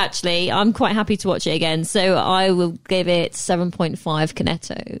mind it, actually. I'm quite happy to watch it again. So I will give it 7.5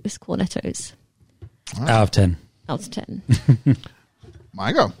 cornettos. Right. Out of 10. Out of 10.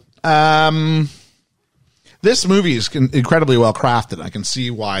 My go. This movie is incredibly well crafted. I can see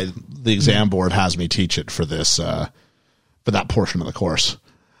why the exam board has me teach it for this, for that portion of the course.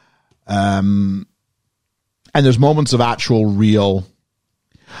 And there's moments of actual real,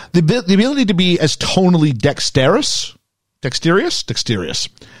 the ability to be as tonally dexterous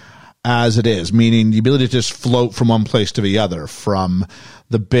as it is, meaning the ability to just float from one place to the other, from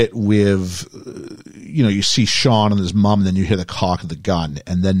the bit with, you see Shaun and his mum, and then you hear the cock of the gun,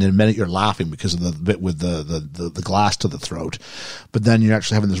 and then in a minute you're laughing because of the bit with the glass to the throat, but then you're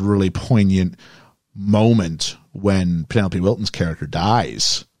actually having this really poignant moment when Penelope Wilton's character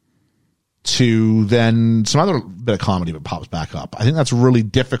dies, to then some other bit of comedy that pops back up. I think that's really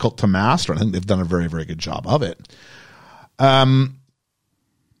difficult to master. I think they've done a very, very good job of it.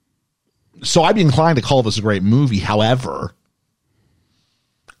 So I'd be inclined to call this a great movie. However,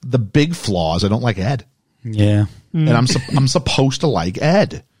 the big flaw is I don't like Ed. Yeah. And I'm supposed to like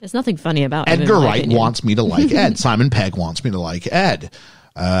Ed. There's nothing funny about it. Edgar Wright wants me to like Ed. Simon Pegg wants me to like Ed.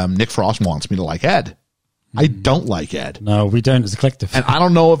 Nick Frost wants me to like Ed. I don't like Ed. No, we don't as a collective. And I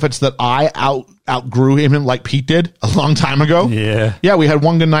don't know if it's that I outgrew him like Pete did a long time ago. Yeah. Yeah, we had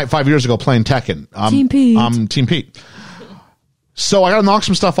one good night 5 years ago playing Tekken. Team Pete. Team Pete. So I got to knock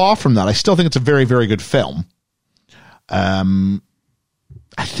some stuff off from that. I still think it's a very, very good film. I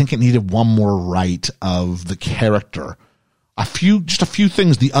think it needed one more right of the character. Just a few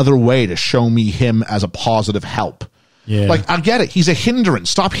things the other way to show me him as a positive help. Yeah. Like, I get it. He's a hindrance.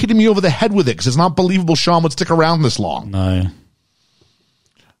 Stop hitting me over the head with it, because it's not believable Shaun would stick around this long. No.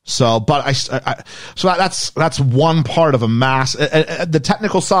 So, but so that's one part of a mass. The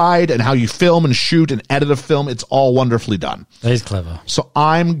technical side and how you film and shoot and edit a film, it's all wonderfully done. That is clever. So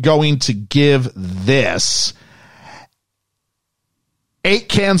I'm going to give this 8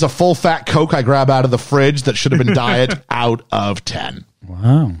 cans of full fat Coke I grab out of the fridge that should have been diet out of 10.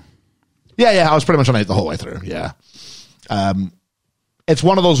 Wow. Yeah, I was pretty much on 8 the whole way through. Yeah. It's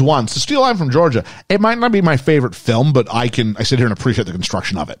one of those ones. To Steal Line from Georgia, it might not be my favorite film, but I sit here and appreciate the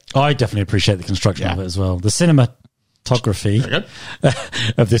construction of it. I definitely appreciate the construction of it as well. The cinematography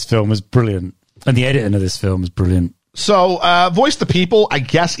of this film is brilliant. And the editing of this film is brilliant. So, Voice the People, I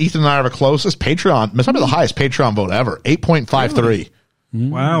guess Ethan and I are the closest. Patreon, it's probably the highest Patreon vote ever. 8.53.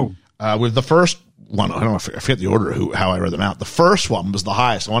 Wow. With the first one, I forget the order how I read them out. The first one was the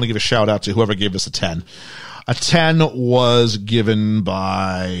highest. I want to give a shout out to whoever gave us a 10. A 10 was given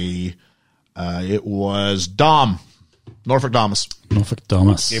by, it was Dom, Norfolk Domus. Norfolk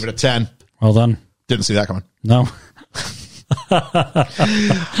Domus. Gave it a 10. Well done. Didn't see that coming. No.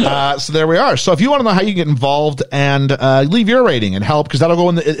 So there we are. So if you want to know how you can get involved and leave your rating and help, because that'll go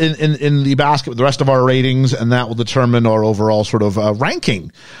in the basket with the rest of our ratings, and that will determine our overall sort of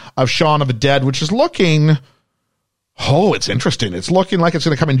ranking of Shaun of the Dead, which is looking, it's interesting. It's looking like it's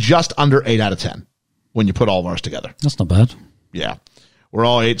going to come in just under 8 out of 10 when you put all of ours together. That's not bad. Yeah. We're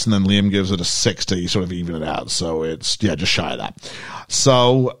all 8s, and then Liam gives it a 6 to sort of even it out. So it's, just shy of that.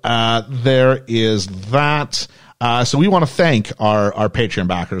 So there is that. So we want to thank our Patreon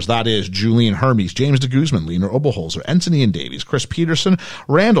backers. That is Julian Hermes, James de Guzman, Lena Oberholzer, Anthony Ian Davies, Chris Peterson,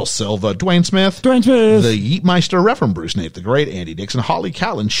 Randall Silva, Dwayne Smith, the Yeetmeister, Reverend Bruce Nate the Great, Andy Dixon, Holly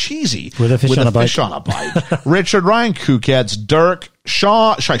Callan, Cheesy with a fish on a bike, Richard Ryan Kuketz, Dirk,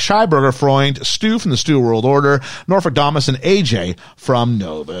 Scheiberger Freund, Stu from the Stu World Order, Norfolk Domus, and AJ from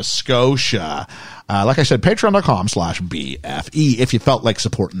Nova Scotia. Like I said, patreon.com/BFE. If you felt like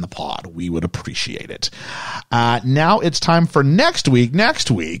supporting the pod, we would appreciate it. Now it's time for next week.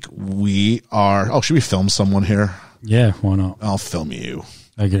 Next week, we are... should we film someone here? Yeah, why not? I'll film you.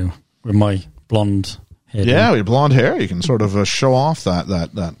 I go with my blonde hairdo. Yeah, with your blonde hair, you can sort of show off that.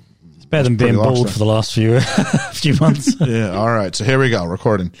 It's better than being pretty bald lobster. for the last few months. Yeah, all right. So here we go,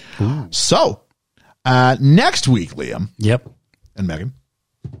 recording. So, next week, Liam Yep. and Megan,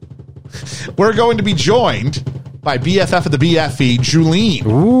 we're going to be joined by BFF of the BFE, Julene,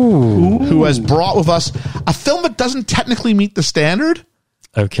 who has brought with us a film that doesn't technically meet the standard.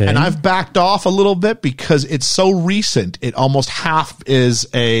 Okay. And I've backed off a little bit because it's so recent. It almost half is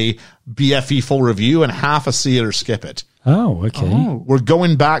a BFE full review and half a see it or skip it. Oh, okay. We're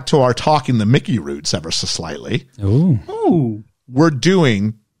going back to our Talking the Mickey roots ever so slightly. Ooh. Oh, We're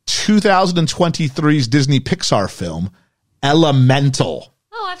doing 2023's Disney Pixar film, Elemental.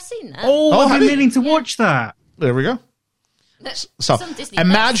 Oh, I've seen that. I've have been you? meaning to watch that. There we go. So Some Disney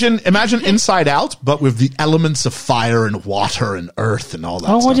imagine Inside Out, but with the elements of fire and water and earth and all that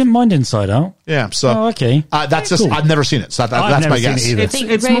Oh, stuff. I didn't mind Inside Out. Yeah, so Oh, okay. that's just Cool. I've never seen it, so I've that's never my seen guess. it either. It's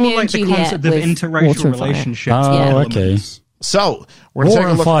think it's Romeo more like and the Juliet concept of with interracial water and fire. relationships. Oh, Yeah. okay. So we're going to War take a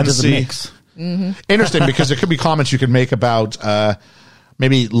and look fire and doesn't see. mix. Interesting, because there could be comments you could make about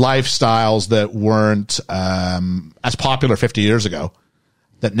maybe lifestyles that weren't as popular 50 years ago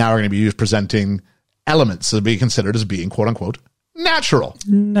that now are going to be used presenting elements that be considered as being quote unquote natural.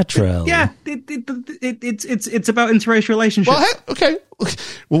 Natural. Yeah, it's about interracial relationships. Well, hey, okay,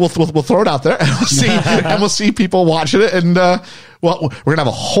 we'll throw it out there and we'll see people watching it, and we're gonna have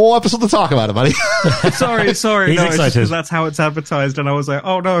a whole episode to talk about it, buddy. sorry. He's No, it's just excited. 'cause that's how it's advertised, and I was like,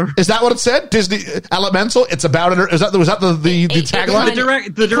 oh no. Is that what it said? Disney Elemental. It's about it. Was that the tagline? The It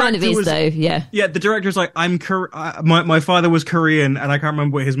kind of director is, was- though, yeah. Yeah, the director's like, my father was Korean, and I can't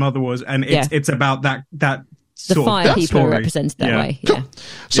remember what his mother was, and it's about that The sort fire of people are story. represented that Yeah. way. Yeah.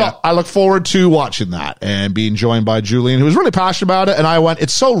 So Yeah. I look forward to watching that and being joined by Julian, who was really passionate about it. And I went,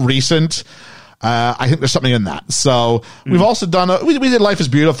 it's so recent. I think there's something in that. So we've also done, we did Life is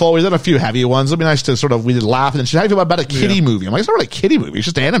Beautiful. We did a few heavy ones. It'd be nice to we did laugh. And then how do you feel about a kiddie movie? I'm like, it's not really a kiddie movie. It's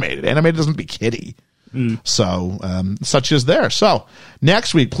just animated. Animated doesn't be kiddie. So, such is there. So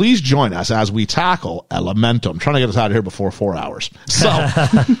next week, please join us as we tackle Elemental. I'm trying to get us out of here before 4 hours. So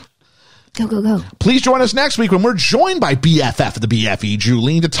Go. please join us next week when we're joined by BFF of the BFE,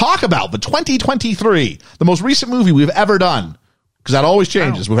 Julene, to talk about the 2023, the most recent movie we've ever done. Because that always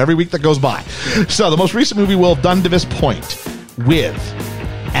changes with every week that goes by. So the most recent movie we'll have done to this point with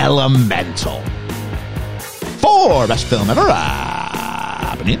Elemental. For Best Film Ever,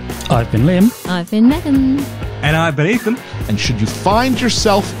 I've been Ian. I've been Liam. I've been Megan. And I believe them. And should you find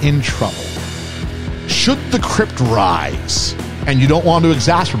yourself in trouble, should the crypt rise, and you don't want to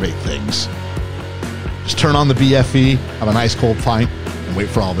exacerbate things, just turn on the BFE, have a nice cold pint, and wait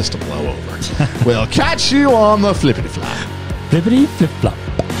for all this to blow over. We'll catch you on the flippity flop. Flippity flip flop.